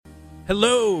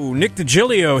Hello, Nick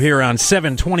Digilio here on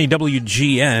 720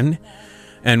 WGN,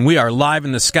 and we are live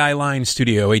in the Skyline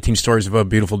Studio, 18 stories above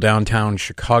beautiful downtown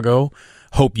Chicago.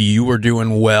 Hope you are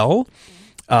doing well.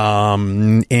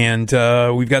 And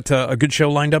we've got a good show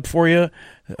lined up for you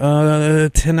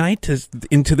tonight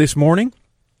into this morning.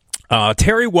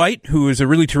 Terry White, who is a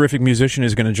really terrific musician,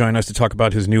 is going to join us to talk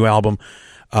about his new album,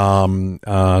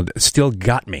 Still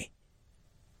Got Me.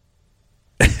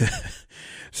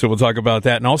 So we'll talk about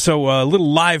that. And also a little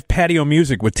live patio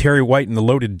music with Terry White and the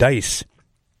Loaded Dice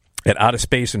at Out of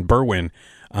Space in Berwyn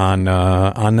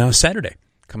on Saturday,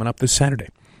 coming up this Saturday.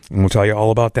 And we'll tell you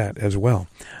all about that as well.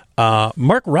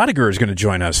 Mark Rodeghier is going to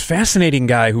join us. Fascinating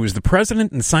guy who is the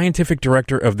president and scientific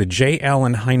director of the J.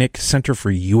 Allen Hynek Center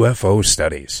for UFO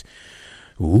Studies.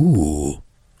 Ooh.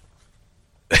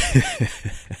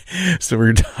 So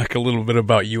we're going to talk a little bit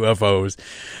about UFOs,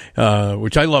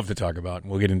 which I love to talk about.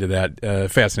 We'll get into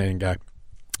that. Fascinating guy.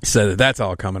 So that's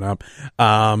all coming up.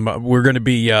 We're going to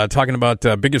be talking about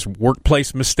biggest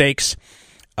workplace mistakes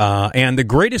and the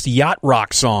greatest yacht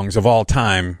rock songs of all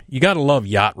time. You got to love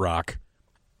yacht rock.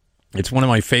 It's one of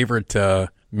my favorite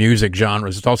music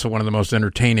genres. It's also one of the most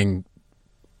entertaining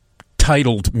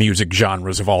titled music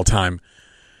genres of all time.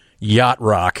 Yacht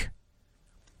rock.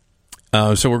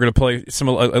 So we're going to play some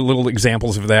little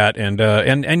examples of that,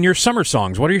 and your summer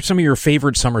songs. What are some of your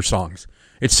favorite summer songs?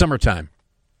 It's summertime,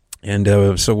 and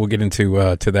so we'll get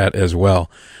into to that as well.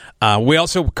 We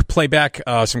also play back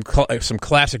some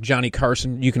classic Johnny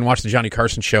Carson. You can watch the Johnny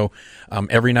Carson show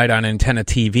every night on Antenna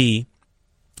TV,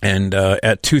 and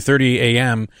at 2:30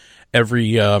 a.m.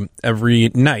 every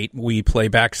night we play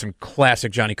back some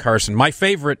classic Johnny Carson. My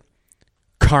favorite,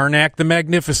 Karnak the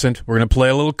Magnificent. We're going to play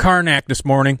a little Karnak this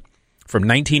morning. From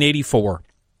 1984.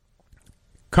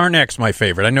 Karnak's my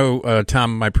favorite. I know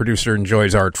Tom, my producer,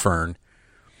 enjoys Art Fern.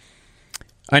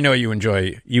 I know you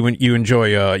enjoy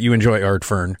Art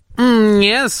Fern.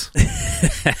 Yes.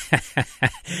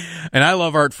 And I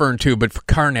love Art Fern too, but for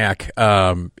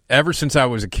Karnak, ever since I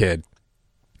was a kid,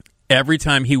 every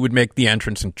time he would make the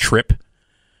entrance and trip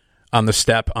on the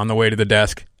step on the way to the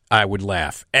desk, I would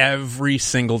laugh every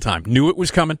single time. Knew it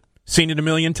was coming, seen it a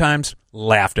million times,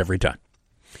 laughed every time.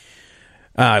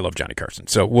 I love Johnny Carson,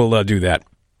 so we'll do that.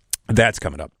 That's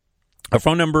coming up. Our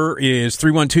phone number is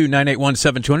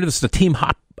 312-981-7200. This is the Team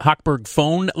Hochberg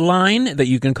phone line that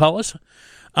you can call us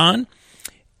on.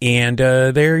 And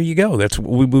there you go. That's what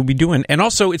we will be doing. And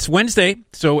also, it's Wednesday,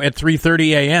 so at 3:30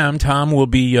 a.m., Tom will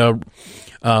be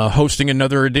hosting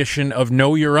another edition of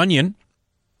Know Your Onion.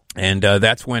 And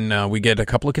that's when we get a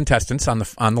couple of contestants on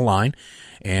the line.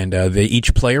 And they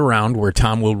each play a round where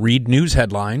Tom will read news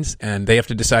headlines, and they have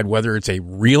to decide whether it's a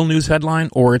real news headline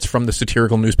or it's from the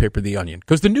satirical newspaper The Onion.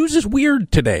 Because the news is weird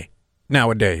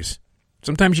nowadays.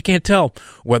 Sometimes you can't tell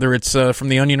whether it's from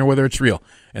The Onion or whether it's real.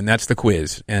 And that's the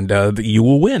quiz. And you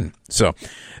will win. So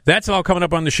that's all coming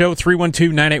up on the show.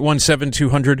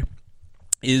 312-981-7200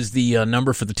 is the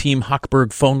number for the Team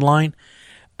Hochberg phone line.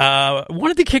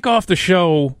 Wanted to kick off the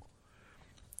show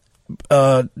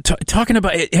talking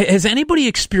about, has anybody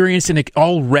experienced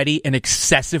already an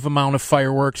excessive amount of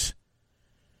fireworks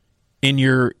in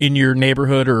your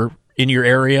neighborhood or in your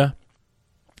area?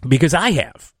 Because I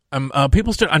have.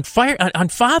 People start on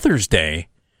Father's Day.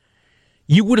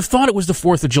 You would have thought it was the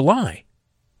 4th of July.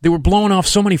 They were blowing off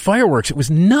so many fireworks. It was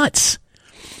nuts.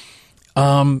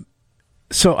 So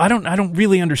I don't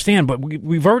really understand, but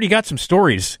we've already got some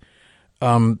stories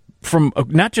from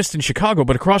not just in Chicago,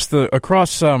 but across the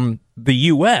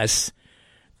U.S.,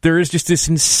 there is just this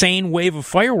insane wave of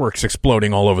fireworks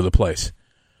exploding all over the place.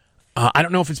 I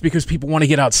don't know if it's because people want to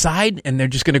get outside and they're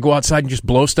just going to go outside and just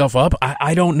blow stuff up.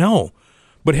 I don't know.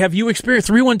 But have you experienced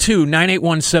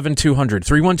 312-981-7200?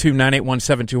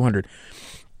 312-981-7200.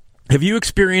 Have you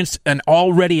experienced an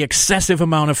already excessive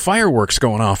amount of fireworks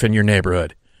going off in your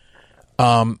neighborhood?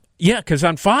 Yeah, because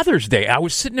on Father's Day, I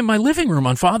was sitting in my living room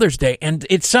on Father's Day, and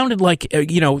it sounded like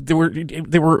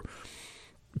there were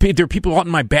people out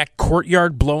in my back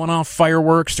courtyard blowing off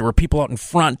fireworks. There were people out in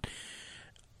front.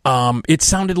 It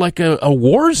sounded like a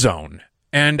war zone,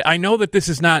 and I know that this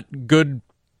is not good,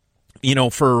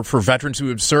 for veterans who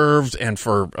have served and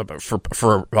for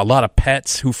a lot of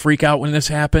pets who freak out when this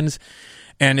happens.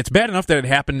 And it's bad enough that it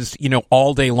happens,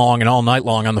 all day long and all night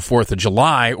long on the 4th of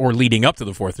July or leading up to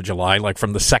the 4th of July, like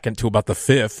from the 2nd to about the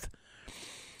 5th.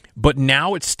 But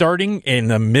now it's starting in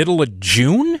the middle of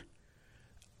June.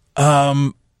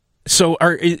 So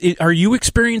are you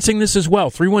experiencing this as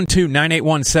well?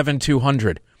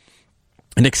 312-981-7200.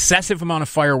 An excessive amount of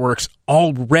fireworks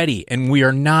already, and we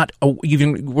are not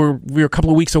even, we're a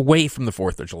couple of weeks away from the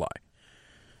 4th of July.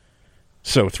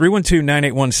 So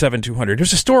 312-981-7200.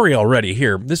 There's a story already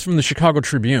here. This is from the Chicago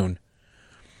Tribune.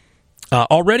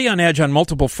 Already on edge on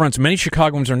multiple fronts, many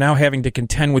Chicagoans are now having to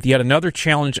contend with yet another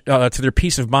challenge to their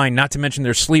peace of mind, not to mention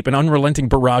their sleep, an unrelenting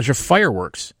barrage of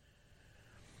fireworks.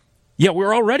 Yeah,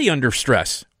 we're already under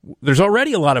stress. There's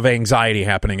already a lot of anxiety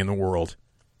happening in the world,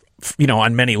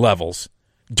 on many levels.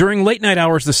 During late-night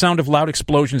hours, the sound of loud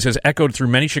explosions has echoed through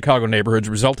many Chicago neighborhoods,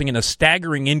 resulting in a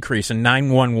staggering increase in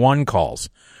 911 calls.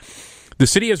 The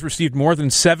city has received more than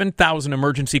 7,000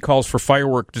 emergency calls for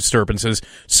firework disturbances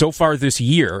so far this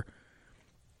year,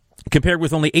 compared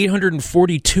with only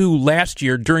 842 last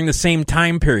year during the same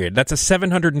time period. That's a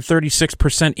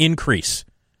 736% increase,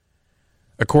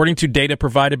 according to data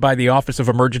provided by the Office of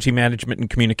Emergency Management and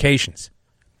Communications.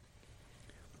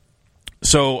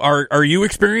 So are you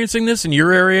experiencing this in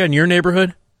your area, in your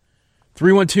neighborhood?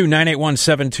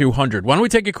 312-981-7200. Why don't we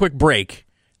take a quick break?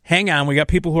 Hang on, we got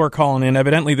people who are calling in.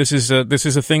 Evidently, this is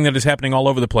a thing that is happening all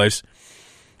over the place.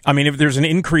 I mean, if there's an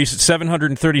increase,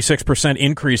 736%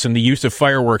 increase in the use of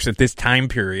fireworks at this time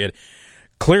period,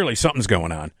 clearly something's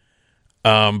going on.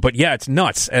 But yeah, it's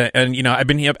nuts. And I've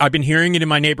been hearing it in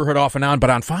my neighborhood off and on. But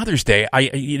on Father's Day,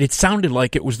 it sounded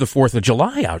like it was the 4th of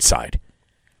July outside.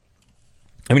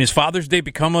 I mean, has Father's Day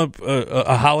become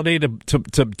a holiday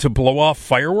to blow off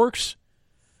fireworks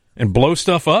and blow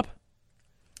stuff up?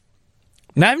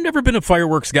 Now, I've never been a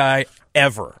fireworks guy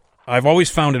ever. I've always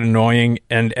found it annoying,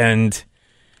 and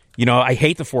I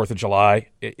hate the 4th of July.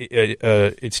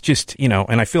 It's just, and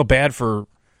I feel bad for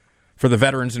the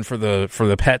veterans and for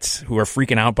the pets who are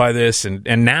freaking out by this,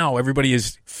 and now everybody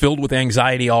is filled with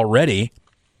anxiety already,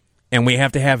 and we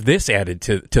have to have this added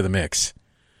to the mix.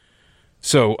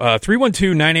 So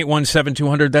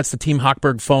 312-981-7200, that's the Team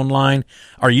Hochberg phone line.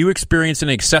 Are you experiencing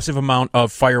an excessive amount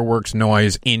of fireworks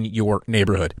noise in your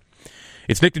neighborhood?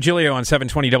 It's Nick Digilio on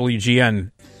 720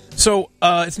 WGN. So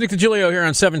it's Nick Digilio here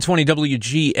on 720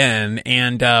 WGN,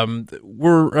 and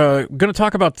we're going to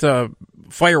talk about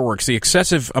fireworks, the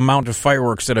excessive amount of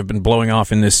fireworks that have been blowing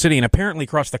off in this city, and apparently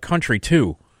across the country,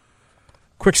 too.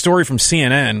 Quick story from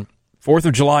CNN. 4th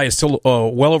of July is still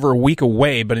well over a week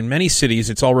away, but in many cities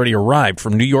it's already arrived.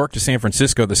 From New York to San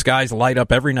Francisco, the skies light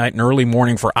up every night and early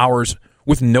morning for hours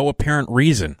with no apparent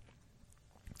reason.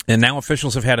 And now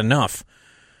officials have had enough.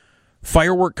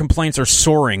 Firework complaints are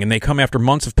soaring, and they come after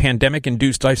months of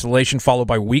pandemic-induced isolation followed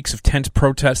by weeks of tense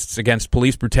protests against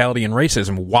police brutality and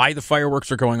racism. Why the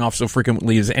fireworks are going off so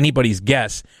frequently is anybody's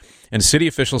guess, and city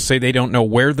officials say they don't know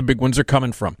where the big ones are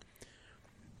coming from.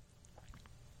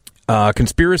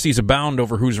 Conspiracies abound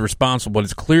over who's responsible, but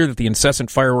it's clear that the incessant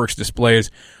fireworks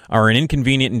displays are an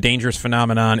inconvenient and dangerous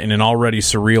phenomenon in an already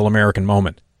surreal American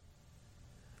moment.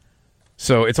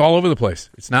 So it's all over the place.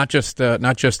 It's not just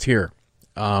here.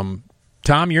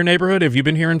 Tom, your neighborhood, have you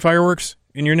been hearing fireworks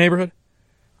in your neighborhood?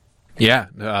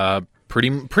 Yeah,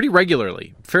 pretty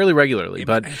regularly, fairly regularly.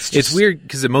 But it's weird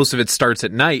because most of it starts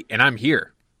at night, and I'm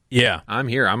here. Yeah, I'm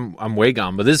here. I'm way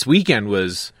gone. But this weekend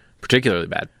was particularly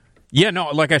bad. Yeah, no,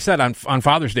 like I said, on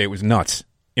Father's Day, it was nuts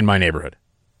in my neighborhood.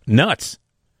 Nuts.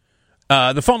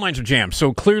 The phone lines are jammed,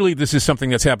 so clearly this is something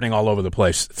that's happening all over the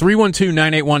place.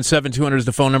 312-981-7200 is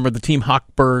the phone number, the Team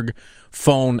Hochberg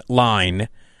phone line.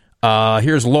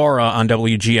 Here's Laura on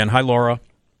WGN. Hi, Laura.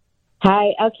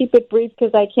 Hi. I'll keep it brief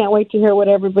because I can't wait to hear what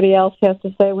everybody else has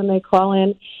to say when they call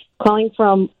in. Calling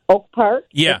from Oak Park.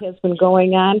 Yeah. It has been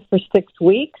going on for 6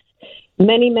 weeks.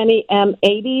 Many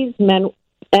M80s,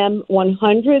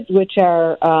 M100s, which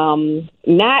are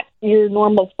not your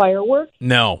normal fireworks.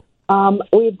 No.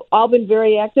 We've all been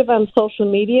very active on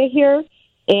social media here,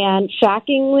 and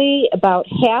shockingly, about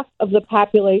half of the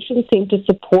population seem to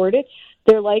support it.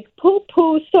 They're like,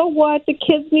 poo-poo, so what? The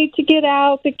kids need to get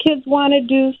out. The kids want to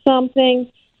do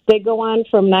something. They go on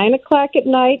from 9 o'clock at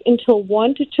night until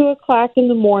 1 to 2 o'clock in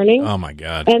the morning. Oh, my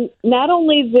God. And not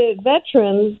only the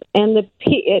veterans and the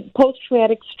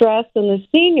post-traumatic stress and the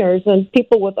seniors and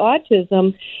people with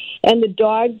autism and the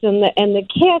dogs and the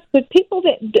cats, but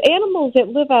the animals that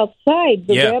live outside,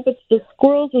 the rabbits, the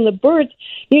squirrels, and the birds,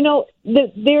 they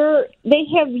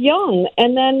have young,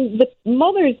 and then the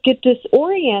mothers get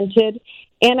disoriented,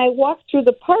 and I walk through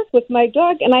the park with my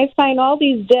dog, and I find all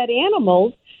these dead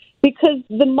animals, because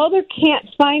the mother can't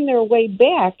find their way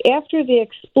back. After the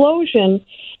explosion,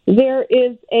 there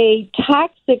is a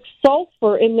toxic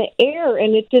sulfur in the air,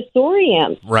 and it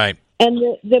disorients. Right. And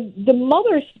the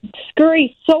mothers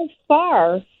scurry so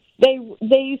far,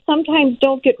 they sometimes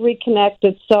don't get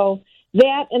reconnected. So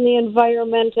that and the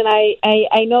environment, and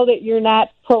I know that you're not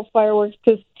pro-fireworks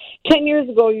because 10 years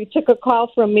ago you took a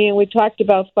call from me and we talked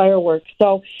about fireworks.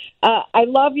 So I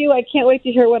love you. I can't wait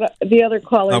to hear what the other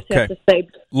callers have to say.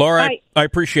 Laura, I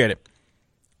appreciate it.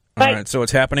 All right, so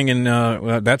it's happening in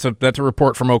that's a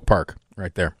report from Oak Park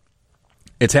right there.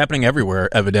 It's happening everywhere,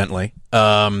 evidently.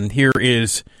 Here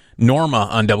is Norma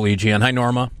on WGN. Hi,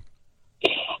 Norma.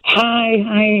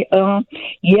 Hi.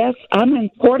 Yes, I'm in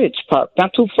Portage Park,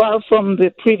 not too far from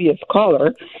the previous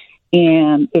caller,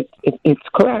 and it's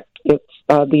correct. It's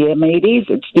the M80s.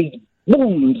 It's these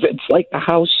booms. It's like the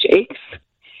house shakes,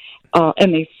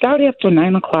 and they start after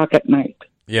 9 o'clock at night.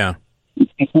 Yeah.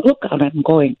 I look out, I'm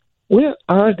going, where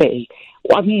are they?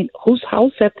 I mean, whose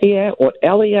house are they at? What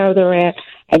alley are they at?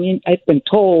 I mean, I've been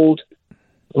told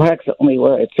accidentally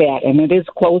where it's at, and it is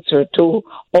closer to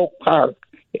Oak Park.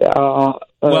 Well,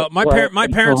 my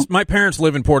parents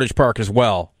live in Portage Park as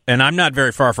well, and I'm not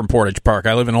very far from Portage Park.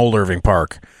 I live in Old Irving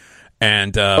Park,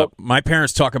 and my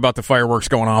parents talk about the fireworks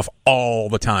going off all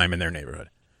the time in their neighborhood.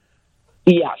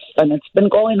 Yes, and it's been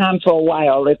going on for a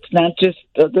while. It's not just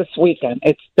this weekend.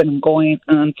 It's been going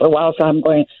on for a while, so I'm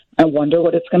going, I wonder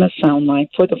what it's going to sound like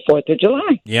for the 4th of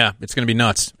July. Yeah, it's going to be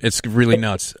nuts. It's really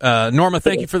nuts. Norma,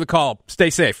 thank you for the call.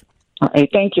 Stay safe. All right,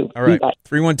 thank you. All right,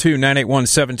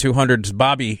 312-981-7200 is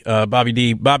Bobby. Bobby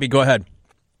D. Bobby, go ahead.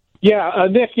 Yeah,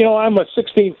 Nick, I'm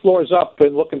 16 floors up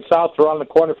and looking south around the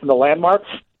corner from the landmark,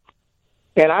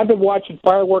 and I've been watching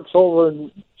fireworks over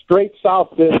straight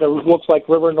south that looks like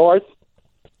River North.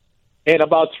 And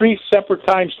about 3 separate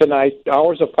times tonight,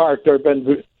 hours apart, there have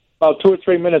been about 2 or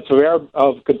 3 minutes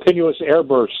of continuous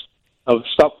airbursts of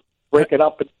stuff breaking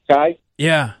up in the sky.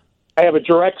 Yeah. I have a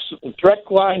direct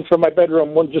line from my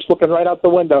bedroom, just looking right out the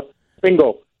window.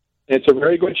 Bingo. It's a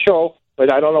very good show,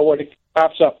 but I don't know when it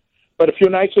pops up. But a few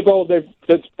nights ago,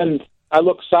 I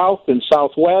look south and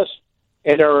southwest,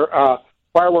 and there are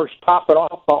fireworks popping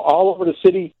off all over the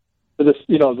city to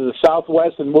the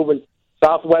southwest and moving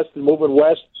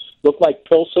west. Looked like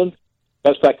Pilsen,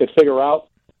 best I could figure out.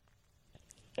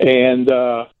 And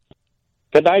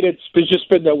tonight it's just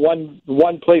been the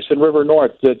one place in River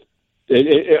North that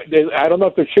I don't know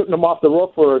if they're shooting them off the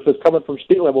roof or if it's coming from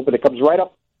sea level, but it comes right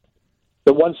up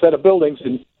the one set of buildings,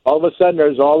 and all of a sudden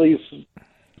there's all these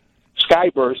sky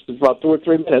bursts. It's about 2 or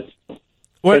 3 minutes.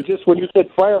 What? And just when you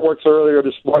said fireworks earlier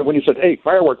this morning, when you said, hey,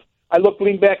 fireworks, I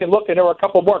leaned back and looked, and there were a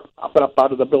couple more popping up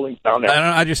out of the buildings down there.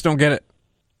 I just don't get it.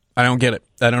 I don't get it.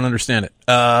 I don't understand it.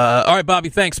 All right, Bobby,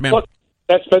 thanks, man. Look,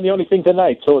 that's been the only thing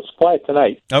tonight, so it's quiet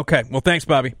tonight. Okay. Well, thanks,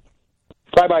 Bobby.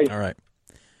 Bye-bye. All right.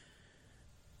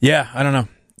 Yeah, I don't know.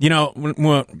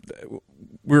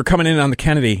 We were coming in on the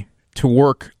Kennedy to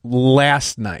work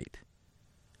last night.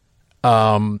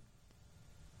 On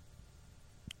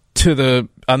the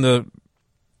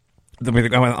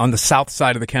south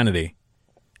side of the Kennedy,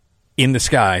 in the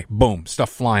sky, boom, stuff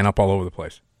flying up all over the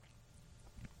place.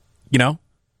 It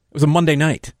was a Monday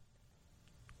night.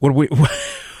 What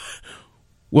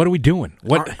are we doing?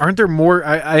 Aren't there more?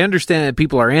 I understand that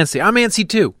people are antsy. I'm antsy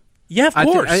too. Yeah, of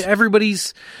course.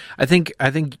 Everybody's. I think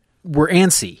we're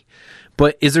antsy.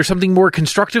 But is there something more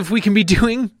constructive we can be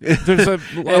doing? There's a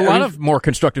lot of more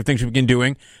constructive things we can be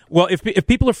doing. Well, if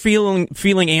people are feeling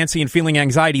antsy and feeling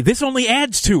anxiety, this only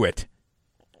adds to it.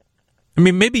 I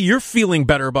mean, maybe you're feeling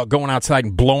better about going outside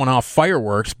and blowing off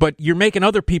fireworks, but you're making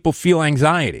other people feel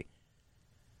anxiety.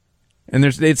 And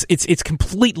it's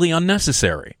completely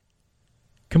unnecessary.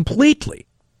 Completely.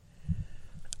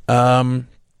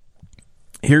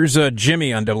 Here's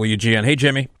Jimmy on WGN. Hey,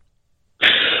 Jimmy.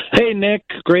 Hey, Nick.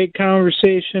 Great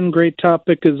conversation. Great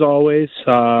topic as always.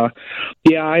 I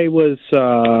was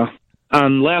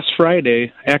on last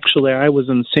Friday. Actually, I was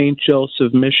in St.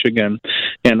 Joseph, Michigan,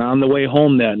 and on the way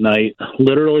home that night,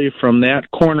 literally from that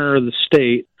corner of the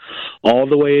state all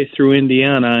the way through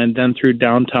Indiana and then through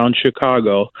downtown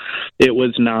Chicago, it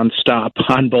was nonstop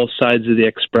on both sides of the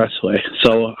expressway.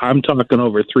 So I'm talking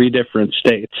over 3 different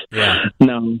states. Yeah.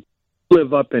 Now,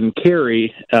 live up in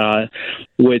Cary,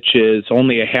 which is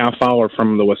only a half hour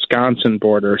from the Wisconsin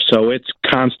border, so it's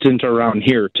constant around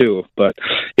here too, but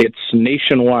it's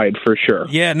nationwide for sure.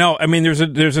 Yeah, no, I mean there's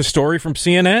a story from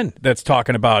CNN that's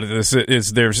talking about it.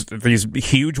 There's these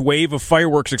huge wave of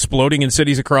fireworks exploding in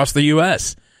cities across the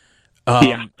U.S.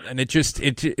 And it just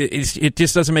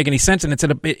doesn't make any sense. And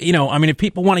if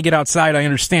people want to get outside, I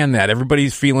understand that.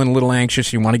 Everybody's feeling a little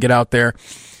anxious. You want to get out there.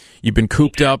 You've been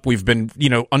cooped up. We've been,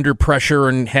 under pressure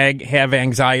and have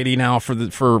anxiety now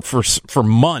for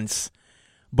months.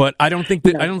 But I don't think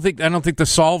the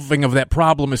solving of that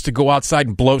problem is to go outside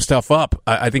and blow stuff up.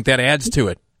 I think that adds to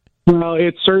it. Well,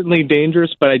 it's certainly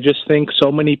dangerous, but I just think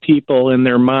so many people in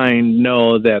their mind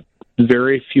know that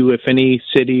very few, if any,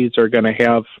 cities are going to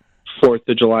have 4th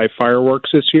of July fireworks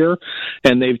this year,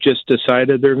 and they've just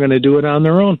decided they're going to do it on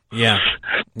their own. Yeah.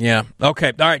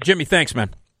 Okay. All right, Jimmy, thanks, man.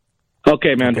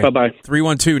 Okay, man. Okay. Bye-bye.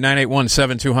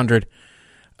 312-981-7200.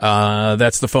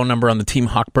 That's the phone number on the Team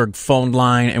Hochberg phone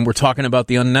line, and we're talking about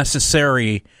the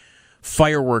unnecessary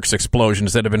fireworks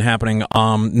explosions that have been happening,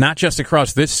 not just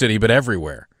across this city, but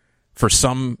everywhere for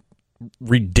some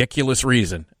ridiculous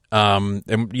reason. And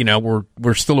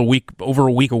we're still over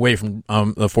a week away from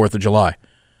the 4th of July,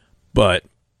 but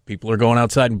people are going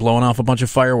outside and blowing off a bunch of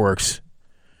fireworks.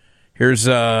 Here's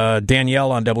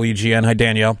Danielle on WGN. Hi,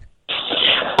 Danielle.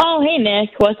 Oh, hey, Nick.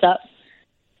 What's up?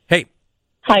 Hey.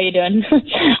 How you doing?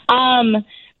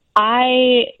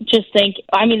 I just think,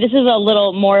 this is a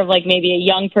little more of like maybe a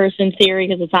young person theory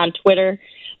because it's on Twitter,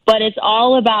 but it's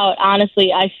all about,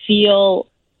 honestly, I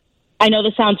know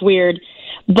this sounds weird,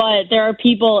 but there are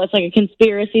people, it's like a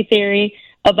conspiracy theory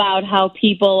about how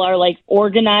people are like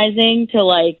organizing to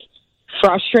like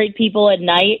frustrate people at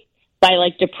night by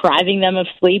like depriving them of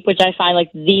sleep, which I find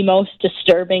like the most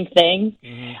disturbing thing.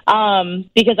 Mm-hmm.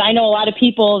 Because I know a lot of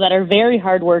people that are very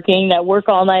hardworking that work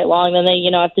all night long, and they,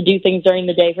 have to do things during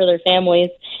the day for their families.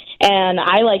 And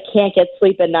I like can't get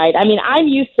sleep at night. I'm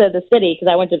used to the city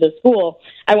because I went to the school.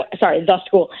 I went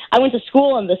to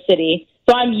school in the city.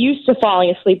 So I'm used to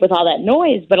falling asleep with all that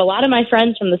noise. But a lot of my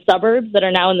friends from the suburbs that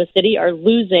are now in the city are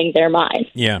losing their minds.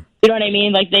 Yeah. You know what I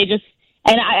mean? Like they just,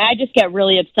 and I just get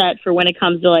really upset for when it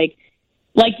comes to like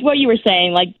what you were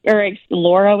saying, or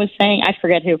Laura was saying, I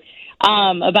forget who,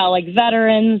 about like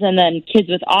veterans and then kids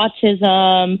with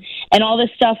autism and all this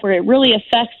stuff where it really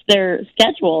affects their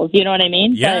schedules. You know what I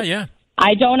mean? Yeah, yeah.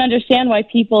 I don't understand why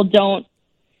people don't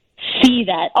see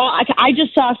that. Oh, I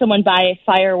just saw someone buy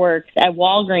fireworks at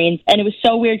Walgreens, and it was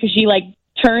so weird because she like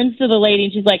turns to the lady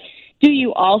and she's like, "Do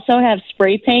you also have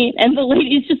spray paint?" And the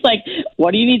lady's just like,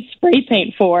 "What do you need spray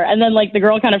paint for?" And then like the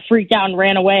girl kind of freaked out and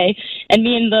ran away. And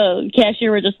me and the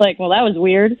cashier were just like, "Well, that was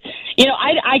weird."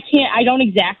 I don't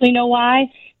exactly know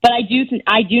why, but I do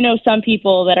know some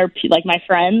people that are like my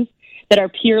friends that are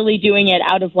purely doing it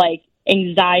out of like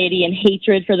anxiety and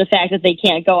hatred for the fact that they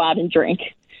can't go out and drink.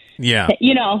 Yeah.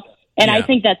 I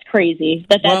think that's crazy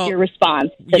that's your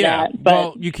response to that. But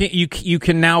well, you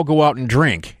can now go out and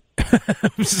drink.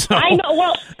 So. I know.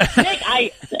 Well,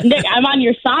 Nick, I'm on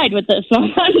your side with this.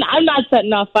 I'm not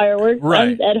setting off fireworks. Right.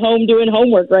 I'm at home doing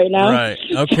homework right now. Right.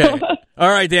 Okay. All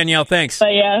right, Danielle. Thanks.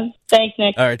 But yeah, thanks,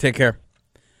 Nick. All right. Take care.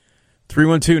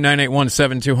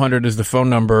 312-981-7200 is the phone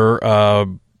number.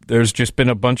 There's just been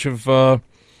a bunch of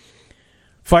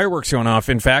fireworks going off.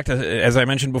 In fact, as I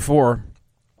mentioned before,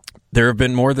 there have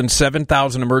been more than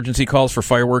 7,000 emergency calls for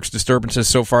fireworks disturbances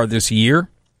so far this year.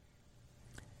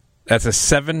 That's a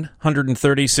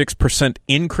 736%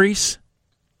 increase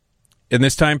in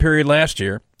this time period last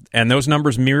year. And those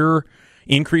numbers mirror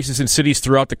increases in cities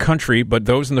throughout the country, but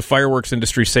those in the fireworks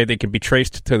industry say they can be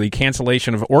traced to the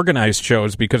cancellation of organized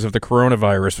shows because of the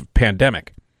coronavirus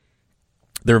pandemic.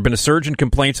 There have been a surge in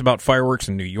complaints about fireworks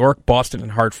in New York, Boston,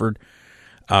 and Hartford.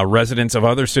 Residents of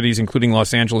other cities, including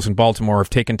Los Angeles and Baltimore, have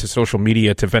taken to social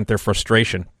media to vent their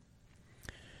frustration.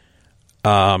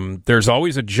 There's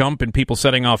always a jump in people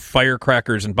setting off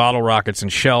firecrackers and bottle rockets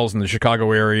and shells in the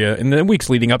Chicago area in the weeks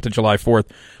leading up to July 4th,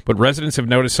 but residents have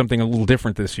noticed something a little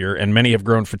different this year, and many have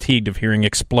grown fatigued of hearing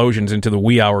explosions into the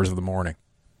wee hours of the morning.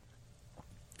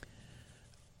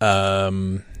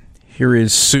 Here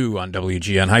is Sue on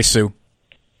WGN. Hi, Sue.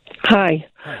 Hi.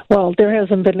 Well, there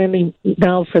hasn't been any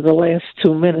now for the last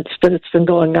 2 minutes, but it's been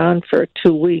going on for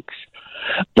 2 weeks.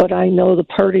 But I know the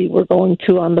party we're going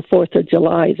to on the 4th of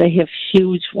July, they have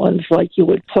huge ones like you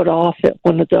would put off at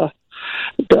one of the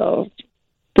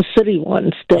city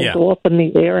ones. They'll go up in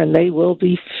the air, and they will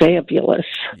be fabulous.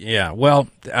 Yeah, well,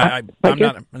 I'm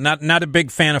not a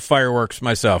big fan of fireworks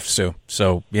myself, Sue.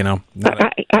 So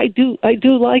I do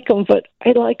like them, but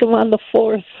I like them on the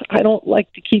 4th. I don't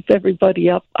like to keep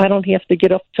everybody up. I don't have to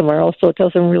get up tomorrow, so it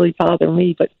doesn't really bother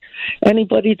me. But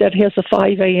anybody that has a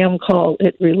 5 a.m. call,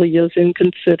 it really is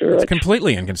inconsiderate. It's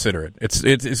completely inconsiderate. It's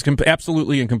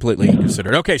absolutely and completely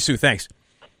inconsiderate. Okay, Sue, thanks.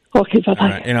 Okay,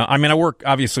 bye-bye. I work.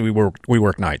 Obviously, we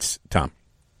work nights, Tom.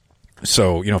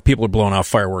 So if people are blowing off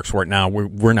fireworks right now,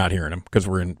 we're not hearing them because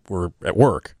we're at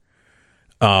work.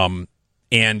 And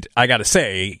I got to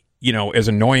say, as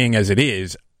annoying as it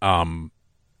is, I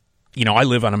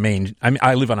live on a main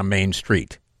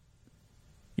street.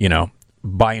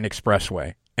 By an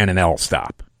expressway and an L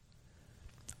stop.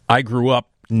 I grew up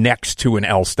next to an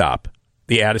L stop.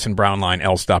 The Addison Brown Line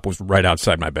L stop was right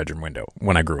outside my bedroom window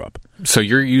when I grew up. So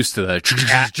you're used to that.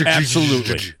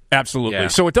 Absolutely. Yeah.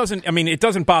 So it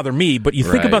doesn't bother me, but you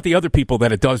think about the other people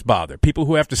that it does bother. People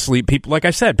who have to sleep, people, like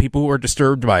I said, people who are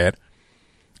disturbed by it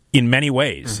in many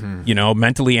ways,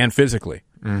 mentally and physically.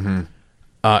 Mm-hmm.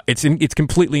 It's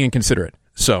completely inconsiderate.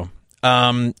 So,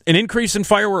 an increase in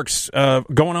fireworks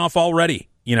going off already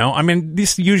You know, I mean,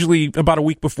 this usually about a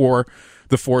week before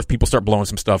the 4th, people start blowing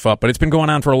some stuff up, but it's been going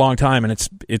on for a long time, and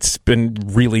it's been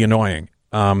really annoying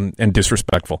and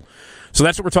disrespectful. So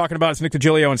that's what we're talking about. It's Nick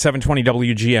Digilio on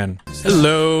 720 WGN.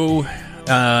 Hello,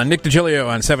 Nick Digilio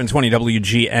on 720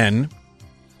 WGN,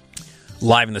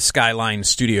 live in the Skyline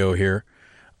studio here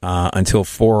until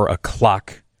 4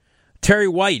 o'clock. Terry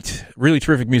White, really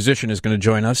terrific musician, is going to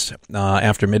join us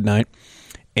after midnight,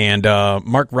 and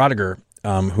Mark Rodeghier,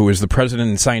 who is the president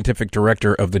and scientific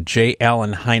director of the J.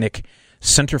 Allen Hynek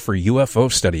Center for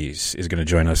UFO Studies, is going to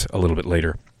join us a little bit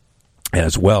later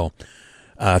as well.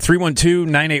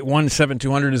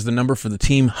 312-981-7200 is the number for the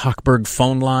Team Hochberg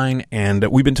phone line. And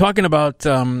we've been talking about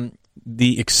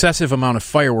the excessive amount of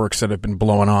fireworks that have been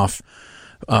blowing off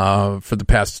for the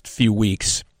past few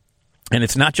weeks. And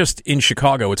it's not just in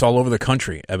Chicago. It's all over the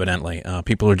country, evidently.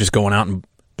 People are just going out and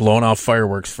blowing off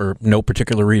fireworks for no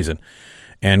particular reason.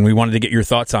 And we wanted to get your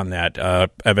thoughts on that.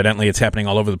 Evidently, it's happening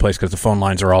all over the place because the phone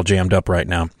lines are all jammed up right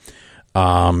now.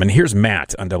 And here's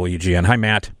Matt on WGN. Hi,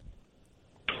 Matt.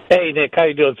 Hey, Nick. How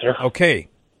you doing, sir? Okay.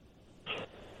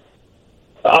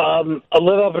 I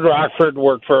live up in Rockford,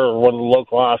 work for one of the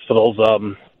local hospitals.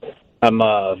 I'm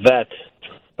a vet.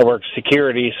 I work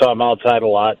security, so I'm outside a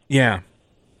lot. Yeah.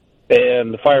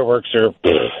 And the fireworks are,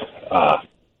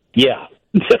 yeah.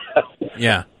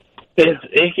 Yeah.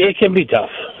 It can be tough.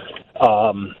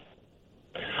 I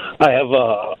have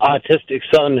an autistic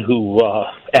son who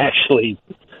actually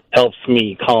helps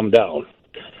me calm down.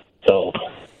 So,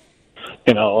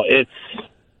 you know,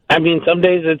 some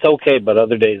days it's okay, but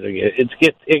other days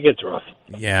it gets rough.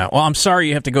 Yeah. Well, I'm sorry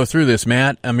you have to go through this,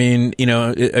 Matt. I mean, you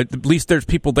know, at least there's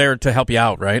people there to help you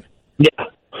out, right? Yeah.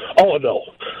 Oh, no.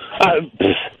 I'm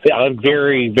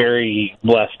very, very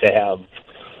blessed to have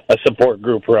a support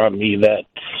group around me that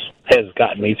has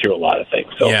gotten me through a lot of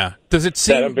things. So yeah. Does it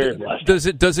seem? I'm very blessed.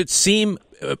 Does it seem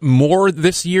more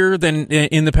this year than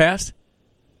in the past?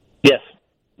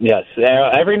 Yes.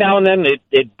 Every now and then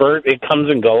it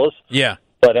comes and goes. Yeah.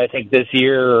 But I think this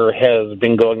year has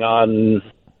been going on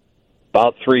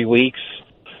about 3 weeks.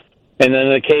 And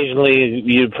then occasionally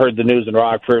you've heard the news in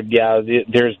Rockford. Yeah,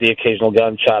 there's the occasional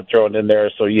gunshot thrown in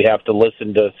there. So you have to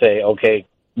listen to say, okay,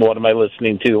 what am I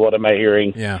listening to? What am I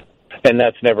hearing? Yeah. And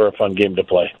that's never a fun game to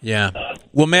play. Yeah.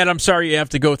 Well, Matt, I'm sorry you have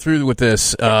to go through with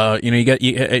this.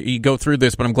 You go through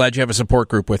this, but I'm glad you have a support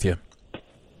group with you.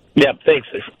 Yeah, thanks.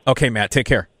 Okay, Matt, take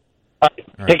care. All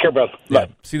right. Take care, brother. Bye. Yeah.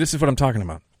 See, this is what I'm talking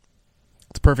about.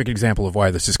 It's a perfect example of why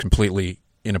this is completely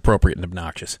inappropriate and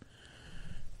obnoxious.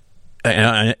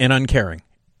 And uncaring,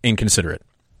 inconsiderate.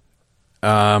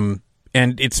 And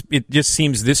it just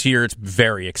seems this year it's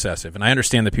very excessive. And I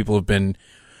understand that people have been,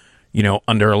 you know,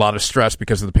 under a lot of stress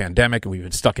because of the pandemic, and we've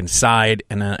been stuck inside.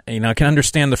 And I can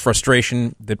understand the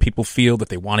frustration that people feel that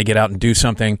they want to get out and do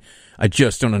something. I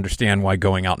just don't understand why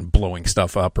going out and blowing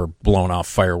stuff up or blowing off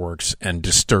fireworks and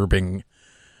disturbing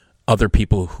other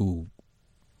people who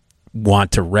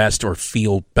want to rest or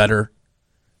feel better.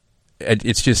 It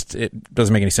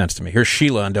doesn't make any sense to me. Here's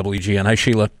Sheila on WGN. Hi,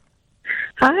 Sheila.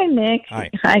 Hi, Nick.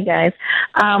 Hi, guys.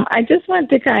 I just wanted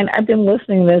to I've been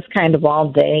listening to this kind of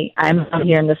all day. I'm out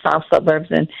here in the south suburbs,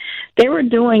 and they were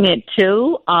doing it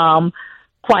too,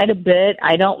 quite a bit.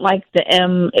 I don't like the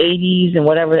M80s and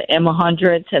whatever, the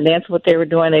M100s, and that's what they were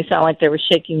doing. They sound like they were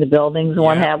shaking the buildings and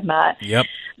what have not. Yep.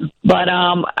 But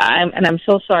I'm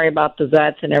so sorry about the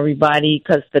vets and everybody,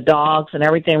 because the dogs and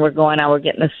everything were going on. We're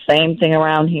getting the same thing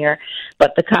around here.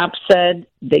 But the cops said,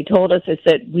 they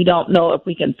said, we don't know if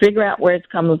we can figure out where it's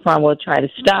coming from. We'll try to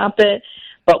stop it.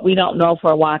 But we don't know if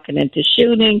we're walking into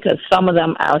shooting, because some of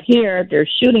them out here, they're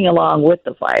shooting along with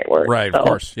the fireworks. Right, of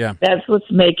course, yeah. That's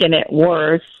what's making it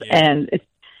worse. Yeah.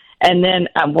 And then,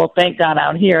 thank God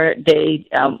out here, they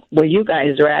where you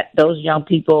guys are at, those young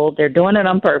people, they're doing it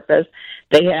on purpose.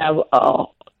 They have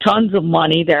tons of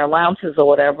money, their allowances or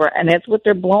whatever, and that's what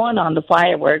they're blowing on the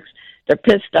fireworks. They're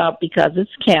pissed off because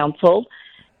it's canceled,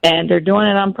 and they're doing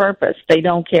it on purpose. They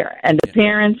don't care. And the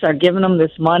parents are giving them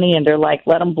this money, and they're like,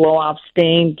 let them blow off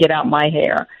steam, get out my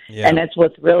hair. Yeah. And that's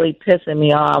what's really pissing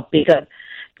me off, because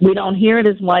we don't hear it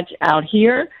as much out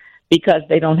here, because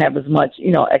they don't have as much,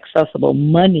 accessible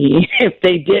money. If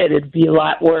they did, it'd be a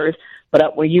lot worse. But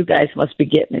up where you guys must be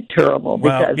getting it terrible.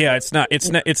 Well, yeah,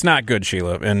 it's not good,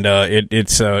 Sheila, and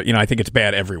it's I think it's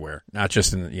bad everywhere, not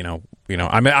just in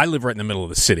I mean, I live right in the middle of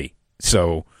the city,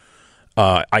 so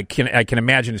I can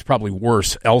imagine it's probably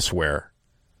worse elsewhere.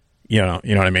 You know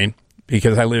what I mean?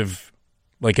 Because I live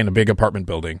like in a big apartment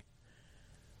building,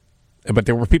 but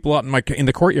there were people out in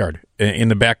the courtyard in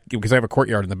the back, because I have a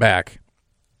courtyard in the back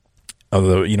of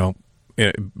the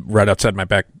right outside my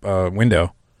back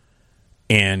window.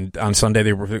 And on Sunday,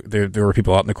 there were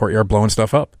people out in the courtyard blowing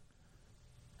stuff up.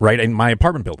 Right in my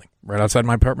apartment building, right outside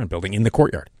my apartment building, in the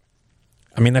courtyard.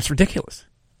 I mean, that's ridiculous.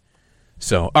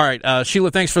 So, all right,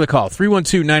 Sheila, thanks for the call.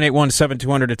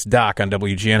 312-981-7200. It's Doc on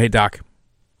WGN. Hey, Doc.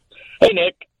 Hey,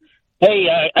 Nick. Hey,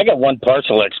 I got one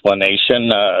partial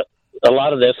explanation. A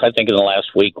lot of this, I think, in the last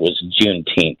week was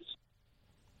Juneteenth.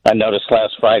 I noticed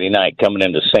last Friday night coming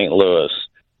into St. Louis,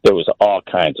 there was all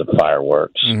kinds of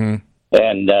fireworks. Mm-hmm.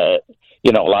 And, a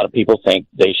lot of people think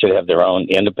they should have their own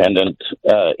Independence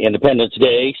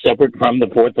Day, separate from the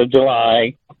 4th of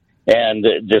July. And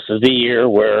this is the year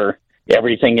where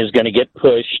everything is going to get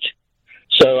pushed.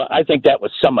 So I think that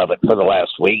was some of it for the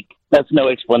last week. That's no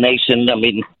explanation. I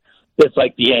mean, it's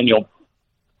like the annual,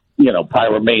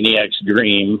 pyromaniac's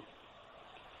dream.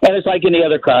 And it's like any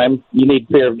other crime. You need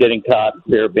fear of getting caught,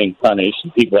 fear of being punished.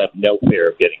 And people have no fear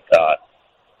of getting caught.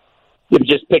 If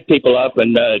you just pick people up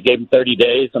and gave them 30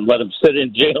 days and let them sit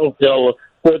in jail till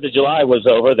 4th of July was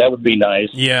over, that would be nice.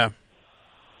 Yeah.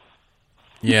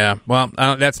 Yeah. Well,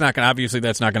 that's not going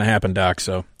to happen, Doc,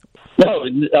 so.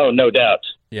 No doubt.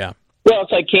 Yeah. Well,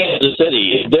 it's like Kansas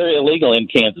City. They're illegal in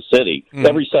Kansas City. Mm.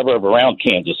 Every suburb around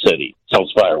Kansas City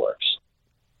sells fireworks.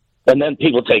 And then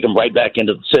people take them right back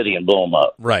into the city and blow them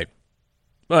up. Right.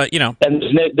 But, And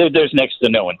there's next to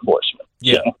no enforcement.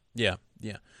 Yeah. So. Yeah.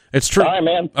 It's true. All right,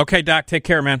 man. Okay, Doc, take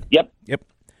care, man. Yep.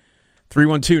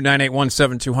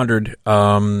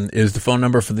 312-981-7200 is the phone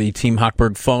number for the Team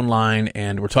Hochberg phone line,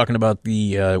 and we're talking about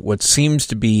the what seems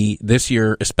to be, this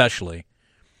year especially,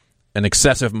 an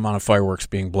excessive amount of fireworks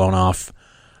being blown off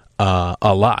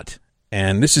a lot.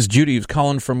 And this is Judy, who's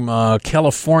calling from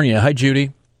California. Hi,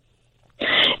 Judy.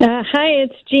 Hi,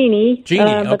 it's Jeannie.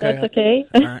 But that's okay.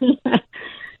 All right.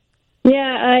 Yeah,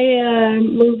 I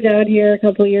moved out here a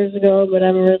couple of years ago, but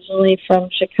I'm originally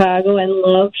from Chicago and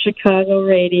love Chicago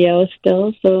radio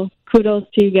still, so kudos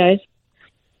to you guys.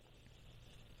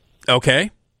 Okay.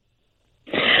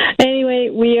 Anyway,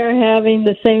 we are having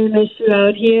the same issue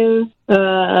out here.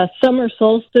 Summer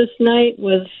solstice night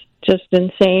was just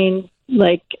insane.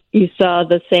 Like, you saw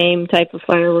the same type of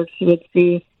fireworks you would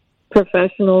see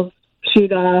professionals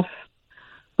shoot off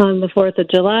on the 4th of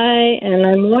July, and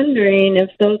I'm wondering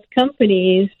if those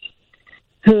companies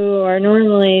who are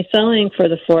normally selling for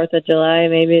the 4th of July,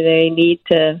 maybe they need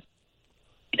to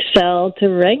sell to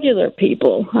regular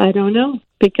people. I don't know,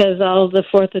 because all of the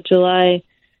 4th of July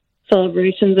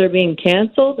celebrations are being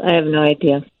canceled. I have no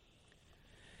idea.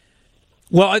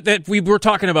 Well, we were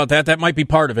talking about that. That might be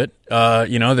part of it.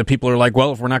 That people are like,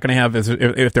 well, if we're not going to have,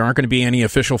 if there aren't going to be any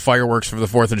official fireworks for the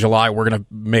 4th of July, we're going to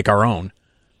make our own.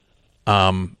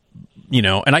 And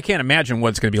I can't imagine what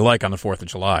it's going to be like on the 4th of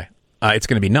July. It's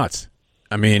going to be nuts.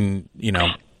 I mean,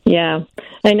 Yeah.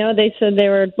 I know they said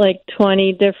there were like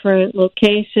 20 different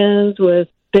locations with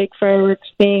big fireworks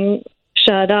being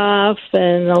shut off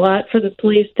and a lot for the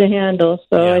police to handle.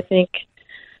 So yeah. I think,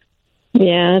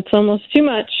 it's almost too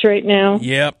much right now.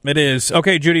 Yep, it is.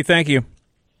 Okay, Judy, thank you.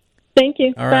 Thank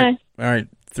you. All right. Bye. All right.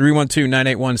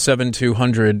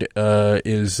 312-981-7200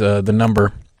 is the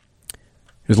number.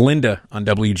 There's Linda on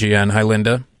WGN. Hi,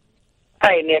 Linda.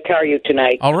 Hi, Nick. How are you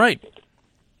tonight? All right.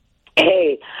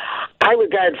 Hey, I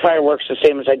regard fireworks the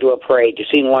same as I do a parade. You've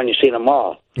seen one, you've seen them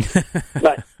all.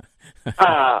 But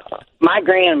my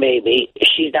grandbaby,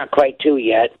 she's not quite 2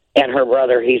 yet, and her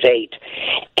brother, he's 8.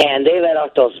 And they let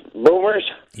off those boomers.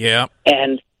 Yeah.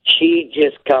 And she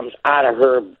just comes out of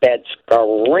her bed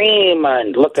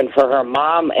screaming, looking for her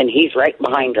mom, and he's right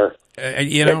behind her.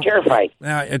 They're terrified.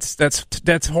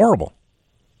 That's horrible.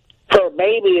 For a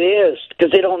baby, it is,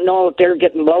 because they don't know if they're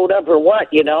getting blowed up or what,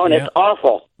 and it's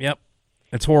awful. Yep.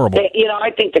 It's horrible.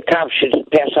 I think the cops should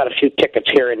pass out a few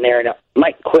tickets here and there, and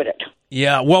might quit it.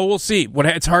 Yeah, well, we'll see.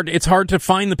 It's hard to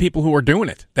find the people who are doing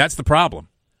it. That's the problem.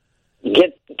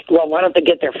 Why don't they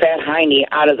get their fat hiney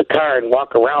out of the car and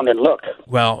walk around and look?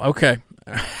 Well, okay.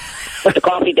 Put the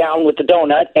coffee down with the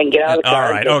donut and get out of the car.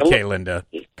 All right, okay, Linda.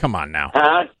 Come on now.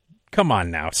 Huh? Come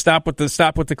on now. Stop with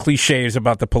the cliches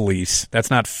about the police. That's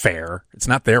not fair. It's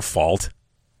not their fault.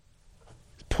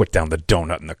 Put down the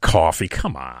donut and the coffee.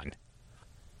 Come on.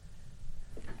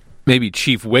 Maybe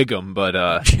Chief Wiggum, but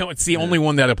it's the only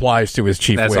one that applies to is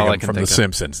Chief Wiggum from The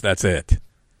Simpsons. That's it.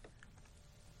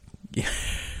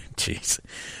 Jeez.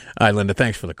 All right, Linda,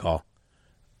 thanks for the call.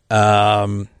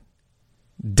 Dave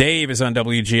is on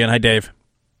WGN. Hi, Dave.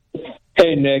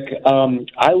 Hey, Nick.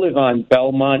 I live on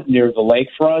Belmont near the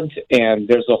lakefront, and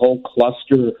there's a whole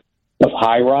cluster of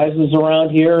high-rises around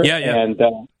here. Yeah. And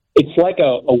it's like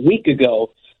a week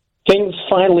ago, things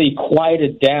finally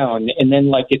quieted down, and then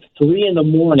like at 3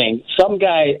 a.m, some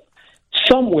guy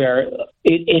somewhere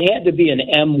it had to be an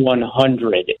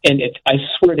M100, and I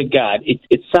swear to God,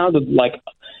 it sounded like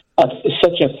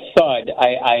such a thud.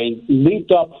 I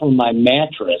leaped up from my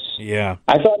mattress. Yeah.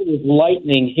 I thought it was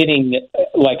lightning hitting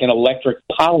like an electric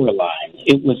power line.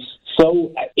 It was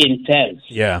so intense.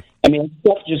 Yeah. I mean,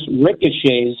 stuff just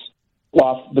ricochets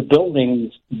off the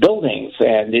buildings,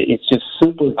 and it's just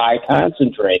super high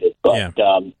concentrated. But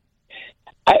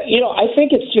I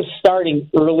think it's just starting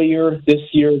earlier this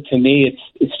year. To me,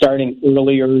 it's starting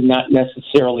earlier, not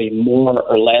necessarily more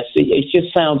or less. It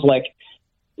just sounds like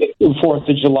the 4th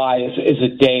of July is a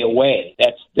day away.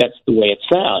 That's the way it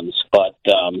sounds. But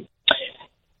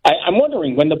I'm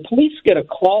wondering, when the police get a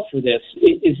call for this,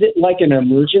 is it like an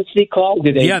emergency call?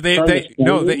 Do they? Yeah,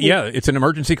 it's an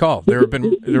emergency call. There have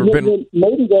been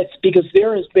maybe that's because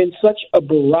there has been such a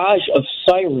barrage of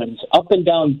sirens up and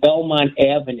down Belmont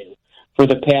Avenue for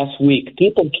the past week.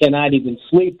 People cannot even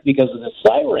sleep because of the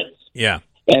sirens. Yeah.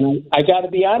 And I got to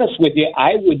be honest with you,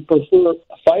 I would prefer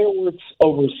fireworks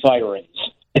over sirens.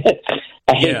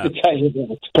 I hate to tell you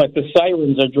that, but the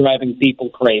sirens are driving people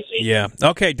crazy. Yeah.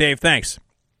 Okay, Dave, thanks.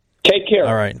 Take care.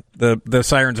 All right. The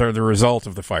sirens are the result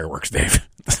of the fireworks, Dave.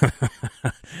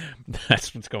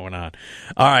 That's what's going on.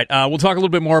 All right. We'll talk a little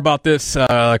bit more about this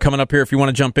coming up here. If you want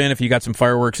to jump in, if you got some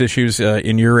fireworks issues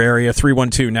in your area,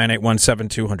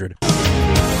 312-981-7200.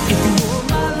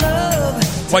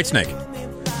 Whitesnake.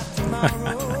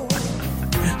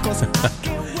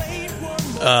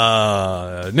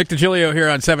 Nick Digilio here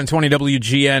on 720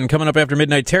 WGN. Coming up after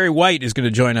midnight, Terry White is going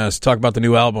to join us, talk about the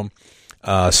new album,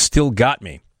 Still Got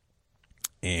Me.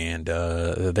 And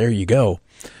there you go.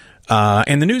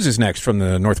 And the news is next from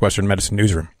the Northwestern Medicine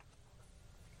Newsroom.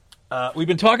 We've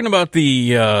been talking about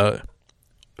the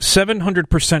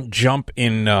 700% jump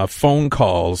in phone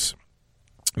calls,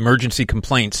 emergency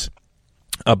complaints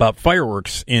about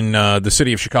fireworks in the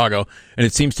city of Chicago. And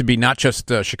it seems to be not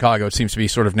just Chicago, it seems to be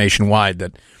sort of nationwide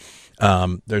that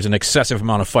there's an excessive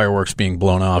amount of fireworks being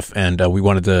blown off. And we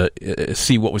wanted to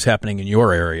see what was happening in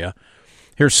your area.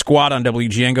 Here's Squat on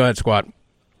WGN. Go ahead, Squat.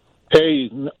 Hey,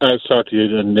 nice to talk to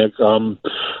you, Nick.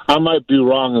 I might be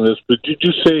wrong on this, but did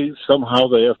you say somehow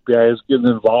the FBI is getting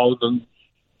involved?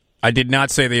 I did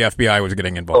not say the FBI was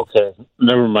getting involved. Okay,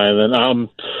 never mind then.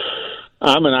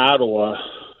 I'm in Ottawa,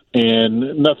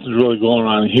 and nothing's really going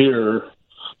on here.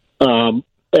 But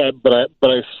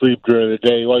I sleep during the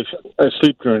day. Like I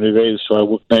sleep during the day, so I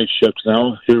work night shifts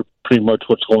now. Hear pretty much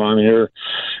what's going on here.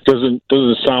 Doesn't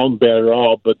sound bad at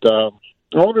all, but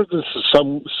I wonder if this is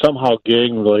somehow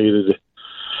gang related,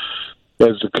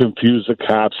 as to confuse the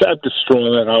cops. I'm just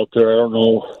throwing that out there. I don't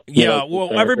know. Yeah,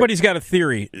 well, everybody's got a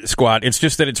theory, Squat. It's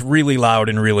just that it's really loud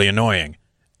and really annoying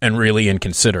and really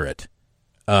inconsiderate,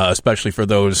 especially for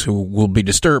those who will be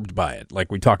disturbed by it. Like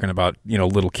we're talking about,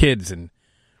 little kids and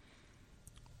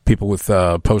people with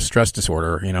post-stress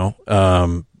disorder.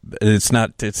 It's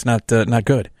not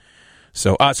good.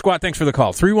 So, Squat, thanks for the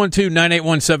call.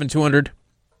 312-981-7200.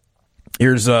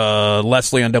 Here's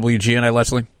Leslie on WGN. Hi,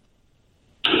 Leslie.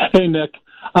 Hey, Nick.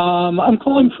 I'm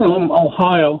calling from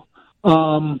Ohio,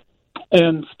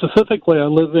 and specifically I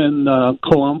live in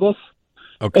Columbus.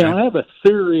 Okay. And I have a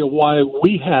theory of why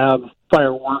we have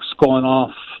fireworks going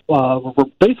off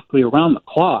basically around the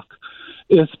clock.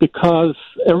 It's because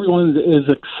everyone is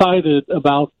excited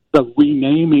about the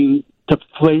renaming to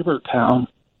Flavortown.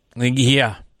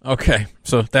 Yeah. Okay.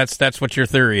 So that's what your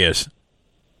theory is.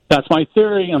 That's my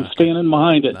theory. I'm standing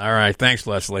behind it. All right. Thanks,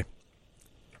 Leslie.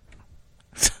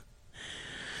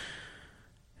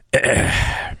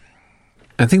 I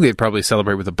think they'd probably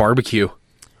celebrate with a barbecue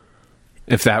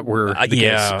if that were the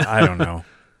case. I don't know.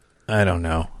 I don't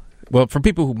know. Well, for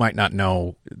people who might not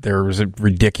know, there was a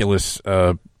ridiculous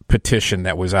petition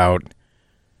that was out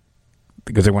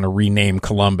because they want to rename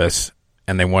Columbus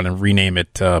and they want to rename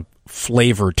it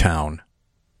Flavortown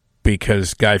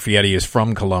because Guy Fieri is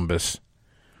from Columbus.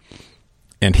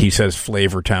 And he says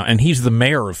Flavortown. And he's the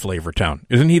mayor of Flavortown.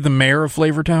 Isn't he the mayor of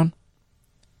Flavortown?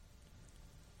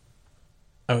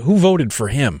 Who voted for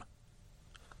him?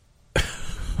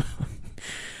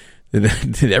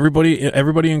 Did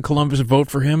everybody in Columbus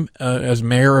vote for him as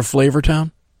mayor of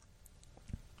Flavortown?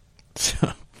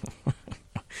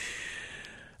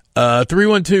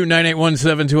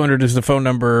 312-981-7200 is the phone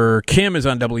number. Kim is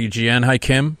on WGN. Hi,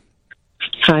 Kim.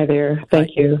 Hi there.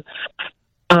 Thank you.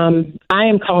 I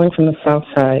am calling from the South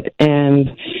Side, and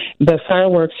the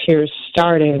fireworks here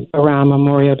started around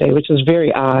Memorial Day, which is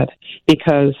very odd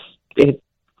because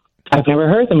I've never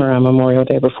heard them around Memorial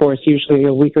Day before. It's usually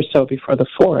a week or so before the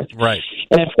 4th. Right.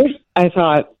 And at first I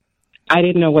thought, I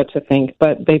didn't know what to think,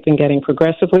 but they've been getting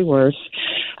progressively worse.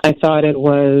 I thought it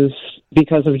was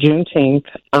because of Juneteenth.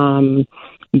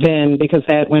 Then because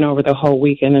that went over the whole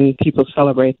weekend and people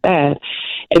celebrate that.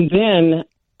 And then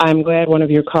I'm glad one of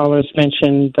your callers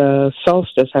mentioned the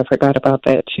solstice. I forgot about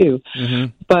that too. Mm-hmm.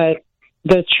 But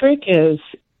the trick is,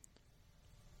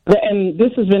 and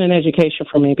this has been an education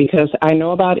for me because I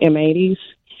know about M80s,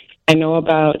 I know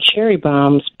about cherry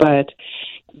bombs, but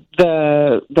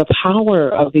the power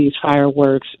of these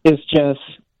fireworks is just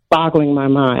boggling my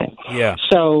mind. Yeah.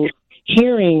 So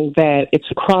hearing that it's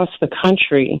across the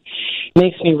country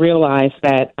makes me realize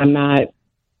that I'm not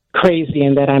crazy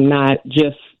and that I'm not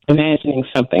just imagining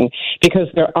something, because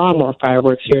there are more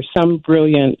fireworks here. Some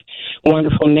brilliant,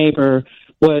 wonderful neighbor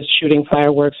was shooting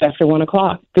fireworks after 1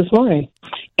 o'clock this morning.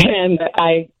 And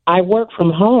I work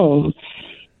from home.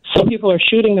 Some people are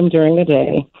shooting them during the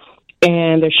day,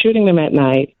 and they're shooting them at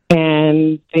night,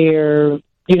 and there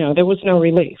was no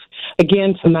relief.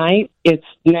 Again, tonight, it's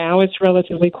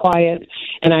relatively quiet,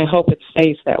 and I hope it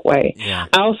stays that way. Yeah.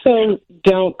 I also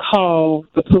don't call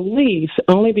the police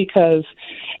only because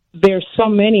there's so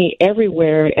many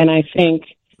everywhere, and I think,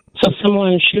 so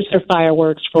someone shoots their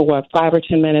fireworks for 5 or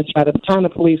 10 minutes. By the time the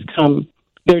police come,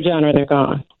 they're done or they're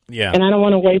gone. Yeah. And I don't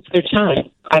want to waste their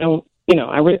time.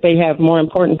 They have more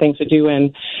important things to do,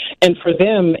 and for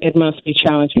them, it must be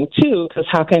challenging too, because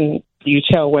how can you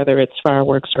tell whether it's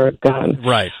fireworks or a gun?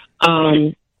 Right.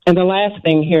 And the last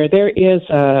thing here, there is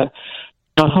a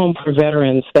home for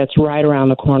veterans that's right around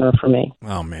the corner for me.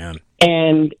 Oh, man.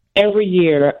 And every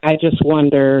year, I just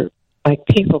wonder, like,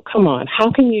 people, come on,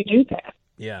 how can you do that?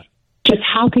 Yeah. Just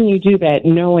how can you do that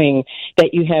knowing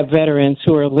that you have veterans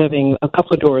who are living a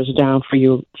couple of doors down from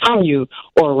you,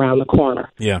 or around the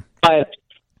corner? Yeah. But,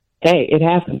 hey, it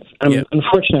happens.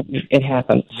 Unfortunately, it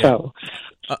happens. Yeah. So,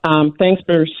 thanks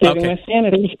for saving my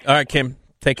sanity. All right, Kim.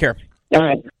 Take care. All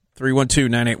right.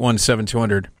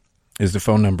 312-981-7200 is the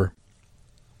phone number.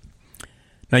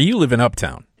 Now, you live in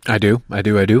Uptown. I do.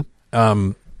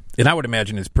 And I would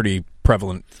imagine it's pretty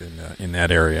prevalent in that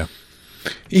area.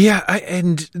 Yeah,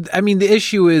 the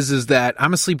issue is that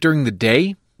I'm asleep during the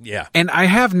day. Yeah. And I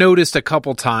have noticed a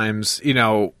couple times,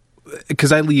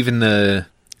 because I leave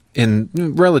in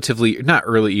relatively, not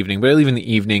early evening, but I leave in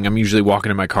the evening. I'm usually walking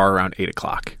in my car around 8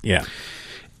 o'clock. Yeah.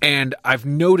 And I've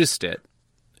noticed it.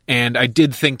 And I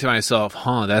did think to myself,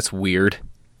 that's weird.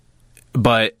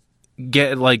 But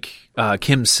like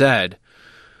Kim said,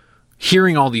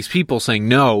 hearing all these people saying,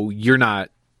 no, you're not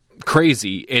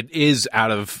crazy, it is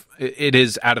out of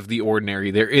the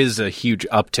ordinary. There is a huge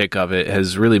uptick of it.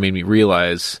 Has really made me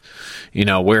realize,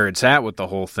 where it's at with the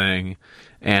whole thing.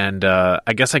 And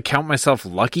I guess I count myself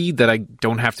lucky that I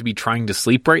don't have to be trying to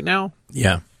sleep right now.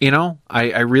 Yeah.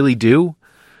 I really do.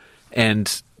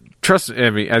 And trust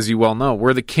me, as you well know,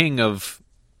 we're the king of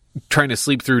trying to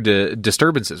sleep through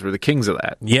disturbances. We're the kings of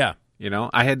that. Yeah.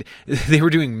 They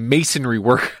were doing masonry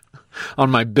work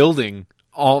on my building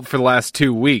all for the last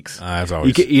 2 weeks. As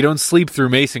always. You don't sleep through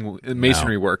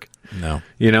masonry work. No.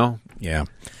 Yeah.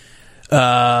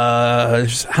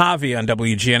 Javi on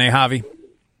WGNA. Javi,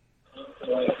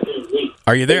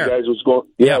 are you there? Hey guys,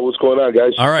 what's going on,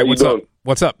 guys? All right, what's up?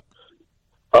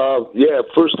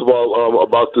 First of all,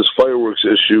 about this fireworks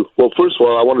issue. Well, first of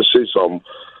all, I want to say something.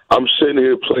 I'm sitting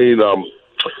here playing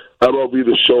MLB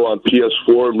The Show on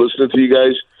PS4, listening to you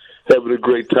guys, having a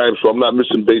great time, so I'm not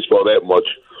missing baseball that much.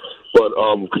 But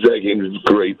because that game is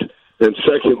great. And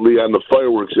secondly, on the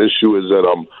fireworks issue is that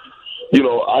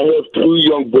I have 2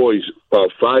 young boys, 5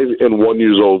 and 1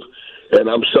 years old, and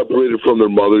I'm separated from their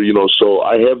mother. So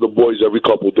I have the boys every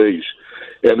couple of days,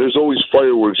 and there's always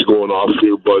fireworks going off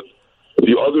here. But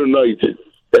the other night,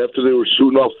 after they were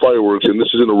shooting off fireworks, and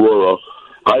this is in Aurora,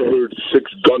 I heard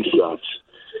 6 gunshots,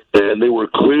 and they were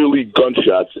clearly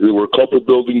gunshots. There were a couple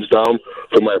buildings down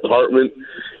from my apartment,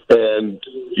 and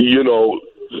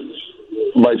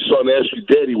my son asked me,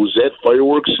 Daddy, was that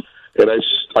fireworks? And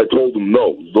I told him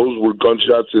no, those were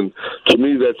gunshots, and to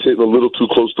me that's hitting a little too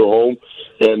close to home.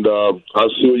 And I'll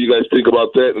see what you guys think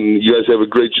about that, and you guys have a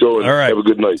great show, and all right, have a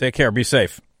good night. Take care. Be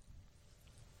safe.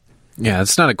 Yeah,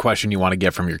 it's not a question you want to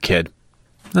get from your kid.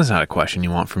 That's not a question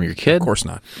you want from your kid. Of course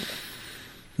not.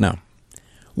 No.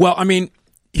 Well,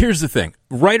 here's the thing.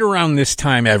 Right around this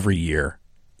time every year,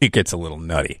 it gets a little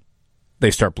nutty. They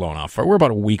start blowing off. We're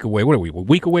about a week away. What are we, a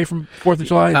week away from 4th of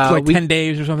July? It's 10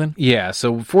 days or something? Yeah,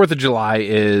 so 4th of July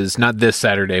is not this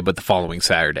Saturday, but the following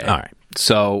Saturday. All right.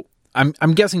 So I'm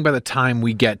guessing by the time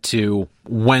we get to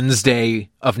Wednesday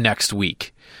of next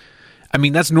week,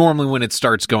 that's normally when it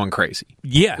starts going crazy.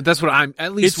 Yeah. But that's what I'm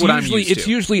used to. It's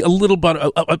usually a little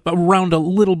around a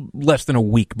little less than a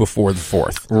week before the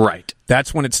 4th. Right.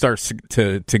 That's when it starts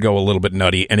to go a little bit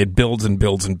nutty, and it builds and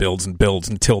builds and builds and builds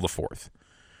until the 4th.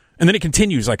 And then it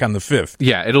continues like on the 5th.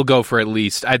 Yeah, it'll go for at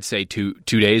least, I'd say, two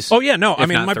days. Oh yeah, no, I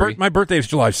mean my birthday is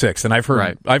July 6th, and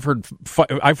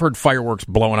I've heard fireworks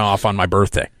blowing off on my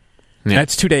birthday. Yeah.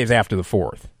 That's 2 days after the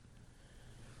 4th.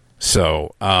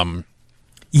 So,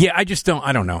 yeah, I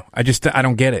don't know. I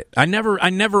don't get it. I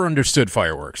never understood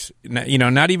fireworks.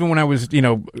 Not even when I was,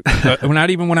 not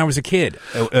even when I was a kid.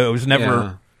 It was never.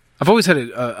 Yeah. I've always had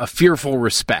a fearful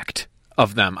respect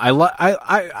of them.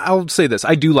 I'll say this: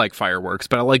 I do like fireworks,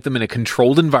 but I like them in a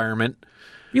controlled environment.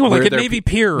 You like at Navy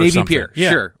Pier, or something. Pier, yeah.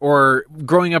 Sure. Or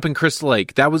growing up in Crystal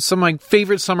Lake, that was some of my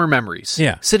favorite summer memories.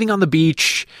 Yeah, sitting on the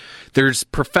beach. There's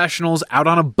professionals out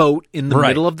on a boat in the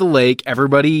middle of the lake.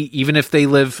 Everybody, even if they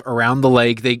live around the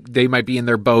lake, they might be in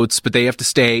their boats, but they have to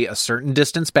stay a certain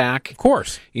distance back. Of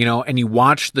course. And you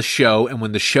watch the show, and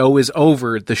when the show is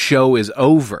over, the show is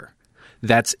over.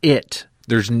 That's it.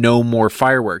 There's no more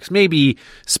fireworks. Maybe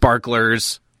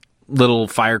sparklers, little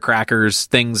firecrackers,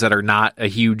 things that are not a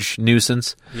huge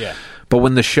nuisance. Yeah. But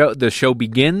when the show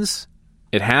begins,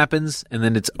 it happens, and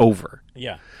then it's over.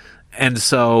 Yeah. And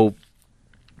so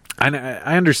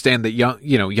I understand that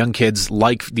young kids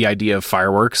like the idea of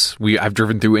fireworks. I've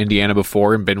driven through Indiana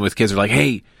before and been with kids who are like,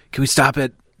 hey, can we stop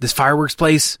at this fireworks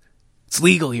place? It's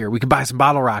legal here. We can buy some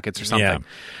bottle rockets or something. Yeah.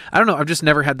 I don't know. I've just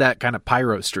never had that kind of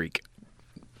pyro streak.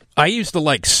 I used to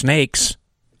like snakes.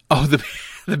 Oh,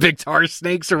 the big tar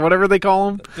snakes or whatever they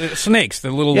call them? The snakes, the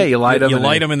little... Yeah, you light them. You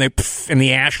light them and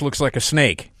the ash looks like a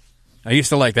snake. I used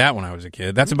to like that when I was a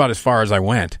kid. That's about as far as I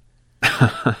went.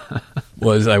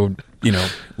 Was I would,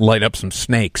 light up some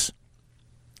snakes.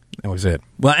 That was it.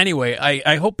 Well, anyway,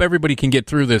 I hope everybody can get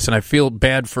through this, and I feel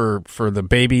bad for the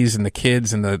babies and the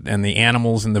kids and the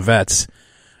animals and the vets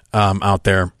out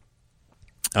there.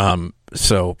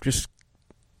 So just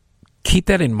keep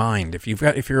that in mind. If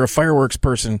you're a fireworks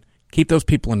person, keep those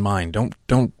people in mind.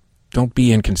 Don't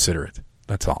be inconsiderate.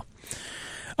 That's all.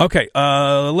 Okay,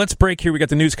 let's break here. We got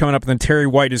the news coming up, and then Terry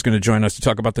White is going to join us to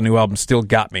talk about the new album, Still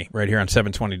Got Me, right here on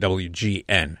 720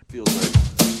 WGN.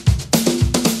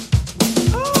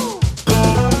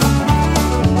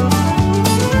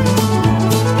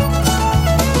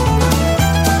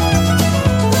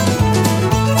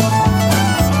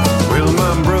 Well,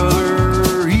 my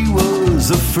brother, he was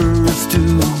the first to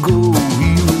go.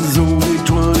 He was only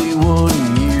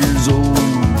 21 years old.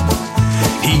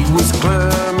 He was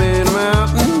climbing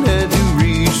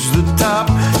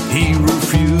he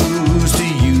refused to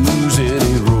use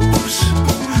any ropes.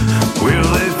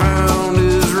 Well, they found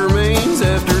his remains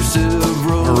after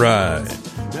several. All right.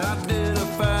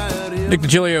 Nick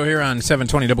Digilio here on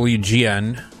 720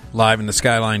 WGN, live in the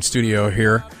Skyline studio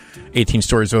here. 18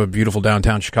 stories of beautiful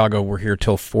downtown Chicago. We're here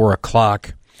till 4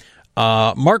 o'clock.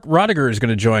 Mark Rodeghier is going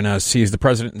to join us. He's the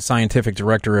president and scientific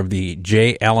director of the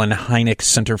J. Allen Hynek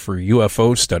Center for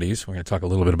UFO Studies. We're going to talk a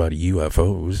little bit about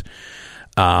UFOs.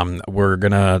 We're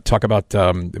going to talk about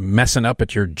messing up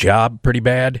at your job pretty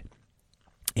bad,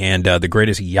 and the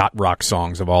greatest yacht rock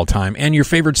songs of all time, and your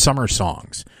favorite summer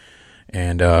songs.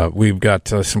 And we've got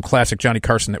some classic Johnny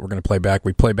Carson that we're going to play back.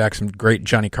 We play back some great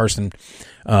Johnny Carson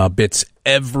bits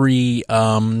every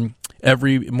morning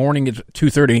at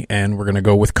 2:30, and we're going to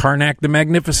go with Karnak the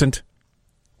Magnificent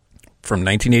from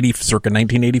circa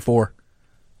 1984.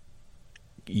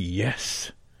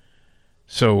 Yes.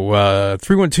 So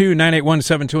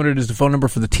 312-981-7200 is the phone number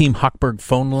for the Team Hochberg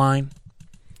phone line.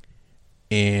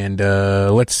 And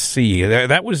let's see.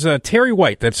 That was Terry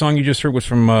White. That song you just heard was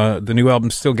from the new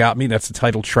album, Still Got Me. That's the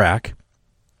title track.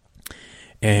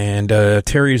 And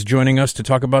Terry is joining us to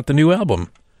talk about the new album.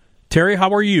 Terry,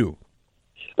 how are you?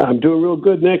 I'm doing real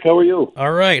good, Nick. How are you?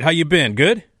 All right. How you been?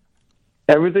 Good?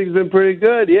 Everything's been pretty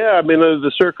good, yeah. I mean,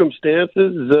 the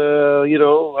circumstances,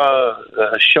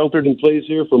 sheltered in place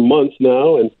here for months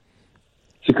now, and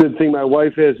it's a good thing my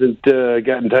wife hasn't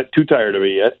gotten too tired of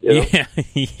me yet. Yeah.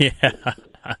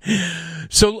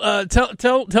 So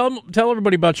tell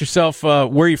everybody about yourself,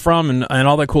 where you're from, and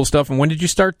all that cool stuff. And when did you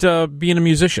start being a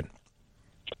musician?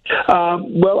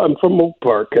 Well, I'm from Oak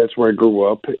Park. That's where I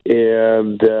grew up,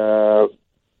 and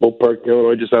Oak Park,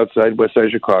 Illinois, just outside west side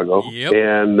of Chicago. Yep.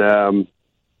 And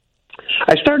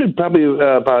I started probably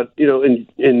about in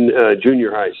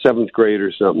junior high, 7th grade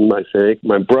or something, I think.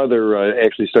 My brother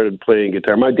actually started playing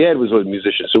guitar. My dad was a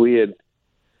musician, so we had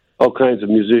all kinds of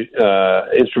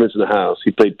instruments in the house.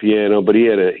 He played piano, but he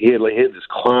had this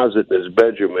closet in his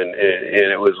bedroom, and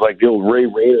it was like the old Ray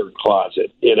Rayner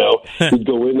closet. He'd go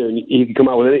in there and he could come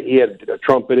out with it. He had a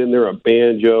trumpet in there, a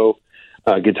banjo,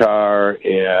 guitar,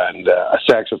 and a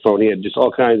saxophone. He had just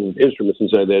all kinds of instruments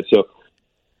inside that. So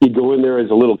he'd go in there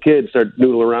as a little kid, start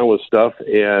noodling around with stuff,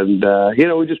 and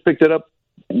we just picked it up,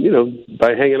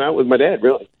 by hanging out with my dad,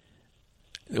 really.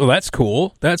 Well, that's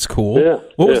cool. That's cool. Yeah.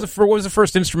 What was the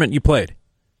first instrument you played?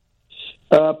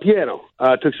 Piano.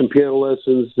 I took some piano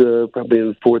lessons probably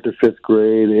in 4th or 5th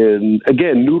grade, and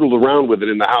again noodled around with it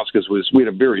in the house because we had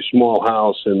a very small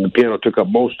house, and the piano took up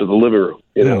most of the living room.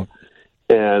 You know,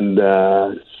 and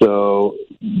so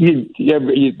there'd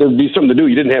be something to do.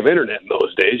 You didn't have internet in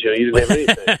those days. You know, you didn't have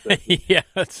anything. So yeah,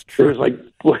 that's true. There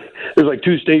was like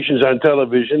 2 stations on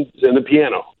television and the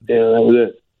piano. Yeah, that was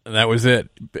it. That was it.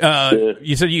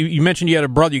 You said you mentioned you had a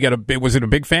brother. Was it a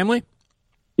big family?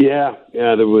 Yeah.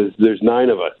 There's 9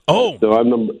 of us. Oh, so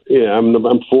I'm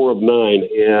 4 of 9,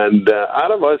 and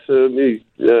out of us,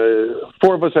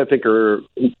 4 of us I think are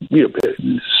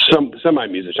some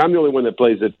semi-musicians. I'm the only one that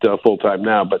plays it full time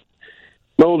now, but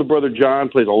my older brother John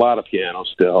plays a lot of piano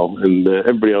still, and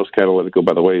everybody else kind of let it go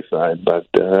by the wayside. But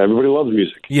everybody loves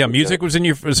music. Yeah, music was in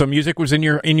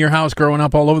your house growing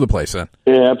up all over the place then.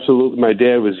 Yeah, absolutely. My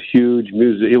dad was huge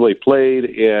music. He played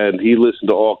and he listened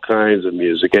to all kinds of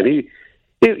music, and he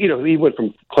went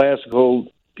from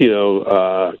classical,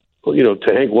 to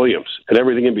Hank Williams and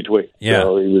everything in between. Yeah,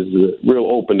 so he was real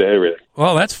open to everything.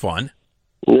 Well, that's fun.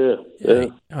 Yeah.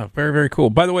 Oh, very, very cool.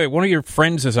 By the way, one of your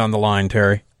friends is on the line,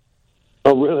 Terry.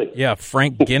 Oh, really? Yeah,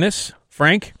 Frank Guinness.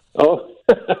 Frank? Oh,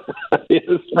 yes,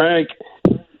 Frank.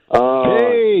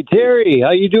 Hey, Terry,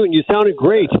 how you doing? You sounded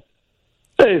great.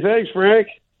 Hey, thanks, Frank.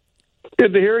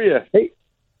 Good to hear you. Hey,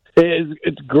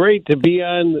 it's great to be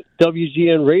on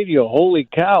WGN Radio. Holy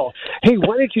cow. Hey,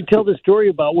 why don't you tell the story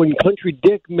about when Country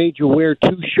Dick made you wear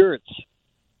 2 shirts?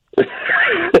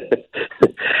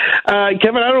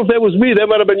 Kevin, I don't know if that was me. That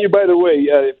might have been you, by the way.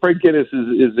 Frank Guinness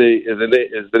is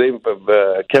the name of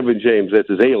Kevin James. That's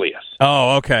his alias.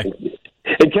 Oh, okay.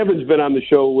 And Kevin's been on the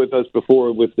show with us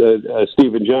before with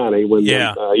Steve and Johnny when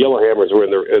Yellowhammers were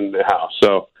in the house.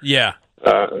 So yeah,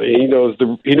 he knows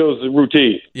the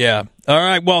routine. Yeah. All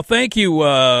right. Well, thank you,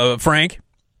 Frank.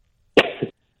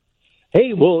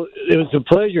 Hey, well, it was a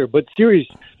pleasure. But Terry's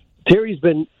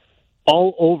been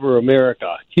all over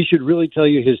America. He should really tell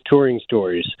you his touring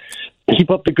stories.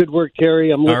 Keep up the good work,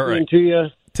 Terry. I'm listening to you.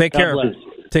 Take care. Bless.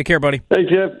 Take care, buddy.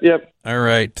 Thanks, Yep. All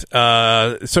right.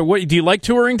 So, what do you like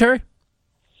touring, Terry?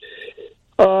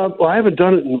 Well, I haven't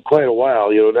done it in quite a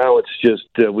while. Now it's just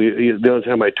the only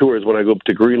time I tour is when I go up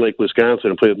to Green Lake, Wisconsin,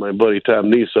 and play with my buddy Tom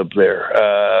Neese up there,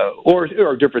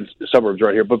 or different suburbs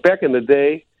around here. But back in the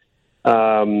day,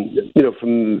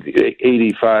 from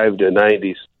 85 to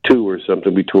 92 or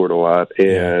something, we toured a lot,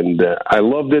 and I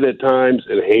loved it at times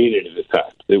and hated it at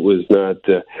times. It was not.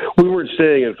 We weren't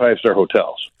staying in 5-star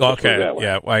hotels. Okay,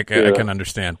 yeah, I can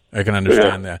understand. I can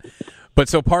understand that. But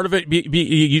so part of it,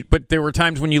 but there were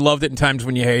times when you loved it and times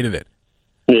when you hated it.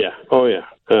 Yeah. Oh, yeah.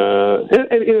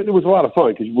 And it was a lot of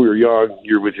fun because we were young.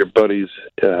 You're with your buddies.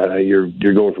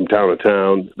 You're going from town to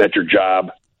town. That's your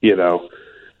job.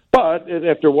 But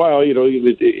after a while,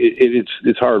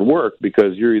 it's hard work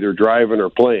because you're either driving or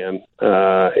playing,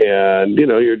 and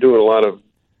you're having a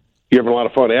lot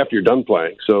of fun after you're done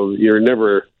playing. So you're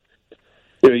never.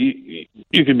 You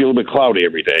could be a little bit cloudy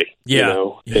every day. Yeah.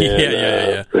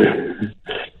 Yeah.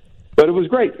 But it was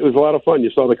great. It was a lot of fun. You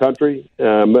saw the country,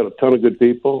 met a ton of good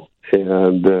people,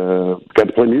 and got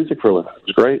to play music for a living. It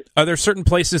was great. Are there certain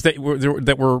places that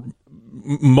were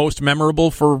most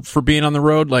memorable for being on the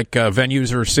road, like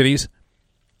venues or cities?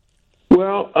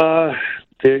 Well,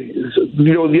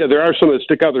 there are some that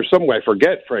stick out. There's some I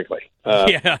forget, frankly.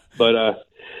 But.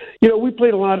 We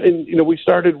played a lot, and we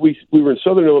were in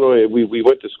Southern Illinois. We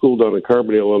went to school down in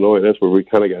Carbondale, Illinois. That's where we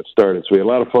kind of got started. So we had a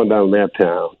lot of fun down in that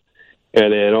town,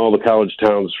 and then all the college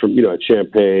towns from at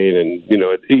Champaign and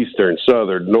at Eastern,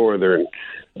 Southern, Northern,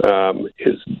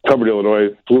 Carbondale, Illinois,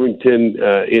 Bloomington,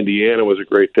 Indiana was a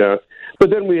great town. But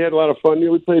then we had a lot of fun.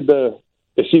 We played the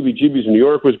CBGB's in New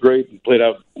York was great. We played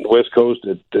out on the West Coast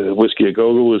at Whiskey A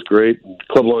Go Go was great.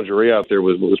 Club Lingerie out there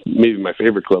was maybe my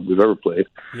favorite club we've ever played.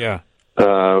 Yeah. A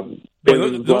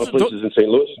lot of places in St.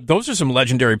 Louis. Those are some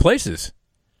legendary places.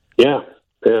 Yeah.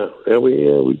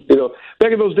 We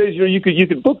back in those days, you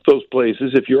could book those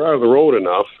places if you're out on the road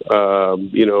enough.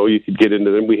 You could get into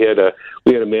them. We had a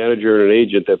manager and an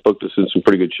agent that booked us in some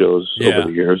pretty good shows over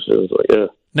the years. So it was like,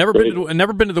 never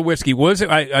been to the Whiskey.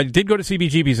 I did go to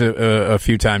CBGB's a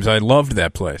few times. I loved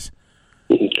that place.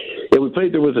 Yeah, we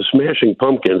played there with the Smashing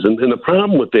Pumpkins, and the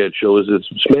problem with that show is that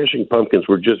Smashing Pumpkins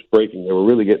were just breaking. They were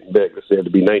really getting big. They had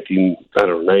to be 90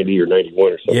 or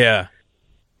 91 or something. Yeah.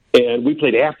 And we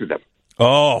played after them.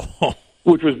 Oh.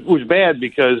 Which was bad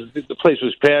because the place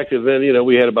was packed, and then,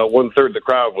 we had about 1/3 of the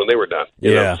crowd when they were done.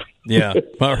 Yeah.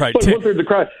 All right. But 1/3 of the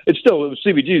crowd,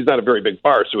 CBG is not a very big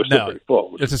bar, so it's still pretty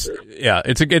full.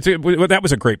 That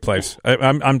was a great place.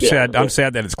 I'm sad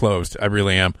that it's closed. I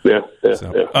really am. Yeah.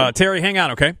 Terry, hang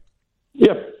on, okay?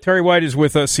 Yeah. Terry White is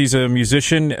with us. He's a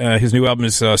musician. His new album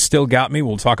is Still Got Me.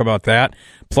 We'll talk about that.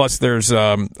 Plus, there's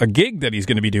a gig that he's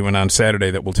going to be doing on Saturday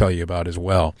that we'll tell you about as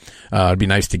well. It'd be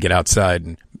nice to get outside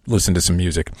and listen to some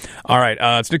music. All right,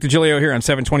 it's Nick Digilio here on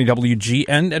 720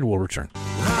 WGN, and we'll return.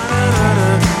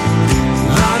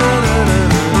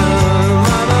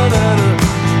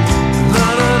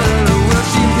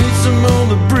 On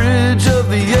the bridge of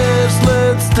the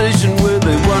Ashland station where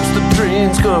they watch the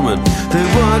trains coming, they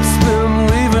watch them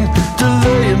leaving,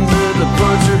 delaying their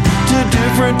departure to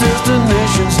different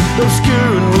destinations,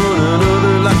 obscuring one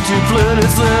another like two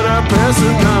planets that are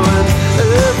passing now, and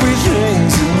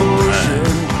everything's in motion.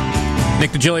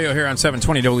 Nick Digilio here on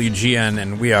 720 WGN,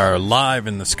 and we are live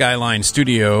in the Skyline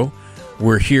studio.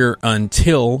 We're here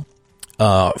until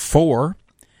 4.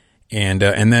 And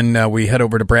then we head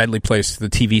over to Bradley Place, the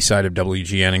TV side of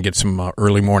WGN, and get some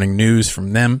early morning news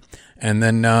from them. And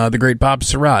then the great Bob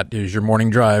Surratt is your morning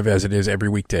drive, as it is every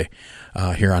weekday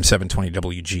here on 720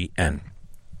 WGN.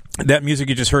 That music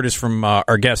you just heard is from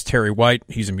our guest, Terry White.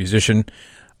 He's a musician.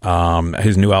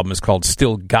 His new album is called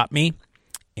Still Got Me.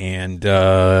 And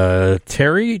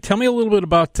Terry, tell me a little bit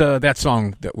about that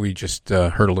song that we just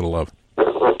heard a little of.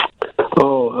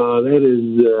 That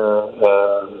is...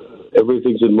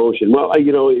 Everything's in motion. Well,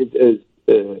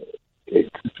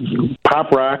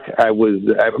 pop rock. I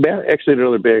actually in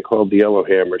another band called the Yellow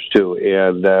Hammers too,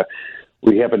 and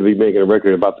we happened to be making a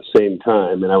record about the same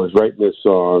time. And I was writing this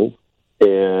song,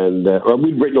 and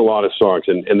we'd written a lot of songs,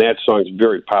 and that song's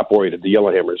very pop oriented. The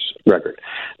Yellow Hammers record.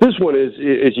 This one is,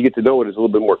 as you get to know it, is a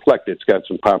little bit more eclectic. It's got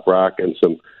some pop rock and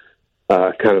some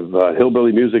kind of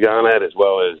hillbilly music on it, as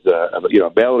well as a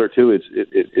ballad or two.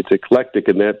 It's eclectic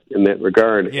in that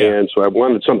regard, and so I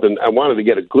wanted to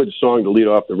get a good song to lead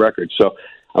off the record. So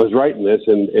I was writing this,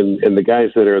 and the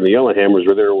guys that are in the Yellow Hammers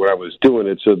were there when I was doing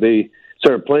it, so they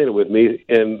started playing it with me,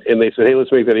 and they said, "Hey,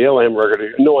 let's make that a Yellow Hammer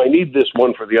record." No, I need this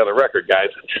one for the other record, guys.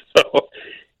 So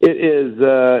it is.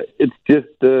 It's just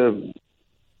the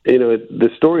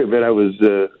story of it. I was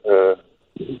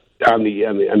on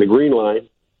the Green Line.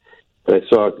 I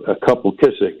saw a couple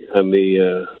kissing on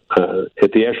the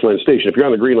at the Ashland station. If you're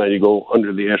on the Green Line, you go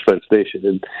under the Ashland station,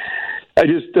 and I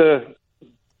just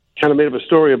kind of made up a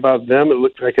story about them. It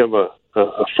looked like a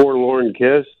forlorn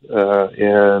kiss,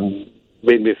 and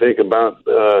made me think about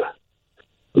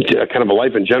kind of a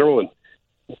life in general, and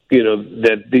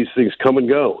that these things come and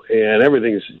go, and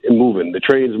everything's moving. The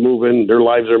train's moving, their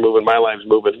lives are moving, my life's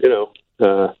moving.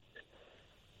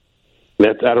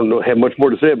 I don't have much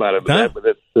more to say about it, but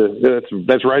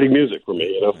that's writing music for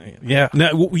me. Yeah.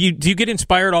 Now, do you get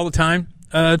inspired all the time,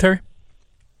 Terry?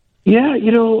 Yeah,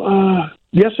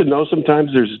 yes and no.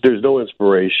 Sometimes there's no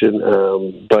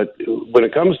inspiration, but when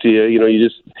it comes to you,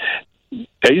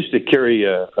 I used to carry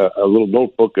a little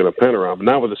notebook and a pen around, but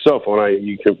now with a cell phone,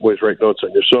 you can always write notes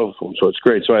on your cell phone, so it's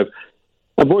great. So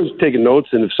I've always taken notes,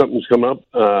 and if something's come up,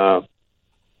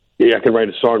 I can write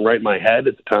a song right in my head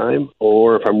at the time,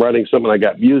 or if I'm writing something, I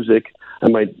got music, I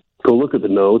might go look at the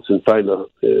notes and find a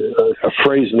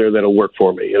phrase in there that'll work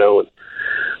for me,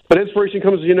 But inspiration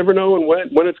comes, you never know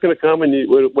when it's going to come, and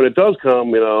when it does come,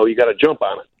 you got to jump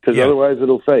on it, because otherwise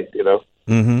it'll fade,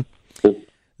 Mm-hmm.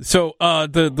 So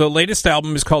the latest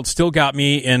album is called Still Got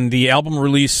Me, and the album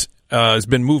release has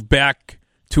been moved back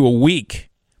to a week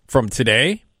from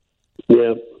today.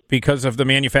 Yeah. Because of the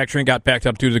manufacturing got backed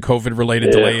up due to the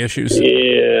COVID-related delay issues.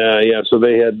 Yeah. So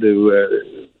they had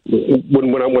to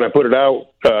when I put it out,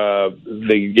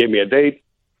 they gave me a date,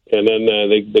 and then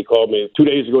they called me 2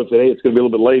 days ago and said, "Hey, it's going to be a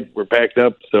little bit late. We're packed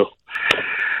up." So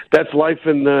that's life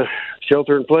in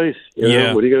shelter in place. What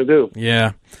are you going to do?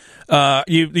 Yeah.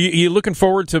 You looking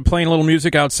forward to playing a little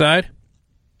music outside?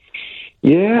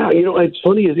 Yeah, it's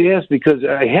funny as you ask, because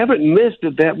I haven't missed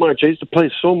it that much. I used to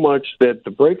play so much that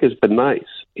the break has been nice,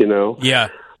 Yeah.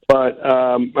 But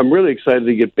I'm really excited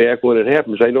to get back when it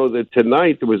happens. I know that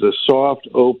tonight there was a soft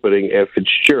opening at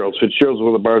Fitzgerald's. Fitzgerald's is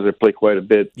one of the bars I play quite a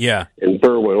bit in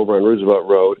Berwyn over on Roosevelt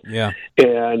Road. Yeah.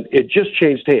 And it just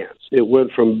changed hands. It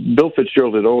went from Bill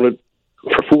Fitzgerald had owned it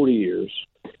for 40 years,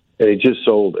 and he just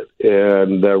sold it.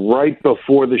 And right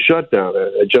before the shutdown,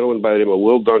 a gentleman by the name of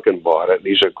Will Duncan bought it.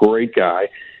 He's a great guy.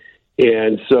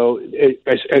 And so,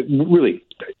 I really,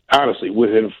 honestly,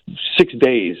 within 6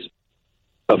 days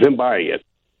of him buying it,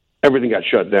 everything got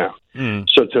shut down.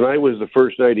 So tonight was the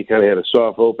first night he kind of had a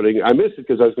soft opening. I missed it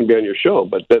because I was going to be on your show,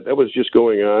 but that was just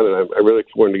going on, and I really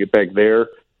wanted to get back there.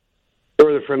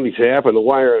 Or the Friendly Tap and the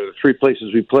Wire are the three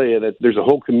places we play. And there's a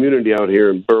whole community out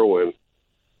here in Berwyn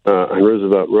on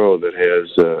Roosevelt Road that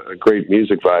has a great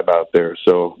music vibe out there.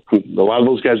 So a lot of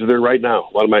those guys are there right now,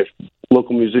 a lot of my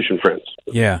local musician friends.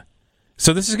 Yeah.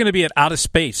 So this is going to be at Out of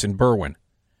Space in Berwyn.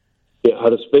 Yeah,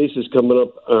 Out of Space is coming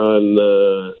up on.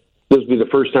 This will be the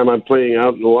first time I'm playing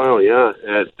out in a while. Yeah,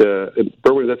 at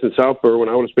Berwyn. That's in South Berwyn.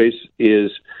 Out of Space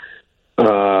is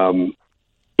a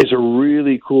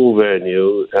really cool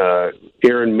venue.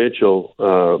 Aaron Mitchell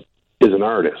is an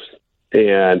artist,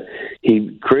 and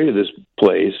he created this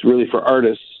place really for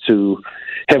artists to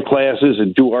have classes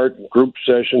and do art and group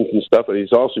sessions and stuff. And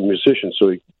he's also a musician, so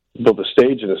he built a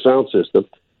stage and a sound system.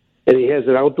 And he has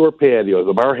an outdoor patio.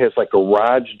 The bar has like a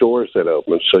garage door set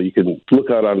open, so you can look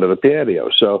out onto the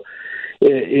patio. So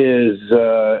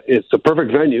it's a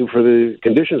perfect venue for the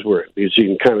conditions we're in, because you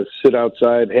can kind of sit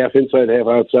outside, half inside, half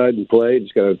outside, and play.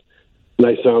 It's got a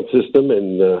nice sound system,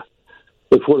 and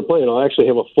look forward to playing. I'll actually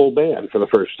have a full band for the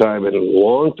first time in a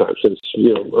long time, since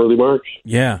early March.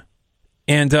 Yeah,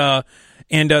 and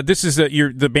this is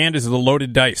the band is the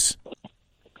Loaded Dice,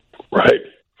 right?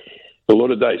 The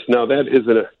Loaded Dice. Now that is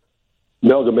an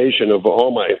amalgamation of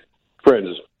all my friends.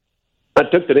 I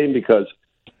took the name because,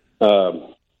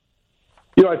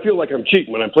 I feel like I'm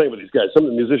cheating when I'm playing with these guys. Some of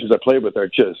the musicians I play with are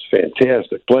just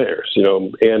fantastic players.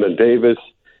 Anna Davis,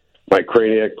 Mike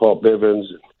Craniac, Paul Bivens,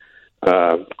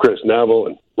 Chris Neville,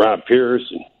 and Rob Pierce,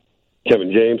 and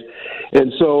Kevin James.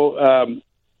 And so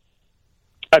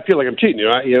I feel like I'm cheating.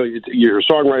 You're a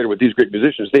songwriter with these great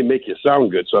musicians. They make you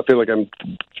sound good. So I feel like I'm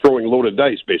throwing loaded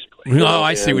dice, basically. No,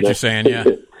 I see what you're saying, yeah.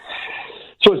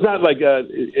 So it's not like,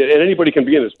 and anybody can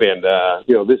be in this band.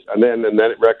 This and then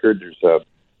that record, there's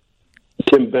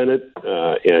Tim Bennett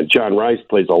and John Rice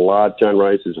plays a lot. John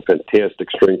Rice is a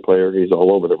fantastic string player. He's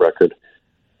all over the record.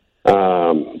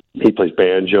 He plays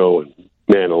banjo and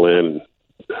mandolin,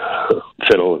 and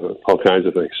fiddle, and all kinds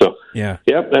of things. So yeah,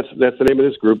 that's the name of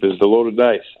this group, is the Loaded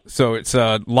Dice. So it's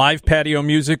live patio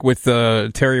music with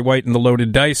Terry White and the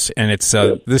Loaded Dice, and it's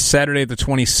this Saturday the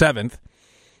 27th.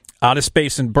 Out of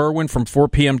Space in Berwyn from 4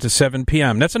 p.m. to 7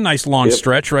 p.m. That's a nice long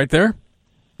stretch right there.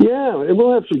 Yeah, and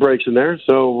we'll have some breaks in there.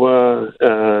 So,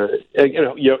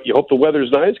 you hope the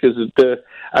weather's nice, because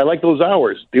I like those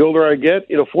hours. The older I get,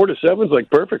 4 to 7 is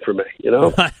like perfect for me.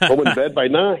 Home in bed by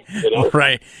 9.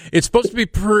 Right. It's supposed to be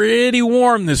pretty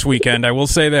warm this weekend, I will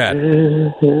say that.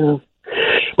 Yeah.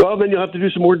 Well, then you'll have to do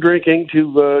some more drinking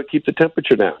to keep the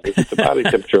temperature down, keep the body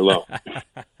temperature low.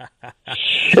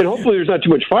 And hopefully there's not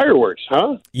too much fireworks,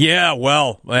 huh? Yeah,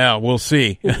 we'll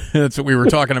see. That's what we were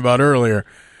talking about earlier.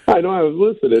 I know, I was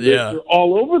listening. Yeah. They're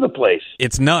all over the place.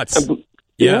 It's nuts.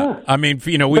 Yeah. I mean,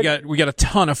 we got a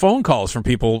ton of phone calls from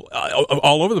people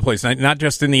all over the place, not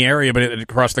just in the area, but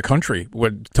across the country.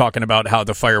 We're talking about how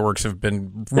the fireworks have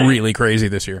been really crazy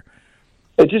this year.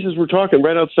 And just as we're talking,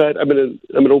 right outside, I'm in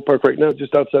Oak Park right now,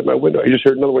 just outside my window. I just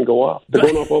heard another one go off. They're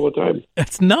going off all the time.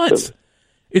 That's nuts.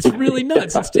 It's really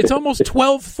nuts. It's almost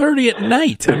 12:30 at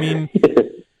night. I mean,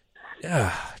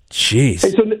 jeez.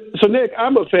 Hey, so Nick,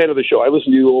 I'm a fan of the show. I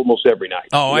listen to you almost every night.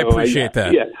 Oh, I appreciate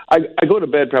that. Yeah, I go to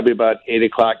bed probably about 8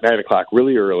 o'clock, 9 o'clock,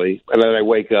 really early, and then I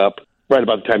wake up right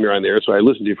about the time you're on there. So I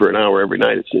listen to you for an hour every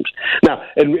night, it seems. Now,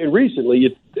 and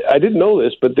recently, I didn't know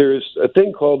this, but there's a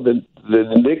thing called the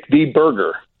Nick D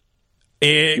Burger.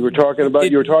 You were talking about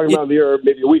the air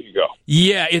maybe a week ago.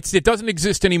 Yeah, it doesn't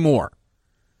exist anymore.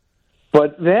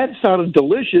 But that sounded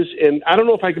delicious, and I don't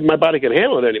know if my body could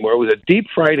handle it anymore. It was a deep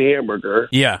fried hamburger.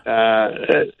 Yeah,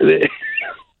 that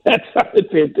sounded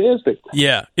fantastic.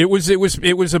 Yeah, it was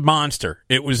a monster.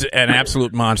 It was an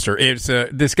absolute monster. It's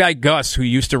this guy Gus, who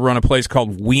used to run a place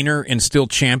called Wiener and Still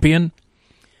Champion,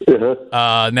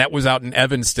 and that was out in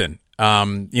Evanston.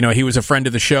 He was a friend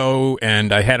of the show,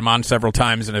 and I had him on several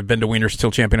times, and I've been to Wiener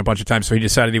Still Champion a bunch of times. So he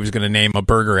decided he was going to name a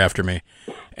burger after me,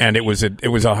 and it was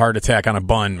a heart attack on a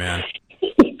bun, man.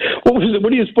 What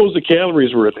do you suppose the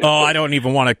calories were? Oh, I don't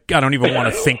even want to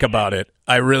think about it.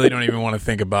 I really don't even want to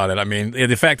think about it. I mean,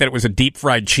 the fact that it was a deep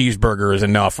fried cheeseburger is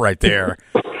enough right there.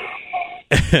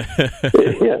 You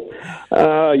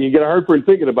get a heartburn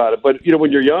thinking about it, but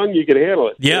when you're young, you can handle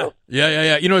it. Yeah.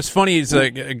 It's funny. It's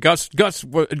Gus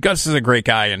is a great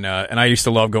guy, and I used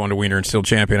to love going to Wiener and Still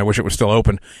Champion. I wish it was still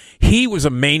open. He was a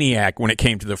maniac when it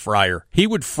came to the fryer. He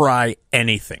would fry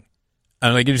anything.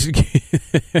 His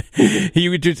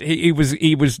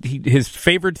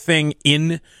favorite thing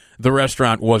in the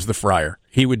restaurant was the fryer.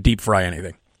 He would deep fry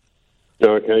anything.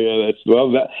 Okay, yeah,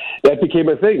 that became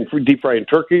a thing for deep frying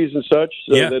turkeys and such.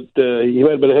 So that he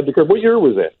might have been ahead of the curve. What year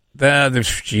was that?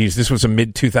 This was the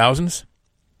mid-2000s.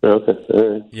 Okay, all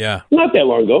right. Yeah, not that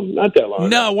long ago.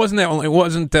 No, it wasn't that long. It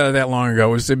wasn't that long ago.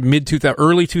 It was mid-2000,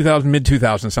 early 2000,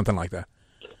 mid-2000, something like that.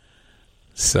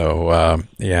 So,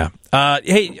 yeah.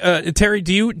 Hey, Terry,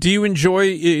 do you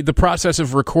enjoy the process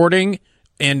of recording?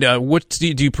 And what do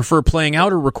you prefer, playing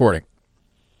out or recording?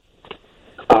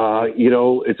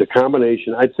 It's a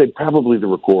combination. I'd say probably the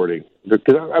recording,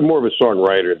 because I'm more of a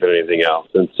songwriter than anything else.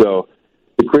 And so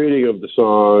the creating of the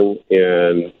song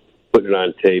and putting it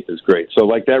on tape is great. So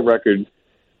like that record,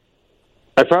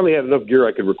 I finally had enough gear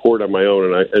I could record on my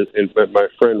own. And my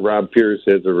friend Rob Pierce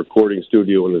has a recording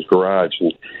studio in his garage,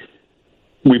 and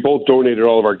we both donated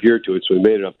all of our gear to it, so we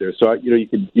made it up there. So, you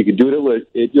can do it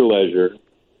at your leisure,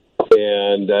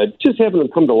 and just having them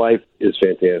come to life is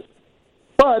fantastic.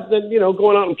 But then,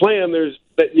 going out and playing,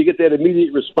 you get that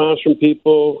immediate response from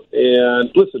people. And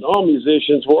listen, all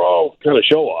musicians, we're all kind of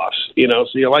show-offs, so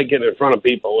you like getting in front of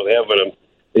people and having them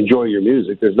enjoy your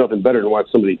music. There's nothing better than watch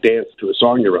somebody dance to a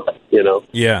song you wrote,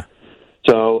 Yeah.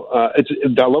 So I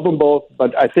love them both,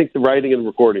 but I think the writing and the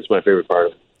recording is my favorite part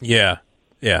of it. Yeah.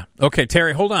 Yeah. Okay,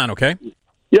 Terry, hold on, okay?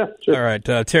 Yeah, sure. All right,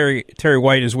 Terry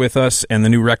White is with us, and the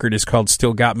new record is called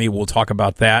Still Got Me. We'll talk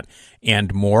about that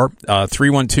and more.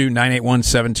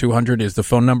 312-981-7200 is the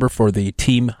phone number for the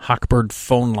Team Hochberg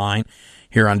phone line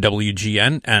here on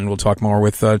WGN, and we'll talk more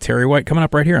with Terry White coming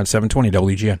up right here on 720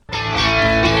 WGN.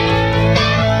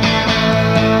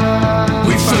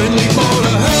 We finally bought a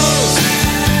house.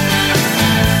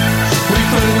 We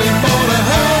finally bought a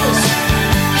house.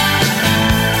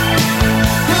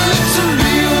 Well, it's a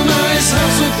real nice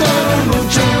house without a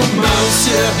roach or a mouse.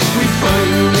 Yeah, we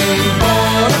finally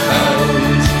bought a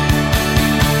house.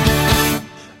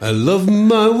 I love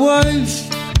my wife.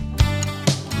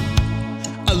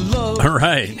 All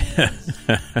right.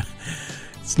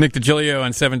 It's Nick Digilio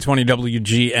on 720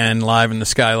 WGN live in the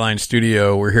Skyline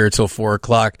studio. We're here till 4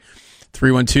 o'clock.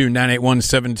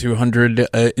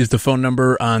 312-981-7200 is the phone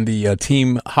number on the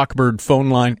Team Hochberg phone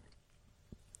line.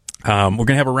 We're going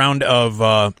to have a round of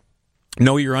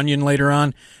Know Your Onion later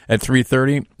on at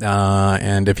 3:30.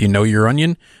 And if you know your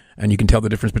onion and you can tell the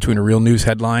difference between a real news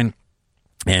headline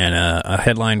and a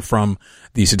headline from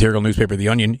the satirical newspaper The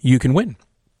Onion, you can win.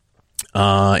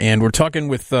 And we're talking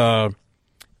with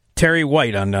Terry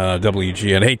White on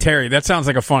WGN. Hey, Terry, that sounds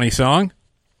like a funny song.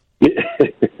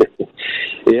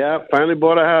 Yeah, finally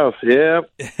bought a house.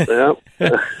 Yep.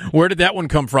 Where did that one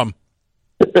come from?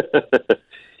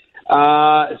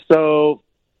 So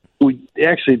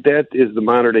that is the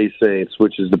Modern Day Saints,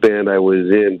 which is the band I was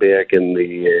in back in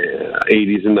the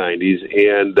 80s and 90s.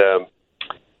 And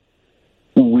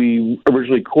we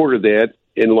originally recorded that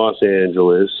in Los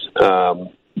Angeles. And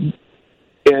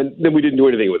then we didn't do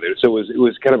anything with it. So it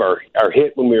was kind of our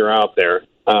hit when we were out there.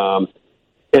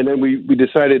 And then we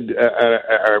decided,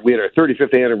 we had our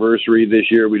 35th anniversary this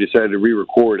year. We decided to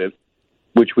re-record it,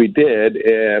 which we did.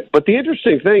 But the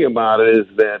interesting thing about it is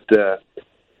that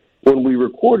when we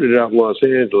recorded it out in Los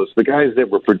Angeles, the guys that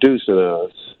were producing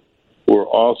us were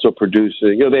also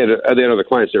producing, they had other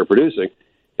clients they were producing,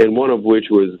 and one of which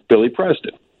was Billy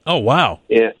Preston. Oh, wow.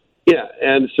 And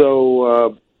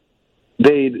so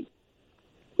we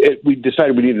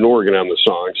decided we needed an organ on the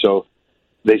song, so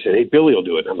they said, hey, Billy will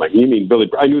do it. I'm like, you mean Billy?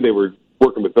 I knew they were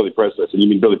working with Billy Preston. I said, you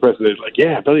mean Billy Preston? They're like,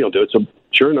 yeah, Billy will do it. So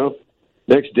sure enough,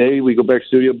 next day we go back to the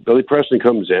studio. Billy Preston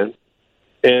comes in,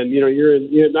 and now you're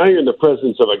in the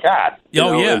presence of a god.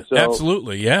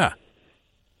 Absolutely, yeah.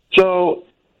 So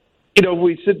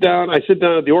we sit down. I sit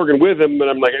down at the organ with him, and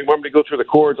I'm like, I want him to go through the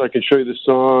chords. I can show you the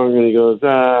song. And he goes,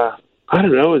 I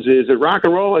don't know. Is it rock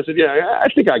and roll? I said, yeah, I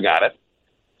think I got it.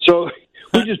 So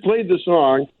we just played the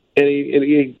song. And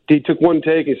he took one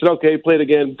take. He said, "Okay, play it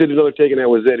again." Did another take, and that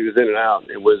was it. He was in and out.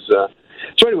 It was so.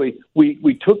 Anyway,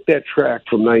 we took that track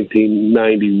from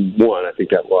 1991, I think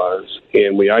that was,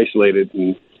 and we isolated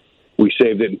and we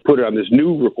saved it and put it on this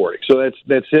new recording. So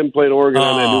that's him playing organ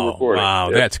on that new recording.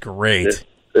 Wow, that's great.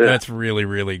 Yeah. That's really,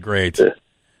 really great. Yeah.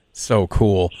 So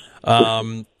cool.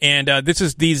 And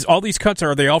all these cuts,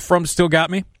 are they all from Still Got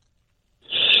Me?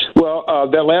 Well,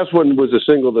 that last one was a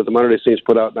single that the Modern Day Saints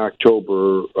put out in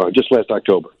October, just last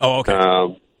October. Oh, okay.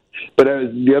 But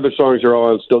the other songs are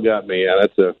all on Still Got Me. Yeah,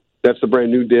 that's the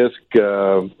brand new disc.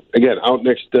 Again, out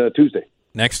next Tuesday.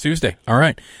 Next Tuesday. All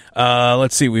right.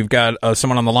 Let's see. We've got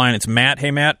someone on the line. It's Matt. Hey,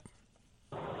 Matt.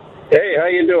 Hey, how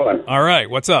you doing? All right.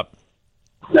 What's up?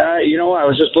 I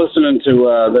was just listening to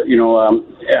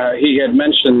he had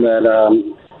mentioned that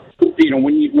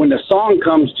when the song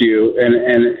comes to you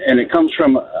and it comes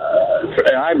from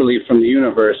I believe from the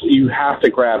universe, you have to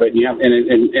grab it.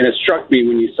 And it struck me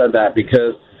when you said that,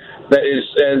 because that is,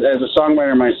 as a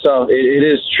songwriter myself, it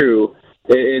is true.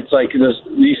 It's like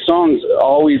these songs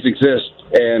always exist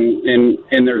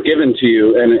and they're given to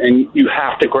you, and you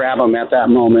have to grab them at that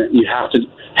moment. You have to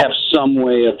have some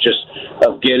way of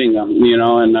getting them,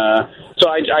 and so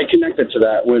I connected to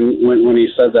that when he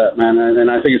said that, man,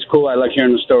 and I think it's cool. I like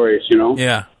hearing the stories,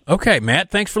 Yeah. Okay, Matt.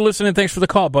 Thanks for listening. Thanks for the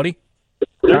call, buddy.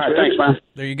 All right, thanks, man.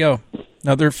 There you go.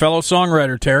 Another fellow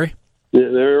songwriter, Terry. Yeah,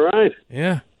 they're right.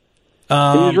 Yeah.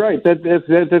 He's right. That's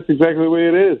exactly the way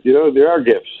it is. There are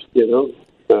gifts.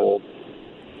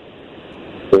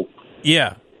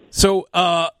 Yeah. So,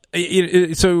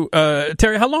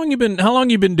 Terry, how long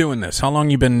you been doing this? How long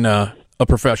you been a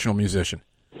professional musician?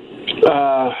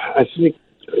 I think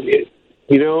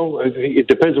it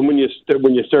depends on when you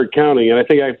start counting. And I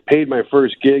think I paid my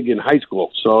first gig in high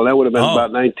school, so that would have been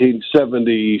about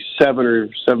 1977 or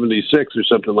 76 or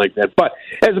something like that. But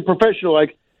as a professional, I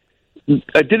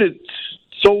did it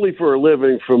solely for a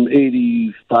living from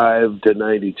 85 to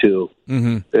 92.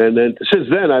 Mm-hmm. And then since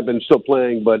then, I've been still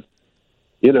playing, but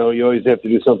you always have to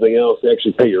do something else to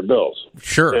actually pay your bills.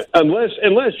 Sure.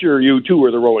 Unless you're U2 or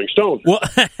the Rolling Stones. Well,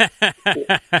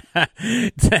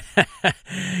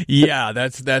 yeah,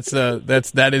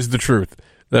 that is the truth.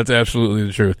 That's absolutely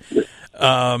the truth.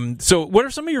 So what are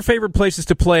some of your favorite places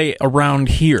to play around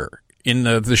here in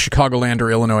the Chicagoland or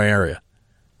Illinois area?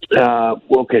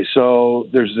 Okay, so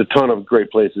there's a ton of great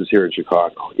places here in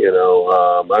Chicago.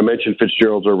 I mentioned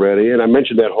Fitzgerald's already, and I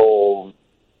mentioned that whole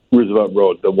Roosevelt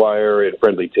Road, The Wire, and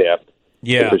Friendly Tap.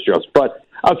 Yeah. Fitzgerald's. But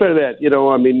outside of that,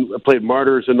 I played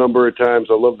Martyrs a number of times.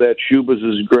 I love that. Schuba's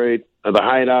is great. The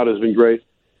Hideout has been great.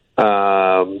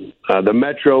 The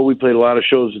Metro, we played a lot of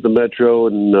shows at the Metro.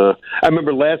 And I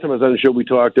remember last time I was on the show, we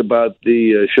talked about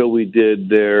the show we did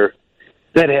there.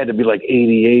 That had to be like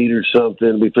 88 or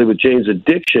something. We played with Jane's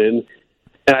Addiction.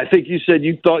 And I think you said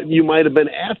you thought you might have been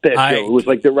at that show. It was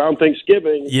like around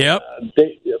Thanksgiving. Yep.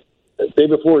 Day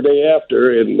before, day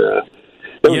after, and that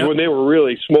was when they were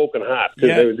really smoking hot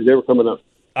because they were coming up.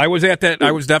 I was at that.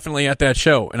 I was definitely at that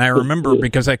show, and I remember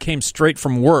because I came straight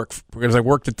from work because I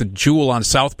worked at the Jewel on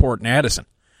Southport and Addison.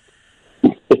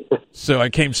 So I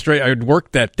came straight. I had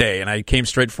worked that day, and I came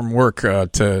straight from work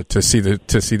to see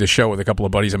the show with a couple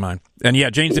of buddies of mine. And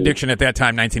Jane's Addiction at that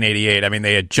time, 1988. I mean,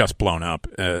 they had just blown up.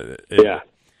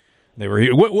 They were.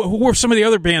 Who were some of the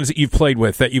other bands that you've played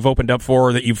with, that you've opened up for,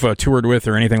 or that you've toured with,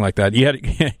 or anything like that? You had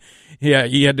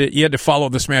to follow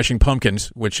the Smashing Pumpkins,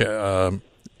 which that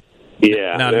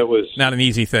was not an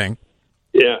easy thing.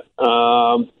 Yeah.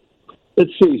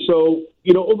 Let's see. So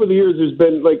over the years, there's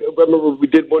been I remember we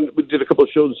did a couple of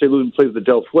shows in St. Louis. We played with the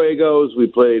Del Fuegos. We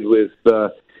played with.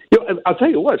 I'll tell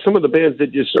you what. Some of the bands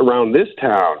that just around this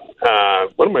town.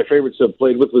 One of my favorites I've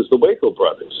played with was the Waco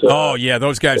Brothers.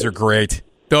 Those guys are great.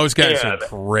 Those guys are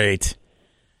great.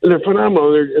 They're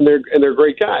phenomenal, and they're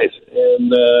great guys.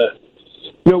 And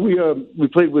we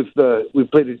played with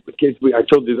kids. I think I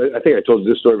told you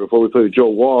this story before. We played with Joe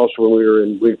Walsh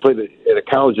when we played at a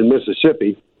college in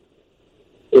Mississippi,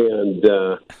 and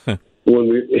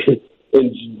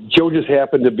and Joe just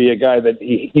happened to be a guy that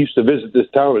he used to visit this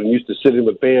town and used to sit in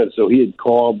with bands. So he had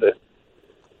called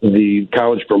the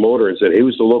college promoter and said, "Hey,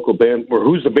 who's the local band, or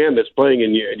who's the band that's playing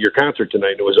in your concert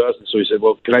tonight?" And it was us. And so he said,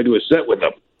 "Well, can I do a set with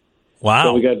them?" Wow!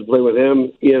 So we got to play with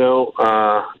him.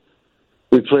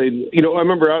 We played. I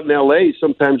remember out in L.A.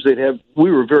 Sometimes we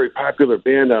were a very popular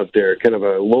band out there, kind of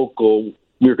a local.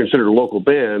 We were considered a local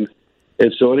band,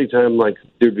 and so anytime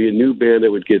there'd be a new band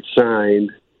that would get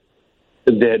signed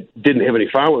that didn't have any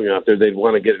following out there, they'd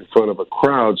want to get in front of a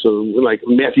crowd. So,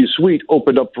 Matthew Sweet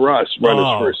opened up for us, run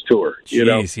his first tour.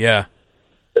 Jeez, yeah.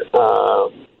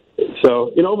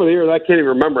 So, over the years, I can't even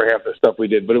remember half the stuff we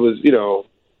did, but it was,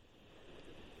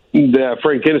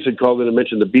 Frank Innocent called in and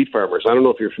mentioned the Beat Farmers. I don't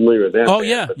know if you're familiar with that. Oh,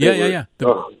 band, yeah.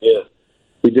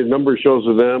 We did a number of shows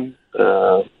with them.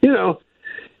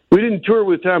 We didn't tour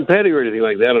with Tom Petty or anything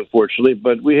like that, unfortunately,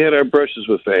 but we had our brushes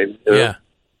with fame.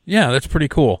 Yeah, that's pretty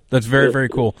cool. That's very, very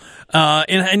cool.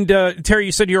 And Terry,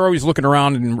 you said you're always looking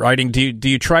around and writing. Do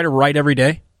you try to write every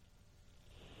day?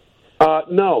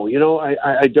 No,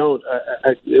 I don't.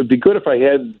 It'd be good if I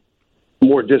had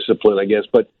more discipline, I guess.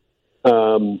 But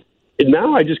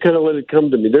now I just kind of let it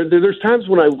come to me. There's times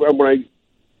when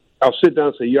I'll sit down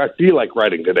and say, "Yeah, I feel like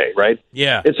writing today," right?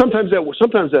 Yeah. And sometimes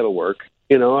that'll work.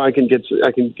 I can get.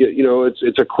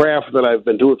 It's a craft that I've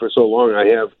been doing for so long.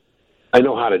 I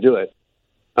know how to do it.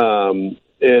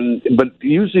 But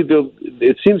usually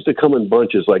it seems to come in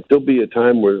bunches. Like there'll be a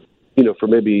time where, for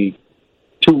maybe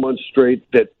 2 months straight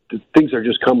that things are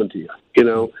just coming to you,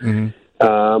 Mm-hmm.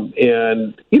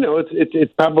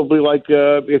 It's probably like,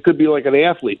 it could be like an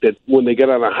athlete that when they get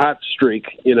on a hot streak,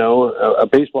 a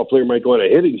baseball player might go on a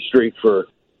hitting streak for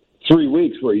 3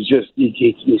 weeks where he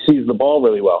sees the ball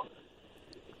really well.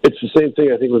 It's the same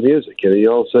thing, I think, with music.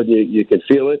 All of a sudden you can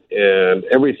feel it, and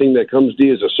everything that comes to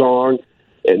you is a song.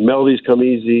 And melodies come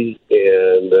easy,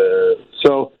 and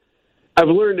so I've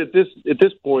learned at this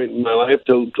point in my life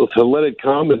to let it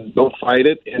come and don't fight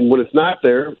it. And when it's not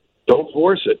there, don't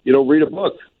force it. Read a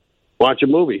book, watch a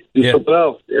movie, do something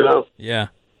else. Yeah,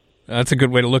 that's a good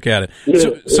way to look at it.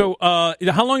 So,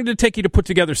 how long did it take you to put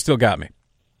together Still Got Me?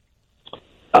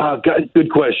 Good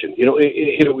question.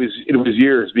 It was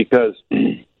years because,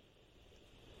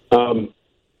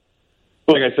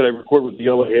 like I said, I record with the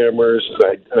Yellow Hammers,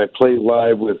 and I play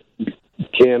live with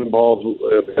Cannonballs,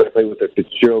 and I play with the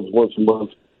Fitzgeralds once a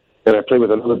month, and I play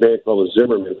with another band called the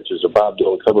Zimmerman, which is a Bob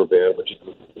Dylan cover band, which is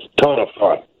a ton of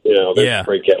fun. That's a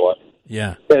great catalog.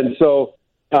 Yeah. And so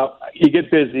you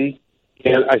get busy,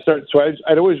 and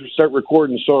I'd always start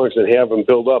recording songs and have them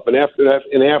build up, and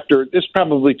after this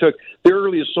probably took the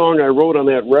earliest song I wrote on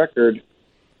that record.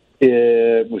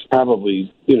 It was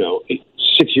probably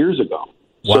 6 years ago.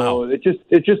 Wow. So it just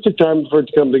took time for it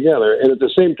to come together, and at the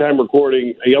same time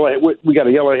recording we got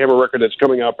a Yellow Hammer record that's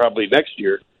coming out probably next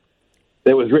year.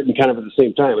 That was written kind of at the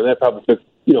same time, and that probably took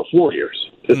 4 years.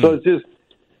 So it's just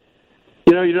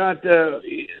you're not.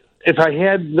 If I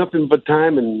had nothing but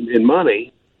time and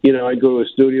money, I'd go to a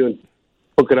studio and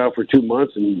book it out for 2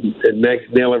 months and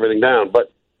nail everything down.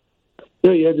 But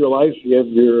you have your life, you have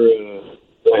your.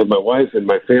 I have my wife and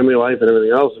my family life and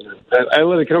everything else, and I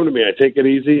let it come to me. I take it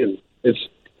easy, and it's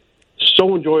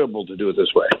so enjoyable to do it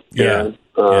this way. Yeah.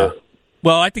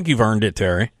 Well, I think you've earned it,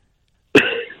 Terry. I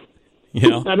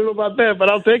don't know about that, but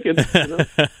I'll take it.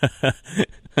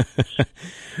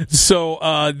 So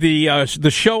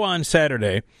the show on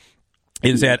Saturday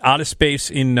is at Out of Space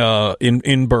in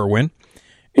Berwyn,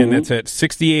 and that's at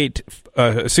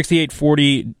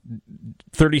 6840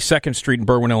 32nd Street in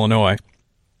Berwyn, Illinois.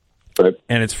 Right.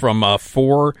 And it's from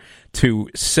 4 to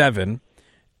 7.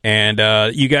 And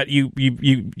you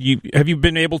have you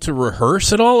been able to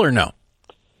rehearse at all or no?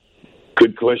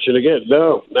 Good question again.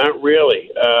 No, not really.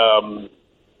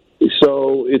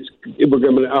 So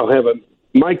I'll have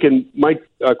Mike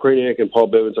Kraniak and Paul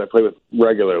Bivens I play with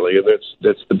regularly, and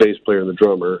that's the bass player and the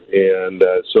drummer. And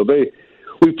so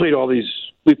we played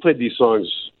these songs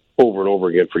over and over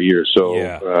again for years. So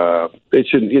it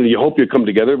shouldn't. You hope you come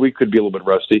together. We could be a little bit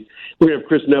rusty. We're gonna have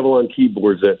Chris Neville on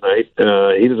keyboards that night.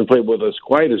 He doesn't play with us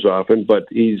quite as often, but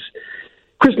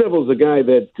Chris Neville is a guy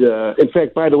that. In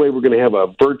fact, by the way, we're going to have a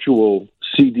virtual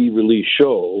CD release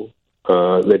show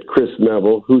that Chris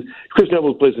Neville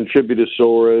plays in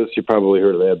Tributosaurus. You probably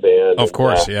heard of that band. Of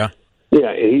course, yeah.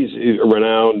 Yeah, he's a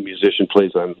renowned musician,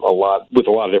 plays on with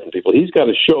a lot of different people. He's got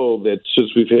a show that,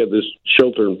 since we've had this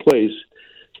shelter in place,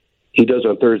 he does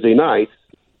on Thursday nights.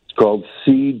 It's called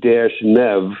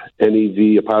C-Nev,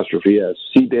 N-E-V apostrophe S,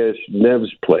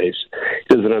 C-Nev's Place.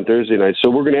 He does it on Thursday nights. So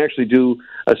we're going to actually do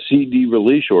a CD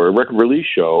release or a record release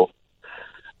show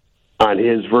on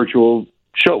his virtual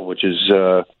show, which is,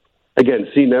 again,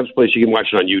 C-Nev's Place. You can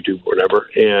watch it on YouTube or whatever.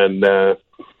 And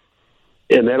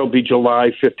that'll be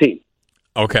July 15th.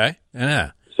 Okay,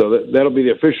 yeah. So that'll be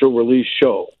the official release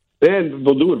show. And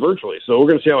we'll do it virtually, so we're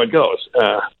going to see how it goes.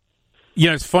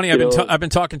 It's funny. I've been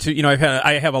talking to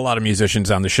I have a lot of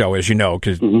musicians on the show, as you know,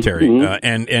 because Terry,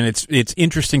 and it's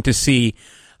interesting to see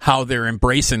how they're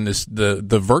embracing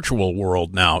the virtual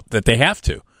world now that they have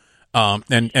to,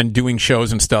 and doing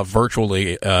shows and stuff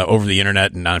virtually over the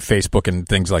internet and on Facebook and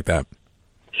things like that.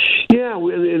 Yeah,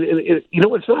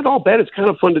 it's not all bad. It's kind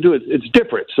of fun to do. It's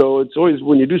different. So it's always,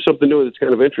 when you do something new, it's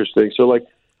kind of interesting. So, like,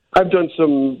 I've done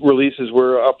some releases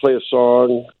where I'll play a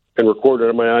song and record it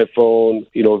on my iPhone,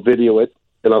 video it,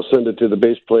 and I'll send it to the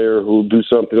bass player who'll do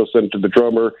something. He'll send it to the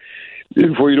drummer.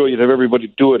 Before you know it, you'd have everybody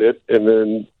doing it, and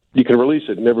then you can release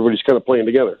it, and everybody's kind of playing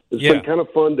together. It's been kind of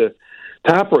fun to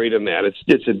operate in that. It's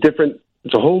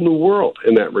a whole new world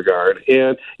in that regard.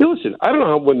 And, listen, I don't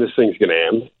know when this thing's going to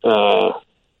end. I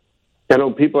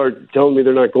know people are telling me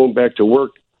they're not going back to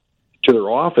work to their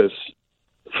office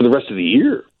for the rest of the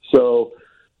year. So,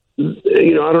 I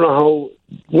don't know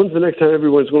when's the next time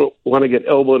everyone's going to want to get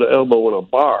elbow to elbow in a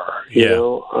bar, you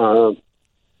know?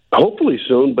 Hopefully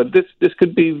soon, but this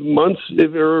could be months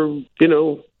or,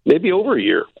 maybe over a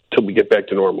year till we get back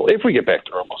to normal, if we get back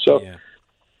to normal. So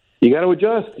you got to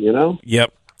adjust,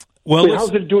 Yep. Well, how's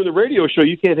it doing the radio show?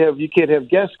 You can't have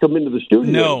guests come into the studio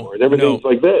anymore. And everything's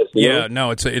like this.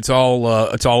 It's all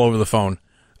over the phone.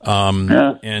 I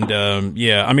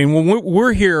mean, when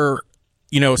we're here,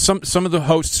 some of the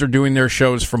hosts are doing their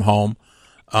shows from home,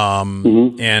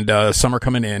 and some are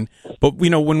coming in. But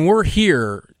when we're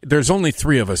here, there's only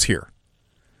 3 of us here.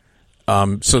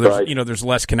 So there's there's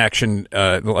less connection.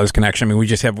 I mean, we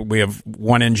have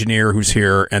one engineer who's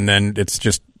here, and then it's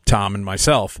just Tom and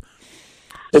myself.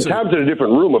 And Tom's in a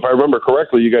different room. If I remember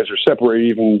correctly, you guys are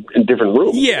separated even in different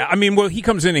rooms. Yeah, I mean, he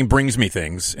comes in and brings me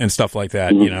things and stuff like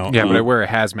that, Yeah, but I wear a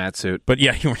hazmat suit. But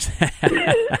yeah, he wears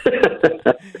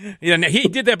Yeah, he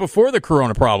did that before the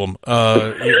Corona problem.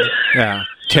 Yeah,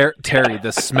 Terry,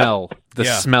 the smell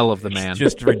of the man,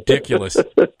 just ridiculous.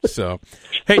 So,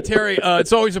 hey Terry,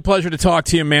 it's always a pleasure to talk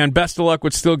to you, man. Best of luck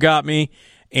with Still Got Me,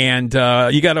 and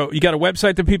you got a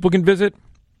website that people can visit.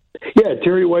 Yeah,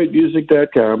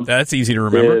 TerryWhiteMusic.com. That's easy to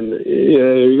remember. And yeah,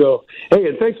 there you go. Hey,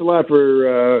 and thanks a lot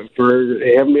for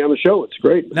having me on the show. It's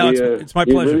great. No, it's my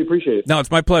pleasure. Really appreciate it. No,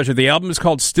 it's my pleasure. The album is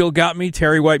called Still Got Me,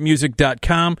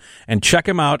 TerryWhiteMusic.com, and check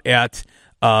him out at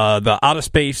the Out of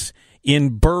Space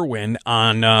in Berwyn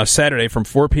on Saturday from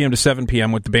 4 p.m. to 7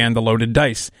 p.m. with the band The Loaded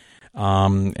Dice.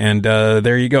 And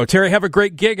there you go. Terry, have a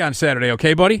great gig on Saturday,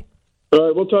 okay, buddy? All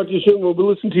right, we'll talk to you soon. We'll be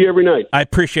listening to you every night. I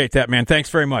appreciate that, man. Thanks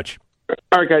very much.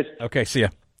 All right, guys. Okay, see ya.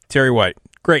 Terry White.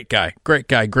 Great guy,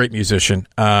 great musician.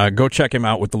 Go check him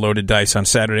out with The Loaded Dice on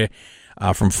Saturday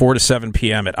from 4 to 7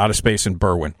 p.m. at Out of Space in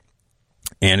Berwyn.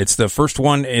 And it's the first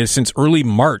one since early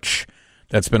March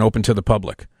that's been open to the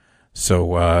public.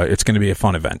 So it's going to be a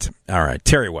fun event. All right,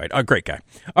 Terry White, a great guy.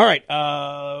 All right,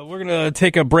 we're going to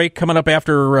take a break. Coming up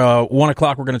after 1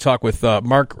 o'clock, we're going to talk with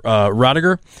Mark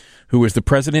Rodeghier, who is the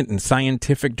president and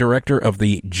scientific director of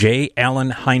the J.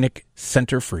 Allen Hynek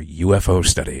Center for UFO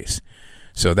Studies.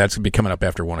 So that's going to be coming up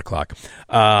after 1 o'clock.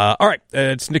 All right,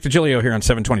 it's Nick Digilio here on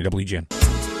 720 WGN.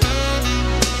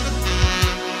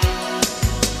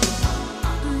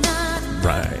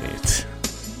 Right.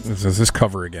 This is this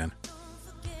cover again.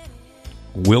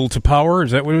 Will to Power?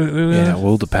 Is that what it is? Yeah,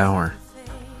 Will to Power.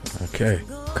 Okay.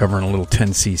 Covering a little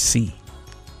 10cc.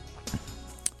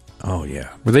 Oh, yeah.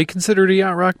 Were they considered a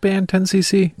yacht rock band,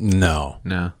 10cc? No.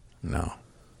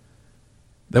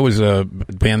 That was a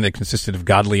band that consisted of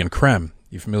Godley and Creme.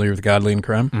 You familiar with Godley and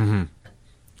Creme? Mm-hmm.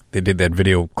 They did that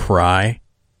video Cry,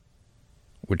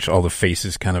 which all the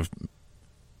faces kind of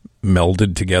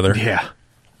melded together. Yeah.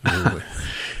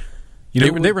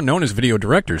 They were known as video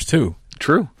directors, too.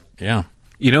 True. Yeah.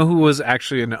 You know who was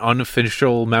actually an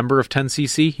unofficial member of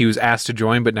 10cc? He was asked to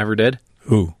join but never did.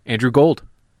 Who? Andrew Gold.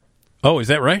 Oh, is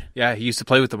that right? Yeah, he used to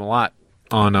play with them a lot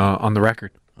on the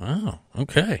record. Oh,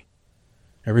 okay.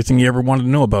 Everything you ever wanted to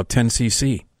know about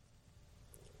 10cc.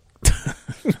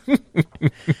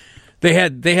 They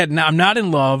had I'm Not in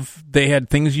Love. They had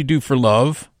Things You Do for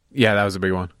Love. Yeah, that was a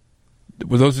big one.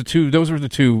 Were those were the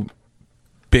two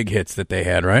big hits that they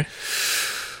had, right?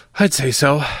 I'd say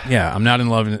so. Yeah, I'm Not in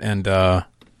Love and The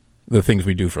Things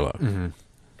We Do for Love. Mm-hmm.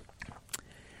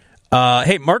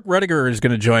 Hey, Mark Rodeghier is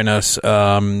going to join us.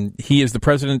 He is the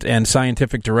president and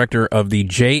scientific director of the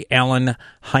J. Allen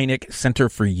Hynek Center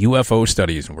for UFO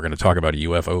Studies, and we're going to talk about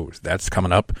UFOs. That's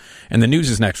coming up. And the news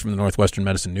is next from the Northwestern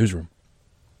Medicine Newsroom.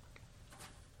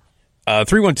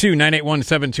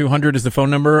 312-981-7200 is the phone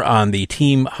number on the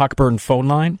Team Hochberg phone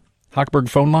line.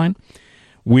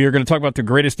 We are going to talk about the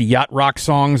greatest yacht rock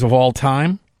songs of all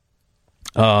time.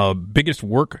 Biggest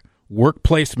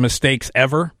workplace mistakes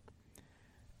ever.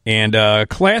 And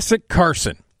Classic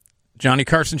Carson. Johnny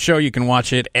Carson Show. You can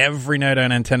watch it every night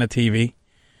on Antenna TV.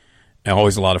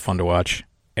 Always a lot of fun to watch.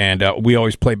 And we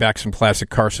always play back some Classic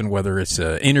Carson, whether it's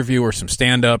an interview or some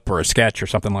stand-up or a sketch or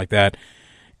something like that.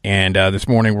 And this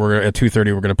morning, we're at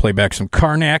 2:30, we're going to play back some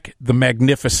Karnak the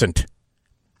Magnificent,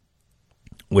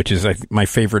 which is my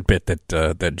favorite bit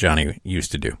that Johnny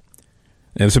used to do.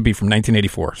 And this would be from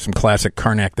 1984, some classic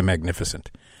Karnak the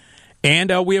Magnificent.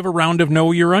 And we have a round of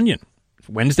Know Your Onion.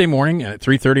 Wednesday morning at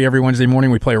 3:30 every Wednesday morning,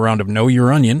 we play a round of Know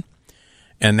Your Onion.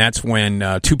 And that's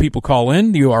when two people call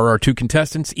in. You are our two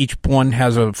contestants. Each one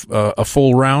has a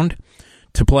full round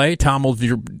to play. Tom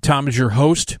is your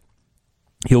host.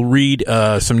 He'll read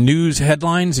some news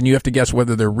headlines, and you have to guess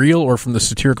whether they're real or from the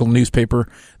satirical newspaper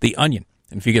The Onion.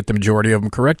 And if you get the majority of them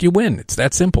correct, you win. It's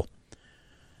that simple.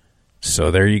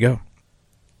 So there you go.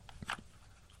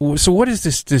 So what is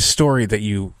this story that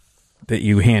you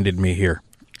handed me here?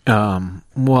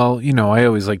 Well, I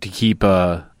always like to keep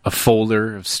a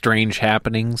folder of strange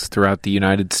happenings throughout the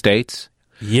United States.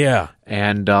 Yeah.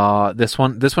 And this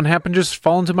one happened just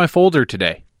fall into my folder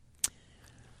today.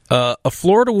 A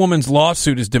Florida woman's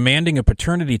lawsuit is demanding a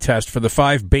paternity test for the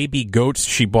 5 baby goats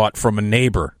she bought from a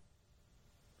neighbor.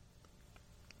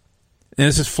 And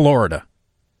this is Florida.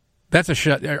 That's a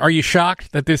shock. Are you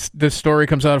shocked that this story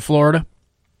comes out of Florida?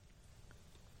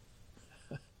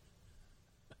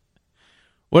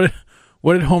 What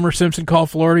did Homer Simpson call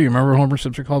Florida? You remember what Homer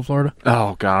Simpson called Florida?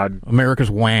 Oh, God. America's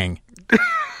Wang.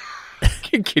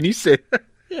 Can you say that?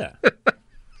 Yeah.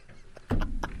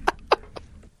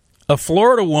 A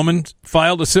Florida woman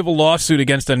filed a civil lawsuit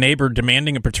against a neighbor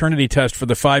demanding a paternity test for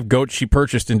the 5 goats she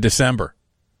purchased in December.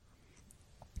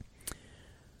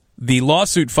 The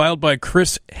lawsuit filed by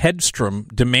Chris Hedstrom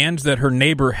demands that her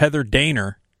neighbor, Heather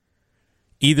Daner,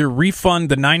 either refund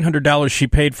the $900 she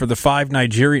paid for the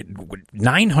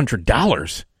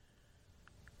 $900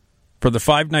 for the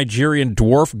 5 Nigerian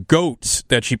dwarf goats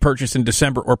that she purchased in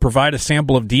December, or provide a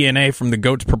sample of DNA from the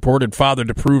goat's purported father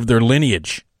to prove their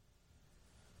lineage.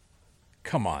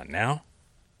 Come on now.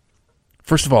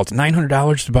 First of all, it's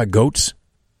 $900 to buy goats.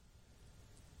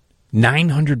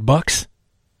 $900.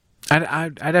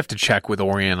 I'd have to check with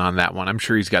Orion on that one. I'm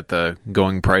sure he's got the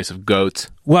going price of goats.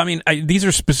 Well, I mean, these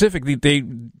are specifically, they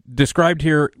described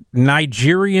here,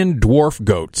 Nigerian dwarf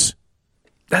goats.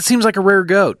 That seems like a rare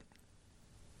goat.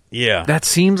 Yeah. That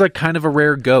seems like kind of a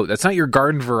rare goat. That's not your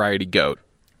garden variety goat.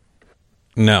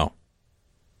 No.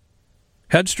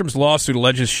 Hedstrom's lawsuit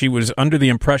alleges she was under the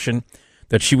impression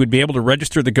that she would be able to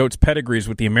register the goats' pedigrees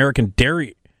with the American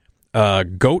Dairy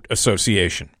Goat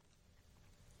Association.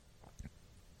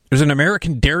 There's an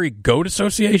American Dairy Goat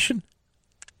Association?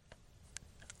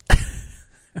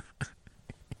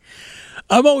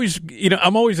 I'm always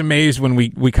amazed when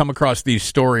we come across these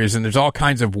stories, and there's all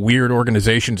kinds of weird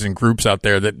organizations and groups out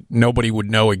there that nobody would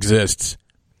know exists.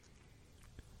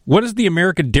 What does the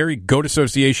American Dairy Goat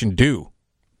Association do?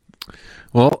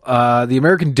 Well, the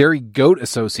American Dairy Goat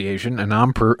Association, a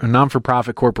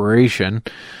non-for-profit corporation,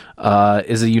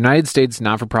 is a United States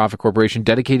non-for-profit corporation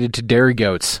dedicated to dairy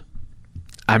goats.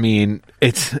 I mean,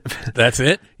 it's... That's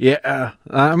it? Yeah.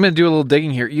 I'm going to do a little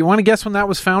digging here. You want to guess when that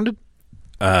was founded?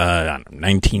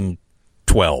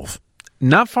 1912.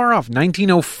 Not far off.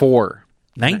 1904.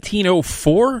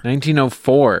 1904?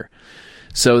 1904.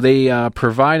 So they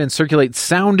provide and circulate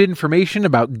sound information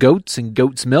about goats and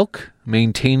goat's milk,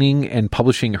 maintaining and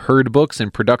publishing herd books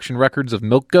and production records of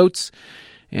milk goats,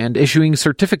 and issuing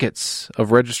certificates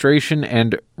of registration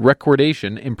and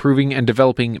recordation, improving and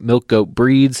developing milk goat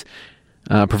breeds,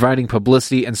 providing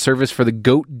publicity and service for the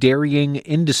goat dairying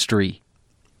industry.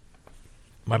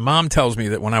 My mom tells me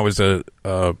that when I was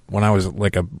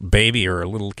like a baby or a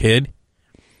little kid,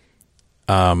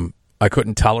 I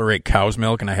couldn't tolerate cow's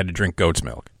milk and I had to drink goat's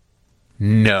milk.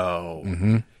 No.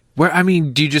 Mm-hmm. Where, I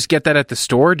mean, do you just get that at the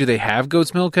store? Do they have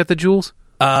goat's milk at the Jewels?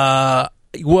 Well,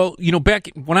 back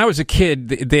when I was a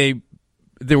kid,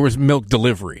 there was milk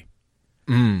delivery.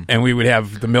 And we would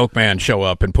have the milkman show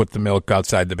up and put the milk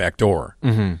outside the back door.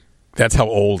 Mm-hmm. That's how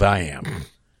old I am.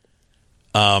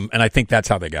 And I think that's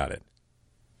how they got it.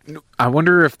 I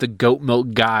wonder if the goat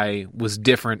milk guy was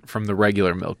different from the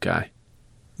regular milk guy.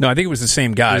 No, I think it was the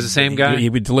same guy. It was the same guy? He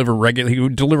would deliver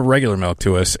regular milk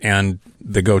to us and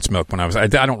the goat's milk when I was... I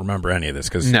don't remember any of this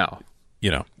because... No.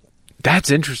 That's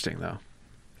interesting, though.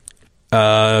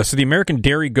 So the American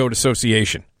Dairy Goat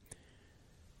Association.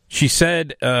 She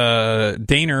said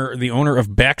Daner, the owner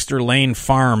of Baxter Lane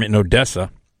Farm in Odessa,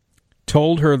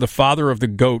 told her the father of the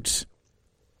goats,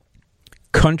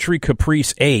 Country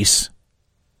Caprice Ace...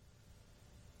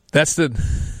 That's the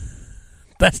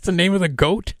name of the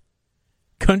goat?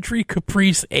 Country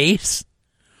Caprice Ace?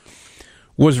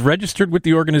 Was registered with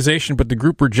the organization, but the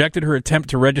group rejected her attempt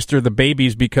to register the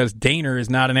babies because Daner is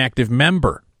not an active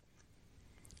member.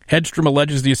 Hedstrom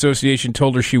alleges the association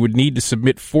told her she would need to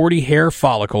submit 40 hair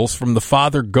follicles from the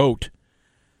father goat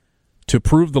to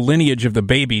prove the lineage of the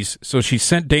babies, so she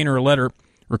sent Daner a letter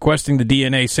requesting the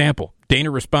DNA sample.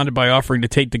 Daner responded by offering to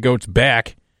take the goats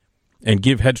back and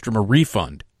give Hedstrom a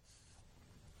refund.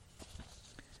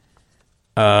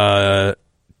 Daner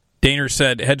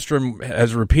said Hedstrom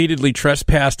has repeatedly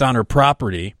trespassed on her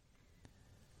property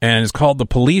and has called the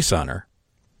police on her.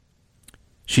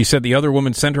 She said the other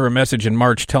woman sent her a message in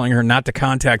March telling her not to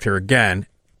contact her again,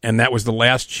 and that was the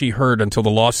last she heard until the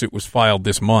lawsuit was filed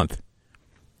this month.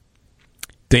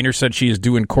 Daner said she is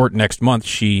due in court next month.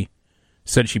 She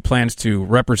said she plans to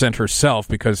represent herself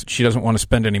because she doesn't want to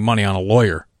spend any money on a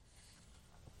lawyer.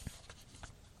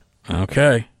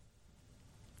 Okay.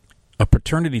 A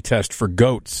paternity test for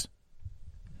goats.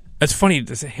 That's funny.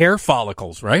 It's hair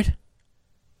follicles, right?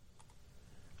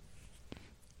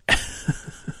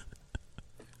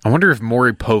 I wonder if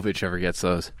Maury Povich ever gets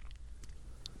those.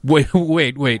 Wait.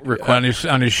 On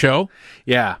his show?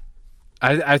 Yeah.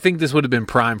 I think this would have been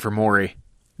prime for Maury.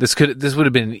 This would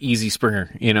have been an easy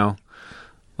Springer,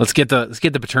 Let's get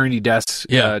the paternity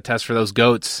test for those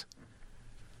goats.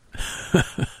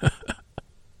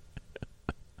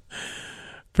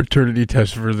 Paternity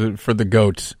test for the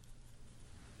goats.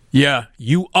 Yeah,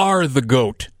 you are the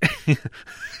goat.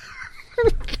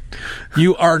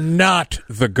 You are not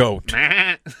the goat.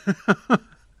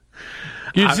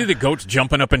 You see the goats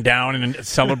jumping up and down and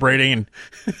celebrating,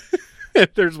 and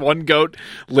there's one goat,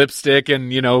 lipstick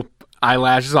and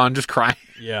eyelashes on, just crying.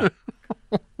 Yeah.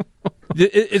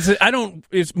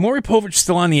 Is Maury Povich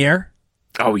still on the air?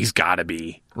 Oh, he's got to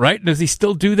be. Right? Does he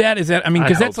still do that? Is that, I mean,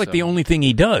 because that's like the only thing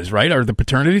he does, right? Are the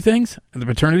paternity things? The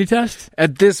paternity tests?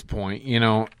 At this point,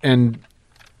 and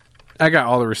I got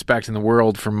all the respect in the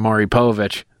world for Maury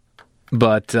Povich,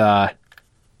 but who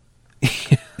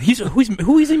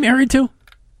is he married to?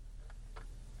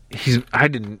 I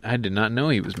did not know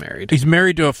he was married. He's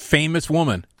married to a famous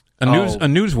woman, a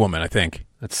newswoman, I think.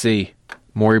 Let's see,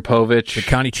 Maury Povich, the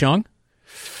Connie Chung.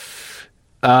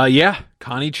 Yeah,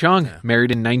 Connie Chung,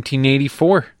 married in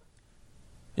 1984.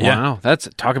 Yeah. Wow,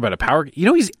 talk about a power.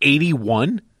 He's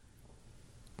 81.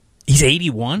 He's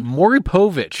 81? Maury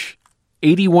Povich,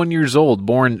 81 years old,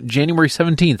 born January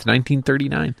 17th,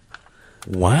 1939.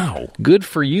 Wow. Good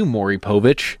for you, Maury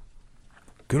Povich.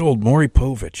 Good old Maury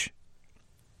Povich.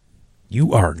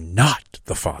 You are not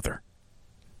the father.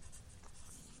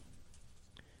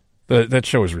 That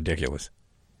show is ridiculous.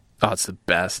 Oh, it's the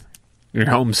best. You're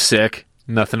homesick.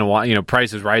 Nothing to watch.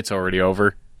 Price is Right's already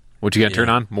over. What you got to turn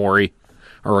on? Maury.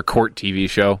 Or a court TV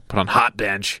show. Put on Hot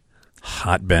Bench.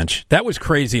 Hot Bench. That was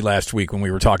crazy last week when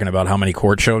we were talking about how many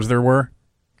court shows there were.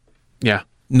 Yeah.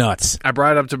 Nuts. I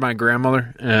brought it up to my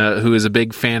grandmother, who is a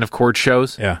big fan of court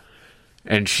shows. Yeah.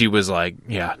 And she was like,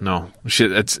 yeah, no.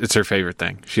 It's her favorite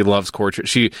thing. She loves court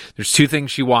shows. There's two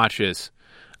things she watches.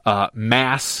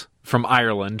 Mass from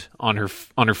Ireland on her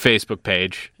Facebook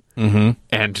page. Mm-hmm.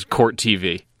 And court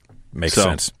TV. Makes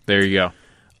sense. There you go.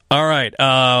 All right.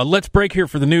 Let's break here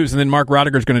for the news, and then Mark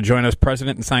Rodeghier is going to join us,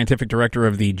 President and Scientific Director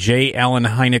of the J. Allen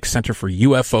Hynek Center for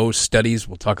UFO Studies.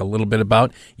 We'll talk a little bit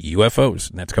about UFOs,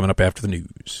 and that's coming up after the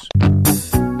news.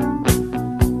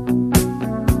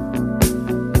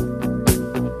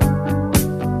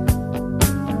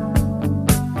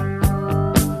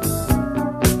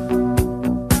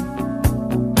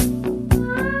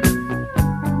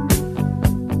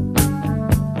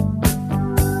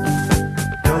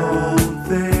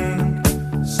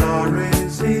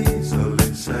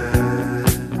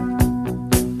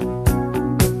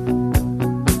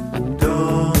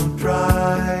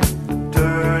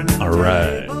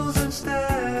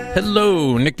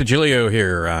 Hello, Nick Digilio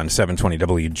here on 720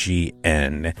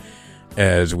 WGN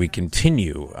as we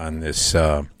continue on this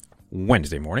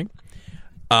Wednesday morning.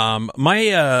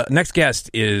 My next guest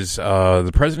is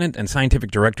the President and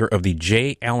Scientific Director of the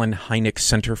J. Allen Hynek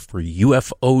Center for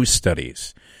UFO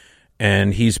Studies.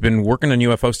 And he's been working on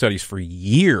UFO studies for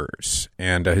years.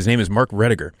 And his name is Mark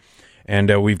Rodeghier.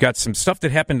 And we've got some stuff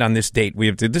that happened on this date.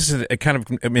 This is a kind of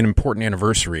an important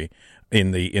anniversary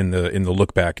in the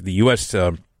look back. The U.S.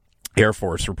 Air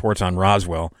Force reports on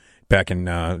Roswell back in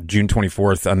June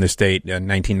 24th on this date,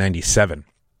 1997.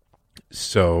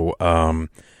 So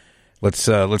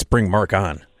let's bring Mark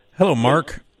on. Hello,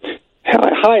 Mark.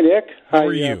 Hi, Nick. How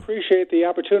are you? I appreciate the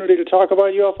opportunity to talk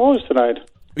about UFOs tonight.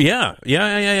 Yeah.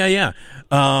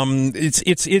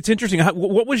 It's interesting.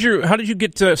 How did you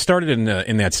get started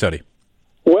in that study?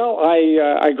 Well,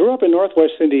 I grew up in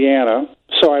Northwest Indiana,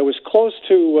 so I was close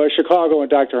to Chicago and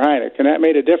Dr. Hynek, and that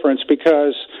made a difference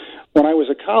because when I was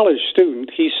a college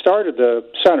student, he started the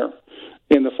center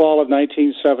in the fall of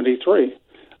 1973.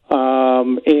 I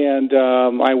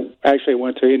actually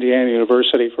went to Indiana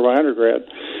University for my undergrad.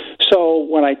 So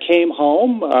when I came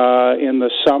home in the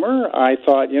summer, I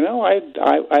thought,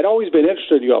 I'd always been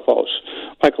interested in UFOs,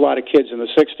 like a lot of kids in the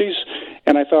 60s.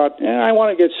 And I thought, I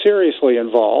want to get seriously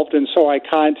involved. And so I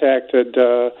contacted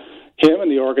him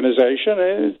and the organization.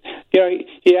 And,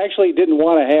 he actually didn't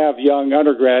want to have young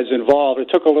undergrads involved. It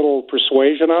took a little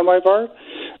persuasion on my part.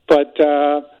 But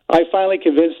I finally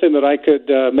convinced him that I could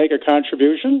make a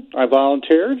contribution. I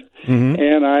volunteered,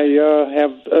 and I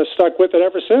have stuck with it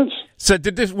ever since. So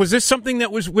was this something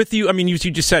that was with you? I mean, you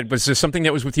just said, was this something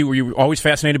that was with you? Were you always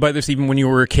fascinated by this even when you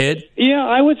were a kid? Yeah,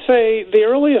 I would say the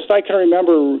earliest I can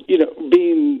remember,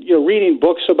 reading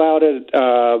books about it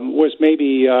was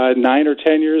maybe 9 or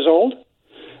 10 years old.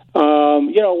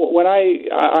 When I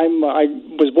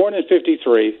was born in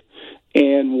 1953.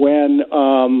 And when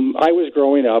I was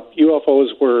growing up,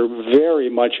 UFOs were very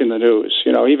much in the news,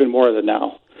 even more than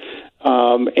now.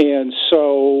 And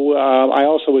so I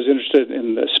also was interested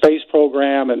in the space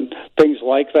program and things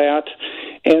like that.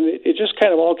 And it just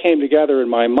kind of all came together in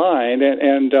my mind.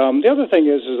 And the other thing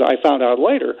is I found out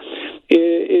later,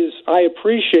 is I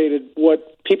appreciated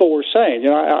what people were saying.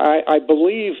 I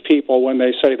believe people when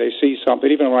they say they see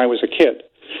something, even when I was a kid.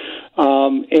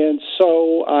 And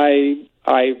so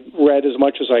I read as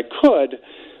much as I could,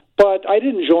 but I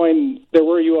didn't join. There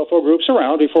were UFO groups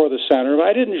around before the center, but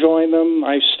I didn't join them.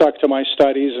 I stuck to my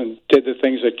studies and did the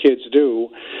things that kids do.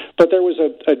 But there was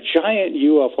a giant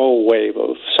UFO wave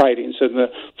of sightings in the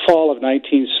fall of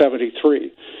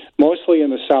 1973, mostly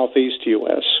in the southeast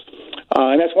U.S.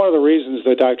 And that's one of the reasons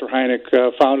that Dr. Hynek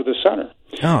founded the center.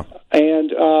 Oh.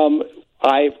 And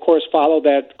I, of course, followed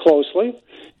that closely.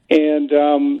 And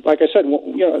like I said,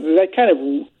 that kind of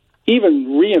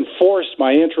even reinforced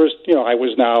my interest. I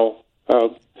was now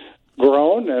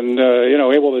grown and,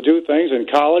 able to do things in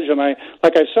college. And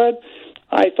like I said,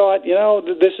 I thought,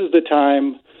 this is the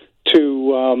time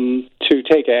to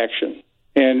take action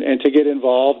and to get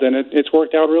involved, and it's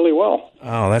worked out really well.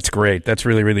 Oh, that's great. That's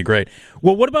really, really great.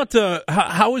 Well, what about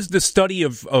how is the study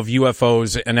of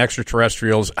UFOs and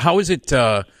extraterrestrials? How is it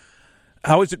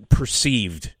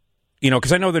perceived?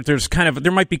 Because I know that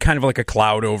there might be kind of like a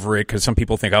cloud over it, because some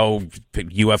people think,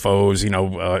 UFOs,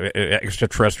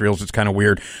 extraterrestrials, it's kind of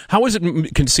weird. How is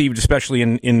it conceived, especially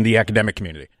in the academic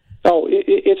community? Oh,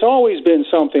 it's always been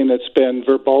something that's been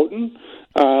verboten,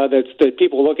 that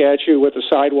people look at you with a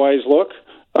sideways look.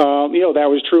 That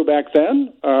was true back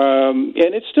then, and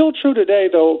it's still true today,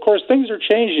 though, of course, things are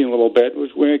changing a little bit,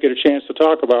 which we might get a chance to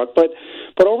talk about. But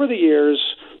over the years,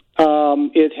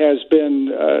 it has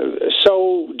been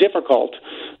so difficult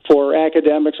for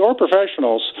academics or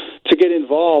professionals to get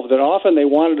involved that often they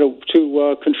wanted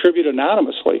to contribute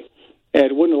anonymously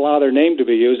and wouldn't allow their name to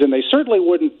be used, and they certainly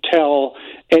wouldn't tell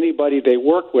anybody they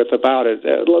work with about it.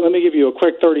 Let me give you a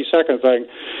quick 30-second thing.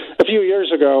 A few years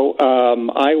ago,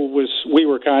 we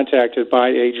were contacted by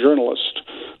a journalist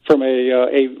from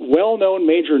a well-known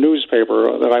major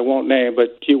newspaper that I won't name,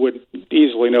 but you would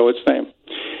easily know its name.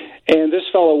 And this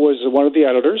fellow was one of the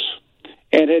editors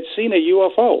and had seen a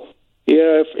UFO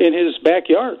in his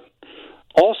backyard,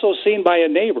 also seen by a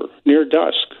neighbor near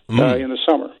dusk in the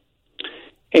summer.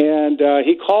 And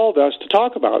he called us to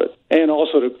talk about it, and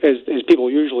also as people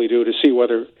usually do, to see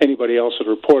whether anybody else had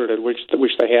reported it, which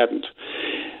they hadn't.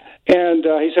 And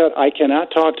he said, I cannot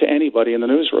talk to anybody in the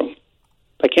newsroom.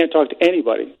 I can't talk to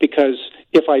anybody, because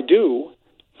if I do,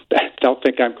 they'll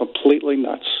think I'm completely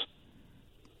nuts.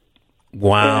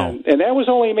 Wow. And that was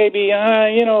only maybe,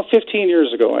 15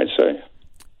 years ago, I'd say.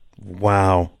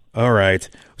 Wow. All right.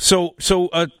 So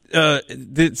the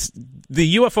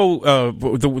UFO,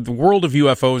 the world of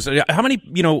UFOs. How many?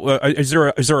 Is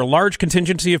there a large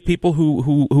contingency of people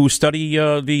who study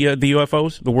the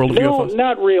UFOs, the world of UFOs? No,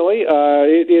 not really.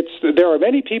 There are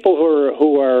many people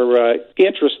who are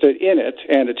interested in it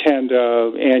and attend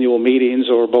annual meetings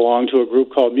or belong to a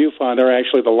group called MUFON. They're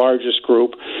actually the largest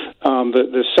group.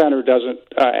 The center doesn't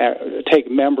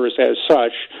take members as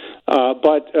such,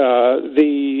 but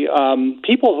the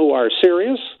people who are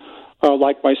serious,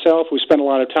 like myself, who spend a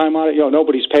lot of time on it,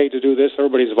 nobody's paid to do this;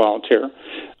 everybody's a volunteer.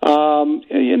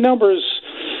 Numbers,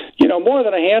 more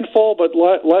than a handful, but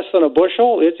less than a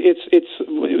bushel. It's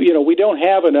we don't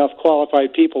have enough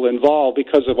qualified people involved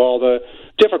because of all the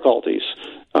difficulties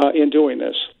in doing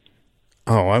this.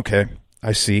 Oh, okay.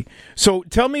 I see. So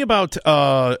tell me about,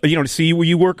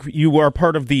 you are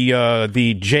part of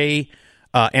the J.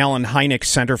 Allen Hynek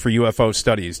Center for UFO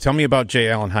Studies. Tell me about J.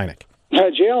 Allen Hynek.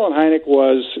 J. Allen Hynek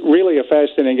was really a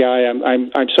fascinating guy.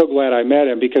 I'm so glad I met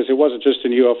him, because it wasn't just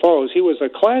in UFOs. He was a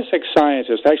classic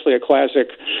scientist, actually a classic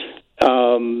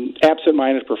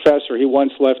absent-minded professor. He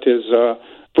once left his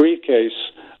briefcase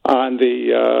on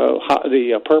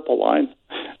the Purple Line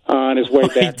on his way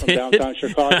back from downtown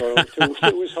Chicago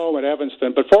to his home in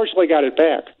Evanston, but fortunately got it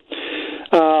back.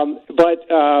 But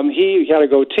he had a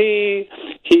goatee.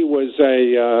 He was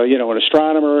an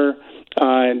astronomer,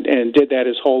 and did that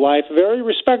his whole life. A very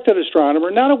respected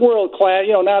astronomer, not a world class,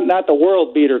 not the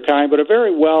world beater kind, but a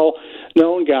very well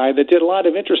known guy that did a lot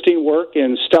of interesting work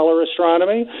in stellar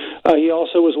astronomy. He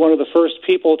also was one of the first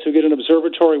people to get an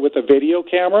observatory with a video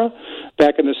camera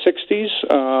back in the 60s,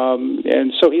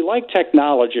 and so he liked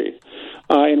technology.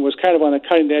 And was kind of on the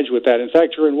cutting edge with that. In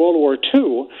fact, during World War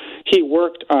II, he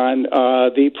worked on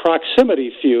the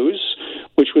proximity fuse,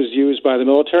 which was used by the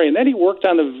military, and then he worked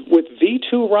on with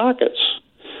V-2 rockets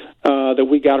that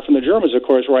we got from the Germans, of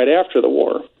course, right after the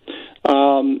war.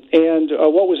 And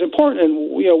what was important, and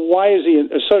why is he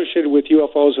associated with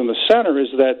UFOs in the center,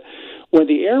 is that when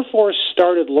the Air Force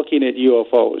started looking at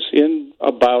UFOs in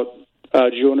about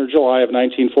June or July of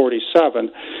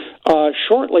 1947.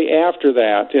 Shortly after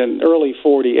that, in early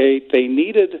 48, they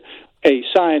needed a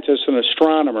scientist, an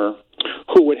astronomer,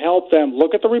 who would help them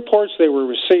look at the reports they were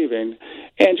receiving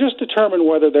and just determine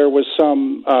whether there was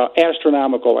some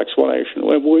astronomical explanation,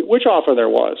 which often there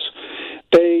was.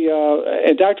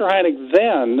 And Dr. Hynek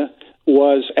then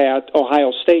was at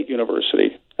Ohio State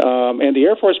University. And the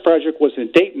Air Force project was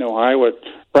in Dayton, Ohio, at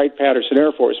Wright-Patterson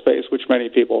Air Force Base, which many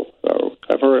people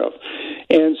have heard of.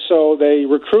 And so they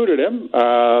recruited him,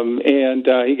 and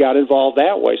he got involved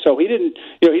that way. So he didn't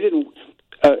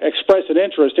expressed an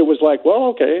interest, it was like, well,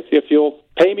 okay, if you'll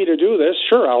pay me to do this,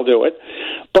 sure, I'll do it.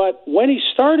 But when he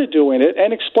started doing it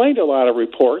and explained a lot of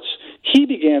reports, he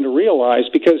began to realize,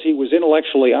 because he was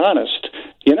intellectually honest,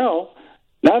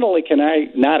 not only can I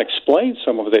not explain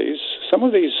some of these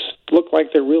look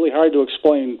like they're really hard to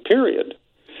explain, period.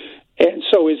 And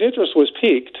so his interest was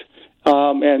piqued,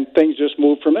 and things just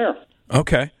moved from there.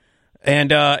 Okay.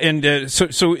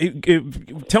 So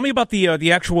tell me about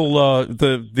the actual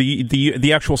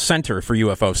Center for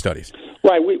UFO Studies.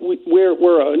 Right,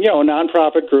 we're a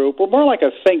nonprofit group. We're more like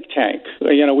a think tank.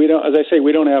 We don't, as I say,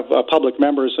 we don't have public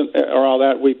members or all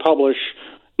that. We publish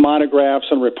monographs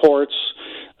and reports,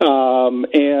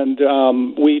 and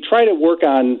we try to work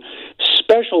on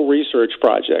special research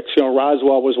projects.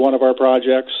 Roswell was one of our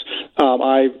projects.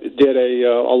 I did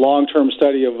a long-term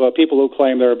study of people who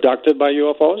claim they're abducted by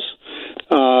UFOs.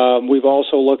 We've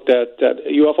also looked at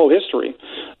UFO history.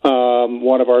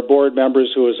 One of our board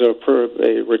members, who is a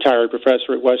retired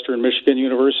professor at Western Michigan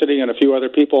University, and a few other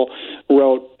people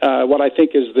wrote what I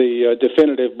think is the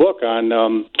definitive book on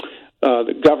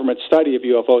the government study of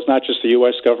UFOs, not just the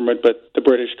U.S. government, but the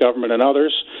British government and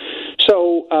others.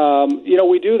 So,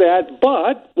 we do that,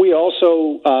 but we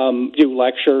also do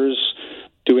lectures,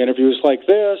 do interviews like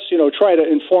this, try to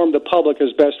inform the public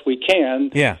as best we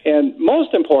can. Yeah. And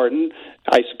most important,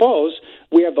 I suppose,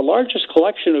 we have the largest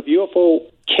collection of UFO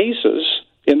cases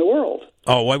in the world.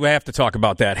 Oh, we have to talk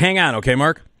about that. Hang on, okay,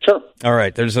 Mark? Sure. All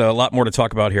right, there's a lot more to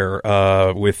talk about here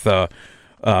with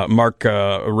Mark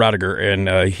Rodeghier,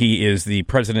 and he is the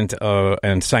president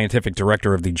and scientific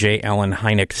director of the J. Allen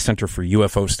Hynek Center for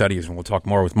UFO Studies, and we'll talk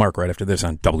more with Mark right after this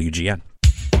on WGN.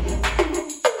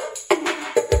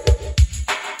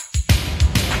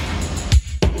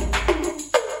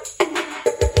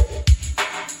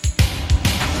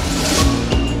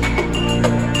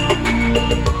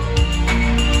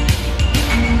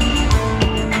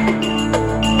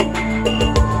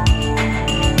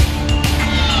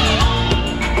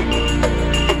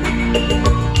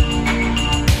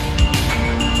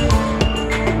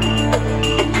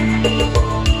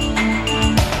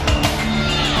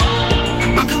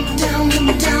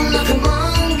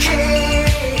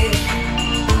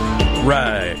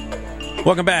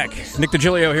 Welcome back. Nick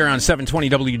Digilio here on 720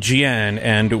 WGN,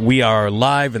 and we are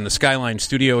live in the Skyline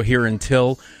studio here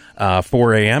until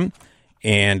 4 a.m.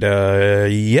 And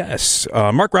yes,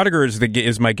 Mark Rodeghier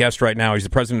is my guest right now. He's the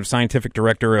president and scientific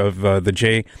director of the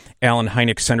J. Allen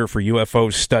Hynek Center for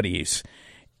UFO Studies.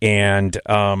 And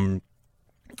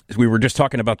we were just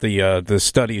talking about the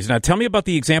studies. Now, tell me about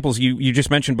the examples you just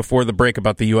mentioned before the break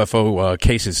about the UFO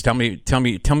cases. Tell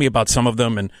me about some of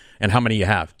them and how many you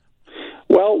have.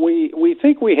 Well, we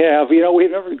think we have,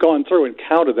 we've never gone through and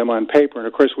counted them on paper, and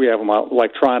of course we have them out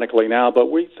electronically now,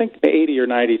 but we think 80 or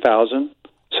 90,000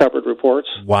 separate reports.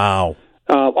 Wow.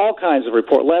 All kinds of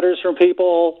letters from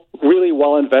people, really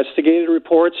well-investigated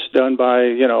reports done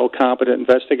by, competent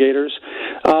investigators.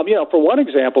 For one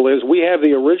example is we have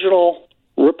the original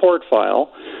report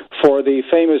file for the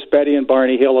famous Betty and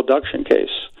Barney Hill abduction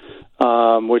case,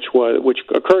 which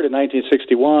occurred in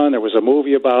 1961. There was a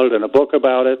movie about it and a book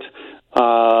about it.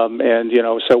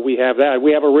 So we have that.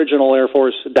 We have original Air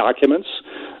Force documents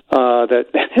that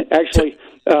actually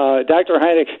Dr.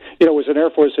 Hynek, was an Air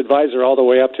Force advisor all the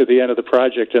way up to the end of the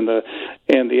project at the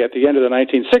end of the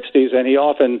 1960s, and he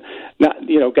often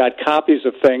got copies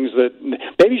of things that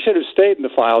maybe should have stayed in the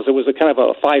files. It was a kind of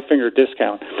a 5-finger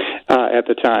discount at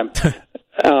the time.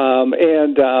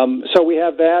 So we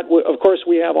have that. Of course,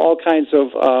 we have all kinds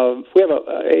of we have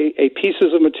a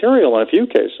pieces of material in a few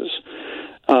cases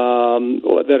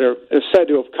that are said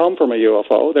to have come from a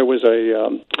UFO. There was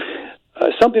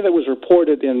something that was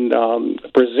reported in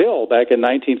Brazil back in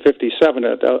 1957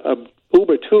 at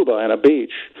Ubatuba on a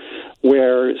beach,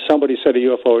 where somebody said a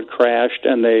UFO had crashed,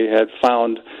 and they had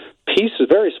found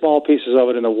very small pieces of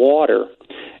it in the water.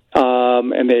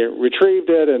 And they retrieved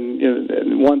it,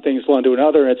 and one thing's led to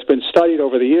another, and it's been studied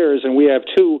over the years, and we have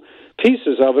 2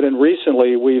 pieces of it, and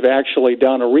recently we've actually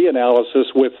done a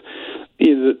reanalysis with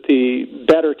the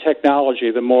better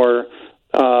technology, the more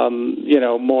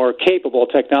more capable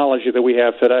technology that we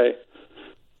have today.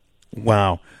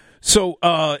 Wow. So,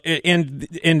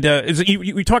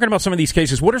 you talking about some of these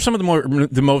cases. What are some of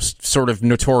the most sort of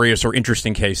notorious or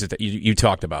interesting cases that you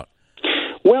talked about?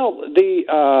 Well,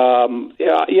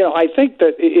 I think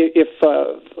that if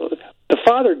the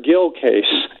Father Gill case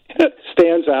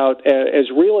stands out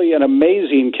as really an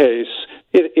amazing case.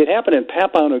 It happened in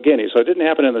Papua New Guinea, so it didn't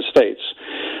happen in the States.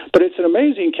 But it's an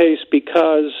amazing case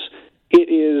because it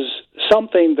is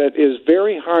something that is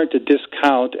very hard to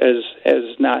discount as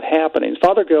not happening.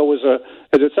 Father Gill was a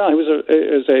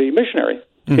missionary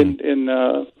in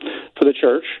for the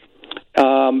church,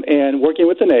 and working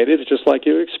with the natives, just like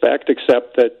you expect,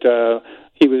 except that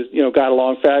he was, got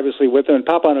along fabulously with them. And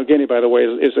Papua New Guinea, by the way,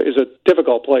 is a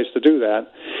difficult place to do that.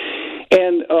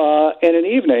 And an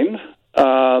evening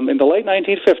in the late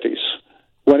 1950s,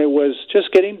 when it was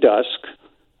just getting dusk,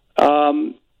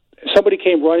 somebody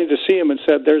came running to see him and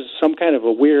said, "There's some kind of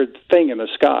a weird thing in the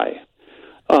sky."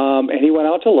 And he went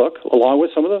out to look, along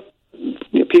with some of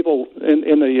the people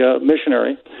in the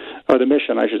missionary, or the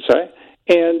mission, I should say.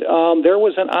 And there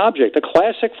was an object, a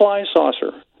classic flying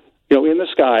saucer, in the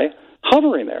sky,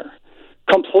 hovering there,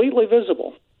 completely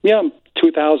visible.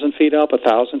 2,000 feet up,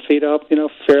 1,000 feet up,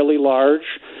 fairly large.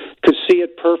 Could see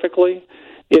it perfectly.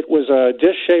 It was a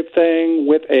dish-shaped thing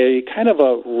with a kind of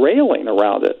a railing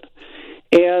around it.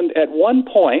 And at one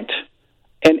point,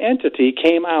 an entity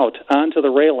came out onto the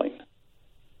railing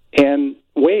and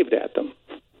waved at them.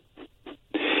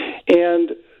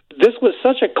 And this was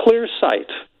such a clear sight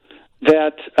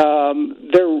that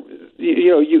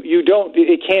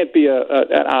it can't be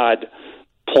an odd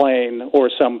plane or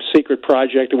some secret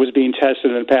project that was being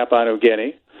tested in Papua New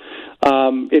Guinea.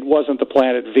 It wasn't the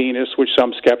planet Venus, which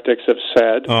some skeptics have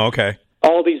said. Oh, okay.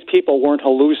 All these people weren't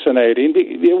hallucinating.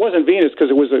 It wasn't Venus because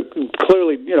it was a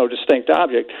clearly, distinct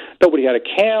object. Nobody had a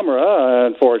camera,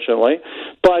 unfortunately.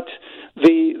 But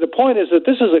the point is that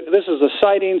this is a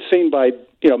sighting seen by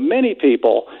many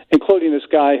people, including this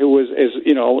guy who was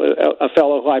a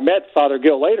fellow who I met, Father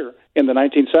Gill, later in the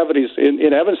 1970s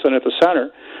in Evanston at the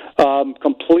center.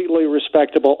 Completely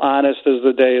respectable, honest as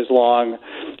the day is long.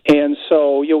 And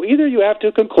so either you have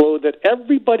to conclude that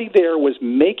everybody there was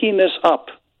making this up,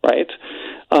 right?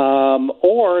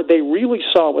 Or they really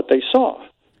saw what they saw.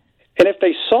 And if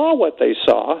they saw what they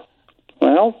saw,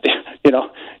 well,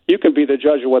 you can be the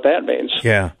judge of what that means.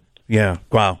 Yeah. Yeah.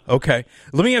 Wow. Okay.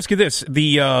 Let me ask you this: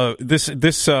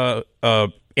 this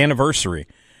anniversary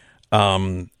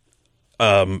about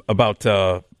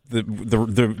the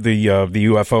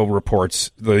UFO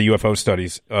reports, the UFO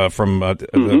studies from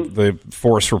the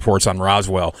forest reports on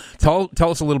Roswell. Tell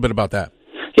us a little bit about that.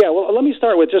 Yeah, well, let me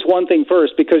start with just one thing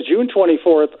first, because June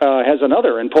 24th has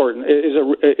another important is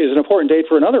an important date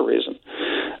for another reason.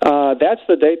 That's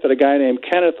the date that a guy named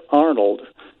Kenneth Arnold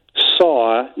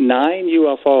saw 9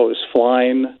 UFOs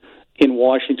flying in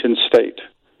Washington State,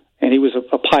 and he was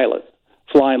a pilot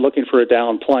flying looking for a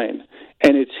downed plane,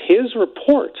 and it's his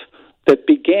report that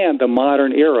began the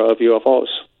modern era of UFOs.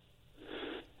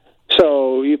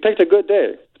 So you picked a good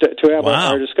day to have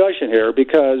our discussion here,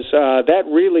 because that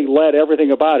really led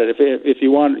everything about it. If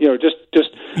you want, just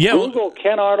Google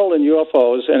Ken Arnold and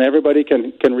UFOs, and everybody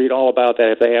can read all about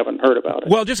that if they haven't heard about it.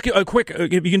 Well, just a quick.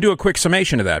 You can do a quick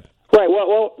summation of that. Right.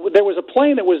 Well, there was a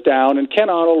plane that was down, and Ken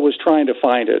Arnold was trying to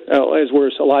find it, as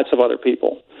were lots of other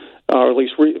people, or at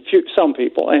least some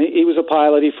people. And he was a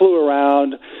pilot. He flew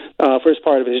around for as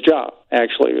part of his job,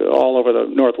 actually, all over the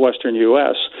northwestern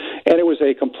U.S. And it was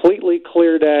a completely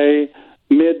clear day,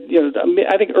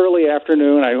 I think early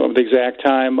afternoon, I don't know the exact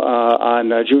time,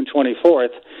 on June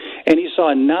 24th. And he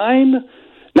saw 9,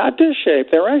 not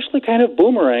dish-shaped, they were actually kind of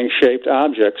boomerang-shaped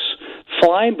objects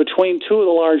flying between 2 of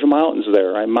the large mountains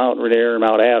there, Mount Rainier and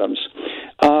Mount Adams.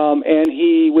 And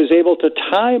he was able to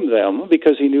time them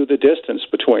because he knew the distance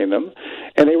between them,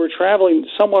 and they were traveling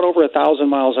somewhat over 1,000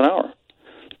 miles an hour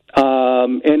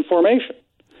in formation.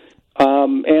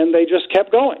 And they just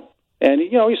kept going. And, he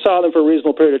saw them for a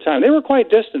reasonable period of time. They were quite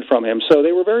distant from him, so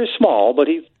they were very small, but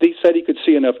he said he could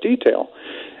see enough detail.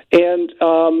 And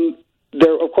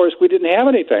there, of course, we didn't have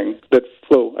anything that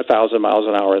flew 1,000 miles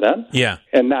an hour then. Yeah.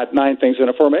 And not 9 things in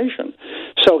a formation.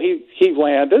 So he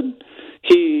landed.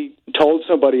 He told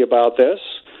somebody about this.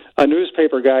 A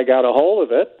newspaper guy got a hold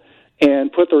of it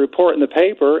and put the report in the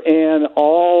paper, and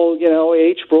all,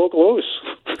 H broke loose,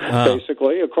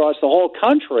 basically, across the whole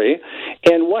country.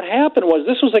 And what happened was,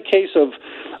 this was a case of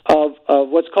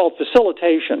what's called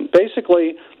facilitation.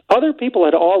 Basically, other people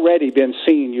had already been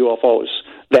seeing UFOs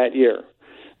that year.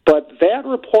 But that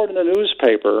report in the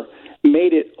newspaper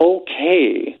made it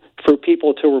okay for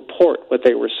people to report what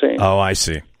they were seeing. Oh, I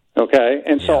see. Okay,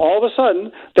 and so all of a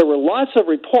sudden, there were lots of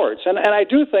reports, and I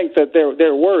do think that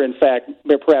there were, in fact,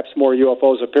 perhaps more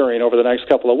UFOs appearing over the next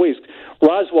couple of weeks.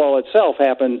 Roswell itself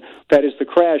happened, that is the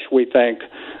crash, we think,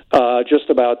 just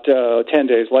about 10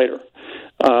 days later.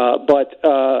 But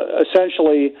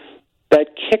essentially, that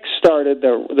kick-started,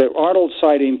 the Arnold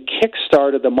sighting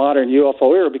kick-started the modern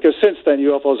UFO era, because since then,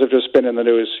 UFOs have just been in the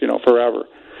news, forever.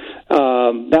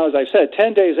 Now, as I said,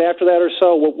 10 days after that or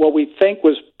so, what we think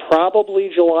was probably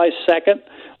July 2nd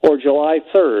or July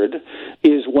 3rd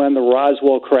is when the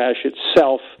Roswell crash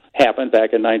itself happened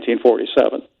back in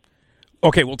 1947.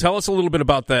 Okay, well, tell us a little bit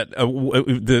about that,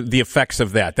 the effects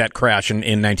of that crash in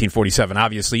 1947.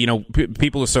 Obviously,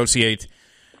 people associate,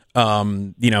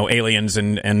 aliens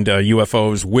and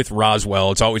UFOs with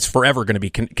Roswell. It's always forever going to be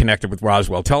connected with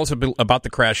Roswell. Tell us a bit about the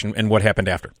crash and what happened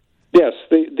after. Yes,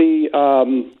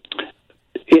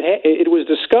 it was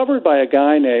discovered by a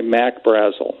guy named Mac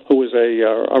Brazel, who was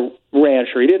a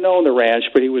rancher. He didn't own the ranch,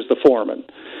 but he was the foreman.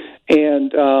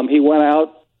 And he went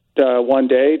out one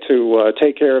day to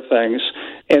take care of things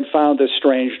and found this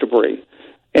strange debris.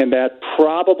 And that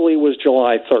probably was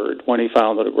July 3rd when he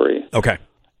found the debris. Okay.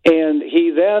 And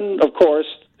he then, of course,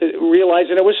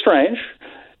 realizing it was strange,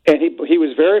 and he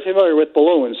was very familiar with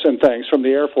balloons and things from the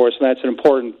Air Force, and that's an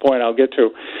important point I'll get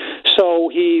to. So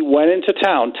he went into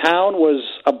town. Town was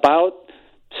about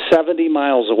 70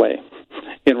 miles away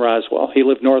in Roswell. He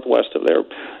lived northwest of there.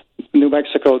 New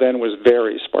Mexico then was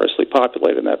very sparsely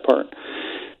populated in that part.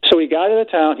 So he got into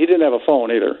town. He didn't have a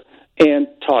phone either, and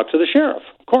talked to the sheriff,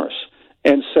 of course,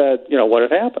 and said, what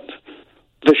had happened.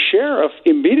 The sheriff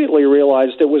immediately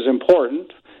realized it was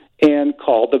important and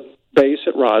called the base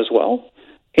at Roswell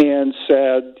and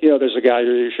said, there's a guy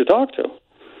here you should talk to.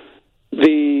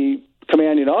 The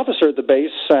commanding officer at the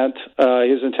base sent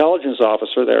his intelligence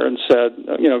officer there and said,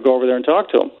 go over there and talk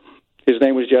to him. His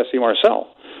name was Jesse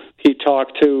Marcel. He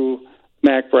talked to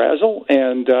Mac Brazel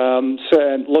and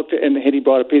looked at, and he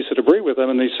brought a piece of debris with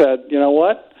him, and he said, you know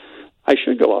what, I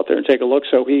should go out there and take a look.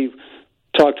 So he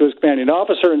talked to his commanding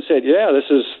officer and said, yeah, this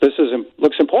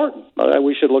looks important.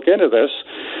 We should look into this.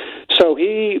 So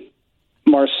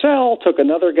Marcel took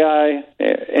another guy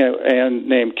and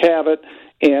named Cabot,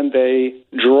 and they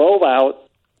drove out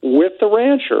with the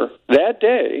rancher that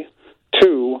day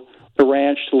to the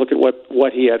ranch to look at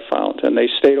what he had found. And they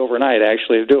stayed overnight,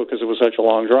 actually, to do it because it was such a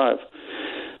long drive.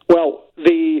 Well,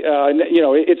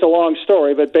 it's a long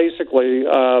story, but basically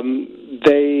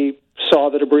they saw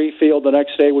the debris field the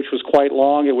next day, which was quite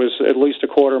long. It was at least a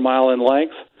quarter mile in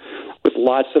length, with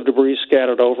lots of debris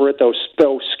scattered over it, though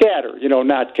scattered,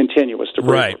 not continuous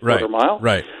debris for a quarter mile.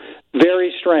 Right.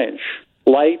 Very strange.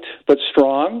 Light, but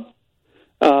strong.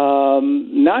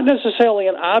 Not necessarily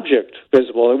an object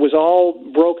visible. It was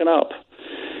all broken up.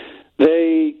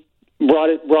 They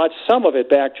brought some of it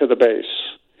back to the base.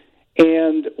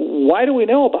 And why do we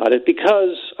know about it?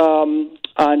 Because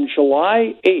on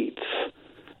July 8th,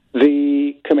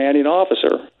 the commanding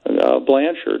officer,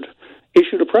 Blanchard,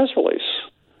 issued a press release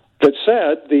that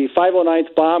said the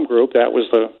 509th Bomb Group, that was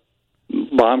the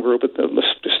bomb group at the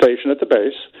station at the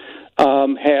base,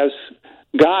 has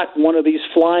got one of these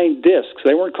flying discs.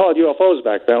 They weren't called UFOs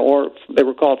back then, or they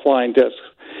were called flying discs.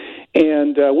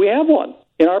 And we have one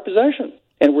in our possession,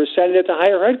 and we're sending it to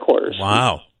higher headquarters.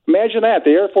 Wow. Imagine that.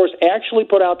 The Air Force actually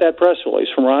put out that press release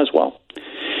from Roswell.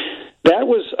 That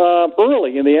was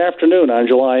early in the afternoon on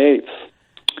July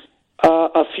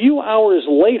 8th. A few hours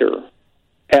later,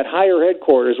 at higher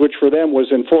headquarters, which for them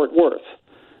was in Fort Worth,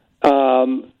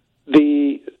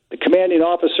 the commanding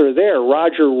officer there,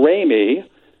 Roger Ramey,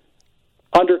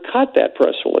 undercut that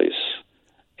press release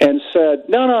and said,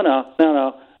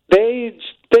 no. They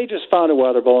just found a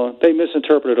weather balloon. They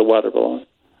misinterpreted a weather balloon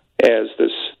as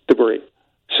this debris.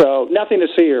 So nothing to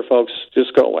see here, folks.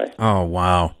 Just go away. Oh,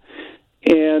 wow.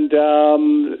 And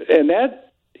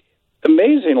that,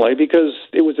 amazingly, because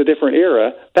it was a different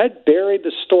era, that buried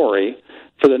the story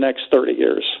for the next 30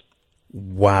 years.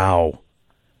 Wow.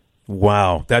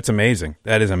 That's amazing.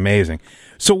 That is amazing.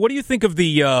 So what do you think of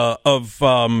the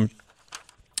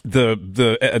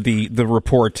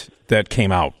report that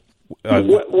came out? As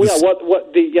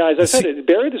I said, it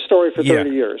buried the story for 30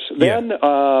 years. Then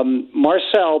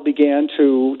Marcel began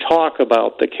to talk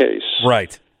about the case.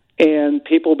 Right. And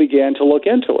people began to look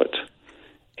into it.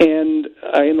 And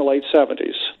in the late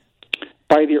 70s.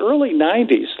 By the early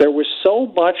 90s, there was so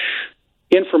much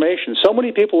information. So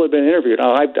many people had been interviewed.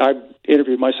 I've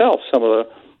interviewed myself, some of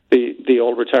the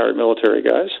old retired military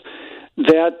guys,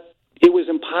 that it was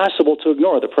impossible to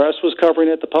ignore. The press was covering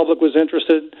it. The public was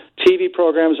interested. TV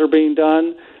programs are being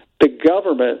done. The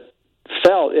government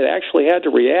felt it actually had to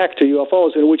react to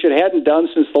UFOs, which it hadn't done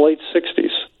since the late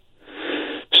 60s.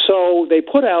 So they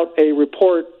put out a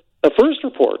report, a first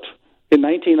report, in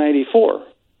 1994,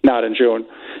 not in June,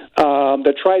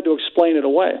 that tried to explain it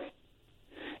away.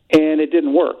 And it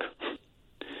didn't work.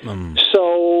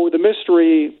 So the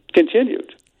mystery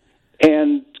continued.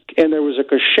 And there was a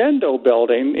crescendo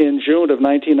building in June of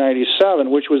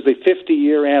 1997, which was the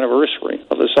 50-year anniversary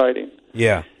of the sighting.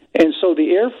 Yeah. And so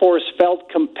the Air Force felt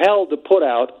compelled to put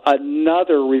out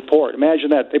another report. Imagine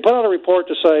that. They put out a report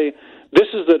to say, this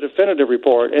is the definitive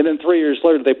report, and then 3 years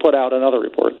later they put out another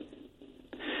report.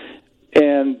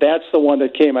 and that's the one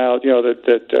that came out,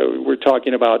 that we're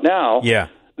talking about now. Yeah.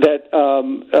 That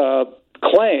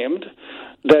claimed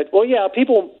that, well, yeah,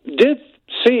 people did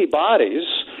see bodies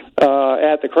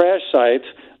at the crash site,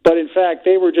 but in fact,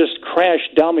 they were just crash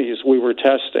dummies we were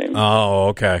testing. Oh,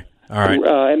 okay. All right.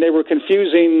 And they were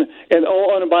confusing, and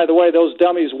by the way, those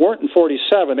dummies weren't in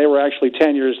 47. They were actually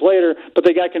 10 years later, but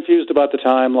they got confused about the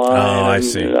timeline. Oh, I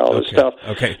see. And all this stuff.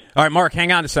 Okay. All right, Mark,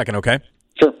 hang on a second, okay?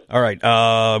 Sure. All right.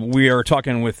 We are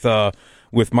talking with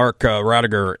Mark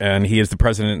Rodeghier, and he is the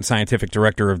president and scientific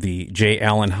director of the J.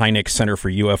 Allen Hynek Center for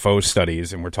UFO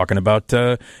Studies, and we're talking about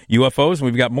UFOs, and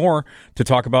we've got more to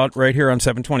talk about right here on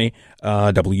 720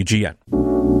 WGN.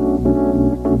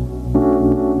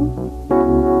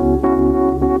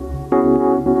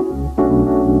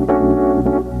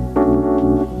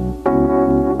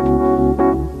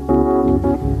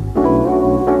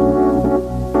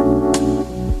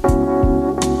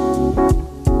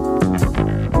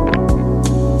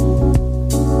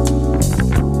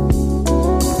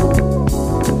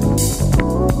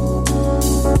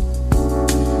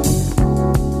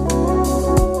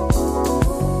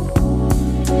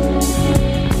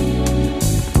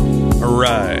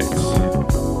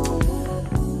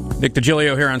 Nick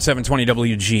Digilio here on 720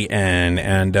 WGN,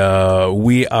 and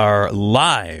we are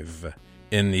live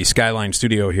in the Skyline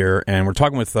studio here, and we're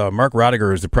talking with Mark Rodeghier,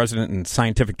 who's the president and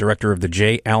scientific director of the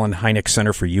J. Allen Hynek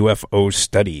Center for UFO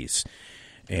Studies.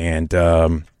 And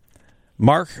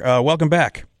Mark, welcome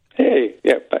back. Hey,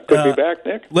 yeah, good to be back,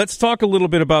 Nick. Let's talk a little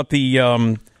bit about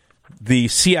the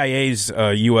CIA's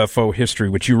UFO history,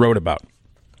 which you wrote about.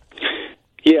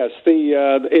 Yes,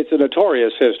 it's a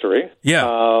notorious history. Yeah.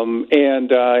 And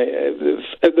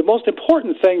the most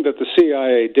important thing that the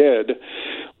CIA did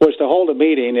was to hold a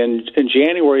meeting in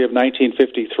January of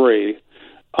 1953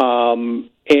 and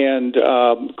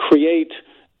create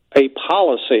a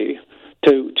policy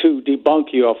to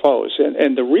debunk UFOs.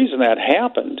 And the reason that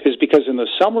happened is because in the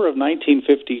summer of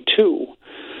 1952,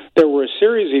 there were a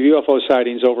series of UFO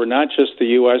sightings over not just the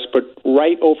U.S., but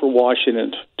right over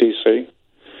Washington, D.C.,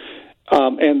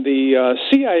 and the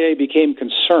CIA became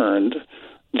concerned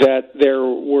that there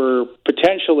were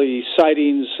potentially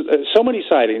sightings, so many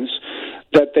sightings,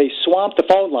 that they swamped the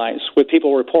phone lines with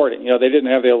people reporting. They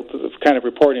didn't have the kind of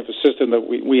reporting system that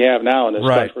we have now in this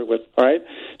country.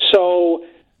 So,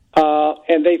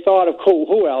 and they thought of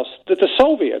who else? That the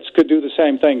Soviets could do the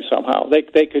same thing somehow.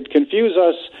 They could confuse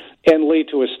us and lead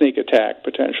to a sneak attack,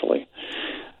 potentially.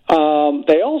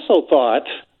 They also thought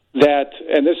that,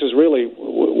 and this is really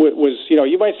was,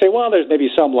 you might say, well, there's maybe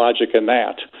some logic in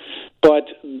that, but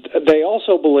they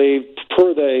also believed,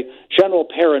 per the general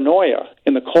paranoia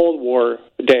in the Cold War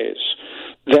days,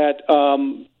 that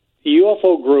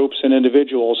UFO groups and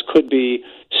individuals could be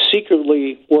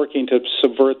secretly working to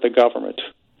subvert the government.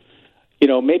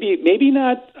 Maybe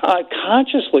not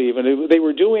consciously even. They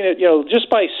were doing it, just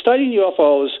by studying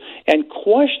UFOs and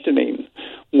questioning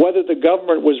whether the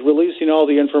government was releasing all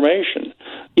the information.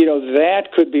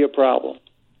 That could be a problem.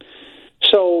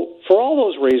 So for all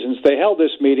those reasons, they held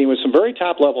this meeting with some very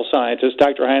top-level scientists.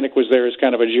 Dr. Hynek was there as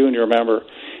kind of a junior member.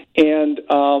 And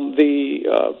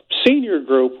the senior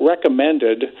group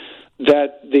recommended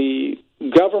that the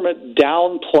government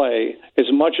downplay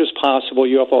as much as possible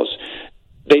UFOs.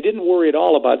 They didn't worry at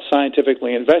all about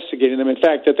scientifically investigating them. In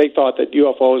fact, that they thought that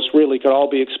UFOs really could all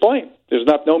be explained. There's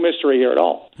no mystery here at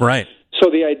all. Right. So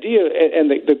the idea,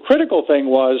 and the critical thing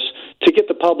was to get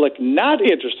the public not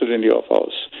interested in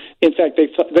UFOs. In fact,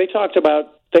 they talked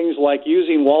about things like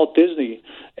using Walt Disney,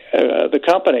 the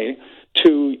company,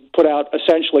 to put out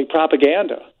essentially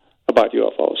propaganda about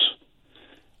UFOs.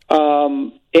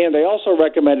 And they also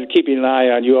recommended keeping an eye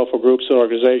on UFO groups and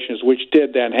organizations, which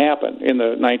did then happen in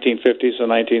the 1950s and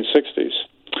 1960s.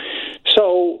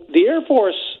 So the Air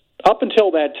Force, up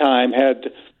until that time,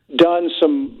 had done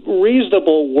some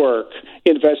reasonable work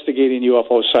investigating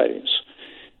UFO sightings.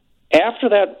 After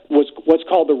that was what's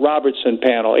called the Robertson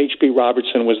Panel. H.B.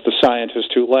 Robertson was the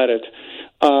scientist who led it.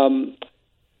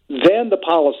 Then the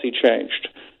policy changed.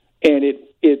 And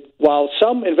while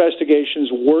some investigations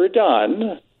were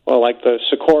done, well, like the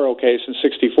Socorro case in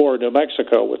 '64 in New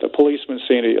Mexico with a policeman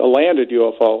seeing a landed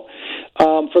UFO,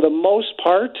 for the most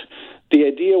part, the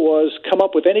idea was come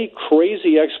up with any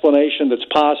crazy explanation that's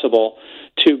possible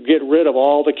to get rid of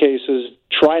all the cases,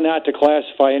 try not to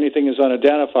classify anything as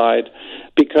unidentified,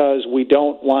 because we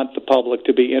don't want the public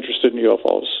to be interested in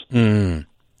UFOs. Mm.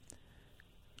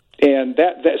 And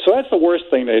so that's the worst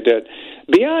thing they did.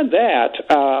 Beyond that,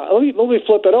 let me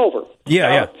flip it over.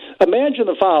 Yeah. Imagine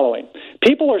the following.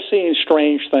 People are seeing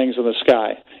strange things in the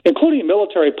sky, including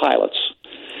military pilots.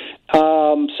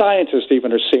 Scientists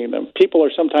even are seeing them. People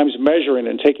are sometimes measuring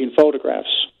and taking photographs.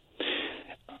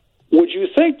 Would you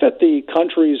think that the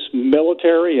country's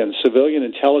military and civilian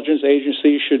intelligence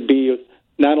agencies should be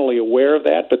not only aware of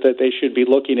that, but that they should be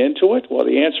looking into it? Well,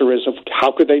 the answer is,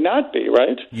 how could they not be,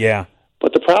 right? Yeah.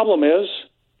 But the problem is,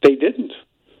 they didn't.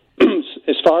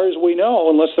 As far as we know,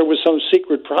 unless there was some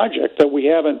secret project that we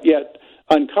haven't yet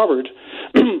uncovered,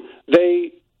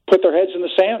 they put their heads in the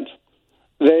sand.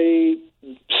 They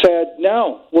said,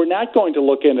 no, we're not going to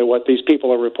look into what these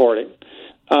people are reporting.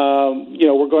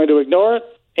 We're going to ignore it,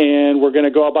 and we're going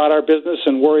to go about our business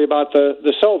and worry about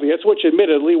the Soviets, which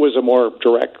admittedly was a more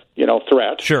direct,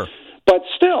 threat. Sure. But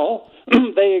still,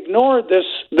 they ignored this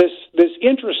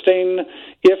interesting,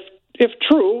 if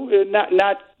true,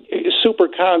 not super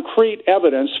concrete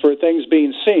evidence for things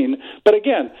being seen, but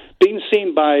again, being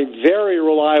seen by very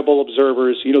reliable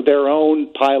observers, their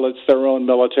own pilots, their own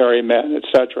military men,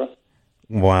 etc.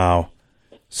 Wow.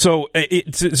 So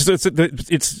it's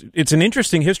an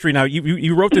interesting history. Now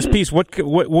you wrote this piece. What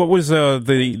was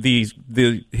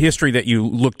the history that you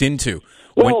looked into?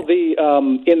 Well, in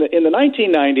the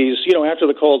 1990s, after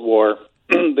the Cold War,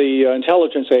 the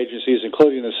intelligence agencies,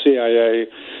 including the CIA,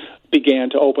 began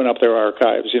to open up their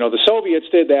archives. The Soviets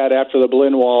did that after the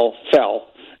Berlin Wall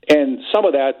fell, and some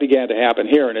of that began to happen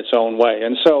here in its own way.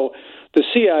 And so the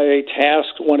CIA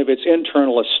tasked one of its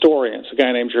internal historians, a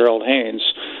guy named Gerald Haynes,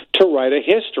 to write a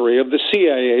history of the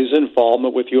CIA's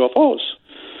involvement with UFOs.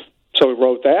 So he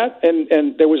wrote that,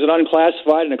 and there was an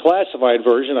unclassified and a classified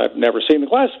version. I've never seen the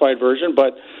classified version,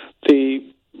 but the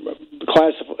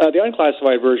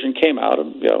unclassified version came out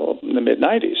in the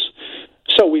mid-'90s.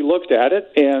 So we looked at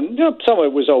it, and some of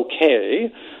it was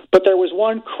okay, but there was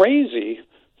one crazy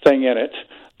thing in it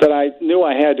that I knew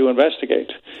I had to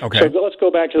investigate. Okay. So let's go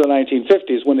back to the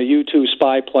 1950s when the U-2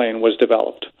 spy plane was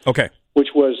developed. Okay.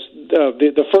 Which was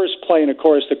the first plane, of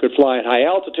course, that could fly at high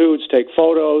altitudes, take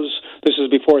photos. This is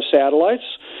before satellites.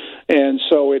 And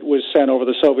so it was sent over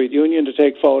the Soviet Union to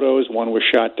take photos. One was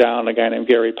shot down. A guy named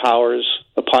Gary Powers,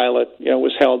 the pilot,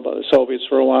 was held by the Soviets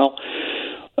for a while.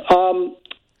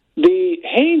 The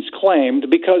Haynes claimed,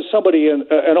 because somebody,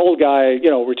 an old guy,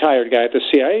 retired guy at the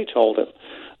CIA told him,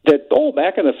 that,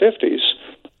 back in the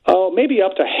 50s, maybe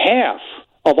up to half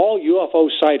of all UFO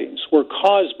sightings were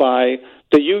caused by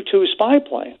the U-2 spy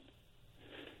plane.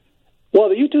 Well,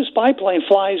 the U-2 spy plane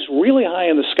flies really high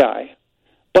in the sky,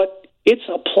 but it's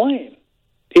a plane.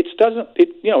 It's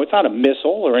not a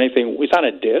missile or anything. It's not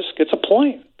a disc. It's a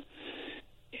plane.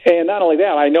 And not only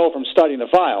that, I know from studying the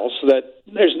files that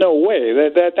there's no way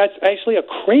that's actually a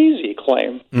crazy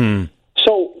claim. Mm.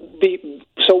 So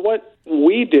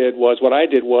what I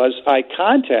did was I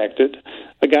contacted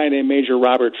a guy named Major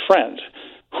Robert Friend,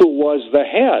 who was the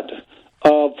head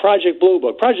of Project Blue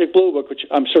Book. Project Blue Book, which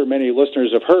I'm sure many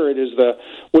listeners have heard,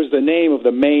 was the name of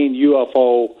the main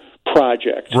UFO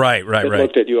project. Right.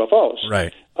 Looked at UFOs.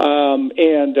 Right.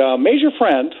 And Major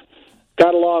Friend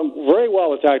got along very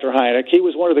well with Dr. Hynek. He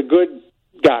was one of the good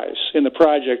guys in the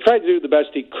project, tried to do the best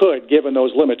he could given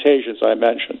those limitations I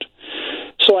mentioned.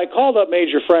 So I called up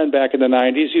Major Friend back in the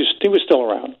 90s. He was still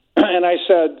around. And I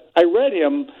said, I read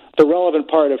him the relevant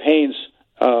part of Haynes'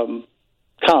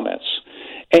 comments.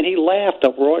 And he laughed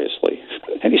uproariously.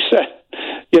 And he said,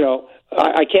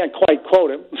 I can't quite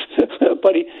quote him,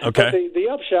 but the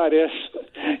upshot is,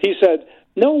 he said,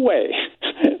 no way,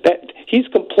 that he's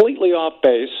completely off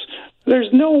base. There's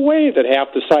no way that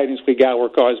half the sightings we got were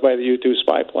caused by the U-2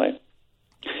 spy plane.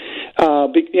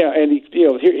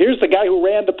 Here's the guy who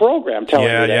ran the program telling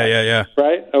you that. Yeah.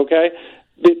 Right? Okay?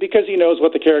 Because he knows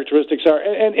what the characteristics are.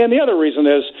 And the other reason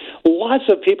is lots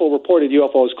of people reported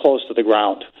UFOs close to the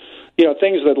ground.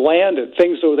 Things that landed,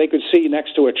 things that they could see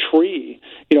next to a tree,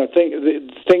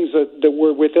 things that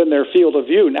were within their field of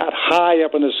view, not high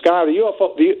up in the sky. The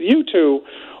U-2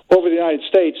 over the United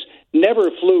States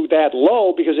never flew that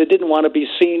low because it didn't want to be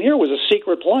seen here. It was a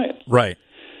secret plane. Right.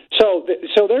 So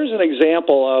there's an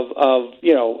example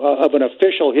of an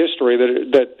official history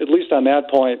that at least on that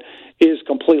point is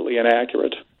completely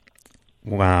inaccurate.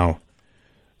 Wow.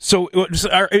 So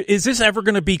is this ever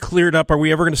going to be cleared up? Are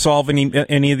we ever going to solve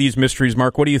any of these mysteries,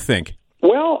 Mark? What do you think?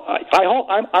 Well,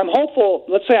 I'm hopeful.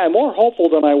 Let's say I'm more hopeful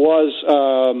than I was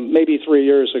maybe 3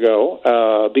 years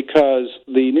ago because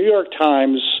the New York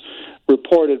Times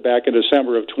reported back in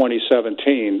December of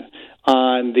 2017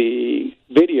 on the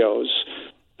videos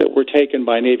that were taken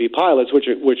by Navy pilots, which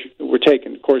were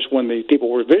taken, of course, when the people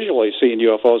were visually seeing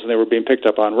UFOs and they were being picked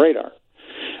up on radar.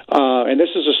 And this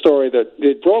is a story that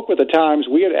it broke with the Times.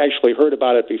 We had actually heard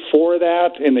about it before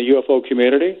that in the UFO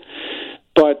community,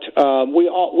 but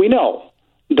we know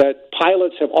that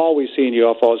pilots have always seen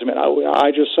UFOs. I mean,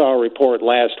 I just saw a report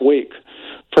last week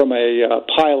from a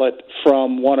pilot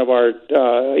from one of our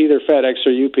either FedEx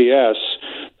or UPS,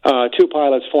 2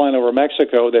 pilots flying over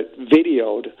Mexico that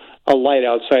videoed a light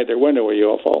outside their window, a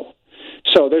UFO.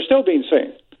 So they're still being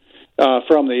seen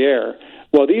from the air.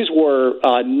 Well, these were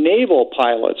naval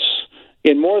pilots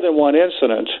in more than one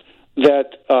incident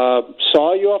that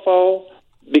saw a UFO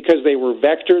because they were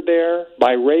vectored there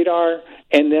by radar,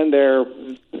 and then their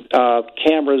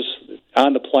cameras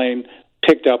on the plane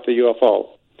picked up the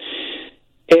UFO.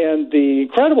 And the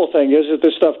incredible thing is that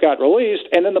this stuff got released,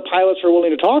 and then the pilots were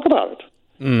willing to talk about it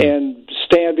and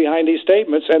stand behind these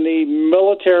statements, and the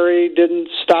military didn't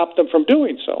stop them from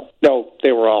doing so. No,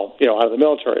 they were all out of the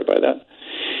military by then.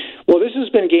 Well, this has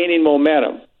been gaining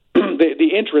momentum,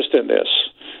 the interest in this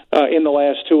in the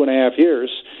last 2.5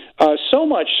 years, so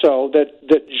much so that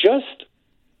just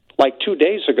like 2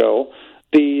 days ago,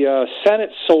 the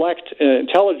Senate Select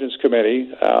Intelligence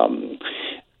Committee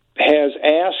has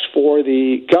asked for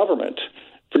the government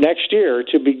for next year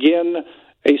to begin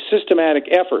a systematic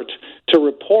effort to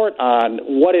report on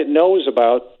what it knows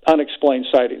about unexplained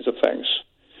sightings of things.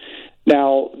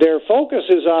 Now, their focus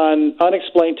is on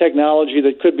unexplained technology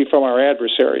that could be from our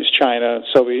adversaries, China,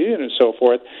 Soviet Union, and so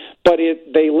forth, but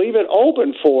they leave it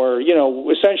open for,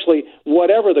 essentially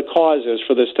whatever the cause is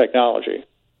for this technology.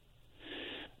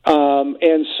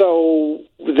 And so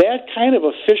that kind of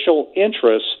official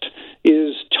interest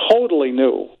is totally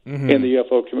new in the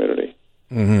UFO community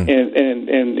and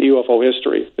the UFO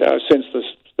history since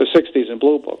the 60s in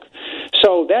Blue Book.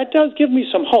 So that does give me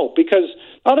some hope, because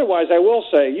otherwise, I will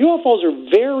say, UFOs are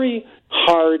very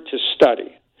hard to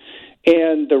study.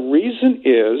 And the reason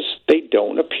is they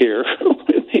don't appear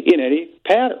in any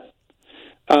pattern.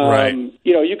 Right.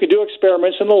 You could do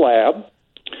experiments in the lab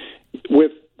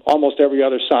with almost every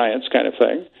other science kind of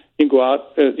thing. You can go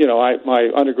out, my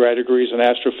undergrad degree is in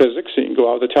astrophysics, so you can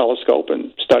go out with a telescope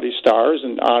and study stars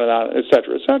and on, et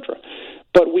cetera, et cetera.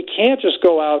 But we can't just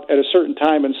go out at a certain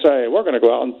time and say, we're going to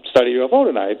go out and study UFO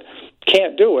tonight.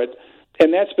 Can't do it.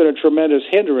 And that's been a tremendous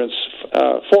hindrance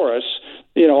for us,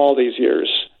 all these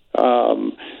years.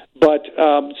 So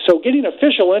getting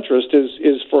official interest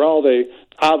is, for all the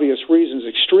obvious reasons,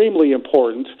 extremely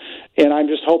important, and I'm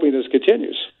just hoping this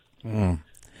continues.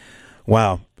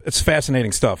 Wow. It's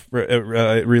fascinating stuff.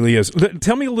 It really is.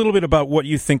 Tell me a little bit about what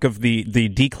you think of the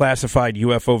declassified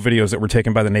UFO videos that were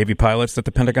taken by the Navy pilots at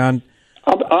the Pentagon.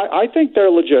 I think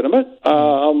they're legitimate.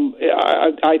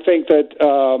 I think that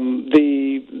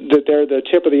that they're the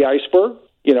tip of the iceberg.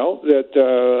 That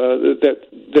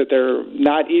they're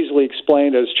not easily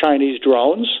explained as Chinese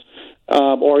drones,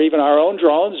 or even our own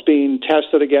drones being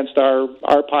tested against our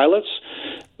pilots.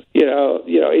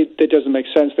 It doesn't make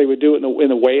sense they would do it in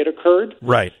the way it occurred.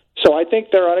 Right. So I think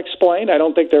they're unexplained. I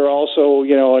don't think they're also,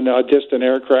 in a distant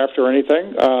aircraft or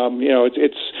anything.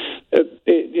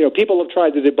 People have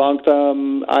tried to debunk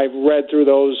them. I've read through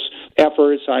those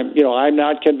efforts. I'm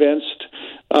not convinced.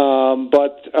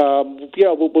 But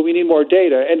we need more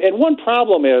data. And one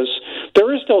problem is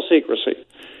there is still secrecy.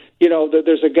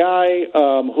 There's a guy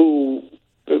who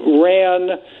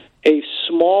ran a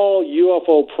small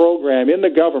UFO program in the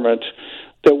government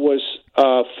that was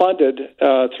funded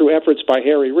through efforts by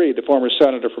Harry Reid, the former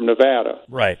senator from Nevada.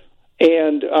 Right.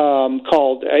 And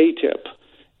called ATIP.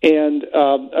 And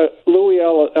Louis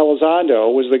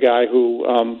Elizondo was the guy who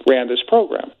ran this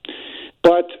program.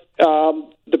 But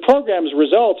the program's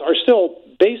results are still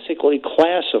basically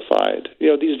classified.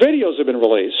 These videos have been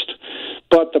released,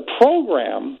 but the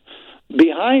program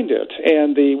behind it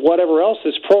and the whatever else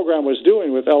this program was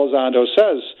doing, what Elizondo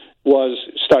says was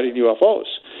studying UFOs.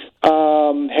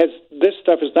 This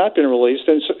stuff has not been released,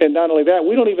 and not only that,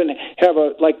 we don't even have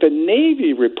the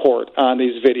Navy report on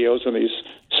these videos and these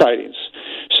sightings.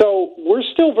 So we're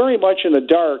still very much in the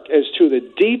dark as to the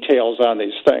details on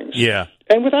these things. Yeah.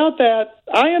 And without that,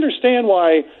 I understand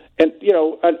why,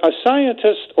 a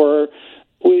scientist or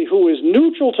who is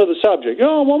neutral to the subject,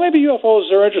 maybe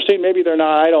UFOs are interesting, maybe they're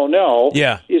not, I don't know,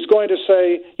 is going to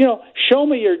say, show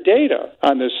me your data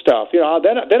on this stuff.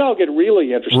 Then I'll get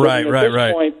really interested. Right, and at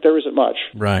this point, there isn't much.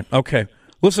 Right, okay.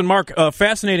 Listen, Mark,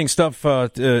 fascinating stuff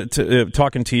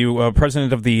talking to you,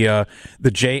 president of the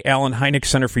J. Allen Hynek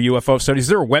Center for UFO Studies. Is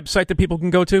there a website that people can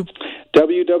go to?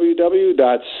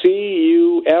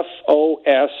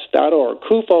 www.cufos.org,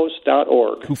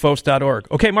 CUFOS.org.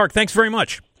 CUFOS.org. Okay, Mark, thanks very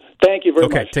much. Thank you very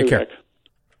much. Okay, take care. Nick.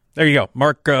 There you go.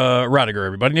 Mark Rodeghier,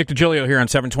 everybody. Nick Digilio here on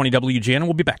 720 WGN, and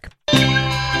we'll be back.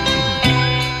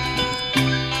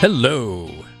 Hello.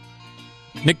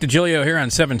 Nick Digilio here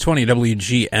on 720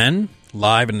 WGN.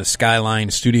 live in the Skyline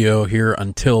studio here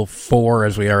until 4,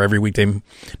 as we are every weekday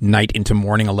night into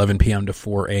morning, 11 p.m. to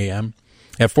 4 a.m.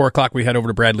 At 4 o'clock, we head over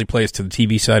to Bradley Place to the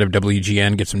TV side of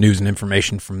WGN, get some news and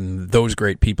information from those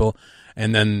great people.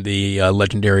 And then the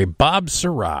legendary Bob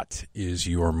Surratt is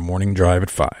your morning drive at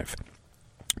 5.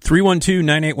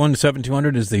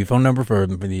 312-981-7200 is the phone number for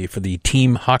the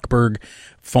Team Hochberg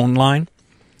phone line.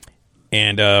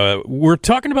 And we're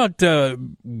talking about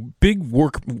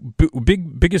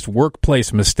biggest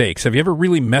workplace mistakes. Have you ever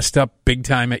really messed up big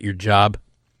time at your job?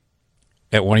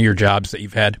 At one of your jobs that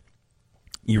you've had?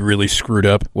 You really screwed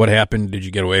up? What happened? Did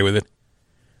you get away with it?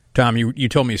 Tom, you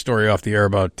told me a story off the air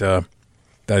about that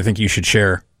I think you should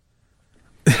share.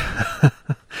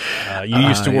 You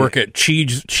used to work at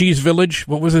Cheese Village.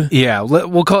 What was it? Yeah,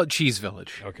 we'll call it Cheese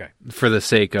Village. Okay. For the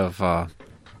sake of,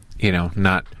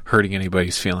 not hurting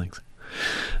anybody's feelings.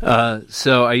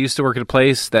 So I used to work at a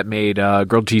place that made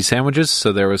grilled cheese sandwiches,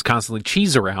 so there was constantly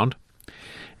cheese around.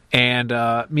 And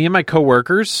me and my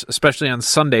coworkers, especially on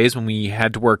Sundays when we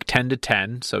had to work 10 to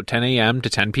 10, so 10 a.m. to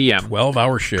 10 p.m.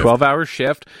 12-hour shift. 12-hour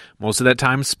shift. Most of that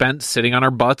time spent sitting on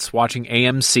our butts watching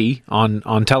AMC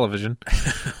on television.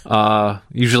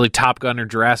 Usually Top Gun or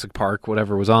Jurassic Park,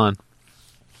 whatever was on.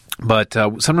 But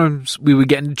sometimes we would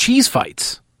get into cheese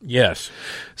fights. Yes.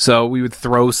 So we would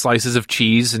throw slices of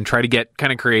cheese and try to get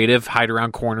kind of creative, hide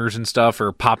around corners and stuff,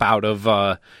 or pop out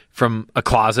of from a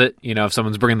closet. If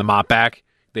someone's bringing the mop back.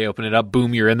 They open it up,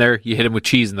 boom, you're in there, you hit him with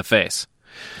cheese in the face.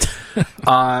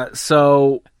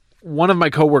 So one of my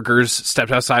coworkers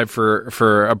stepped outside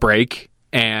for a break,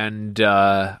 and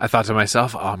I thought to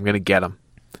myself, I'm going to get him.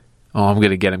 I'm going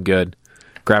to get him good.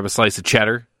 Grab a slice of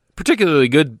cheddar, particularly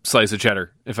good slice of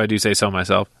cheddar, if I do say so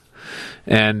myself,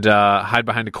 and hide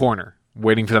behind a corner,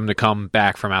 waiting for them to come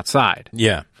back from outside.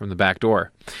 Yeah. From the back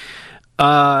door.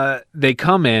 They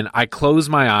come in, I close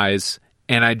my eyes,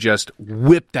 and I just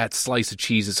whip that slice of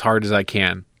cheese as hard as I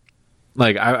can.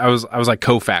 Like I was like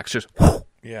Koufax, just whoosh.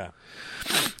 Yeah.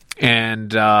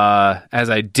 And as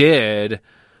I did,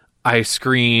 I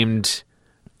screamed,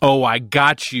 "Oh, I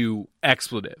got you!"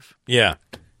 expletive. Yeah.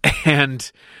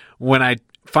 And when I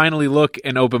finally look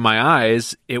and open my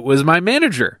eyes, it was my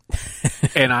manager,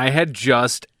 and I had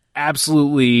just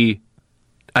absolutely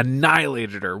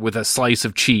annihilated her with a slice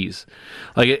of cheese.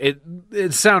 Like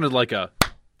it sounded like a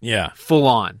full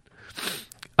on.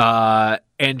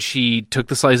 And she took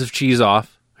the slice of cheese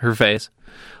off her face,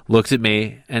 looked at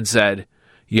me, and said,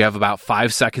 "You have about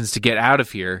 5 seconds to get out of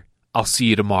here. I'll see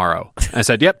you tomorrow." I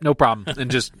said, "Yep, no problem,"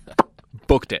 and just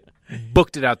booked it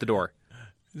out the door.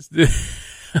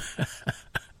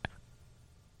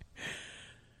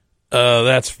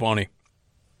 That's funny.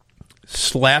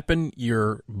 Slapping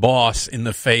your boss in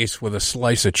the face with a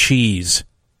slice of cheese.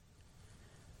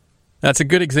 That's a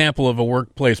good example of a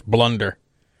workplace blunder.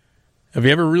 Have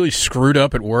you ever really screwed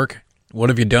up at work? What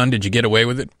have you done? Did you get away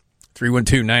with it?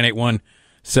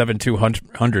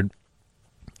 312-981-7200.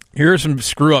 Here are some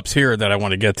screw-ups here that I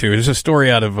want to get to. There's a story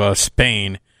out of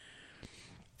Spain.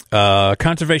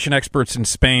 Conservation experts in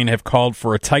Spain have called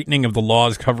for a tightening of the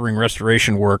laws covering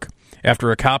restoration work after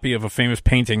a copy of a famous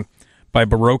painting by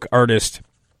Baroque artist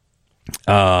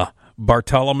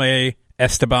Bartolomé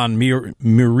Esteban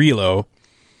Murillo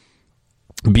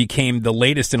became the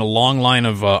latest in a long line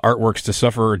of artworks to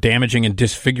suffer damaging and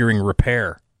disfiguring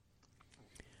repair.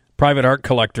 Private art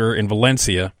collector in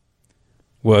Valencia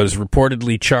was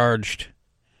reportedly charged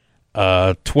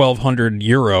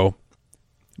 €1,200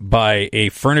 by a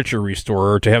furniture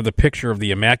restorer to have the picture of the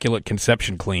Immaculate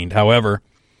Conception cleaned. However,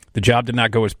 the job did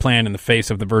not go as planned, and the face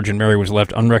of the Virgin Mary was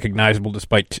left unrecognizable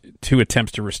despite two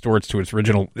attempts to restore it to its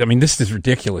original. I mean, this is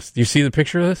ridiculous. Do you see the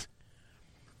picture of this?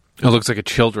 It looks like a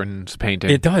children's painting.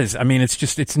 It does. I mean,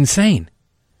 it's insane.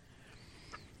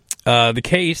 The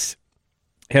case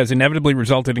has inevitably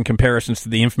resulted in comparisons to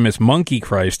the infamous Monkey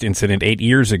Christ incident 8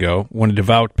 years ago, when a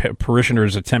devout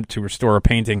parishioners attempt to restore a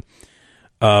painting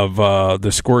of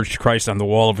the Scourged Christ on the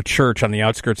wall of a church on the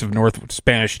outskirts of North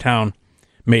Spanish town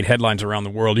made headlines around the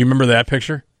world. You remember that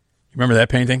picture? You remember that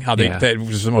painting? That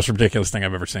was the most ridiculous thing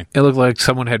I've ever seen. It looked like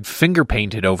someone had finger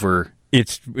painted over.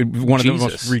 It's one of the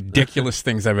most ridiculous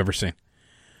things I've ever seen.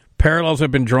 Parallels have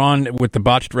been drawn with the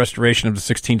botched restoration of the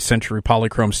 16th century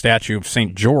polychrome statue of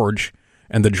St. George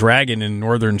and the dragon in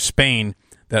northern Spain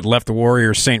that left the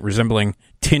warrior saint resembling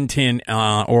Tintin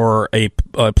or a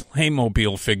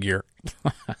Playmobil figure.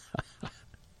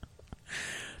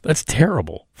 That's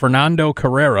terrible. Fernando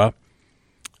Carrera,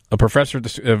 a professor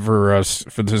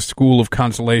for the School of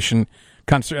Conservation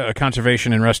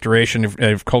and Restoration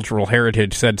of Cultural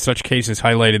Heritage, said such cases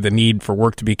highlighted the need for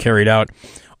work to be carried out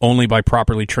only by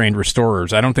properly trained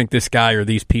restorers. I don't think this guy or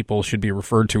these people should be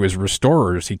referred to as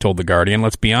restorers, he told The Guardian.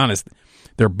 Let's be honest,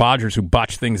 they're bodgers who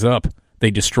botch things up.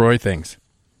 They destroy things.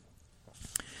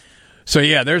 So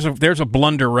yeah, there's a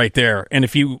blunder right there. And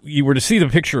if you were to see the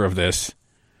picture of this,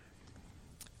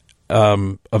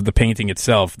 of the painting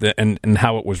itself, and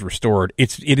how it was restored,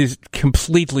 it is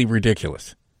completely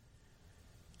ridiculous.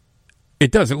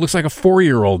 It does. It looks like a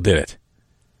 4-year-old did it.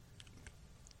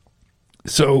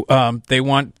 So they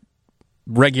want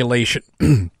regulation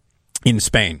in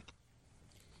Spain.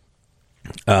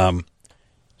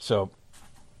 So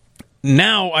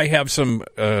now I have some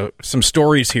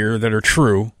stories here that are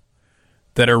true,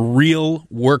 that are real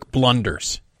work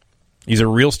blunders. These are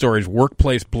real stories,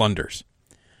 workplace blunders.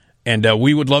 And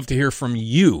we would love to hear from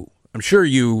you. I'm sure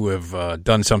you have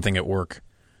done something at work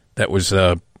that was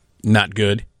not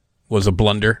good, was a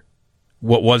blunder.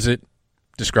 What was it?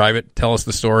 Describe it. Tell us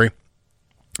the story.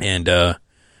 And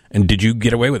did you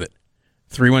get away with it?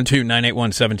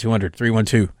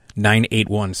 312-981-7200.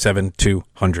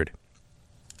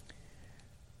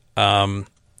 312-981-7200.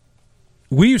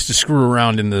 We used to screw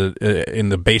around in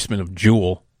the basement of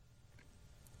Jewel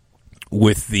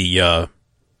with the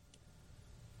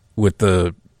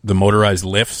motorized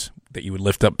lifts that you would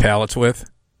lift up pallets with.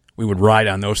 We would ride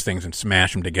on those things and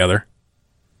smash them together.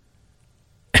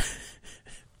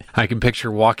 I can picture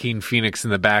Joaquin Phoenix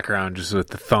in the background just with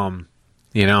the thumb,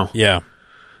 Yeah.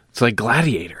 It's like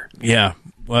Gladiator. Yeah.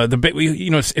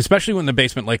 Especially when the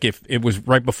basement, like if it was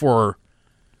right before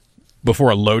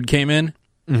a load came in,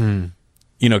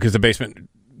 because the basement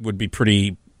would be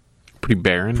pretty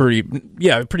barren.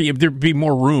 There'd be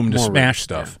more room to smash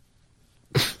stuff.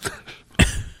 Yeah.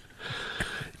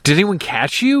 Did anyone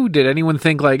catch you? Did anyone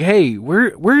think like, hey,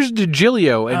 where's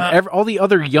Digilio and all the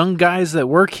other young guys that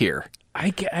work here?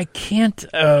 I can't.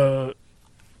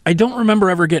 I don't remember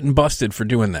ever getting busted for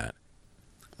doing that.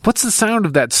 What's the sound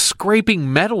of that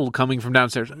scraping metal coming from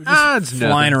downstairs? It's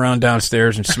flying around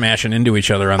downstairs and smashing into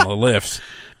each other on the lifts.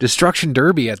 Destruction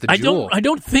Derby at the Jewel. I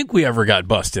don't think we ever got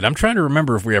busted. I'm trying to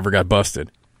remember if we ever got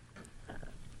busted,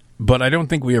 but I don't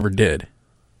think we ever did.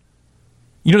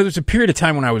 There's a period of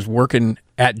time when I was working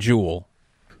at Jewel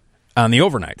on the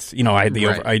overnights. I had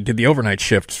I did the overnight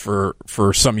shifts for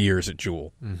some years at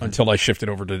Jewel until I shifted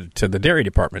over to the dairy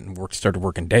department and started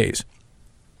working days.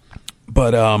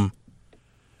 But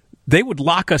they would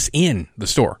lock us in the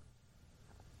store.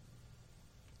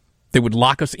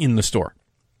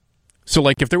 So,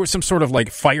 like, if there was some sort of,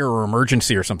 like, fire or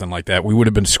emergency or something like that, we would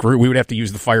have been screwed. We would have to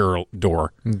use the fire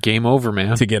door. Game over,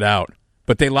 man. To get out.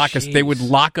 But they lock us. They would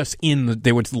lock us in.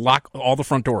 They would lock all the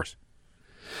front doors.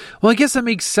 Well, I guess that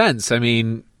makes sense. I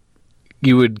mean,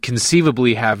 you would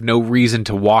conceivably have no reason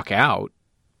to walk out.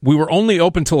 We were only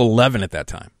open till 11 at that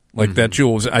time. Like, that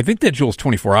Jewel's, I think that Jewel's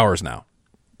 24 hours now.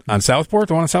 On Southport?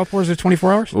 The one on Southport, is it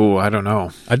 24 hours? Oh, I don't know.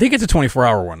 I think it's a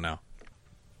 24-hour one now.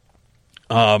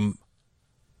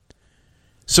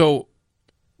 So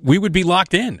we would be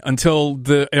locked in until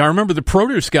I remember the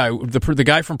produce guy, the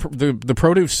guy from the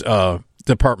produce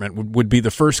department would be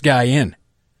the first guy in.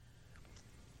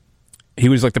 He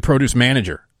was like the produce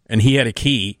manager, and he had a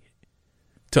key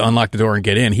to unlock the door and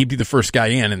get in. He'd be the first guy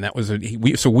in, and that was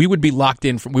so we would be locked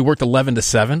in we worked 11 to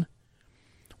 7.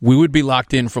 We would be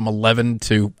locked in from 11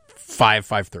 to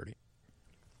 5:30.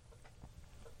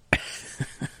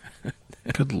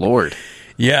 Good Lord.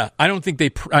 Yeah, I don't think they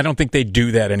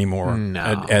do that anymore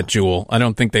at Jewel. I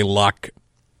don't think they lock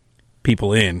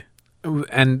people in.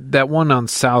 And that one on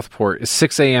Southport is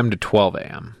 6 a.m. to 12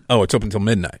 a.m. Oh, it's open till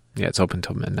midnight. Yeah, it's open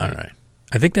till midnight. All right.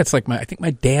 I think that's like I think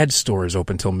my dad's store is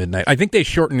open till midnight. I think they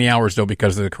shorten the hours though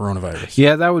because of the coronavirus.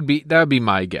 Yeah, that would be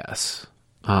my guess.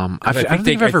 I don't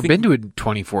think I've ever been to a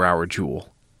 24-hour Jewel.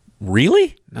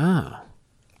 Really? No.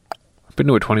 I've been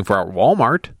to a 24-hour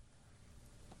Walmart.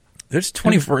 There's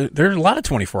a lot of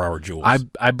 24-hour Jewels.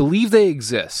 I believe they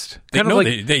exist. They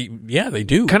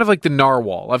do. Kind of like the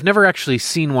Narwhal. I've never actually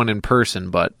seen one in person,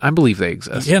 but I believe they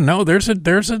exist. Yeah, no, there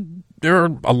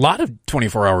are a lot of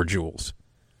 24-hour Jewels.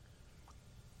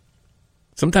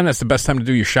 Sometimes that's the best time to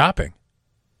do your shopping.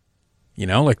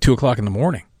 Like 2 o'clock in the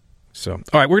morning. So,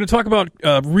 all right, we're going to talk about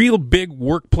real big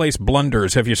workplace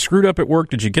blunders. Have you screwed up at work?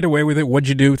 Did you get away with it? What'd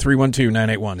you do?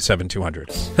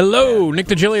 312-981-7200. Hello, Nick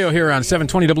Digilio here on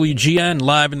 720 WGN,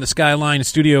 live in the Skyline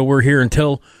studio. We're here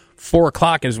until 4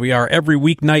 o'clock, as we are every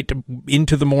weeknight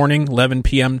into the morning, 11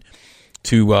 p.m.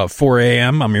 to 4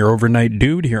 a.m. I'm your overnight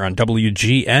dude here on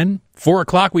WGN. 4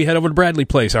 o'clock, we head over to Bradley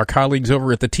Place, our colleagues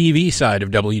over at the TV side of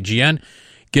WGN.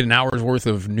 Get an hour's worth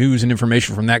of news and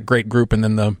information from that great group, and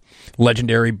then the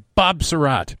legendary Bob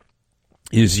Surratt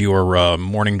is your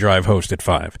morning drive host at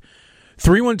 5.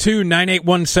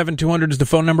 312-981-7200 is the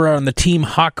phone number on the Team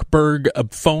Hochberg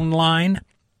phone line.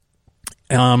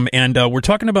 And we're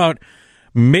talking about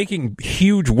making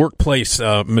huge workplace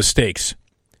mistakes,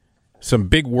 some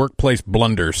big workplace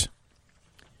blunders.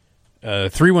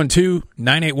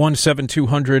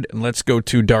 312-981-7200, and let's go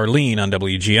to Darlene on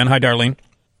WGN. Hi, Darlene.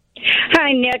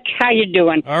 Hi, Nick. How you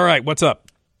doing? All right, what's up?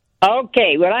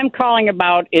 Okay, what I'm calling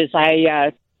about is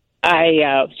I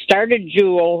started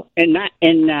Jewel in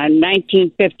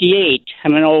 1958.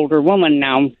 I'm an older woman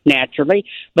now, naturally.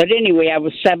 But anyway, I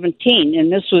was 17,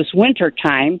 and this was winter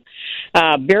time,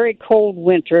 very cold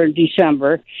winter in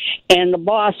December, and the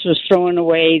boss was throwing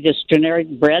away this generic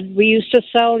bread we used to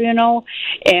sell, and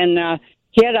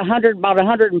he had about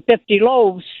 150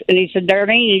 loaves, and he said,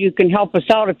 Darlene, you can help us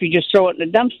out if you just throw it in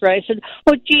the dumpster. I said,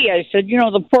 oh, gee,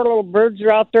 the poor little birds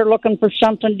are out there looking for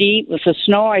something to eat with the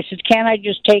snow. I said, can't I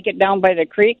just take it down by the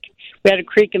creek? We had a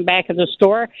creek in back of the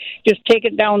store. Just take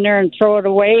it down there and throw it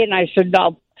away. And I said,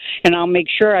 I'll make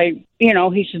sure he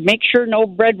said, make sure no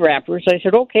bread wrappers. I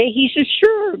said, okay. He said,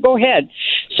 sure, go ahead.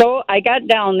 So I got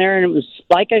down there, and it was,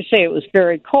 like I say, it was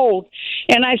very cold,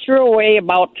 and I threw away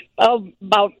about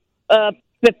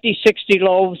 50, 60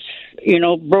 loaves,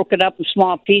 broke it up in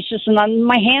small pieces, and then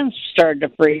my hands started to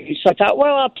freeze. So I thought,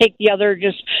 well, I'll take the other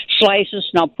just slices,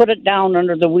 and I'll put it down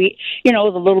under the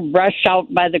the little brush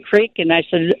out by the creek, and I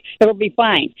said, it'll be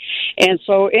fine. And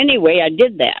so anyway, I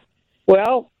did that.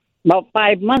 Well, about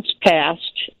 5 months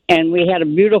passed, and we had a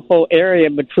beautiful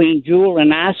area between Jewel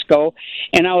and Osco,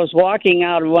 and I was walking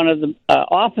out of one of the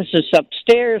offices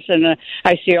upstairs, and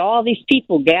I see all these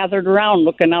people gathered around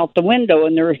looking out the window,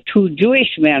 and there were two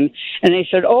Jewish men, and they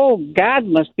said, oh, God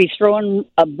must be throwing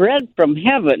a bread from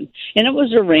heaven, and it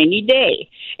was a rainy day.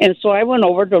 And so I went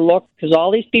over to look, because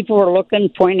all these people were looking,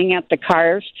 pointing at the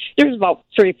cars. There's about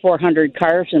 300-400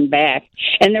 cars in back,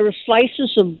 and there were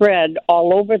slices of bread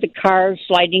all over the cars,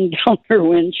 sliding down their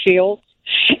windshields,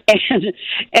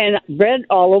 and bread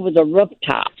all over the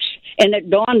rooftops. And it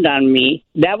dawned on me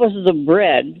that was the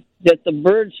bread that the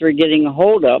birds were getting a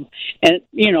hold of, and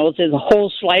the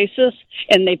whole slices,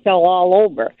 and they fell all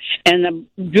over. And the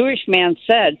Jewish man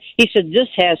said, this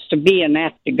has to be an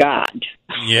act of God.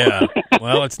 Yeah,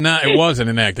 well, it wasn't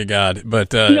an act of God,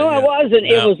 but no, it wasn't. No.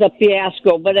 It was a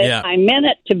fiasco, but I meant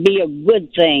it to be a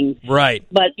good thing, right?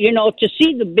 But to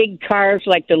see the big cars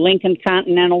like the Lincoln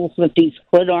Continentals with these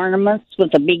hood ornaments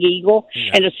with a big eagle,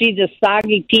 and to see the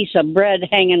soggy piece of bread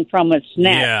hanging from its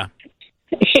neck.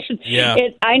 Yeah.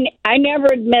 I never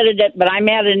admitted it, but I'm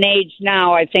at an age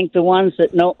now. I think the ones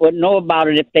that would know about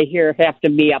it if they hear have to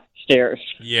be upstairs.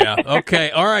 Yeah. Okay.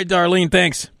 All right, Darlene.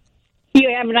 Thanks. You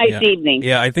have a nice evening.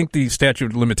 Yeah, I think the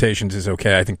statute of limitations is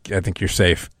okay. I think you're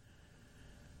safe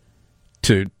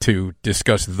to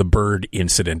discuss the bird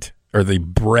incident, or the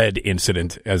bread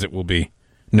incident, as it will be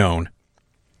known.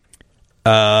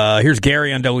 Here's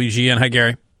Gary on WGN. Hi,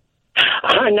 Gary.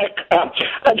 Hi, Nick.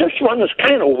 This one is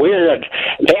kind of weird.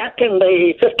 Back in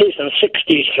the 50s and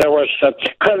 60s, there was the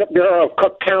Credit Bureau of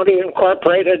Cook County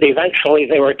Incorporated. Eventually,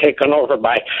 they were taken over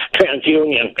by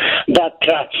TransUnion. But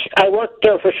I worked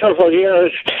there for several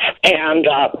years, and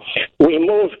we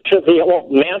moved to the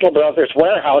old Mantle Brothers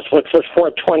warehouse, which was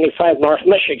 425 North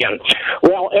Michigan.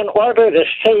 Well, in order to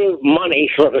save money,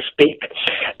 so to speak,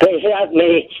 they had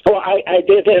me, I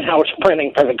did in-house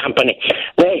printing for the company.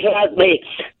 They had me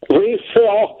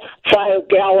refill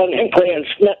 5-gallon Hinkley and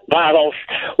Smith bottles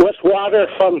with water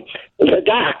from the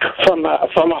dock, from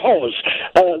a hose.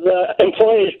 The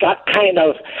employees got kind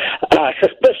of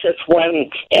suspicious when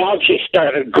algae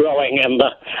started growing in the,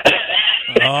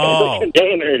 the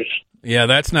containers. Yeah,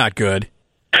 that's not good.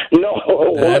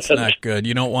 No, that's not good.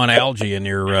 You don't want algae in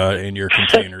your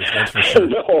containers. That's for sure.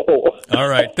 No. All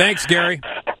right, thanks, Gary.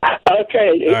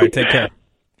 Okay. All right, take care.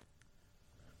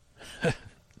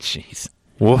 Jeez.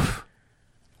 Woof.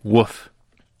 Woof.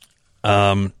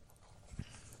 How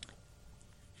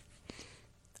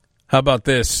about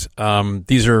this?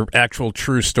 These are actual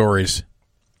true stories.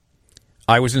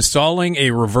 I was installing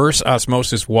a reverse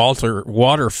osmosis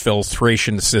water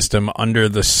filtration system under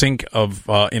the sink of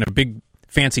in a big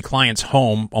fancy client's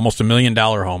home, almost $1 million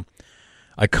home.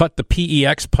 I cut the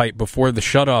PEX pipe before the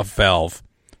shutoff valve.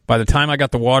 By the time I got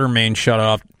the water main shut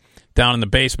off down in the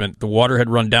basement, the water had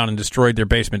run down and destroyed their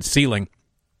basement ceiling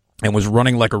and was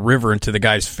running like a river into the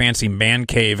guy's fancy man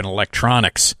cave and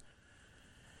electronics.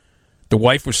 The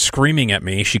wife was screaming at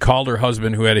me. She called her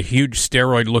husband, who had a huge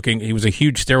steroid-looking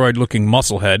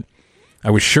musclehead.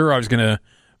 I was sure I was going to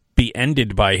be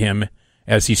ended by him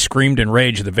as he screamed in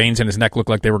rage. The veins in his neck looked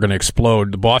like they were going to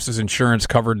explode. The boss's insurance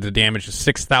covered the damage to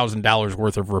 $6,000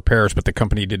 worth of repairs, but the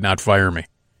company did not fire me.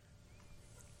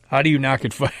 How do you not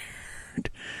get fired?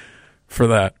 for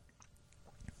that.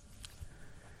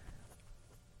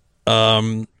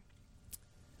 All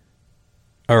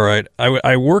right.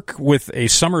 I work with a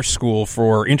summer school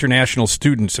for international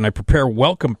students, and I prepare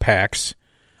welcome packs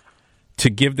to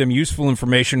give them useful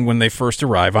information when they first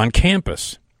arrive on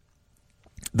campus.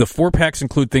 The 4 packs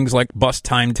include things like bus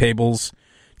timetables,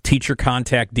 teacher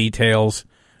contact details,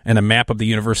 and a map of the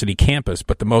university campus.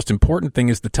 But the most important thing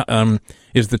is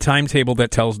the timetable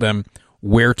that tells them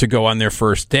where to go on their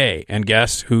first day. And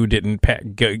guess who didn't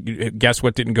guess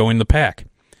what didn't go in the pack?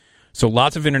 So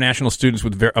lots of international students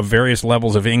with of various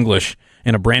levels of English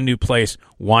in a brand new place,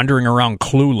 wandering around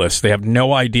clueless. They have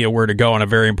no idea where to go on a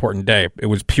very important day. It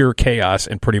was pure chaos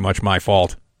and pretty much my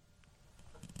fault.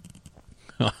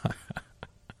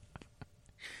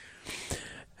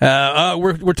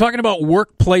 We're talking about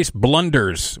workplace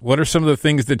blunders. What are some of the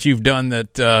things that you've done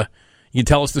that you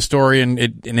tell us the story and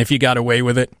if you got away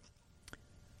with it?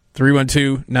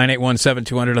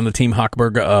 312-981-7200 on the Team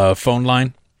Hochberg phone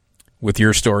line with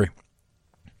your story.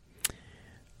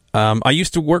 I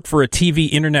used to work for a TV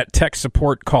internet tech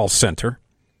support call center.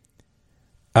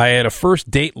 I had a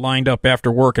first date lined up after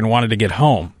work and wanted to get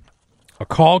home. A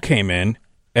call came in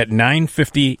at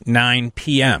 9:59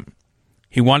 p.m.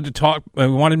 He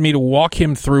wanted me to walk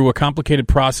him through a complicated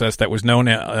process that was known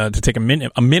to take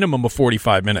a minimum of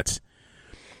 45 minutes.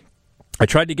 I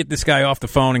tried to get this guy off the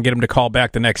phone and get him to call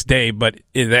back the next day, but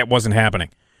that wasn't happening.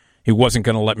 He wasn't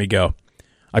going to let me go.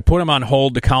 I put him on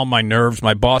hold to calm my nerves.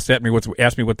 My boss asked me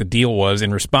what the deal was.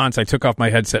 In response, I took off my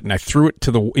headset and I threw it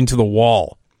into the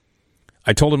wall.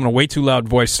 I told him in a way too loud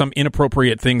voice some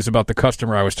inappropriate things about the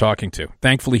customer I was talking to.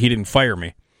 Thankfully, he didn't fire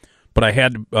me, but I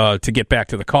had to get back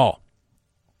to the call.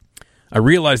 I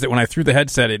realized that when I threw the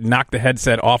headset, it knocked the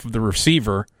headset off of the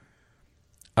receiver,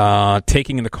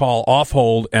 taking the call off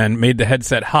hold and made the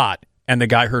headset hot, and the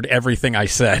guy heard everything I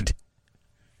said.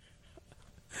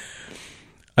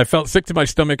 I felt sick to my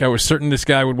stomach. I was certain this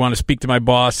guy would want to speak to my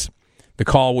boss. The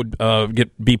call would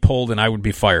be pulled, and I would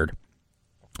be fired.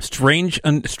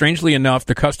 Strangely enough,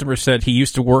 the customer said he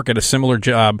used to work at a similar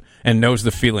job and knows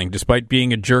the feeling. Despite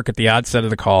being a jerk at the outset of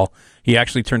the call, he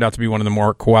actually turned out to be one of the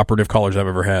more cooperative callers I've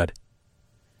ever had.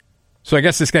 So I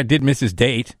guess this guy did miss his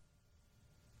date,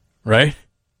 right?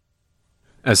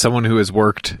 As someone who has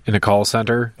worked in a call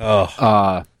center,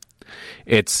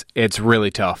 it's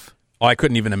really tough. Oh, I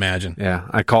couldn't even imagine. Yeah,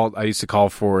 I used to call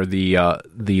for the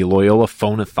Loyola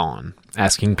Phone-a-thon,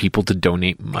 asking people to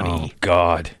donate money. Oh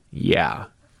God. Yeah.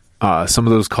 Some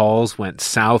of those calls went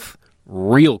south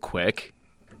real quick.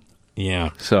 Yeah.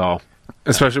 So,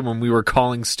 especially when we were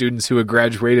calling students who had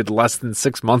graduated less than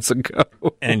 6 months ago.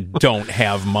 And don't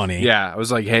have money. Yeah. I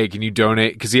was like, hey, can you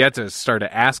donate? Because he had to start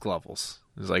at ask levels.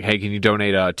 It was like, hey, can you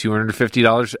donate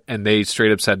 $250? And they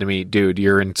straight up said to me, dude,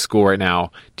 you're in school right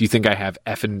now. Do you think I have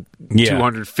effing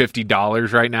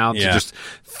 $250 right now to just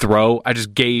throw? I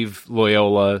just gave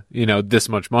Loyola, this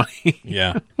much money.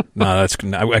 Yeah. No,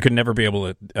 I could never be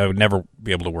able to. I would never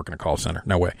be able to work in a call center.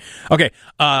 No way. Okay.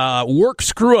 Work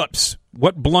screw-ups.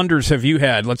 What blunders have you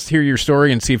had? Let's hear your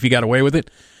story and see if you got away with it.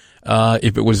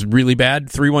 If it was really bad,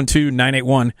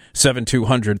 312-981-7200,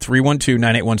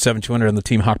 312-981-7200 on the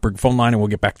Team Hochberg phone line, and we'll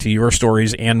get back to your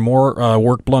stories and more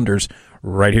work blunders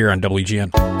right here on WGN.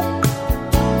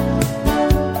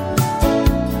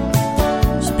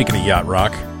 Speaking of yacht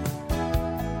rock,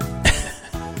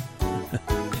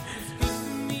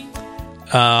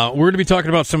 we're going to be talking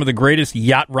about some of the greatest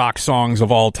yacht rock songs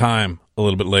of all time a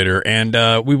little bit later, and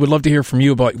we would love to hear from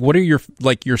you about what are your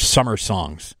summer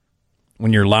songs.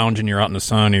 When you're lounging, you're out in the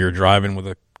sun, or you're driving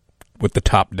with the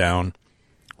top down,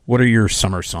 what are your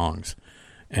summer songs?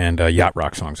 And yacht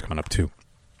rock songs coming up, too.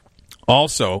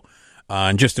 Also,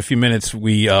 in just a few minutes,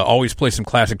 we always play some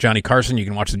classic Johnny Carson. You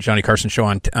can watch the Johnny Carson Show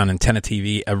on Antenna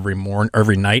TV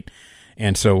every night.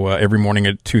 And so every morning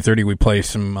at 2:30, we play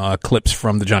some clips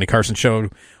from the Johnny Carson Show.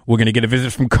 We're going to get a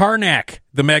visit from Karnak,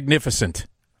 the Magnificent.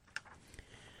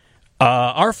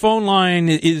 Our phone line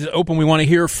is open. We want to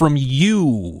hear from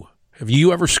you. Have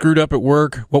you ever screwed up at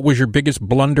work? What was your biggest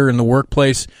blunder in the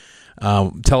workplace?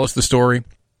 Tell us the story,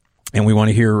 and we want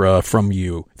to hear from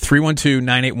you.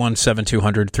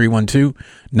 312-981-7200,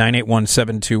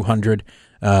 312-981-7200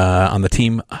 on the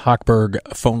Team Hochberg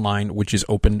phone line, which is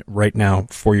open right now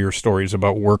for your stories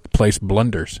about workplace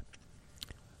blunders.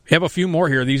 We have a few more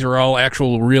here. These are all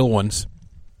actual real ones.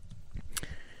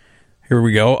 Here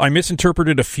we go. I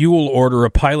misinterpreted a fuel order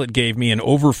a pilot gave me and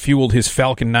overfueled his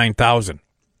Falcon 9000.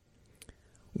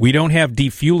 We don't have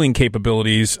defueling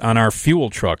capabilities on our fuel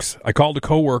trucks. I called a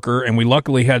coworker, and we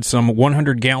luckily had some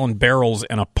 100-gallon barrels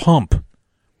and a pump.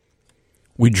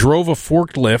 We drove a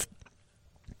forklift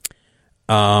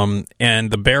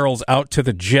and the barrels out to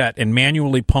the jet and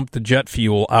manually pumped the jet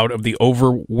fuel out of the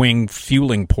over-wing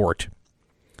fueling port.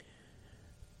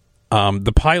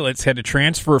 The pilots had to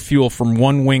transfer fuel from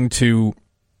one wing to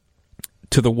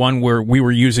the one where we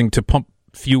were using to pump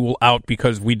fuel out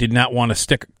because we did not want to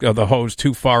stick the hose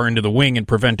too far into the wing and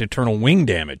prevent internal wing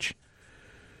damage.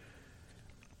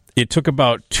 It took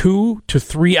about 2 to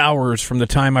 3 hours from the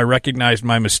time I recognized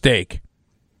my mistake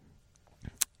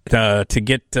to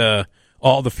get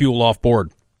all the fuel off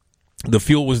board. The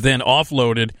fuel was then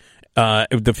offloaded.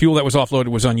 The fuel that was offloaded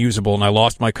was unusable, and I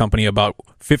lost my company about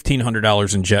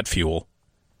 $1,500 in jet fuel.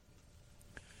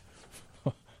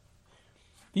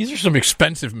 These are some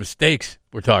expensive mistakes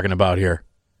we're talking about here.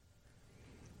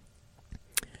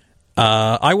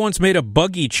 I once made a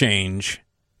buggy change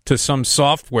to some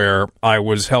software I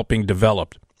was helping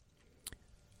develop.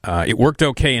 It worked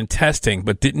okay in testing,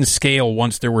 but didn't scale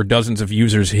once there were dozens of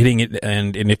users hitting it,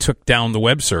 and it took down the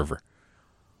web server.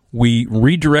 We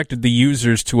redirected the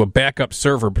users to a backup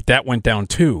server, but that went down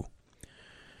too.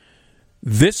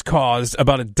 This caused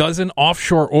about a dozen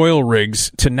offshore oil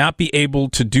rigs to not be able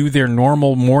to do their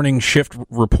normal morning shift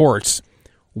reports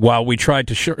while we tried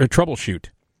to troubleshoot.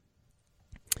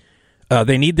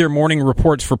 They need their morning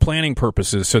reports for planning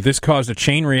purposes, so this caused a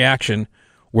chain reaction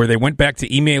where they went back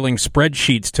to emailing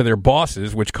spreadsheets to their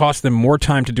bosses, which cost them more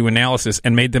time to do analysis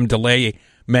and made them delay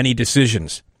many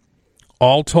decisions.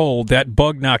 All told, that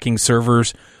bug-knocking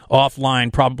servers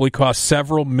offline probably cost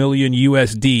several million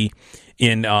USD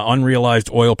in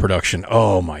unrealized oil production.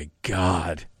 Oh, my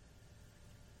God.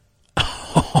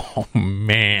 Oh,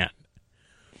 man.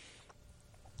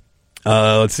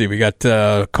 Let's see. We got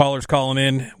callers calling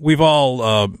in. We've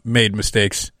all made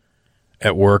mistakes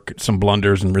at work, some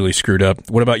blunders, and really screwed up.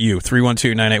 What about you?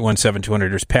 312-981-7200.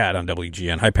 There's Pat on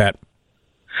WGN. Hi, Pat.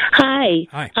 Hi.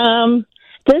 Hi.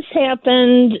 This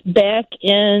happened back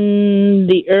in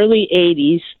the early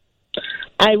 80s.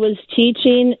 I was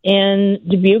teaching in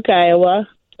Dubuque, Iowa,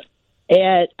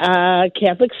 at a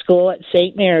Catholic school at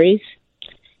St. Mary's.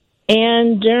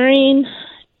 And during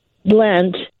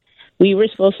Lent, we were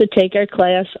supposed to take our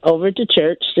class over to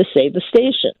church to save the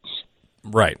stations.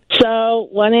 Right. So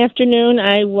one afternoon,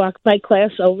 I walked my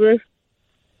class over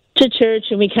to church,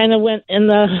 and we kind of went in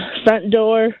the front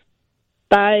door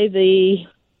by the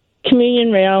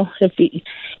communion rail,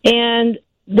 and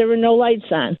there were no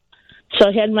lights on. So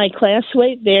I had my class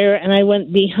wait there, and I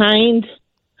went behind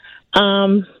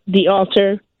the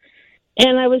altar,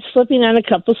 and I was flipping on a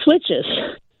couple switches.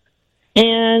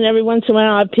 And every once in a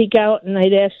while, I'd peek out, and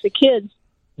I'd ask the kids,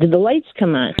 did the lights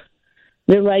come on?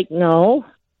 They're like, no.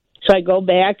 So I go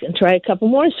back and try a couple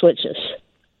more switches.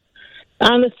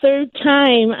 On the third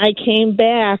time I came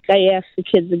back, I asked the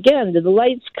kids again, did the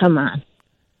lights come on?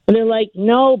 And they're like,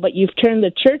 no, but you've turned the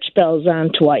church bells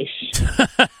on twice.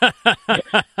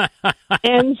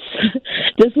 And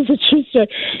this is a true story.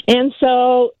 And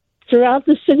so throughout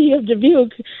the city of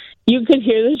Dubuque, you could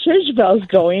hear the church bells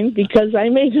going because I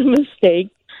made a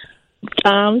mistake.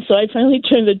 So I finally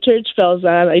turned the church bells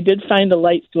on. I did find a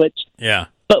light switch. Yeah.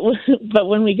 But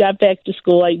when we got back to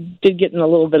school, I did get in a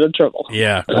little bit of trouble.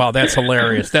 Yeah. Wow, that's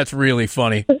hilarious. That's really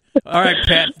funny. All right,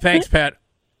 Pat. Thanks, Pat.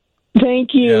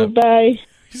 Thank you. Yeah. Bye.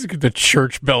 The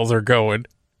church bells are going.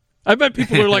 I bet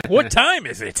people are like, what time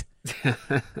is it?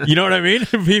 You know what I mean?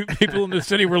 People in the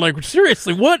city were like,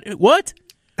 seriously, what?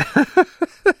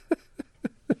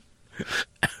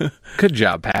 Good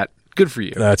job, Pat. Good for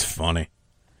you. That's funny.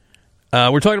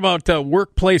 We're talking about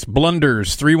workplace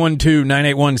blunders,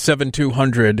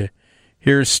 312-981-7200.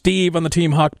 Here's Steve on the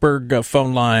Team Hochberg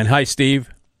phone line. Hi, Steve.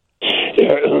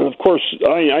 Yeah, of course,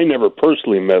 I never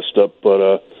personally messed up,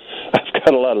 but I've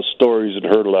got a lot of stories and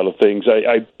heard a lot of things.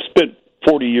 I spent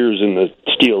 40 years in the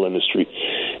steel industry,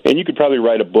 and you could probably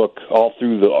write a book all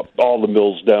through all the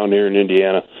mills down here in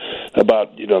Indiana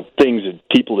about things that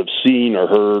people have seen or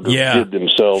heard or did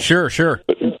themselves. Sure.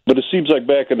 But it seems like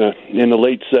back in the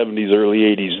late 70s, early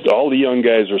 80s, all the young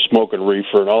guys were smoking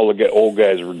reefer and all the old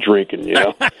guys were drinking.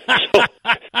 So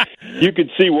you could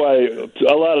see why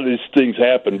a lot of these things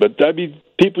happen. But I mean,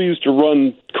 people used to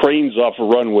run cranes off of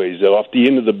runways, off the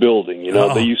end of the building.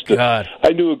 They used to. God.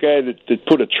 I knew a guy that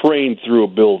put a train through a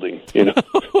building.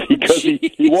 Because he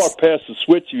walked past the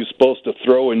switch he was supposed to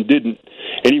throw and didn't,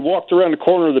 and he walked around the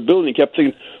corner of the building and kept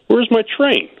thinking, "Where's my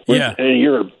train?" Yeah. And you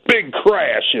hear a big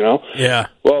crash. Yeah.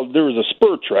 Well, there was a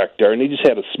spur track there, and they just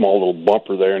had a small little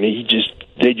bumper there, and they just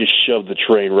shoved the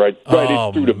train right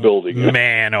in through the building.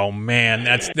 Man, oh man,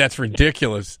 that's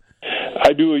ridiculous.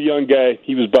 I knew a young guy.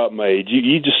 He was about my age.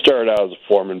 He just started out as a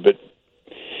foreman, but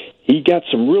he got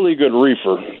some really good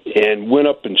reefer and went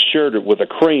up and shared it with a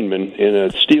craneman in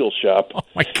a steel shop. Oh,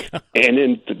 my God. And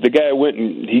then the guy went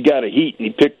and he got a heat, and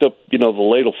he picked up, the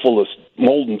ladle full of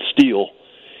molten steel,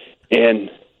 and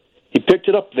he picked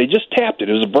it up. They just tapped it.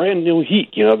 It was a brand new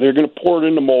heat. They're going to pour it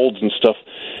in the molds and stuff.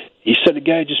 He said the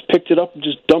guy just picked it up and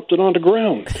just dumped it on the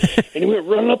ground. And he went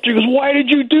running up there. He goes, "Why did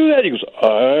you do that?" He goes,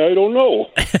 "I don't know."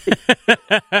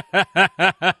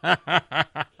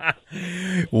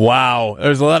 Wow.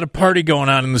 There's a lot of party going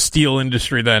on in the steel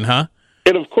industry then, huh?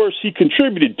 And, of course, he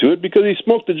contributed to it because he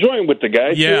smoked the joint with the guy.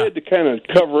 Yeah. So he had to kind of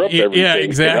cover up everything. Yeah,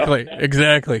 exactly.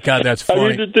 Exactly. God, that's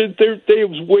funny. They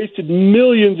wasted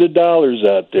millions of dollars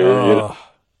out there. Oh.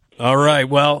 All right.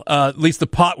 Well, at least the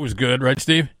pot was good, right,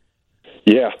 Steve?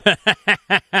 Yeah. All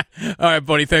right,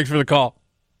 buddy. Thanks for the call.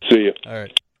 See you. All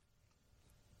right.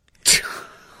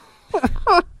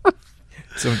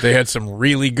 So they had some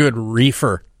really good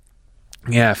reefer.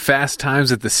 Yeah, fast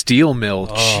times at the steel mill.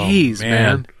 Oh, Jeez,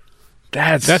 man.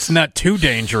 That's not too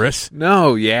dangerous.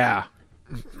 No, yeah.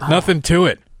 Nothing to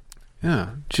it.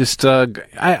 Yeah, just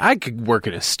I could work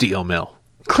at a steel mill.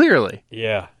 Clearly.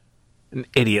 Yeah. An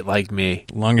idiot like me.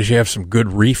 As long as you have some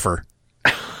good reefer.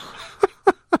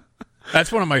 That's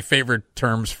one of my favorite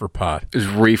terms for pot. Is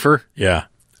reefer? Yeah.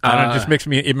 It just makes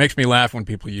me laugh when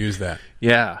people use that.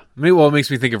 Yeah. It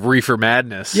makes me think of reefer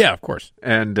madness. Yeah, of course.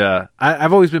 And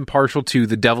I've always been partial to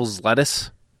the devil's lettuce.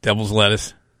 Devil's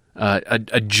lettuce.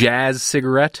 A jazz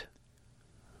cigarette.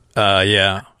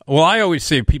 Yeah. Well, I always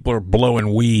say people are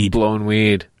blowing weed. Blowing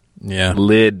weed. Yeah.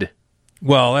 Lid.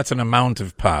 Well, that's an amount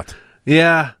of pot.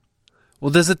 Yeah.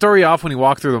 Well, does it throw you off when you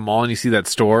walk through the mall and you see that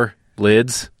store?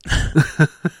 Lids.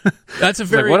 That's a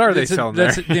very. Like, what are they selling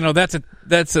there?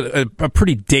 That's a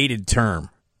pretty dated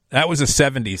term. That was a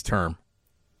 70s term.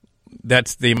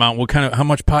 That's the amount. How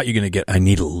much pot you going to get? I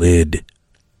need a lid,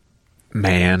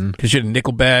 man. Because you had a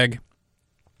nickel bag,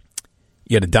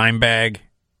 you had a dime bag,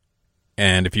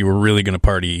 and if you were really going to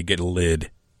party, you get a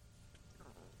lid.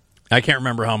 I can't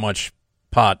remember how much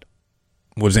pot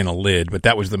was in a lid, but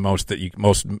that was the most that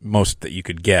you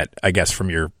could get, I guess,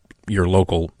 from your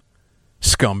local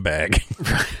scumbag.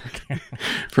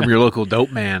 From your local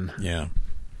dope man. Yeah.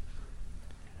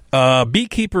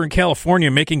 Beekeeper in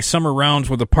California making summer rounds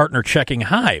with a partner checking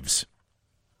hives.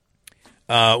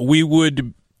 We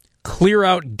would clear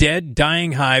out dead,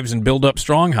 dying hives and build up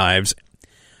strong hives.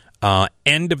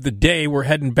 End of the day, we're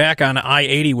heading back on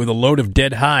I-80 with a load of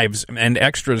dead hives and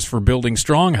extras for building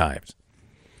strong hives.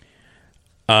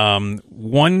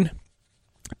 One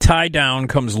tie down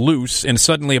comes loose, and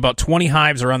suddenly about 20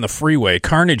 hives are on the freeway.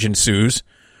 Carnage ensues,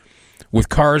 with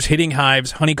cars hitting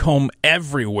hives, honeycomb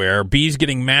everywhere, bees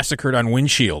getting massacred on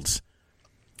windshields.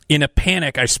 In a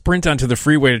panic, I sprint onto the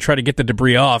freeway to try to get the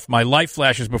debris off. My life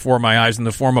flashes before my eyes in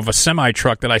the form of a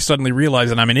semi-truck that I suddenly realize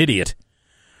that I'm an idiot.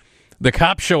 The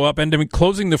cops show up, ending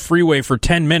closing the freeway for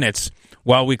 10 minutes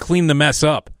while we clean the mess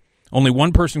up. Only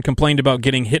one person complained about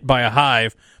getting hit by a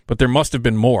hive, but there must have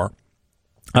been more.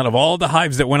 Out of all the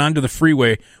hives that went onto the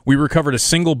freeway, we recovered a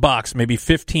single box, maybe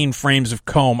 15 frames of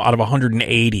comb out of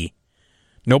 180.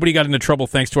 Nobody got into trouble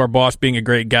thanks to our boss being a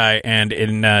great guy, and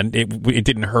it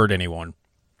didn't hurt anyone.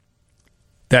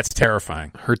 That's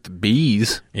terrifying. Hurt the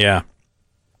bees. Yeah.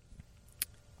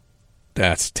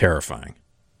 That's terrifying.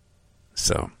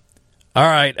 So, all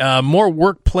right, more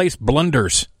workplace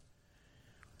blunders.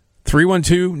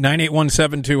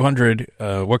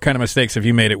 312-981-7200. What kind of mistakes have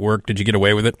you made at work? Did you get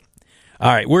away with it? All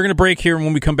right, we're going to break here, and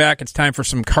when we come back, it's time for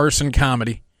some Carson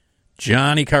comedy.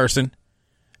 Johnny Carson.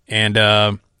 And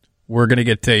we're going to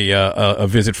get a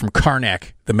visit from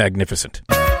Karnak the Magnificent.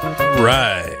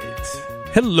 Right.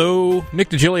 Hello, Nick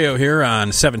Digilio here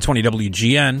on 720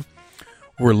 WGN.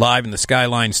 We're live in the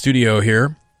Skyline studio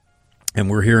here, and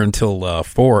we're here until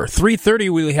 4.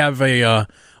 3:30, we have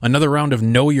another round of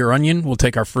Know Your Onion. We'll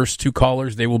take our first two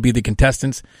callers. They will be the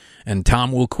contestants, and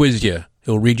Tom will quiz you.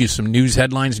 He'll read you some news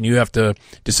headlines, and you have to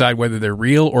decide whether they're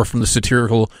real or from the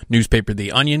satirical newspaper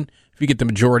The Onion. If you get the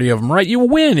majority of them right, you will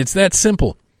win. It's that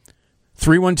simple.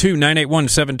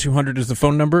 312-981-7200 is the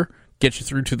phone number. Get you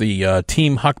through to the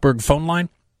Team Huckberg phone line.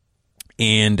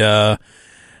 And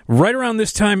right around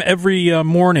this time every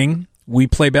morning, we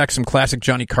play back some classic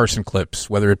Johnny Carson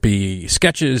clips, whether it be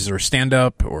sketches or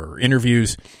stand-up or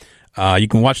interviews. You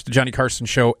can watch the Johnny Carson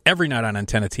show every night on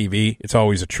Antenna TV. It's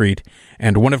always a treat.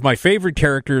 And one of my favorite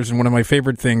characters and one of my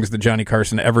favorite things that Johnny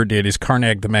Carson ever did is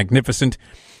Karnak the Magnificent.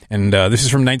 And this is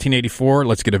from 1984.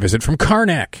 Let's get a visit from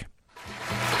Karnak.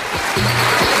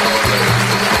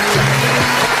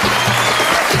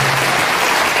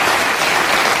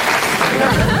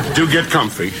 Do get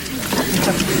comfy.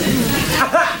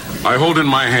 I hold in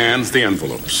my hands the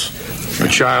envelopes. A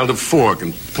child of 4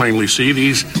 can plainly see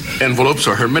these envelopes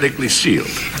are hermetically sealed.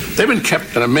 They've been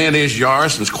kept in a mayonnaise jar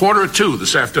since 1:45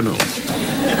 this afternoon.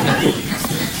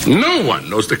 No one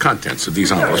knows the contents of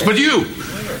these envelopes, but you,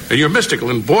 in your mystical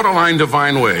and borderline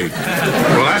divine way,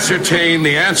 will ascertain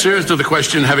the answers to the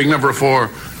question, having never before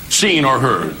seen or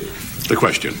heard the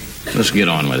question. Let's get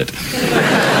on with it.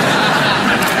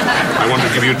 I want to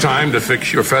give you time to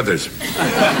fix your feathers.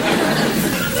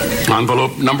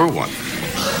 Envelope number 1.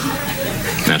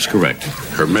 That's correct.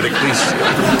 Hermetically sealed.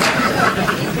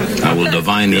 I will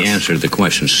divine the answer to the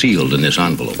question sealed in this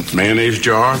envelope. Mayonnaise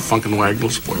jar, Funkin' Waggle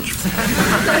Sports.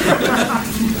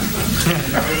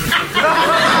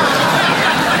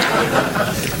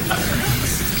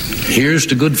 Here's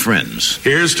to good friends.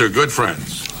 Here's to good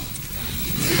friends.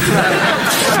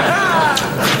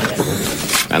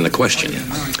 And the question: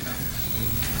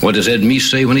 what does Ed Meese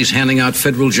say when he's handing out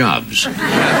federal jobs?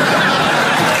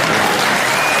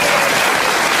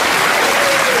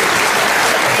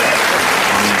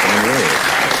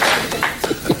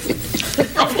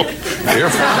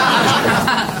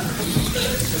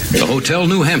 The Hotel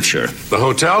New Hampshire. The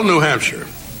Hotel New Hampshire.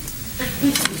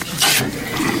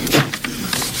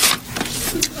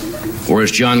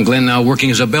 Where's John Glenn now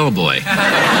working as a bellboy?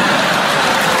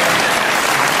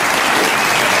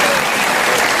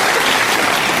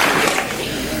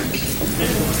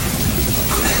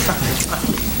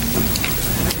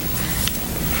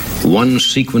 One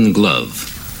sequin glove.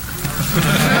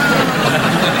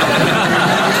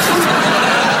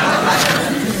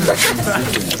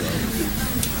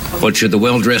 What should the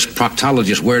well-dressed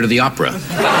proctologist wear to the opera?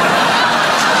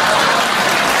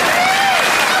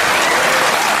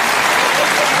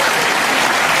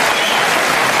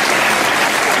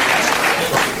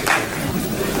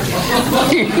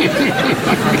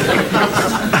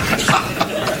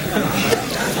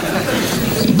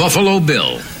 Buffalo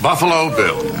Bill. Buffalo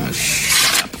Bill.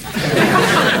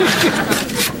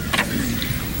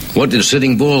 What did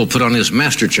Sitting Bull put on his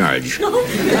master charge?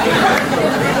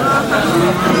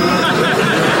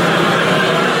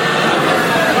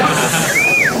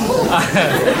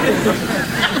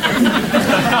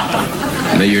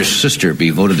 May your sister be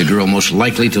voted the girl most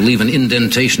likely to leave an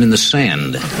indentation in the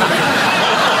sand.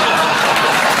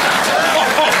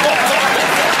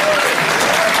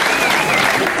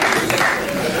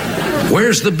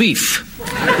 Where's the beef?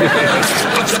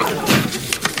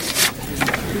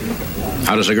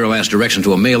 How does a girl ask direction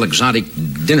to a male exotic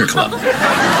dinner club?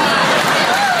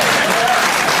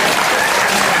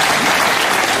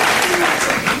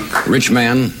 Rich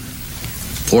man,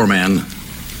 poor man,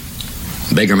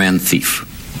 beggar man, thief.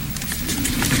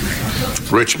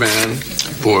 Rich man,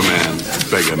 poor man,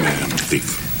 beggar man,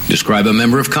 thief. Describe a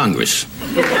member of Congress.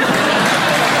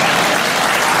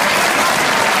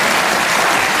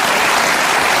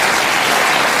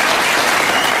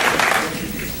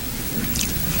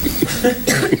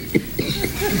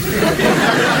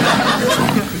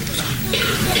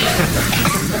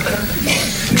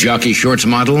 Jockey shorts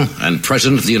model and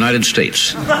President of the United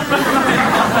States.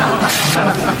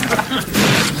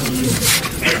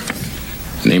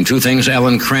 Name 2 things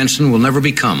Alan Cranston will never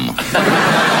become.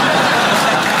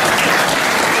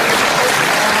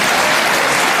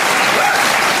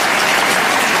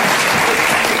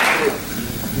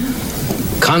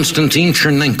 Konstantin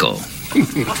Chernenko.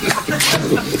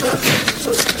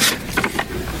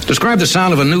 Describe the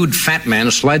sound of a nude fat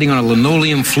man sliding on a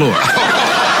linoleum floor.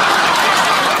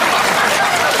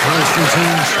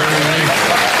 Konstantin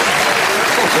Chernenko.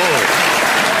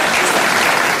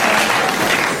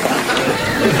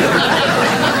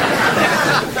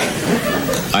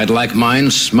 I'd like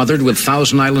mine smothered with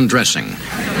Thousand Island dressing.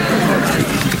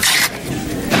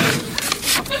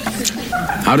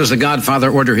 How does the Godfather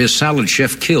order his salad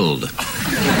chef killed?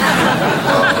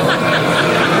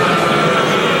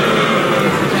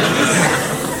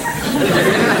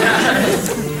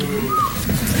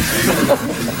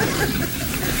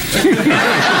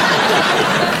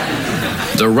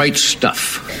 The right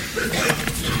stuff.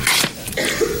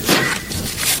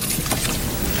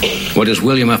 What does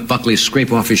William F. Buckley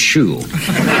scrape off his shoe?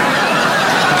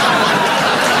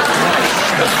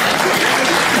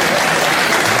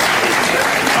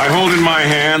 I hold in my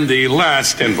hand the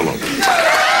last envelope.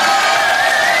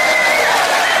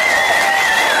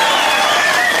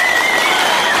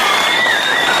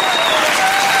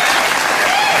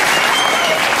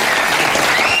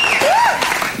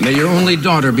 May your only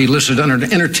daughter be listed under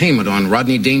entertainment on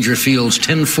Rodney Dangerfield's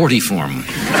 1040 form.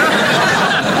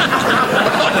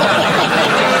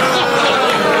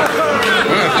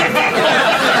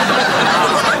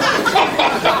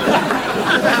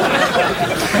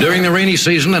 During the rainy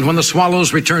season and when the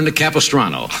swallows return to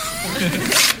Capistrano.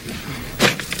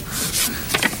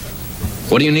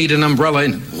 What do you need an umbrella?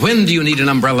 When do you need an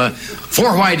umbrella?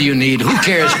 For why do you need? Who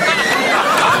cares?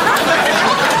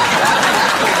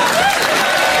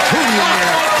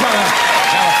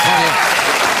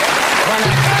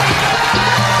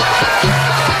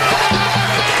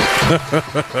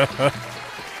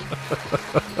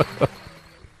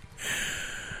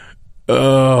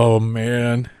 Oh,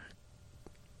 man.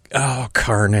 Oh,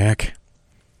 Karnak.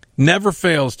 Never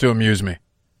fails to amuse me.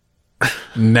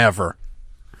 Never.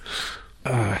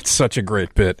 It's such a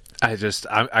great bit. I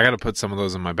got to put some of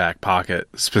those in my back pocket.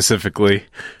 Specifically,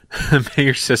 may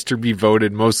your sister be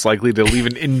voted most likely to leave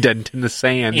an indent in the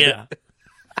sand. Yeah.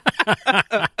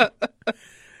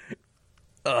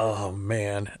 Oh,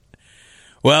 man.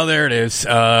 Well, there it is.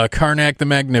 Karnak the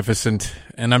Magnificent.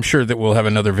 And I'm sure that we'll have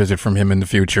another visit from him in the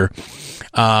future.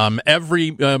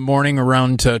 Every morning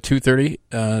around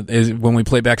 2:30 is when we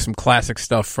play back some classic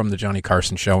stuff from the Johnny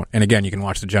Carson Show. And again, you can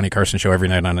watch the Johnny Carson Show every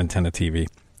night on Antenna TV.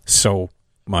 So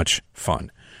much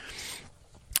fun.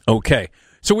 Okay,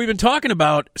 so we've been talking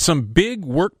about some big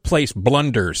workplace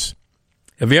blunders.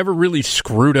 Have you ever really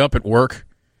screwed up at work?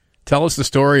 Tell us the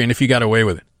story and if you got away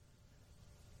with it.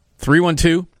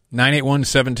 312-981-7200.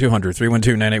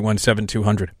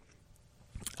 312-981-7200.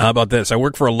 How about this? I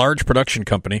work for a large production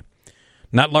company.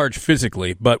 Not large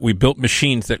physically, but we built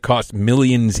machines that cost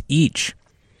millions each.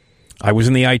 I was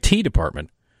in the IT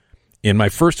department. In my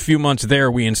first few months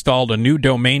there, we installed a new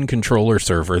domain controller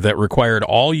server that required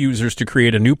all users to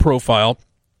create a new profile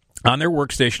on their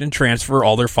workstation and transfer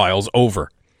all their files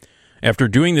over. After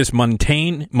doing this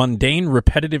mundane,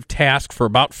 repetitive task for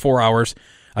about 4 hours,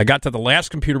 I got to the last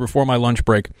computer before my lunch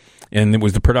break, and it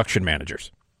was the production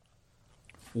manager's.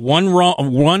 One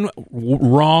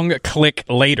wrong click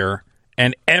later,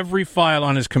 and every file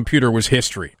on his computer was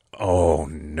history. Oh,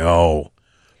 no.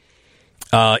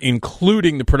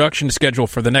 Including the production schedule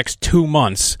for the next 2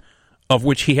 months, of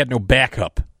which he had no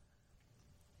backup.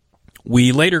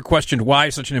 We later questioned why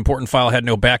such an important file had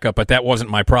no backup, but that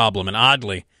wasn't my problem, and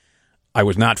oddly, I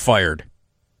was not fired.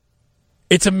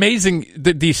 It's amazing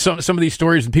that some of these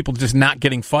stories and people just not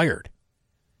getting fired.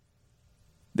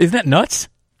 Isn't that nuts?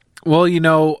 Well, you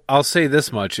know, I'll say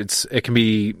this much. It can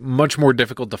be much more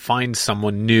difficult to find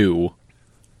someone new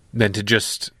than to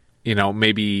just, you know,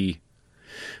 maybe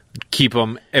keep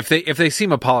them if they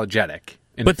seem apologetic.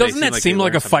 But doesn't that seem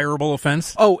like a fireable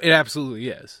offense? Oh, it absolutely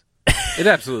is. It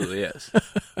absolutely is.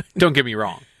 Don't get me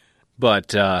wrong.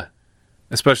 But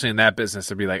especially in that business,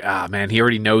 it'd be like, man, he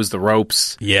already knows the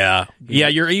ropes. Yeah. Yeah,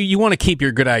 you want to keep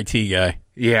your good IT guy.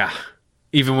 Yeah.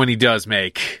 Even when he does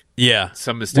make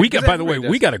some mistakes. By the way,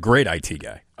 we got a great IT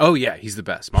guy. Oh, yeah, he's the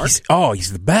best. Mark?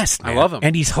 He's the best, man. I love him.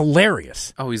 And he's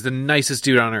hilarious. Oh, he's the nicest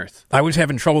dude on earth. I was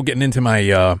having trouble getting into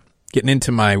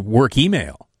my work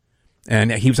email.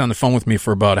 And he was on the phone with me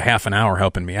for about a half an hour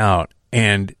helping me out.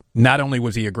 And not only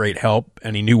was he a great help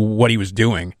and he knew what he was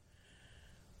doing,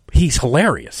 he's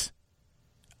hilarious.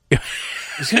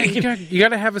 You got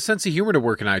to have a sense of humor to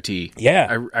work in IT. Yeah.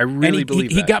 I really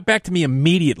believe that. He got back to me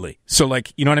immediately. So,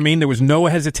 like, you know what I mean? There was no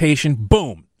hesitation.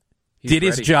 Boom. He's Did ready.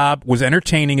 his job, was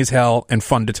entertaining as hell, and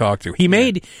fun to talk to. He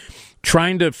made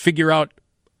trying to figure out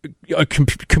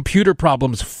computer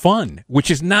problems fun,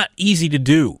 which is not easy to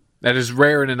do. That is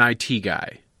rare in an IT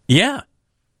guy. Yeah.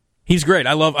 He's great.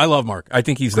 I love Mark. I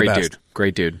think he's the best.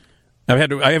 Great dude.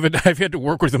 I've had to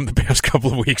work with him the past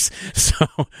couple of weeks, so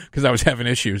because I was having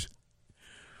issues.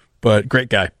 But great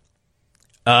guy.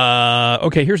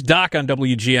 Okay, here's Doc on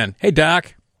WGN. Hey,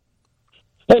 Doc.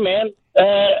 Hey, man.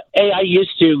 Hey, I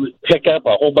used to pick up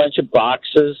a whole bunch of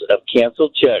boxes of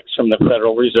canceled checks from the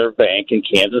Federal Reserve Bank in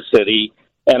Kansas City,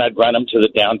 and I'd run them to the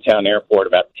downtown airport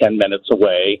about 10 minutes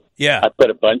away. Yeah. I put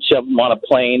a bunch of them on a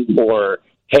plane for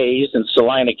Hayes and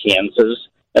Salina, Kansas,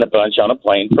 and a bunch on a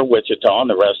plane for Wichita, and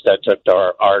the rest I took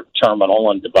to our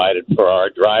terminal and divided for our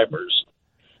drivers.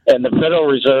 And the Federal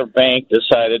Reserve Bank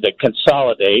decided to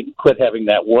consolidate and quit having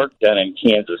that work done in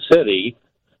Kansas City,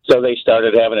 so they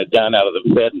started having it done out of the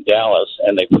Fed in Dallas,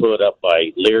 and they flew it up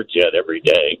by Learjet every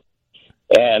day.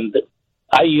 And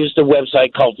I used a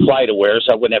website called FlightAware,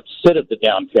 so I wouldn't have to sit at the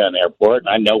downtown airport, and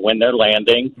I know when they're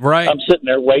landing. Right. I'm sitting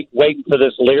there waiting for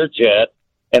this Learjet,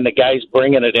 and the guy's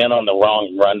bringing it in on the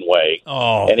wrong runway.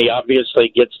 Oh. And he obviously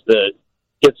gets the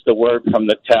word from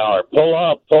the tower, pull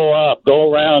up,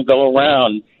 go around.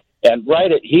 And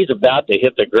he's about to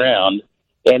hit the ground,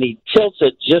 and he tilts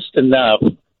it just enough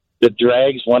that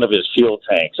drags one of his fuel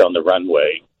tanks on the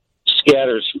runway,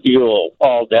 scatters fuel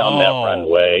all down that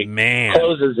runway, man.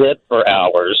 Closes it for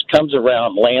hours, comes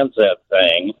around, lands that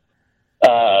thing.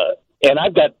 And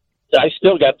I've got I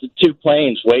still got the 2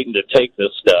 planes waiting to take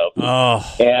this stuff.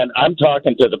 Oh. And I'm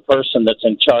talking to the person that's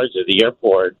in charge of the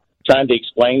airport, trying to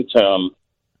explain to him,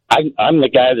 I'm the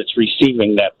guy that's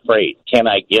receiving that freight. Can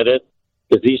I get it?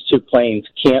 Because these 2 planes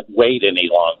can't wait any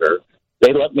longer.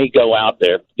 They let me go out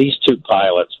there. These 2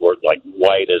 pilots were like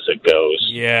white as a ghost.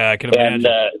 Yeah, I can imagine.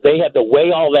 And they had to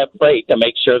weigh all that freight to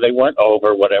make sure they weren't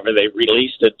over whatever. They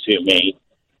released it to me.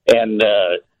 And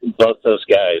both those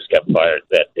guys got fired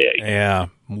that day. Yeah.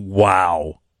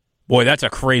 Wow. Boy, that's a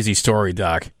crazy story,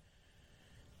 Doc.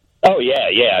 Oh,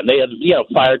 yeah. And they had,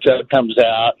 fire truck comes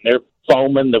out, and they're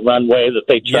foaming the runway that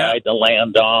they tried to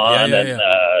land on.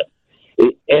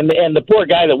 And the poor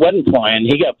guy that wasn't flying,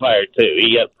 he got fired, too.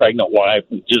 He had a pregnant wife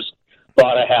and just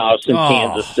bought a house in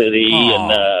Kansas City.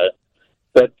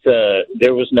 But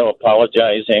there was no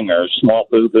apologizing or small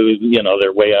boo-boo.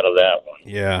 They're way out of that one.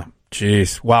 Yeah.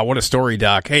 Jeez. Wow, what a story,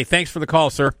 Doc. Hey, thanks for the call,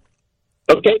 sir.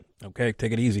 Okay,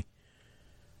 take it easy.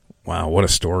 Wow, what a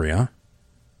story, huh?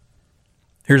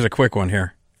 Here's a quick one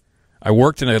here. I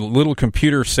worked in a little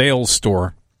computer sales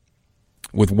store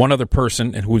with one other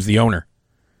person, and who was the owner.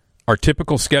 Our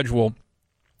typical schedule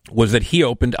was that he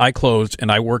opened, I closed, and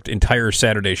I worked entire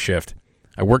Saturday shift.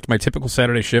 I worked my typical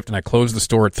Saturday shift, and I closed the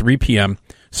store at 3 p.m.,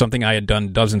 something I had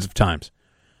done dozens of times.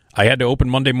 I had to open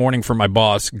Monday morning for my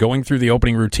boss. Going through the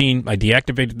opening routine, I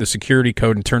deactivated the security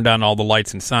code and turned on all the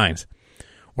lights and signs.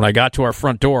 When I got to our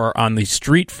front door on the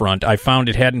street front, I found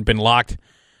it hadn't been locked.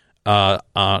 I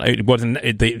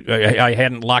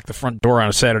hadn't locked the front door on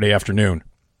a Saturday afternoon.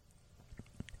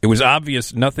 It was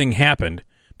obvious nothing happened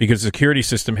because the security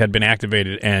system had been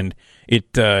activated and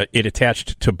it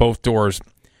attached to both doors,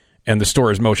 and the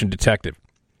store is motion detected.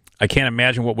 I can't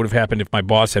imagine what would have happened if my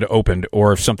boss had opened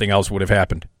or if something else would have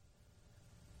happened.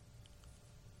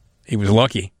 He was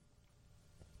lucky.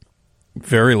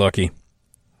 Very lucky.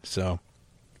 So,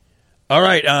 all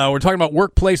right, we're talking about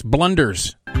workplace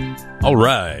blunders. All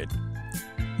right.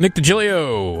 Nick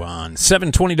Digilio on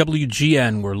 720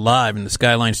 WGN. We're live in the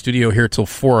Skyline studio here till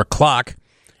 4 o'clock,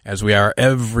 as we are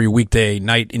every weekday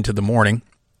night into the morning,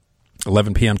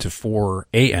 11 p.m. to 4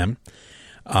 a.m.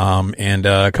 And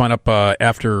coming up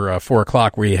after 4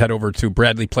 o'clock, we head over to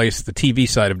Bradley Place, the TV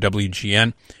side of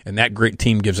WGN, and that great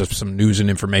team gives us some news and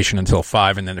information until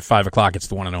 5, and then at 5 o'clock, it's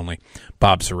the one and only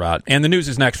Bob Surratt. And the news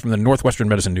is next from the Northwestern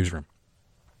Medicine Newsroom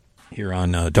here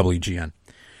on WGN.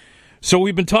 So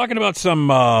we've been talking about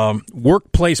some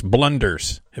workplace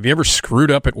blunders. Have you ever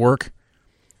screwed up at work?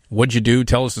 What'd you do?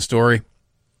 Tell us the story.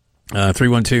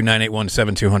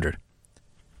 312-981-7200.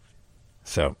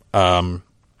 So,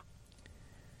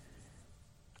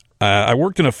 I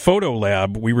worked in a photo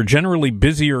lab. We were generally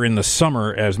busier in the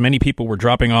summer as many people were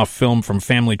dropping off film from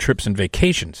family trips and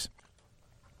vacations.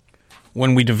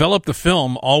 When we develop the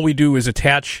film, all we do is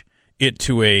attach it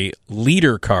to a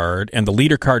leader card, and the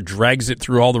leader card drags it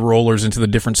through all the rollers into the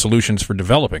different solutions for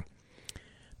developing.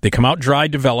 They come out dry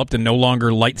developed and no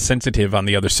longer light sensitive on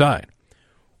the other side.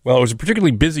 Well, it was a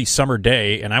particularly busy summer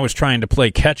day, and I was trying to play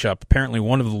catch-up. Apparently,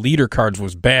 one of the leader cards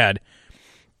was bad,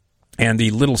 and the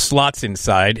little slots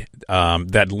inside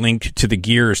that linked to the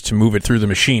gears to move it through the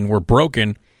machine were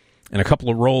broken, and a couple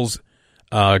of rolls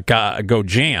go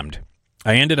jammed.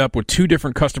 I ended up with 2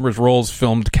 different customers' rolls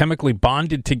filmed chemically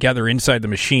bonded together inside the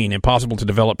machine. Impossible to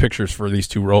develop pictures for these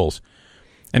 2 rolls.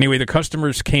 Anyway, the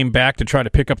customers came back to try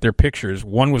to pick up their pictures.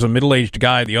 One was a middle-aged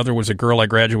guy. The other was a girl I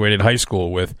graduated high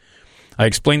school with. I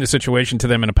explained the situation to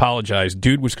them and apologized.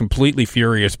 Dude was completely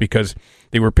furious because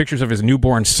they were pictures of his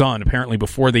newborn son, apparently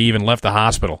before they even left the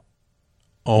hospital.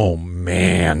 Oh,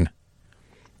 man.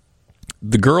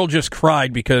 The girl just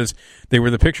cried because they were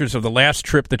the pictures of the last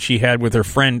trip that she had with her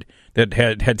friend that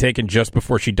had taken just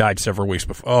before she died several weeks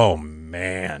before. Oh,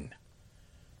 man.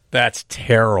 That's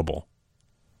terrible.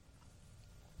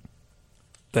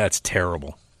 That's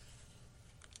terrible.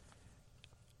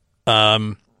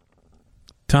 Tom,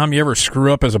 you ever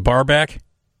screw up as a barback?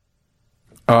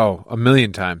 Oh, a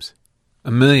million times.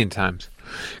 A million times.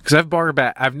 Because I've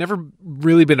never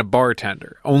really been a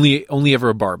bartender. Only ever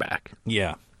a barback.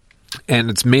 Yeah. And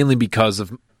it's mainly because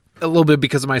of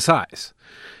my size.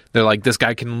 They're like, this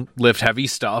guy can lift heavy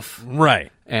stuff. Right.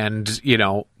 And,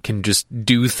 can just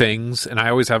do things. And I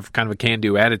always have kind of a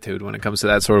can-do attitude when it comes to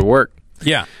that sort of work.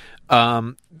 Yeah.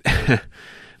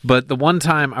 But the one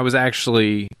time I was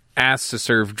actually asked to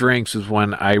serve drinks was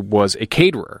when I was a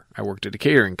caterer. I worked at a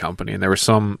catering company, and there was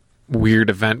some weird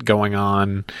event going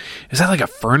on. Is that like a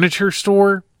furniture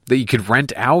store that you could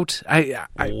rent out?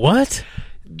 What?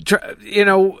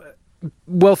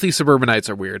 Wealthy suburbanites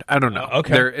are weird. I don't know.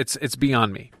 Okay. It's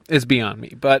beyond me. It's beyond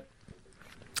me. But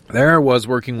there I was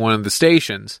working one of the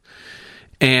stations,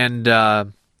 and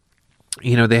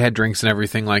they had drinks and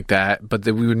everything like that, but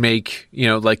then we would make,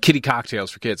 like kiddie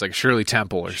cocktails for kids, like Shirley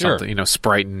Temple or something,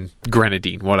 Sprite and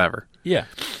grenadine, whatever. Yeah.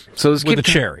 So this with kid a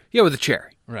cherry. Yeah, with a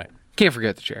cherry. Right. Can't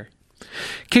forget the cherry.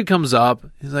 Kid comes up.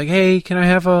 He's like, hey, can I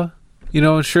have a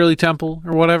Shirley Temple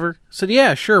or whatever? I said,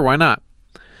 yeah, sure. Why not?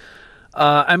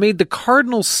 I made the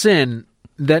cardinal sin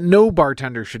that no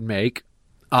bartender should make.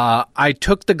 I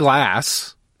took the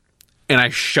glass and I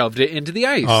shoved it into the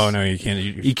ice. Oh, no, you can't.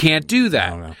 You can't do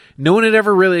that. No one had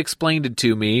ever really explained it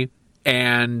to me,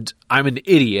 and I'm an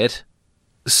idiot.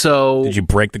 So did you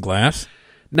break the glass?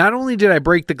 Not only did I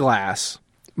break the glass,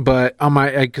 but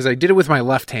because I did it with my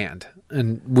left hand,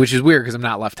 and which is weird because I'm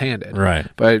not left-handed. Right.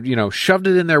 But shoved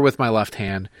it in there with my left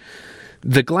hand.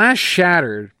 The glass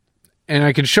shattered, and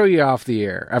I can show you off the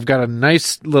air. I've got a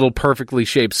nice little perfectly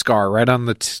shaped scar right on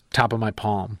the top of my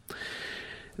palm.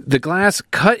 The glass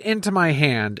cut into my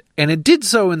hand, and it did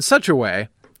so in such a way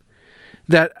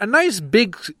that a nice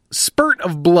big spurt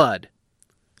of blood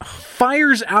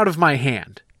fires out of my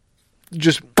hand.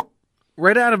 Just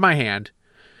right out of my hand.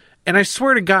 And I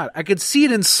swear to God, I could see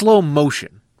it in slow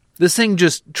motion. This thing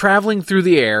just traveling through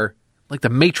the air, like the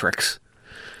Matrix,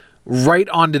 right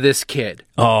onto this kid.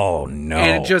 Oh, no.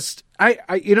 And it just,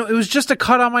 it was just a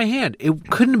cut on my hand. It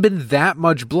couldn't have been that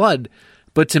much blood.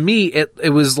 But to me,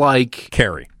 it was like...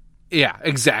 Carrie. Yeah,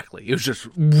 exactly. It was just...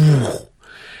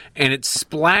 And it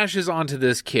splashes onto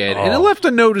this kid, and it left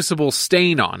a noticeable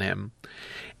stain on him.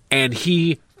 And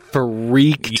he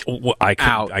freaked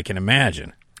out. I can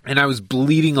imagine. And I was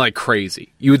bleeding like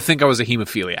crazy. You would think I was a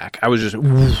hemophiliac. I was just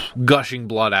gushing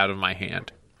blood out of my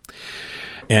hand.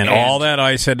 And all that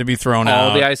ice had to be thrown out.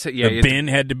 All the ice, yeah. The bin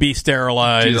had to be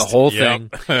sterilized. Do the whole thing.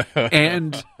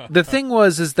 And the thing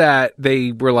is that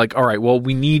they were like, all right, well,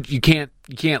 you can't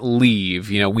leave.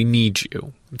 We need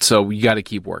you. So you got to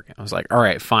keep working. I was like, all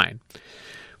right, fine.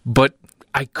 But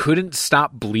I couldn't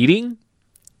stop bleeding.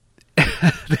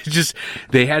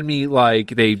 They had me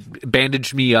they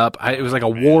bandaged me up. It was like a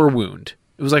war wound.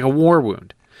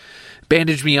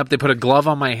 Bandaged me up. They put a glove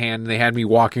on my hand, and they had me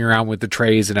walking around with the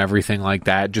trays and everything like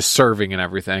that, just serving and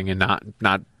everything, and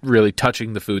not really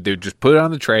touching the food. They would just put it on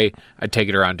the tray. I'd take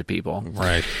it around to people.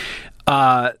 Right.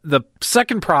 The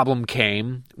second problem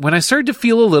came when I started to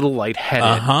feel a little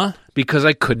lightheaded because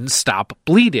I couldn't stop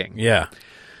bleeding. Yeah.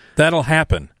 That'll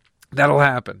happen.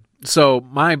 So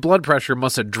my blood pressure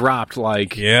must have dropped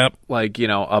like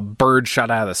a bird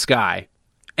shot out of the sky.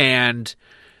 And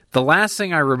the last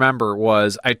thing I remember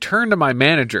was I turned to my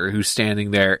manager who's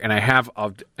standing there, and I have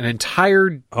an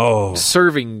entire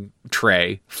serving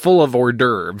tray full of hors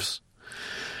d'oeuvres.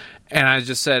 And I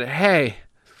just said, hey,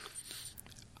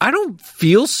 I don't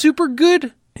feel super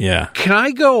good. Yeah. Can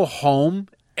I go home?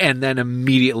 And then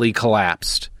immediately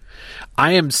collapsed.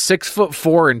 I am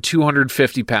 6'4" and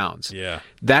 250 pounds. Yeah.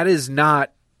 That is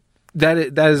not... That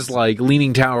is like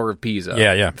Leaning Tower of Pisa.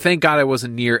 Yeah. Thank God I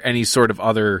wasn't near any sort of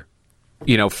other...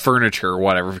 furniture or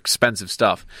whatever, expensive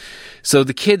stuff. So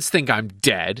the kids think I'm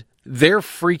dead. They're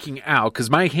freaking out because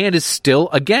my hand is still,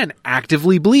 again,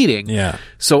 actively bleeding. Yeah.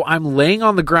 So I'm laying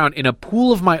on the ground in a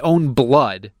pool of my own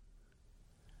blood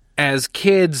as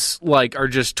kids, are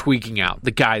just tweaking out.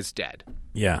 The guy's dead.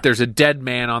 Yeah. There's a dead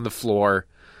man on the floor.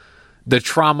 The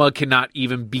trauma cannot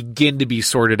even begin to be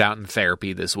sorted out in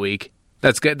therapy this week.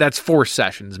 That's 4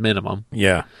 sessions minimum.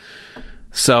 Yeah.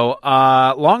 So,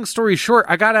 long story short,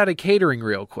 I got out of catering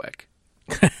real quick.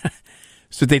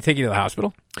 So did they take you to the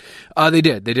hospital? They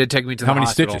did. They did take me to the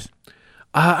hospital. How many stitches?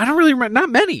 I don't really remember. Not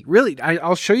many, really.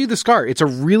 I'll show you the scar. It's a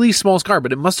really small scar,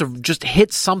 but it must have just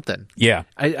hit something. Yeah.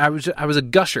 I was a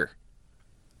gusher.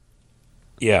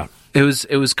 Yeah. It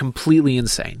was completely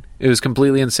insane.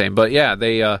 But yeah,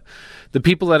 the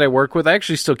people that I work with, I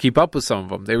actually still keep up with some of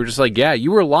them. They were just like, yeah,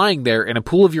 you were lying there in a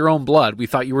pool of your own blood. We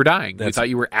thought you were dying. We thought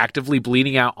you were actively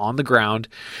bleeding out on the ground.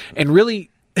 And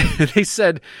really, they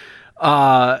said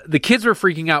the kids were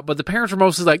freaking out, but the parents were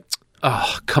mostly like,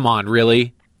 oh, come on,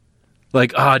 really?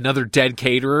 Another dead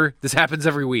caterer? This happens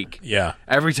every week. Yeah.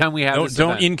 Every time we have this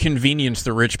Don't event. inconvenience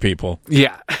the rich people.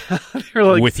 Yeah. They're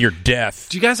like, with your death.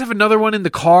 Do you guys have another one in the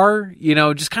car?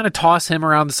 Just kind of toss him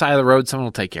around the side of the road. Someone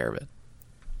will take care of it.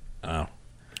 Oh.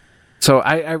 So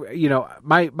I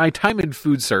my time in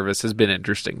food service has been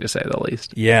interesting, to say the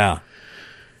least. Yeah.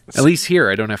 At least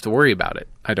here, I don't have to worry about it.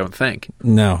 I don't think.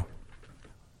 No.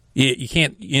 You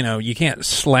can't. You can't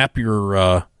slap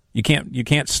your. You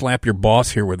can't slap your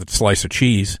boss here with a slice of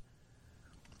cheese,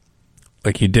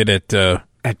 like you did at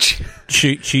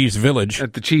Cheese Village.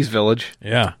 At the Cheese Village.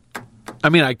 Yeah. I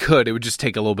mean, I could. It would just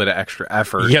take a little bit of extra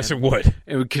effort. Yes, it would.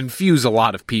 It would confuse a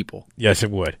lot of people. Yes, it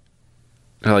would.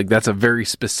 That's a very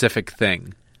specific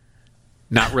thing.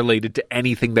 not related to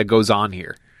anything that goes on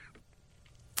here.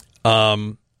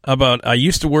 I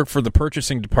used to work for the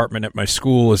purchasing department at my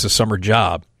school as a summer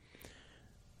job.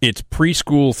 It's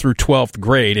preschool through 12th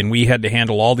grade, and we had to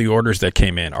handle all the orders that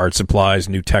came in, art supplies,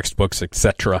 new textbooks,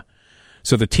 etc.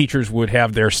 So the teachers would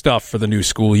have their stuff for the new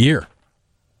school year.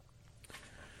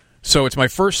 So it's my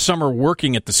first summer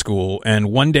working at the school,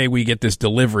 and one day we get this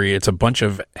delivery. It's a bunch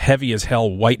of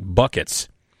heavy-as-hell white buckets.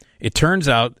 It turns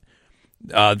out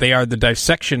they are the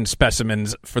dissection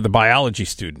specimens for the biology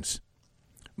students.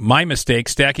 My mistake,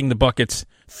 stacking the buckets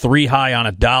 3 high on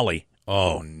a dolly.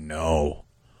 Oh, no.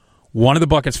 One of the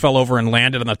buckets fell over and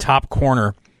landed on the top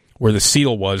corner where the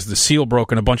seal was. The seal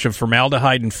broke, and a bunch of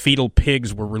formaldehyde and fetal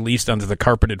pigs were released onto the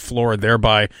carpeted floor,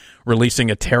 thereby releasing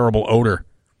a terrible odor.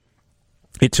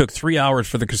 It took 3 hours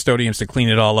for the custodians to clean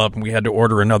it all up, and we had to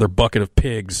order another bucket of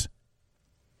pigs.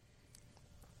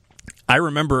 I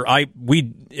remember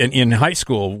in high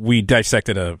school we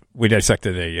dissected a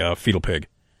fetal pig.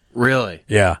 Really?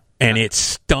 Yeah, and it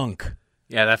stunk.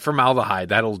 Yeah, that formaldehyde,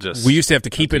 that'll just... We used to have to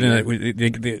keep it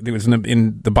it was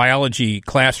in the biology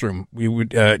classroom. We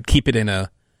would keep it in a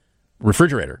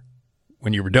refrigerator.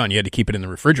 When you were done, you had to keep it in the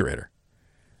refrigerator.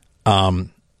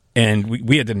 And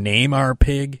we had to name our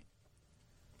pig.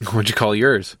 What'd you call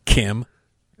yours? Kim.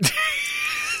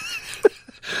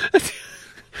 I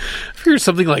figured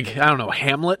something like, I don't know,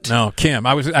 Hamlet? No, Kim.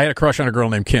 I had a crush on a girl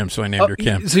named Kim, so I named her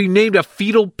Kim. So you named a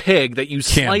fetal pig that you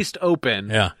sliced open.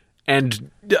 Yeah. And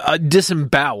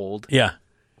disemboweled. Yeah.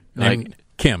 Like,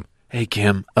 Kim. Hey,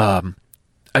 Kim, I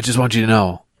just want you to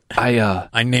know,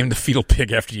 I named the fetal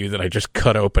pig after you that I just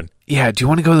cut open. Yeah, do you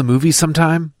want to go to the movies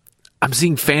sometime? I'm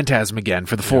seeing Phantasm again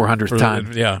for the 400th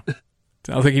time. Yeah.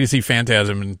 I'll take you to see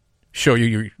Phantasm and show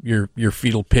you your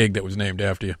fetal pig that was named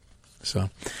after you. So,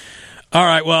 all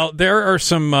right, well, there are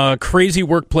some crazy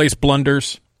workplace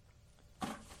blunders.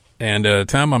 And,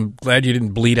 Tom, I'm glad you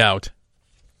didn't bleed out.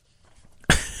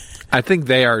 I think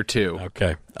they are, too.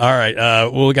 Okay. All right.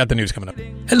 Well, we got the news coming up.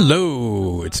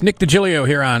 Hello. It's Nick Digilio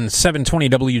here on 720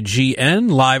 WGN,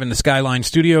 live in the Skyline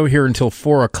studio here until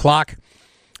 4 o'clock,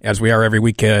 as we are every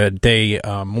weekday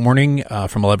morning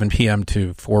from 11 p.m.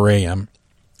 to 4 a.m.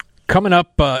 Coming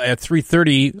up at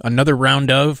 3:30, another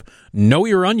round of Know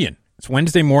Your Onion. It's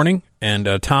Wednesday morning, and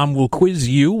Tom will quiz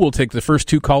you. We'll take the first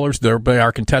 2 callers. They'll be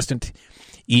our contestant.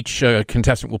 Each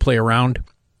contestant will play a round,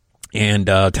 and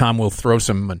Tom will throw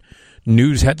some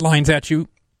news headlines at you,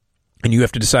 and you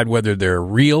have to decide whether they're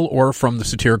real or from the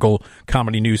satirical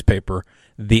comedy newspaper,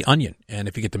 The Onion. And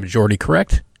if you get the majority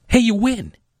correct, hey, you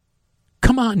win.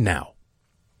 Come on now.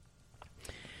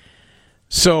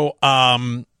 So,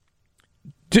 Tom,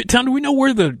 do we know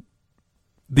where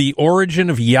the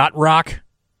origin of yacht rock,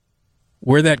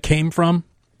 where that came from?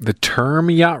 The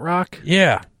term yacht rock?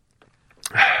 Yeah.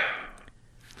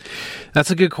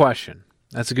 That's a good question.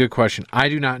 I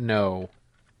do not know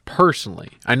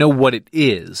personally. I know what it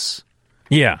is.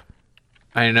 Yeah.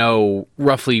 I know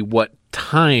roughly what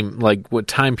time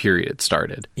period it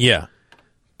started. Yeah.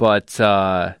 But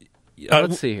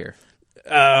let's see here.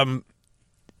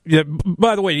 Yeah.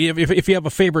 By the way, if you have a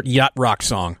favorite yacht rock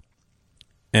song,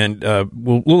 and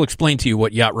we'll explain to you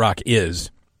what yacht rock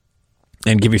is,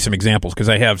 and give you some examples, because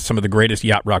I have some of the greatest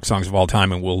yacht rock songs of all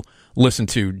time, and we'll listen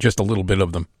to just a little bit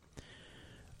of them.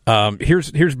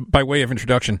 Here's by way of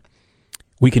introduction.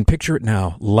 We can picture it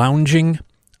now, lounging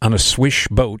on a swish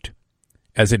boat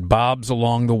as it bobs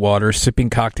along the water,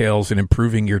 sipping cocktails and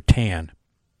improving your tan.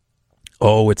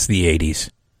 Oh, it's the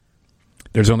 80s.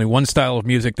 There's only one style of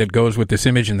music that goes with this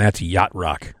image, and that's yacht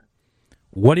rock.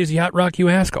 What is yacht rock, you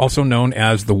ask? Also known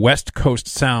as the West Coast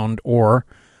sound or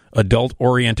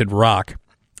adult-oriented rock.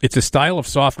 It's a style of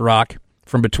soft rock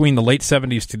from between the late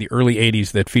 70s to the early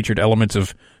 80s that featured elements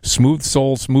of smooth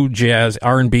soul, smooth jazz,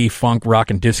 R&B, funk, rock,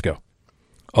 and disco.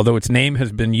 Although its name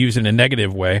has been used in a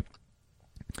negative way,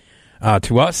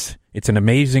 to us, it's an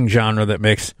amazing genre that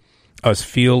makes us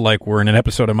feel like we're in an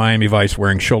episode of Miami Vice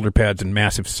wearing shoulder pads and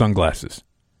massive sunglasses.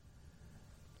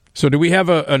 So do we have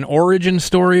an origin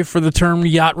story for the term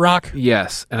yacht rock?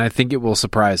 Yes, and I think it will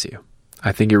surprise you.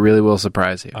 I think it really will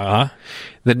surprise you. Uh-huh.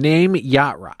 The name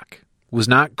yacht rock was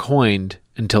not coined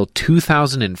until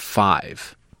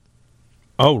 2005.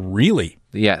 Oh, really?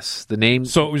 Yes, the name.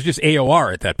 So it was just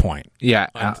AOR at that point. Yeah,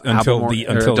 until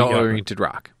adult-oriented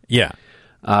rock. Yeah,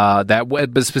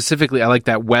 but specifically, I like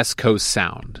that West Coast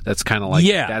sound. That's kind of like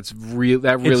that's real.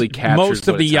 That really captures most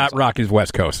of the yacht like. rock is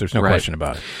West Coast. There's no question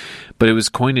about it. But it was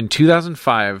coined in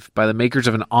 2005 by the makers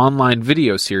of an online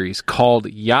video series called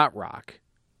Yacht Rock,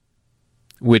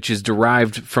 which is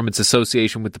derived from its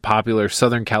association with the popular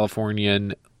Southern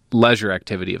Californian leisure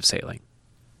activity of sailing.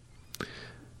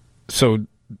 So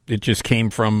it just came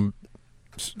from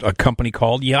a company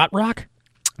called Yacht Rock?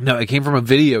 No, it came from a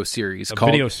video series.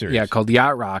 Video series. Yeah, called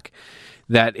Yacht Rock.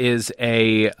 That is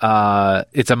it's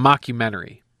a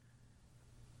mockumentary.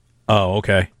 Oh,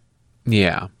 okay.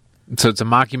 Yeah. So it's a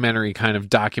mockumentary kind of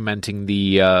documenting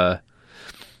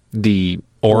the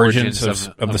origins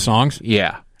of the songs?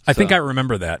 Yeah. I think I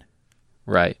remember that.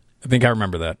 Right. I think I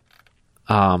remember that.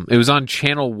 It was on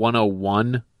Channel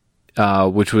 101,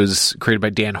 which was created by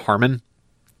Dan Harmon.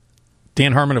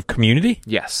 Dan Harmon of Community?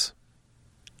 Yes.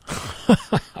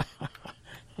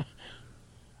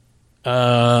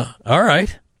 All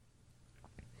right.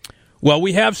 Well,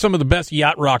 we have some of the best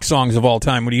yacht rock songs of all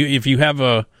time. If you have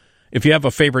a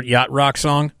favorite yacht rock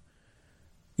song,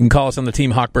 you can call us on the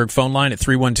Team Hochberg phone line at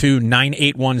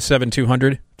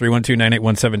 312-981-7200,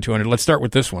 312-981-7200. Let's start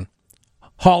with this one.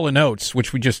 Hall & Oates,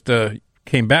 which we just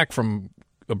came back from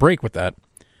a break with that.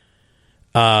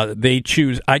 They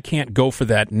choose I Can't Go For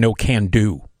That, No Can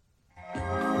Do.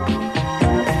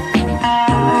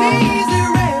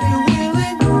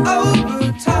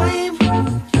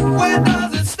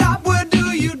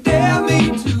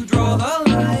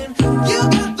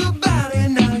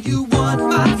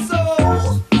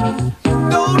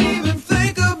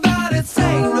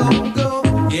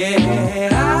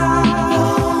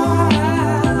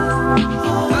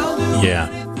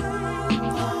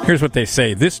 Here's what they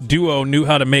say. This duo knew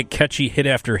how to make catchy hit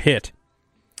after hit.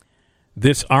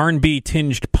 This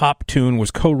R&B-tinged pop tune was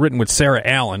co-written with Sarah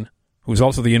Allen, who was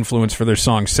also the influence for their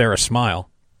song Sarah Smile.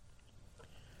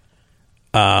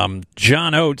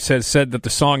 John Oates has said that the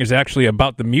song is actually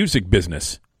about the music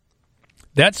business.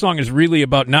 That song is really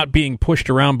about not being pushed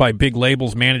around by big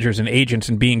labels, managers, and agents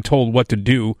and being told what to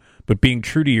do, but being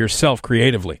true to yourself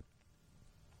creatively.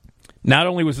 Not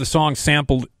only was the song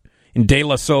sampled in De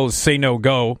La Soul's Say No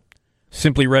Go,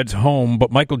 Simply Red's Home, but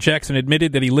Michael Jackson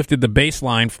admitted that he lifted the bass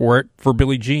line for it for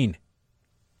Billie Jean.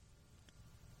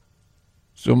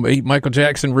 So Michael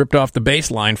Jackson ripped off the bass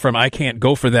line from I Can't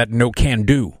Go For That, No Can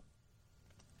Do.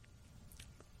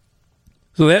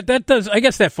 So that does, I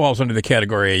guess that falls under the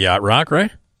category of yacht rock,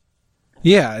 right?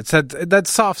 Yeah, it's that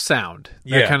soft sound,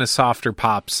 that kind of softer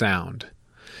pop sound.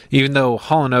 Even though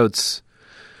Hall & Oates,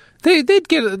 they had a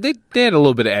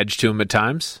little bit of edge to them at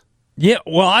times. Yeah,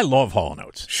 well, I love Hall &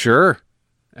 Oates. Sure.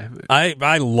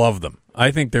 I love them.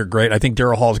 I think they're great. I think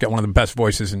Daryl Hall's got one of the best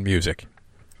voices in music.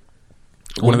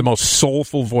 One of the most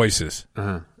soulful voices.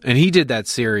 Uh-huh. And he did that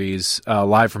series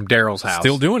live from Daryl's house.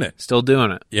 Still doing it.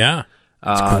 Yeah.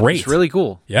 It's great. It's really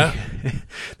cool. Yeah.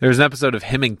 There's an episode of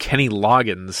him and Kenny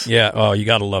Loggins. Yeah. Oh, you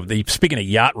got to love the. Speaking of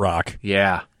yacht rock.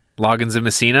 Yeah. Loggins and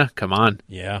Messina. Come on.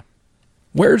 Yeah.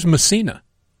 Where's Messina?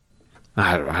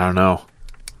 I don't know.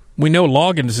 We know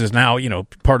Loggins is now,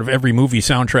 part of every movie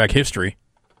soundtrack history.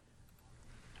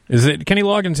 Is it Kenny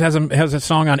Loggins has a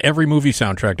song on every movie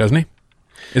soundtrack, doesn't he?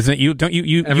 Isn't it you? Don't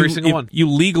you? Every single one. You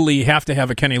legally have to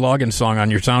have a Kenny Loggins song on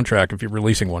your soundtrack if you're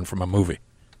releasing one from a movie.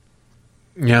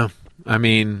 Yeah, I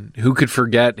mean, who could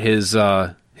forget his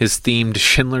themed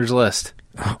Schindler's List?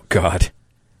 Oh God,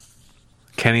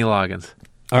 Kenny Loggins.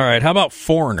 All right, how about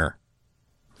Foreigner?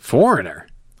 Foreigner,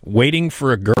 Waiting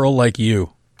for a Girl Like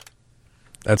You.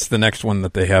 That's the next one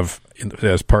that they have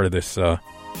as part of this. So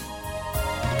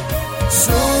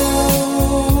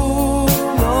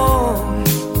long,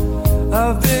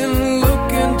 I've been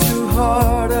looking too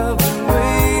hard, I've been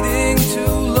waiting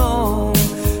too long.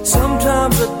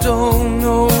 Sometimes I don't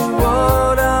know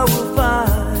what I will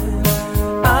find.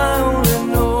 I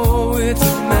only know it's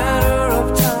a matter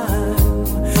of time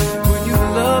when you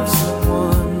love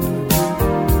someone.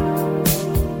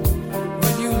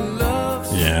 When you love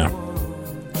someone. Yeah.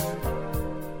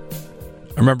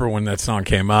 I remember when that song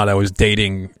came out, I was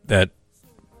dating that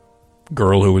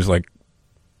girl who was like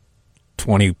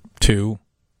 22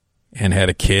 and had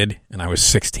a kid, and I was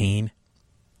 16. It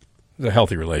was a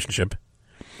healthy relationship.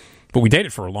 But we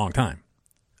dated for a long time.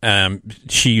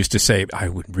 She used to say, I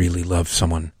would really love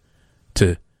someone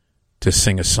to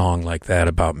sing a song like that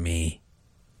about me.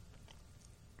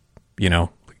 The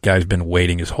guy's been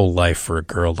waiting his whole life for a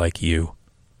girl like you.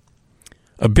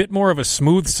 A bit more of a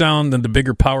smooth sound than the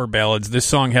bigger power ballads, this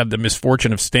song had the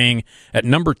misfortune of staying at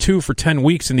number 2 for 10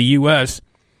 weeks in the U.S.,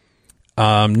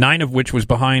 9 of which was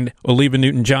behind Olivia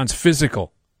Newton-John's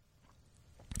Physical.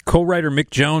 Co-writer Mick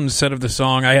Jones said of the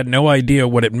song, I had no idea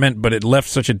what it meant, but it left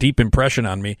such a deep impression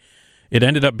on me. It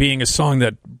ended up being a song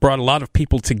that brought a lot of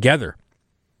people together.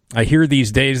 I hear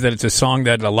these days that it's a song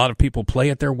that a lot of people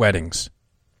play at their weddings.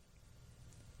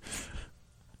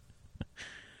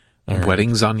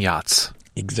 Weddings on yachts.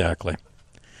 Exactly.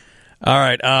 All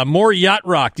right, more yacht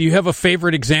rock. Do you have a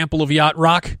favorite example of yacht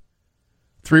rock?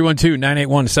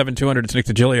 312-981-7200. It's Nick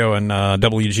Digilio and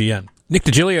WGN. Nick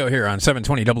Digilio here on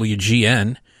 720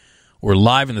 WGN. We're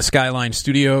live in the Skyline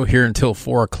studio here until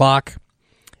 4 o'clock,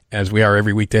 as we are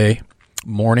every weekday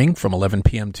morning from 11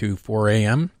 p.m. to 4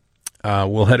 a.m.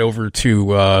 We'll head over to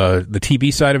the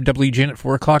TV side of WGN at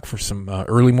 4 o'clock for some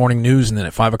early morning news, and then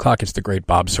at 5 o'clock it's the great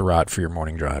Bob Surratt for your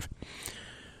morning drive.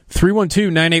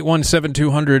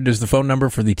 312-981-7200 is the phone number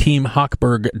for the Team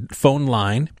Hochberg phone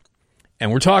line.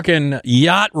 And we're talking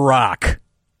yacht rock.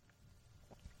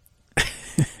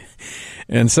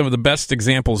 And some of the best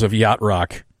examples of yacht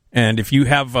rock. And if you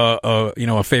have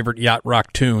a favorite yacht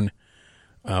rock tune,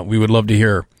 we would love to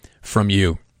hear from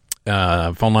you.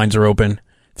 Phone lines are open.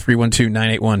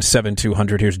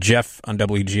 312-981-7200. Here's Jeff on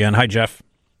WGN. Hi, Jeff.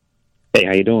 Hey,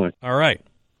 how you doing? All right.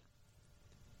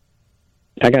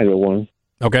 I got a good one.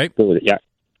 Okay. Go with it. Yeah.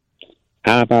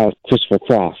 How about Christopher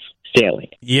Cross, Sailing?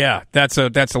 Yeah, that's a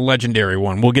legendary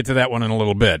one. We'll get to that one in a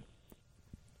little bit.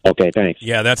 Okay, thanks.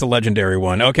 Yeah, that's a legendary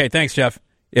one. Okay, thanks, Jeff.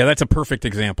 Yeah, that's a perfect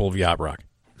example of yacht rock.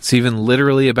 It's even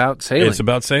literally about sailing. It's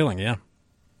about sailing, yeah.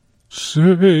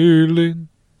 Sailing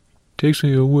takes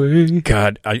me away.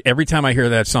 God, every time I hear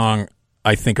that song,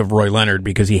 I think of Roy Leonard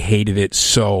because he hated it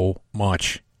so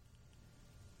much.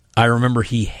 I remember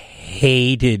he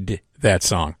hated that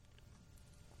song.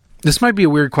 This might be a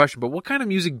weird question, but what kind of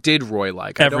music did Roy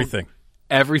like? Everything.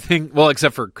 Everything? Well,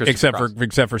 except for Christopher Cross.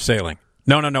 Except for sailing.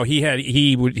 No.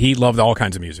 He loved all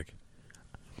kinds of music.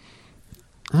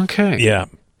 Okay. Yeah.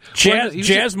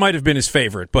 Jazz might have been his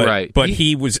favorite, but right.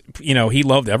 he was, he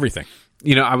loved everything.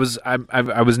 I was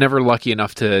never lucky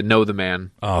enough to know the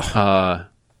man. Oh.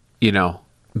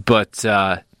 But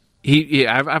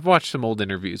I've watched some old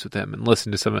interviews with him and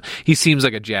listened to some. He seems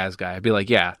like a jazz guy. I'd be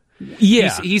like, yeah.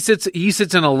 He sits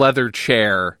in a leather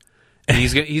chair, and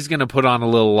he's gonna put on a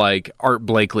little like Art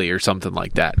Blakely or something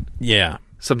like that. Yeah,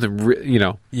 something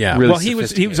yeah. Really well, he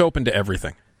was open to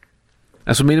everything.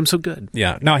 That's what made him so good.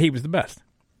 Yeah, no, he was the best.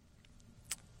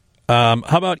 How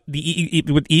about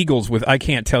with Eagles with "I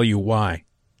Can't Tell You Why"?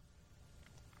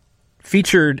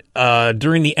 Featured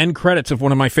during the end credits of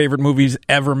one of my favorite movies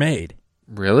ever made.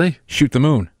 Really? Shoot the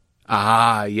Moon.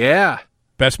 Ah, yeah.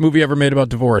 Best movie ever made about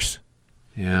divorce.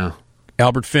 Yeah.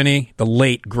 Albert Finney, the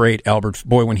late, great Albert.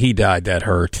 Boy, when he died, that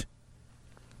hurt.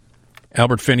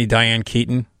 Albert Finney, Diane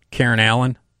Keaton, Karen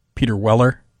Allen, Peter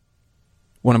Weller.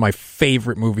 One of my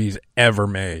favorite movies ever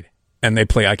made. And they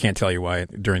play I Can't Tell You Why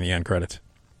during the end credits.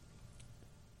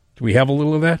 Do we have a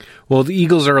little of that? Well, the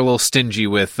Eagles are a little stingy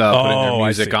with putting their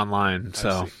music online,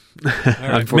 so right.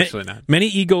 Unfortunately not. Many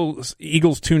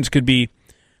Eagles tunes could be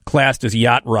classed as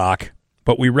yacht rock,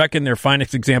 but we reckon their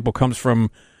finest example comes from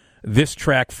this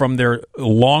track from their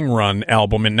Long Run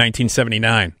album in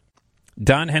 1979.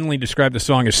 Don Henley described the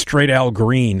song as straight Al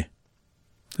Green.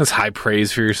 That's high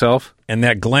praise for yourself. And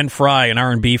that Glenn Fry, an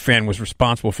R&B fan, was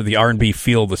responsible for the R&B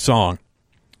feel of the song.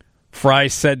 Fry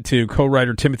said to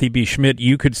co-writer Timothy B. Schmidt,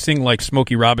 "You could sing like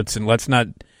Smokey Robinson. Let's not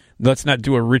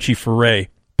do a Richie Furay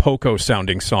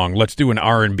Poco-sounding song. Let's do an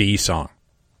R&B song."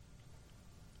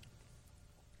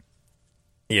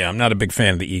 Yeah, I'm not a big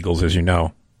fan of the Eagles, as you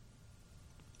know.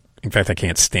 In fact, I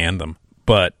can't stand them.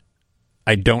 But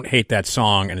I don't hate that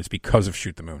song, and it's because of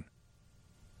Shoot the Moon.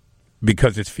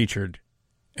 Because it's featured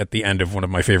at the end of one of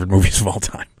my favorite movies of all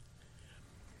time.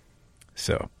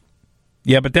 So,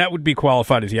 yeah, but that would be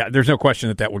qualified as yacht. There's no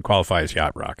question that would qualify as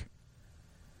yacht rock.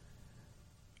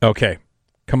 Okay,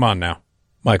 come on now.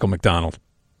 Michael McDonald.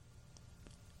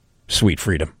 Sweet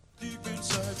Freedom.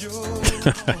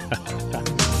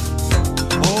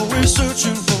 Always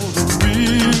searching for the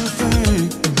real thing.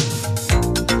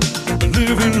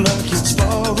 Living like it's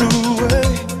far away.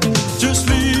 Just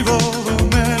leave all the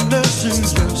madness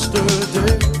since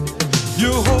yesterday.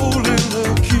 You're holding the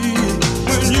key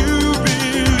when you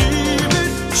believe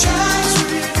it. Shine,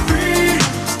 sweet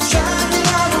freedom, shine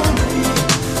light on me.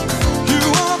 You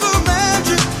are the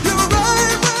magic, you're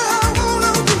right where I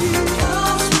wanna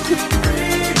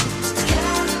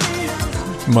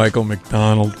be. Michael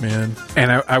McDonald, man.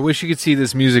 And I wish you could see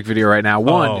this music video right now.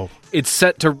 One, it's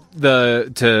set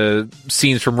to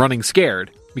scenes from Running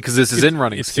Scared, because this is in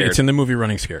Running Scared. It's in the movie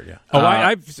Running Scared, yeah.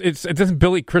 It doesn't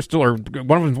Billy Crystal or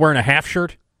one of them's wearing a half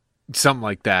shirt? Something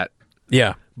like that.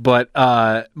 Yeah. But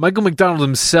Michael McDonald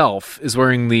himself is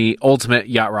wearing the ultimate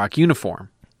yacht rock uniform,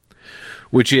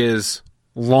 which is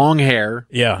long hair.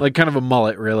 Yeah. Like kind of a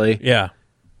mullet, really. Yeah.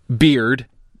 Beard.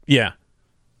 Yeah.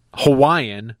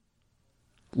 Hawaiian.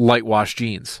 Light wash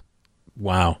jeans.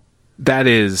 Wow. That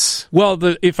is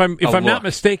if I'm not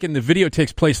mistaken, the video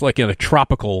takes place like in a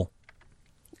tropical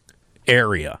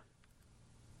area.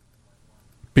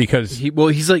 Because he's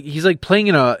playing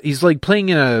in a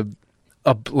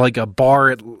a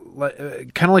bar at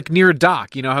kind of like near a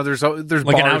dock. You know how there's like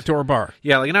bars. an outdoor bar.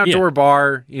 Yeah, like an outdoor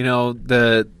bar. You know,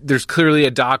 there's clearly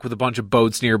a dock with a bunch of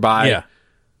boats nearby. Yeah.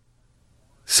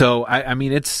 So I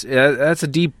mean, that's a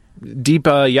deep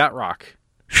yacht rock.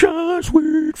 Shine,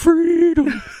 sweet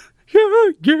freedom.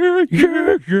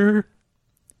 Yeah.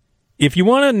 If you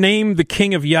want to name the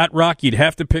king of yacht rock, you'd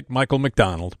have to pick Michael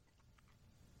McDonald.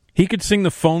 He could sing the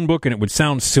phone book and it would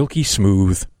sound silky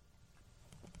smooth.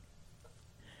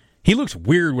 He looks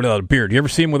weird without a beard. You ever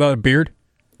see him without a beard?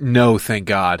 No, thank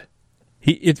God.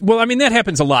 Well, I mean, that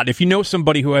happens a lot. If you know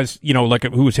somebody who has,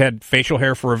 who's had facial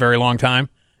hair for a very long time,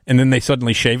 and then they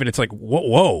suddenly shave it, it's like,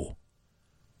 whoa.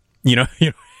 Yeah,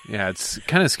 it's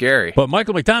kind of scary. But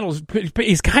Michael McDonald,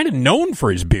 he's kind of known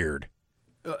for his beard.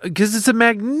 Because it's a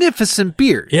magnificent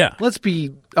beard. Yeah. Let's be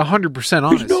 100%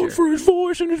 honest. He's known here. for his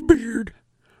voice and his beard.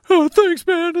 Oh, thanks,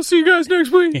 man. I'll see you guys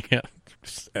next week. Yeah,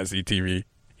 SETV.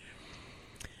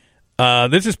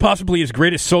 This is possibly his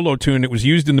greatest solo tune. It was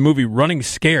used in the movie Running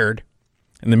Scared,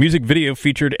 and the music video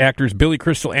featured actors Billy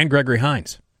Crystal and Gregory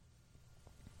Hines.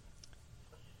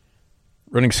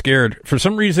 Running Scared. For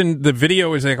some reason, the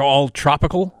video is like all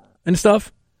tropical and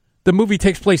stuff. The movie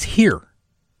takes place here.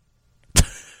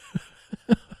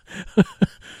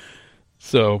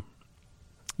 So,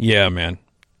 yeah, man.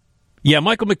 Yeah,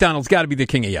 Michael McDonald's got to be the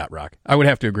king of yacht rock. I would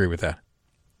have to agree with that.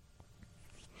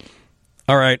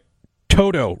 All right.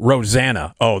 Toto,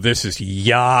 Rosanna. Oh, this is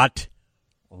yacht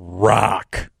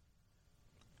rock.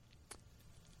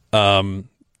 Yeah,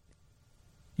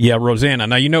 Rosanna.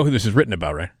 Now, you know who this is written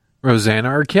about, right? Rosanna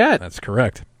Arquette. That's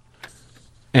correct.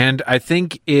 And I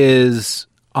think is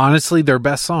honestly their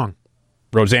best song.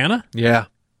 Rosanna? Yeah.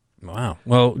 Wow.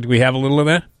 Well, do we have a little of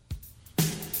that?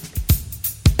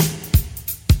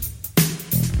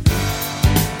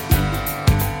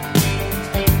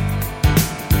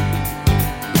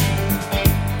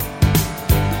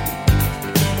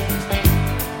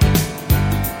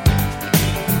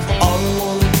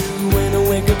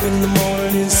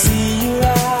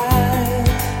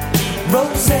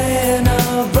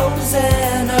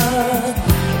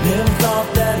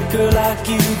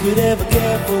 Could ever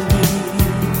care for me,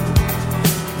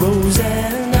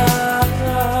 Rosanna.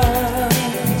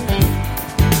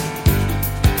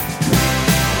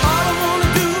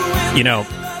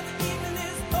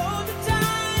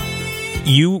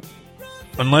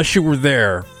 Unless you were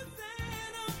there,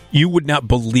 you would not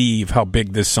believe how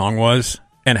big this song was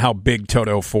and how big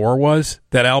Toto 4 was.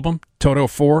 That album, Toto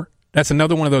 4. That's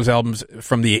another one of those albums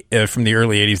from the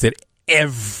early 80s that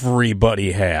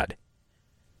everybody had.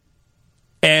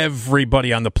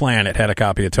 Everybody on the planet had a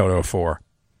copy of Toto 4.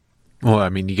 Well, I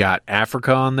mean, you got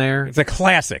Africa on there. It's a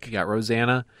classic. You got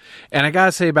Rosanna. And I got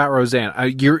to say about Rosanna,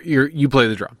 you play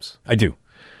the drums. I do.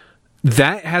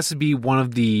 That has to be one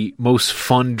of the most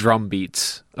fun drum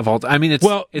beats of all time. I mean, it's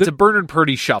a Bernard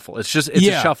Purdie shuffle. It's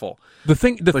a shuffle.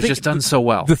 It's just done so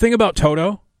well. The thing about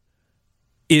Toto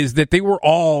is that they were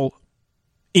all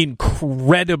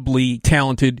incredibly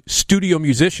talented studio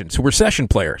musicians who were session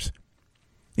players.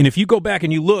 And if you go back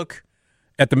and you look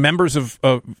at the members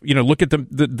look at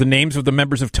the names of the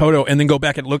members of Toto, and then go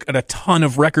back and look at a ton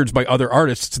of records by other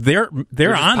artists, they're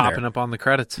on popping there. up on the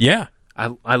credits. Yeah,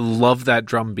 I love that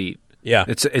drum beat. Yeah,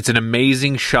 it's an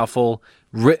amazing shuffle.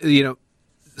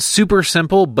 Super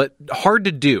simple, but hard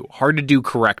to do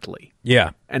correctly.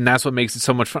 Yeah, and that's what makes it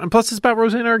so much fun. And plus, it's about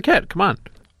Rosanna Arquette. Come on.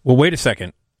 Well, wait a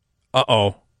second.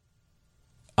 Uh-oh.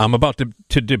 I'm about to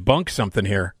debunk something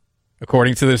here,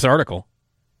 according to this article.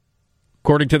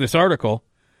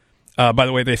 By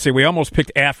the way, they say we almost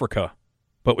picked Africa,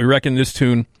 but we reckon this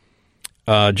tune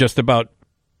just about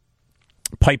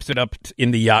pipes it up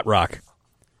in the yacht rock.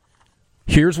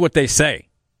 Here's what they say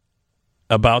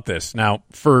about this. Now,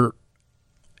 for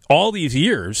all these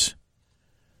years,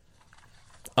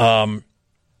 I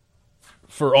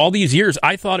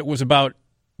thought it was about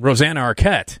Rosanna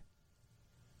Arquette,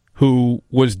 who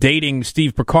was dating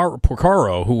Steve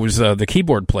Porcaro, who was the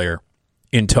keyboard player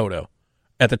in Toto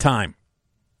at the time.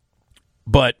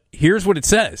 But here's what it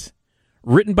says.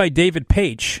 Written by David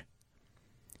Paich,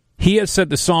 he has said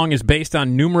the song is based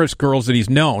on numerous girls that he's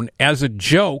known. As a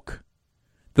joke,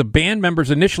 the band members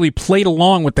initially played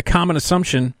along with the common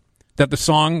assumption that the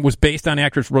song was based on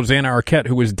actress Rosanna Arquette,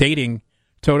 who was dating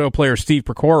Toto player Steve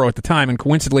Porcaro at the time and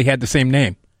coincidentally had the same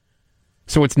name.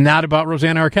 So it's not about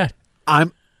Rosanna Arquette.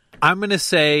 I'm going to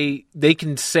say they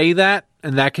can say that,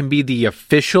 and that can be the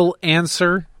official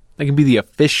answer. I'm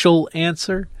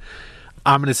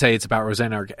going to say it's about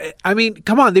Rosanna Arquette. I mean,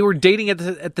 come on, they were dating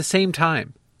at the same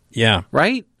time. Yeah.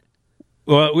 Right?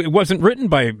 Well, it wasn't written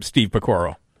by Steve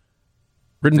Porcaro.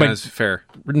 Fair.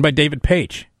 Written by David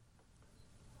Paich.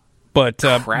 But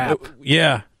crap.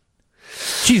 Yeah.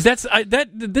 Geez, this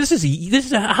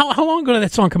is how long ago did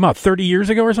that song come out? 30 years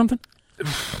ago or something?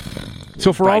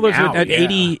 So for By all those now, at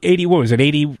yeah. 80, what was it?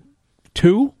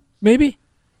 82 maybe?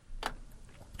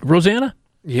 Rosanna?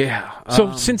 Yeah.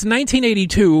 So since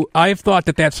 1982, I've thought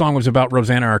that song was about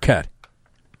Rosanna Arquette.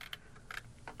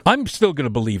 I'm still going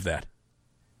to believe that.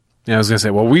 Yeah, I was going to say,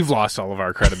 well, we've lost all of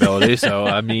our credibility, so,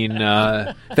 I mean,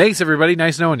 thanks, everybody.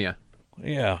 Nice knowing you.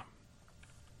 Yeah.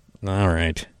 All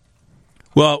right.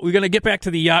 Well, we're going to get back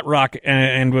to the yacht rock,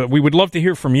 and we would love to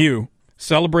hear from you,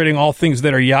 celebrating all things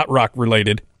that are yacht rock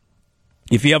related.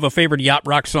 If you have a favorite yacht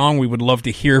rock song, we would love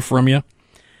to hear from you.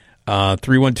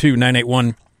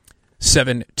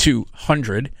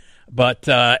 312-981-7200. But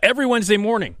every Wednesday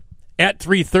morning at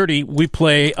 3:30, we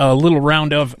play a little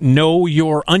round of Know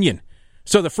Your Onion.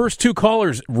 So the first two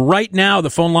callers right now, the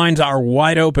phone lines are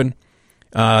wide open.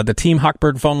 The Team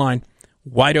Hawkbird phone line,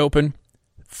 wide open.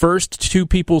 First two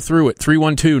people through at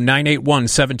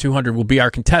 312-981-7200 will be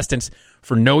our contestants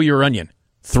for Know Your Onion.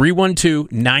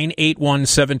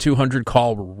 312-981-7200.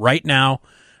 Call right now,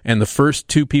 and the first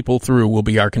two people through will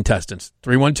be our contestants.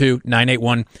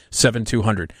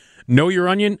 312-981-7200. Know Your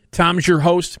Onion. Tom's your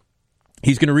host.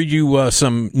 He's going to read you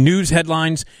some news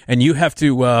headlines, and you have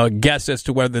to guess as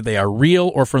to whether they are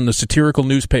real or from the satirical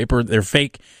newspaper. They're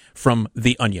fake from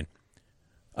The Onion.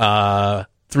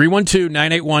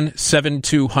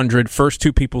 312-981-7200. First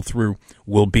two people through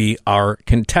will be our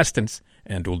contestants,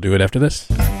 and we'll do it after this.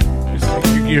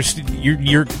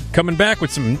 You're coming back with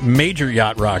some major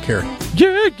yacht rock here.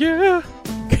 Yeah.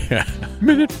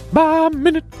 Minute by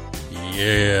minute.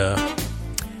 Yeah.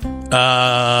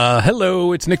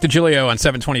 Hello, it's Nick Digilio on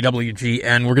 720 WG,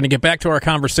 and we're going to get back to our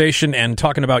conversation and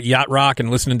talking about yacht rock and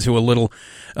listening to a little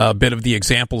bit of the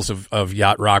examples of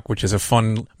yacht rock, which is a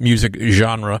fun music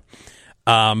genre.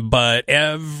 But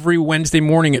every Wednesday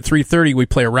morning at 3:30, we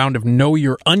play a round of Know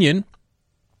Your Onion,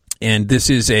 and this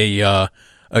is a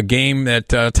game that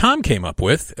Tom came up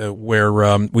with,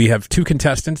 where we have two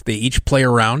contestants. They each play a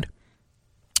round,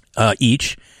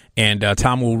 each. And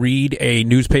Tom will read a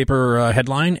newspaper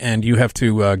headline, and you have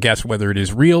to guess whether it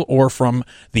is real or from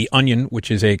The Onion, which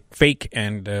is a fake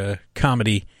and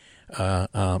comedy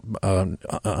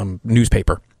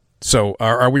newspaper. So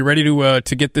are we ready to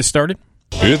get this started?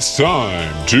 It's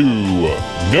time to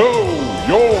Know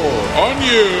Your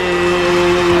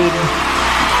Onion!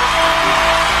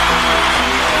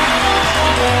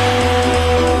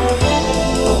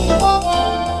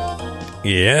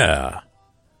 Yeah.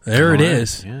 There it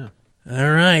is. Yeah.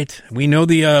 All right. We know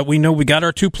we got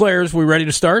our two players. We ready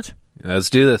to start? Let's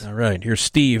do this. All right. Here's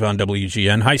Steve on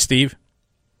WGN. Hi, Steve.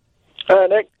 Hi,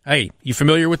 Nick. Hey, you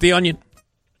familiar with The Onion?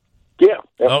 Yeah.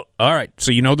 Oh, all right.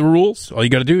 So you know the rules. All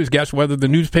you got to do is guess whether the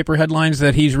newspaper headlines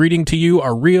that he's reading to you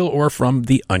are real or from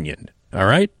The Onion. All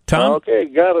right, Tom? Okay,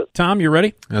 got it. Tom, you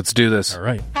ready? Let's do this. All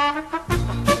right.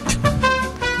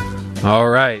 All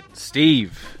right,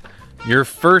 Steve. Your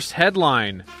first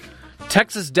headline.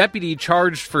 Texas deputy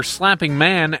charged for slapping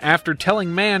man after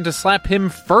telling man to slap him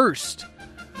first.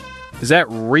 Is that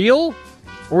real?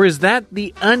 Or is that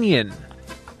The Onion?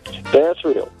 That's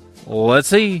real. Let's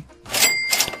see.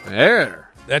 There.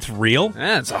 That's real?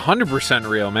 That's 100%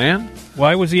 real, man.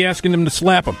 Why was he asking him to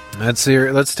slap him? Let's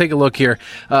take a look here.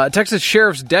 Texas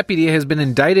Sheriff's deputy has been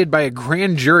indicted by a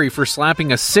grand jury for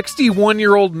slapping a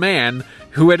 61-year-old man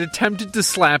who had attempted to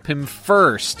slap him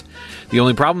first. The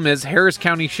only problem is Harris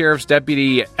County Sheriff's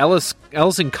Deputy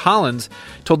Ellison Collins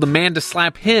told the man to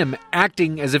slap him,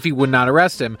 acting as if he would not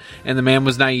arrest him, and the man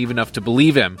was naive enough to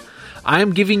believe him. I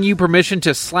am giving you permission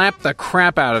to slap the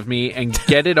crap out of me and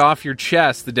get it off your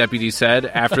chest, the deputy said,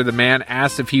 after the man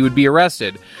asked if he would be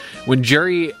arrested. When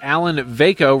Jerry Allen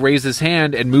Vaco raised his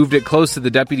hand and moved it close to the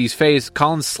deputy's face,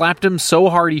 Collins slapped him so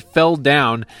hard he fell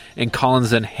down, and Collins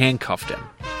then handcuffed him.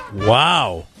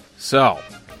 Wow. So...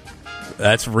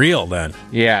 that's real, then.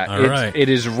 Yeah, all right. It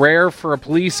is rare for a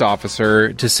police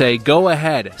officer to say, go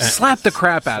ahead, slap the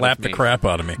crap out of me. Slap the crap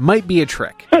out of me. Might be a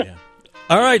trick. Yeah.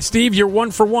 All right, Steve, you're 1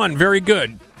 for 1. Very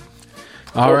good.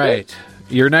 All right.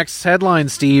 Your next headline,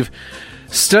 Steve.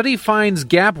 Study finds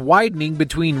gap widening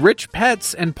between rich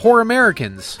pets and poor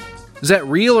Americans. Is that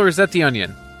real or is that The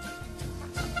Onion?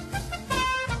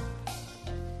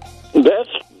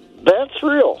 That's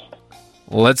real.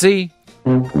 Let's see.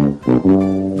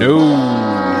 No.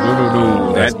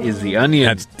 That is The Onion.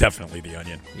 That's definitely The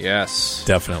Onion. Yes.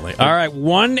 Definitely. All right,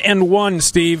 1 and 1,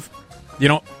 Steve.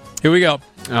 Here we go.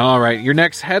 All right, your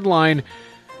next headline.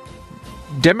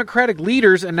 Democratic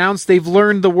leaders announced they've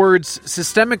learned the words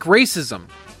systemic racism.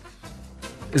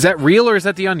 Is that real or is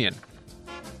that The Onion?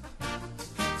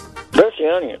 That's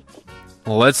The Onion.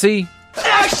 Let's see.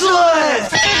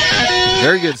 Excellent!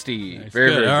 Very good, Steve.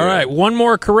 Very, very good. All right, one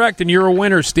more correct, and you're a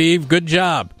winner, Steve. Good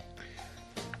job.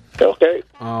 Okay.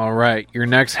 All right, your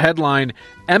next headline,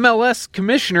 MLS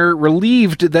commissioner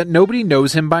relieved that nobody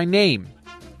knows him by name.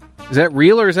 Is that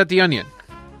real or is that The Onion?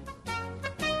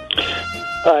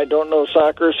 I don't know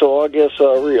soccer, so I guess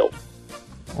real.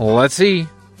 Well, let's see.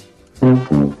 No,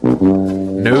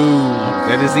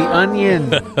 that is The Onion.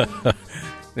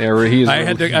 There he is. I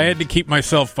had to keep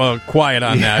myself quiet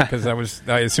on that because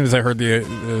as soon as I heard the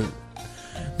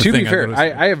to be thing, fair,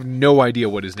 I have no idea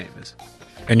what his name is.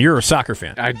 And you're a soccer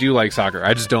fan. I do like soccer.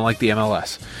 I just don't like the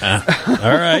MLS.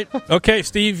 All right. Okay,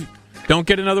 Steve, don't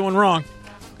get another one wrong.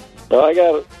 I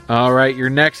got it. All right, your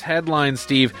next headline,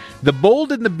 Steve. The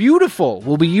Bold and the Beautiful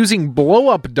will be using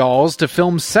blow-up dolls to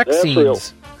film sex scenes. Real.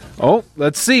 Oh,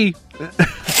 let's see.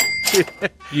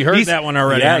 You heard that one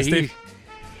already, huh, Steve?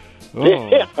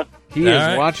 He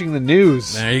is watching the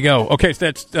news. There you go. Okay,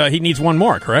 so that's he needs one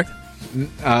more, correct?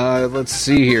 Let's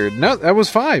see here. No, that was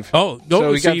 5. Oh,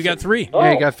 so you got 3.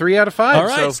 Yeah, you got 3 out of 5. All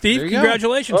right, so Steve,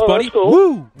 congratulations, go. buddy. That's cool.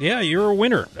 Woo! Yeah, you're a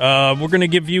winner. We're going to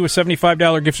give you a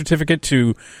 $75 gift certificate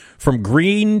from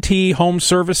Green Tea Home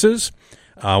Services.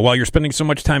 While you're spending so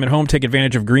much time at home, take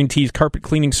advantage of Green Tea's carpet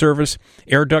cleaning service,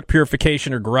 air duct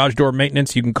purification, or garage door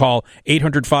maintenance. You can call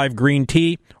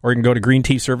 800-5-GREEN-TEA, or you can go to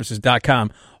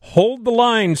greenteaservices.com. Hold the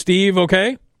line, Steve,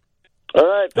 okay? All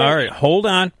right. Thanks. All right, hold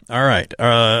on. All right.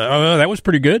 That was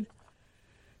pretty good.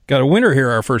 Got a winner here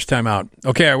our first time out.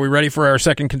 Okay, are we ready for our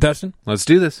second contestant? Let's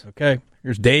do this. Okay.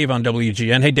 Here's Dave on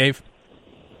WGN. Hey, Dave.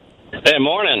 Hey,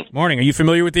 morning. Morning. Are you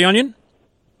familiar with The Onion?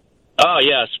 Oh,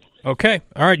 yes. Okay.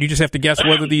 All right. You just have to guess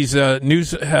whether these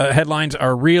news headlines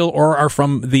are real or are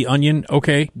from The Onion.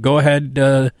 Okay. Go ahead,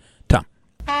 Tom.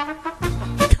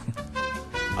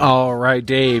 All right,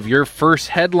 Dave. Your first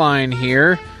headline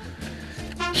here.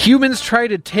 Humans try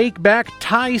to take back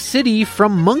Thai City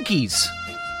from monkeys.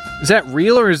 Is that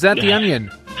real or is that The Onion?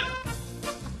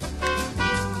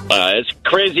 It's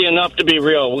crazy enough to be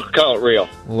real. We'll call it real.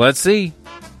 Let's see.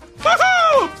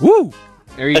 Woo!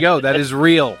 There you go. That is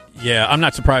real. Yeah, I'm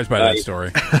not surprised by that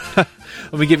story.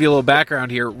 Let me give you a little background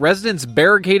here. Residents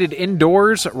barricaded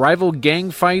indoors, rival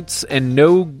gang fights, and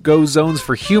no-go zones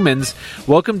for humans.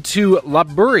 Welcome to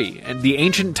Lopburi, and the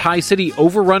ancient Thai city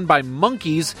overrun by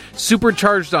monkeys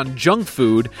supercharged on junk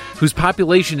food, whose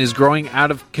population is growing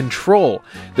out of control.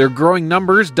 Their growing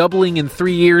numbers, doubling in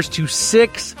 3 years to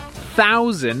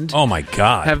 6,000. Oh my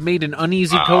God. Have made an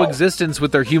uneasy coexistence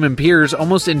with their human peers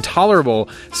almost intolerable.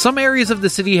 Some areas of the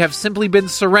city have simply been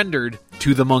surrendered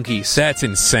to the monkeys. That's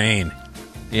insane.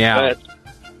 Yeah.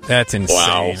 That's insane.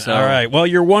 Wow. All right. Well,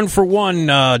 you're 1 for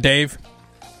 1, Dave.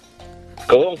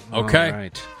 Cool. Okay. All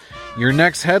right. Your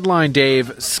next headline,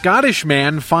 Dave. Scottish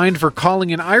man fined for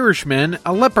calling an Irishman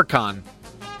a leprechaun.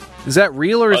 Is that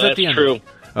real or is that the end? That's true.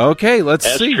 Okay, let's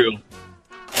see. That's true.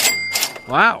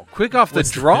 Wow, quick off the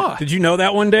draw. Did you know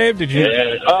that one, Dave? Did you?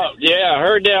 Yeah, I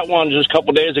heard that one just a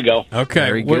couple days ago. Okay.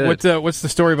 Very good. What's the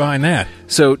story behind that?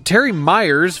 So, Terry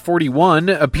Myers, 41,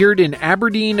 appeared in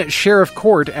Aberdeen Sheriff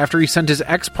Court after he sent his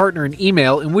ex-partner an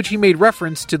email in which he made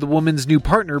reference to the woman's new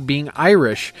partner being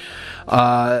Irish.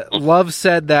 Love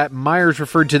said that Myers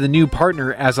referred to the new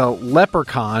partner as a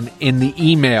leprechaun in the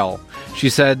email. She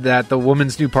said that the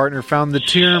woman's new partner found the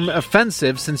term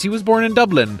offensive since he was born in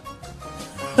Dublin.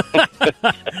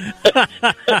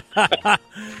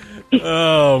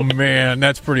 Oh man,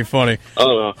 that's pretty funny.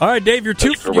 All right, Dave, you're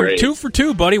 2 for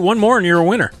 2, buddy. One more and you're a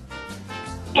winner.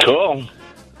 Cool.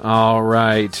 All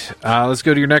right, let's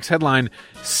go to your next headline.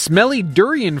 Smelly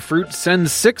durian fruit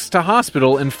sends 6 to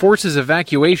hospital and forces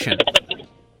evacuation.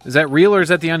 Is that real or is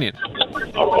that The Onion?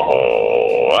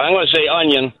 Oh, I'm going to say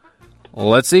Onion.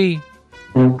 Let's see.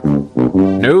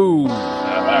 No.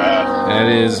 That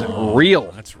is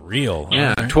real. That's real.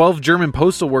 Yeah. 12 German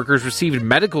postal workers received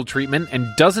medical treatment and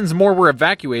dozens more were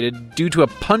evacuated due to a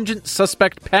pungent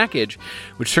suspect package,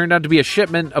 which turned out to be a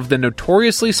shipment of the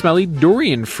notoriously smelly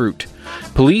durian fruit.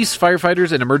 Police,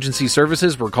 firefighters, and emergency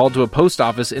services were called to a post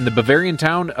office in the Bavarian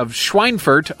town of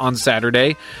Schweinfurt on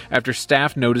Saturday after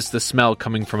staff noticed the smell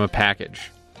coming from a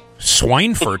package.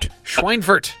 Schweinfurt?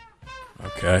 Schweinfurt.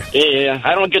 Okay. Yeah,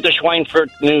 I don't get the Schweinfurt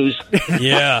news.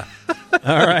 Yeah.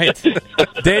 All right,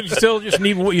 Dave. You still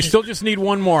just need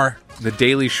one more. The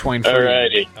Daily Schweinfurt.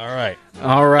 Alrighty.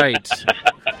 All right.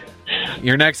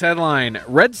 Your next headline: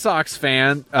 Red Sox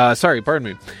fan. Pardon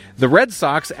me. The Red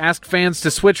Sox asked fans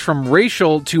to switch from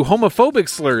racial to homophobic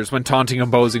slurs when taunting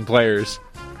opposing players.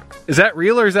 Is that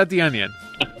real or is that The Onion?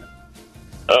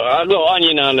 I'll go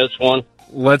Onion on this one.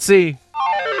 Let's see.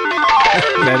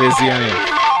 That is The Onion.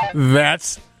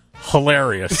 That's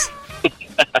hilarious.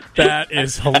 That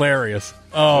is hilarious.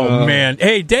 Oh, man.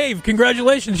 Hey, Dave,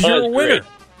 congratulations. You're a winner. Great.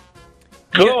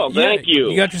 Cool, thank you.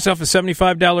 You got yourself a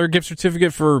 $75 gift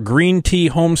certificate for Green Tea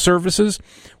Home Services.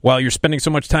 While you're spending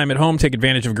so much time at home, take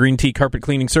advantage of Green Tea carpet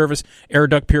cleaning service, air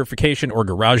duct purification, or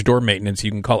garage door maintenance.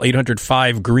 You can call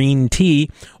 800-5-GREEN-TEA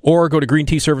or go to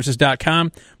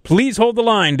greenteaservices.com. Please hold the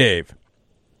line, Dave.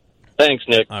 Thanks,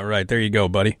 Nick. All right, there you go,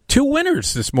 buddy. 2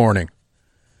 winners this morning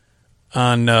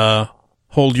on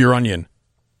Hold Your Onion.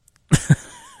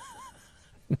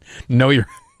 Know your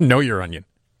onion.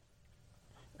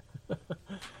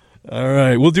 All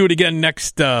right, we'll do it again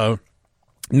next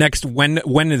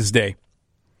Wednesday,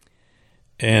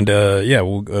 and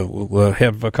we'll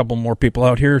have a couple more people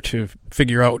out here to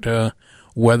figure out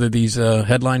whether these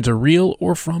headlines are real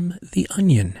or from the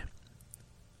Onion.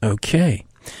 Okay,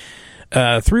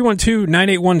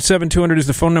 312-981-7200 is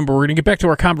the phone number. We're going to get back to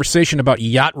our conversation about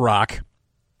yacht rock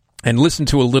and listen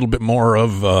to a little bit more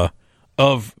of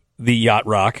the yacht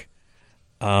rock.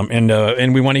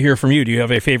 And we want to hear from you. Do you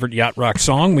have a favorite yacht rock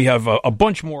song? We have a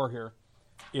bunch more here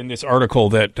in this article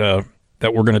that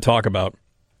we're going to talk about.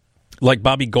 Like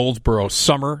Bobby Goldsboro,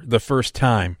 Summer, the First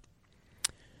Time.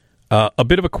 A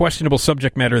bit of a questionable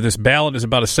subject matter. This ballad is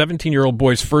about a 17-year-old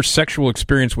boy's first sexual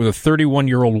experience with a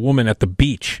 31-year-old woman at the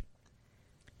beach.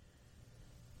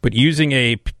 But using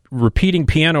a repeating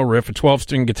piano riff, a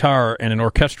 12-string guitar, and an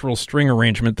orchestral string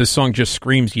arrangement, this song just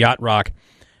screams yacht rock.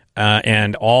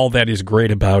 And all that is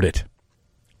great about it.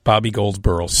 Bobby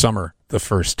Goldsboro, Summer, the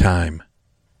First Time.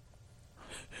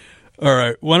 All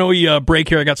right, why don't we break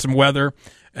here? I got some weather,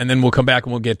 and then we'll come back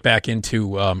and we'll get back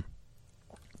into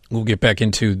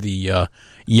the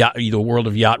world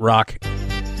of yacht rock.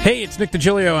 Hey, it's Nick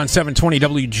Digilio on 720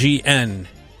 WGN.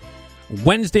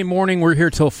 Wednesday morning, we're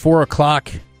here till 4 o'clock.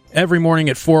 Every morning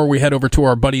at 4, we head over to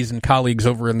our buddies and colleagues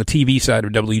over on the TV side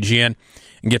of WGN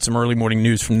and get some early morning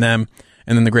news from them.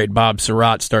 And then the great Bob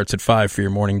Surratt starts at 5 for your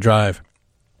morning drive.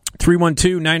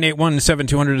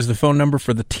 312-981-7200 is the phone number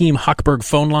for the Team Huckberg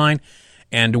phone line.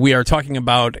 And we are talking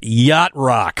about yacht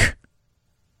rock.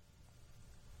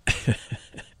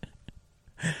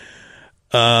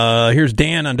 Here's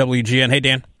Dan on WGN. Hey,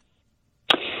 Dan.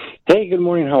 Hey, good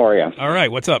morning. How are you? All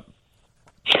right. What's up?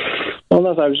 Well,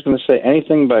 nothing. I was going to say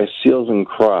anything by Seals and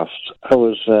Crofts. I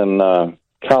was in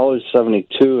college,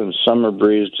 72, and Summer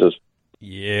Breeze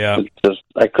I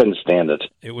couldn't stand it.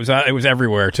 It was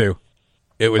everywhere, too.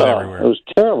 It was everywhere. It was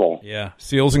terrible. Yeah.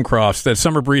 Seals and Crofts. That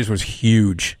Summer Breeze was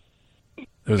huge.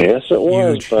 Yes, it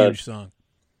was. Huge song.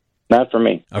 Not for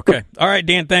me. Okay. All right,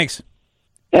 Dan, thanks.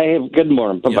 Hey, good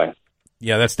morning. Bye-bye.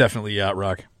 Yeah, that's definitely yacht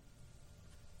rock.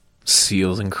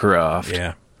 Seals and Crofts.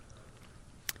 Yeah.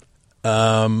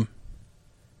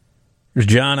 There's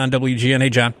John on WGN.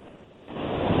 Hey, John.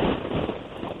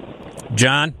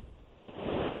 John?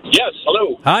 Yes,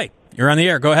 hello. Hi, you're on the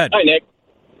air. Go ahead. Hi, Nick.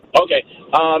 Okay.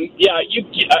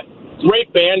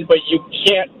 Great band, but you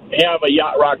can't have a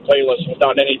yacht rock playlist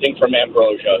without anything from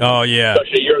Ambrosia. Oh, yeah.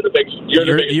 Especially you're the biggest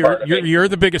part of me. You're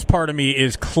the biggest part of me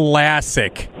is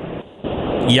classic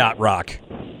yacht rock.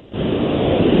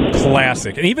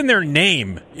 Classic. And even their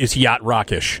name is yacht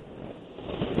rockish.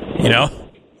 You know?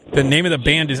 The name of the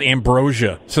band is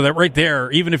Ambrosia. So that right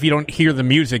there, even if you don't hear the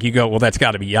music, you go, well, that's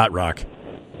got to be yacht rock.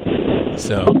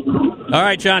 So, all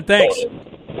right, John, thanks.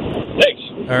 Thanks.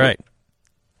 All right.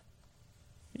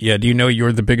 Yeah, do you know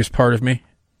you're the biggest part of me,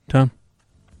 Tom?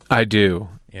 I do.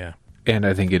 Yeah. And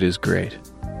I think it is great.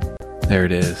 There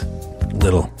it is.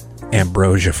 Little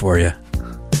Ambrosia for you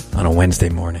on a Wednesday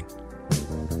morning.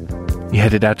 You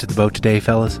headed out to the boat today,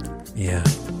 fellas? Yeah.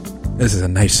 This is a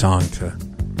nice song to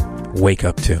wake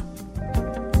up to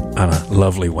on a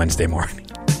lovely Wednesday morning.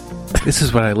 This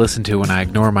is what I listen to when I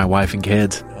ignore my wife and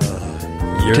kids.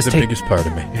 You're the biggest part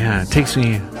of me. Yeah, it takes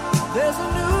me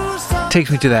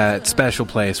to that special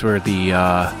place where the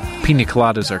pina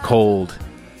coladas are cold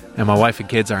and my wife and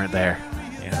kids aren't there.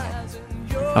 Yeah.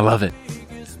 I love it.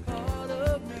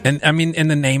 And I mean,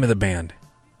 and the name of the band.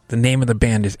 The name of the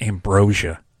band is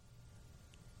Ambrosia.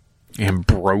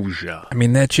 Ambrosia. I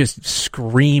mean, that just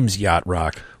screams yacht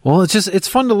rock. Well, it's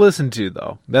fun to listen to,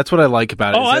 though. That's what I like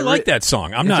about it. Oh, I like that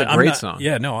song. It's a great song.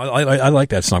 Yeah, no, I like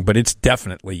that song, but it's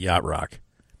definitely yacht rock.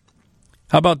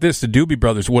 How about this? The Doobie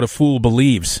Brothers, What a Fool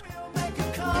Believes.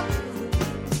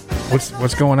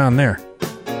 What's going on there?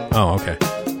 Oh, okay.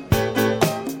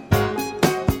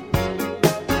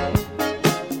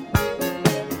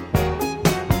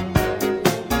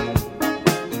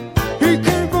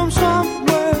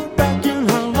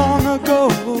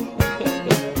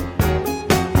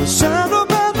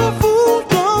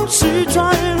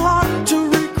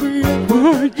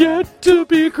 Yet to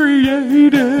be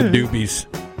created. The Doobies.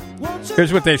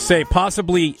 Here's what they say.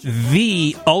 Possibly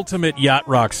the ultimate yacht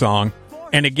rock song.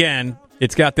 And again,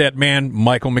 it's got that man,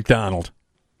 Michael McDonald.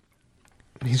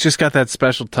 He's just got that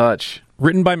special touch.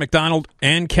 Written by McDonald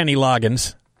and Kenny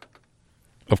Loggins.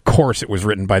 Of course it was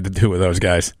written by the two of those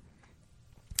guys.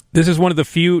 This is one of the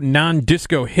few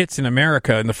non-disco hits in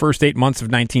America in the first 8 months of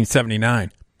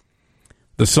 1979.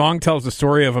 The song tells the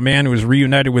story of a man who is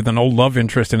reunited with an old love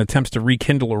interest and attempts to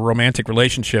rekindle a romantic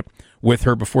relationship with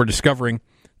her before discovering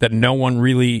that never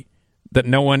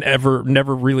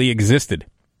really existed.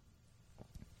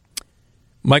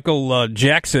 Michael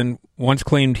Jackson once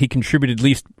claimed he contributed at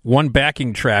least one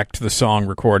backing track to the song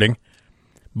recording,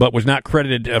 but was not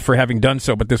credited for having done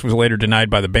so, but this was later denied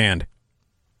by the band.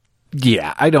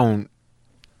 Yeah, I don't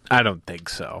think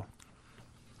so.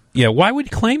 Yeah, why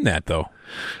would you claim that, though?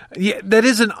 Yeah, that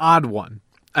is an odd one.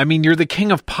 I mean, you're the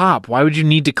king of pop. Why would you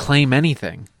need to claim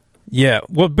anything? Yeah,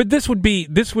 well, but this would be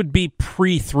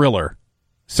pre-Thriller.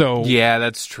 So yeah,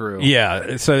 that's true.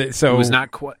 Yeah, so it was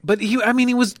not quite. But he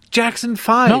was Jackson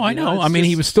 5. No, I know. I mean,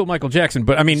 he was still Michael Jackson.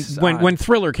 But I mean, when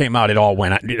Thriller came out, it all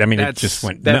went. I mean, it just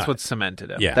went. That's nuts. what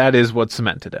cemented him. Yeah, that is what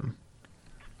cemented him.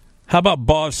 How about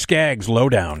Boz Scaggs'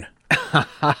 "Lowdown"?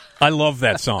 I love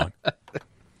that song.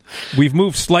 We've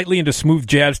moved slightly into smooth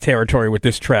jazz territory with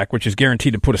this track, which is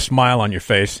guaranteed to put a smile on your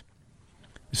face.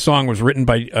 The song was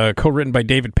co-written by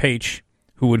David Paich,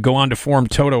 who would go on to form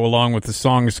Toto along with the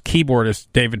song's keyboardist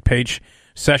David Paich,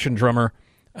 session drummer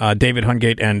David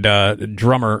Hungate, and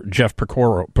drummer Jeff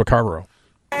Porcaro.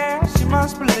 She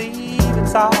must believe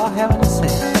it's all heaven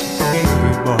sent. Hey,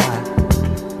 boy,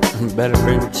 better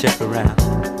bring the chick around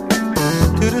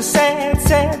to the sad,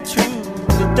 sad truth,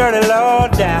 the dirty low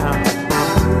down.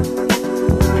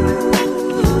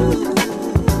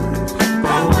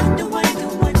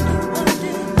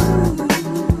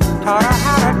 Taught her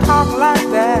how to talk like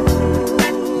that.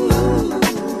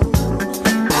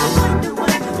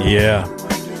 Yeah.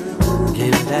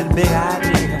 Give her that big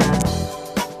idea.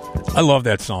 I love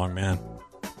that song, man.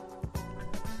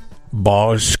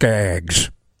 Boz Scaggs.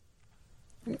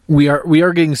 We are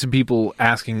getting some people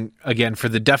asking again for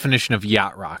the definition of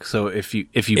yacht rock. So if you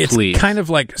it's please, kind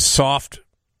of like soft.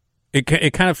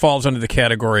 It kind of falls under the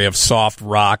category of soft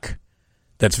rock.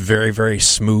 That's very, very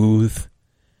smooth.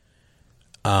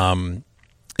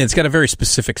 It's got a very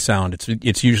specific sound.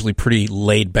 It's usually pretty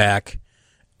laid back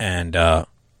and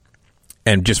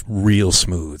just real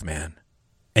smooth, man.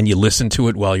 And you listen to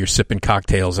it while you're sipping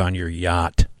cocktails on your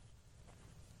yacht.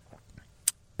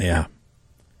 Yeah.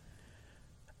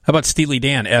 How about Steely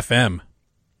Dan, FM?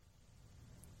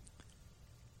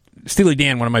 Steely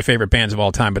Dan, one of my favorite bands of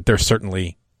all time, but they're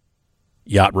certainly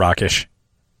yacht rockish.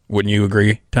 Wouldn't you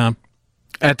agree, Tom?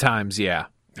 At times, yeah.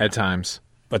 At times.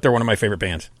 But they're one of my favorite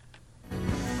bands.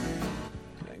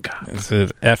 God. This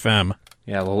is FM.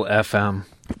 Yeah, a little FM.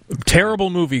 Terrible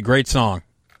movie, great song.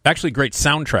 Actually, great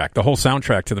soundtrack. The whole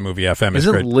soundtrack to the movie FM is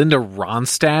great. Isn't Linda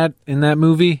Ronstadt in that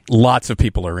movie? Lots of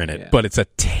people are in it, but it's a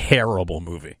terrible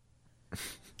movie.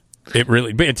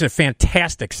 It's a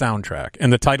fantastic soundtrack.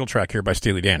 And the title track here by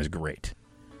Steely Dan is great.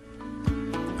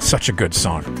 Such a good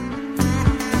song.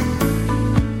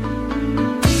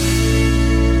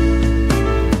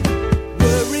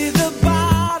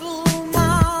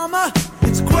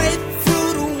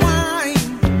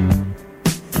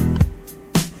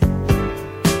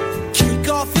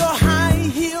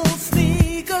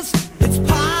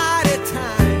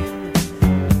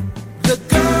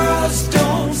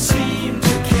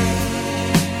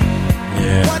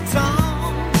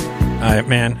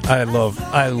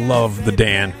 I love the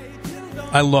Dan.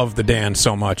 I love the Dan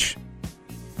so much.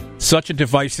 Such a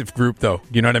divisive group, though. Do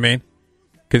you know what I mean?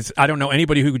 Because I don't know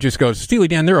anybody who just goes, Steely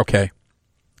Dan, they're okay.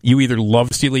 You either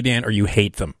love Steely Dan or you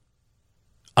hate them.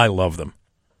 I love them.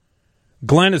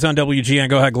 Glenn is on WGN.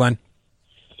 Go ahead, Glenn.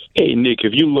 Hey, Nick,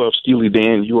 if you love Steely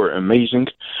Dan, you are amazing.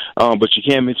 But you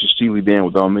can't mention Steely Dan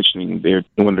without mentioning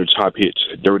one of their top hits,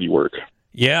 Dirty Work.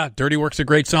 Yeah, Dirty Work's a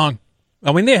great song.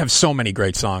 I mean, they have so many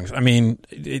great songs. I mean,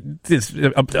 there's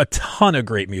a ton of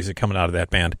great music coming out of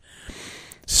that band.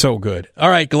 So good.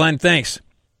 All right, Glenn, thanks.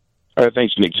 All right,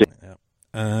 thanks, Nick.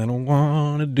 I don't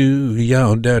want to do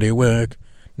your dirty work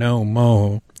no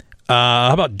more.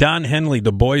 How about Don Henley,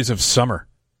 The Boys of Summer?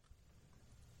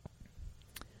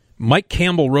 Mike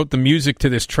Campbell wrote the music to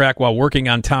this track while working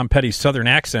on Tom Petty's Southern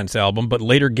Accents album, but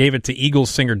later gave it to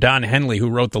Eagles singer Don Henley, who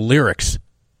wrote the lyrics.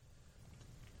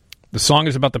 The song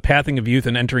is about the pathing of youth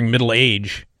and entering middle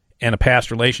age and a past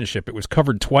relationship. It was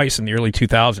covered twice in the early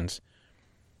 2000s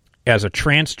as a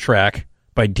trance track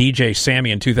by DJ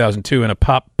Sammy in 2002 and a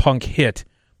pop-punk hit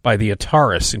by the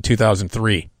Ataris in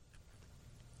 2003.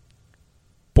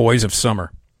 Boys of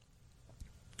Summer.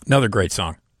 Another great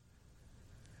song.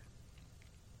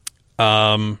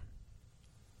 How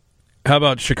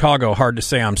about Chicago, Hard to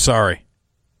Say I'm Sorry?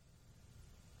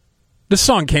 This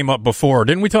song came up before.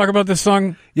 Didn't we talk about this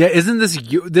song? Yeah, isn't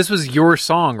this was your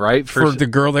song, right? For the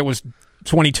girl that was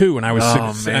 22 and I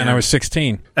was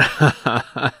 16.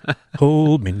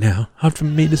 Hold me now, hard for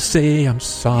me to say I'm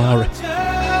sorry.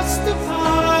 Just a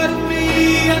part of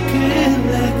me I can't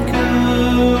let go.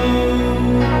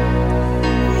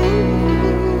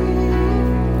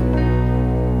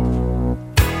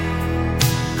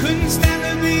 Couldn't stand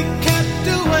to be kept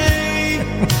away.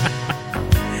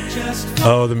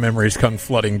 Oh, the memories come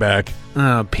flooding back.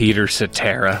 Oh, Peter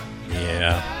Cetera.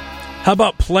 Yeah. How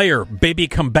about Player, Baby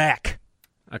Come Back?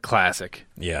 A classic.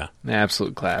 Yeah. An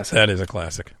absolute classic. That is a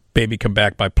classic. Baby Come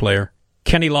Back by Player.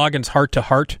 Kenny Loggins' Heart to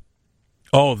Heart.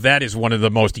 Oh, that is one of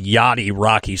the most yachty,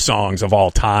 rocky songs of all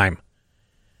time.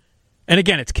 And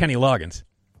again, it's Kenny Loggins.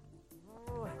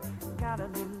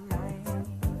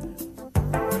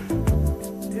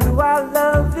 Do I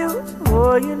love you?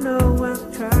 Oh, you know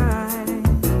I'm trying.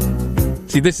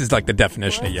 See, this is like the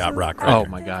definition of yacht rock, right? Oh,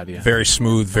 my God, yeah. Very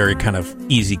smooth, very kind of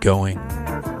easygoing.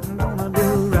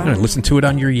 You're going to listen to it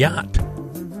on your yacht.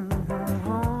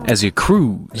 As you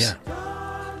cruise. Yeah.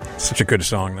 Such a good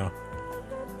song, though.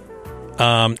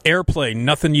 Airplay,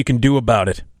 Nothing You Can Do About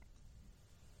It.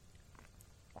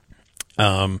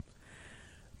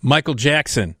 Michael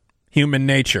Jackson, Human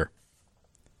Nature.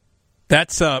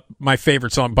 That's my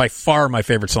favorite song, by far my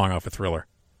favorite song off of Thriller,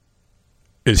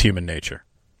 is Human Nature.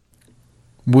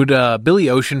 Would Billy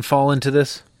Ocean fall into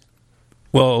this?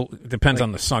 Well, it depends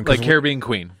on the song. Like Caribbean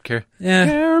Queen. Yeah.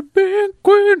 Caribbean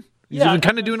Queen. He's even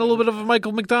kind of doing a little bit of a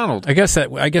Michael McDonald. I guess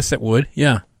that would,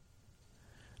 yeah.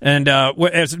 And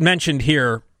as mentioned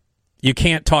here, you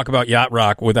can't talk about yacht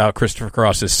rock without Christopher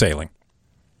Cross's Sailing,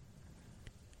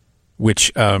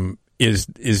 which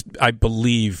is I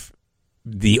believe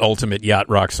the ultimate yacht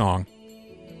rock song.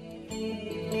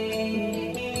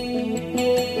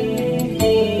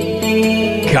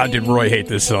 God, did Roy hate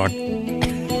this song?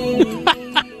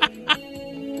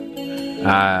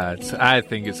 I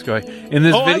think it's going in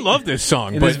this. I love this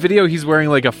song. In this video, he's wearing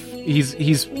like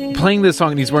he's playing this song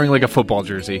and he's wearing like a football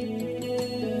jersey.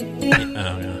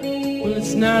 Well,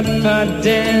 it's not far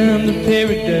down to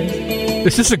paradise.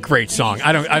 This is a great song.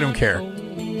 I don't care.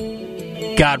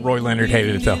 God, Roy Leonard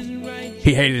hated it though.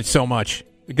 He hated it so much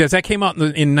because that came out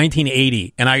in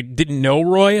 1980, and I didn't know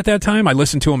Roy at that time. I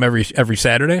listened to him every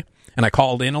Saturday, and I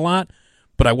called in a lot,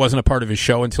 but I wasn't a part of his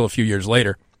show until a few years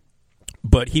later.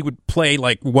 But he would play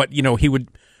he would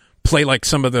play like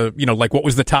some of the, like what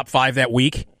was the top 5 that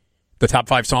week, the top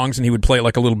 5 songs, and he would play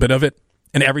like a little bit of it.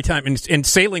 And every time, and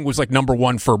Sailing was like number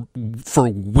 1 for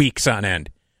weeks on end.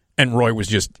 And Roy was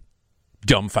just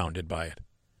dumbfounded by it.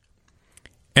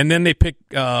 And then they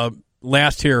picked,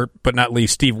 last here, but not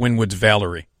least, Steve Winwood's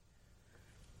Valerie.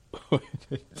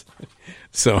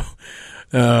 So,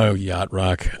 yacht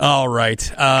rock. All right.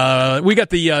 We got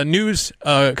the news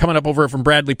coming up over from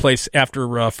Bradley Place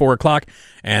after 4 o'clock,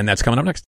 and that's coming up next.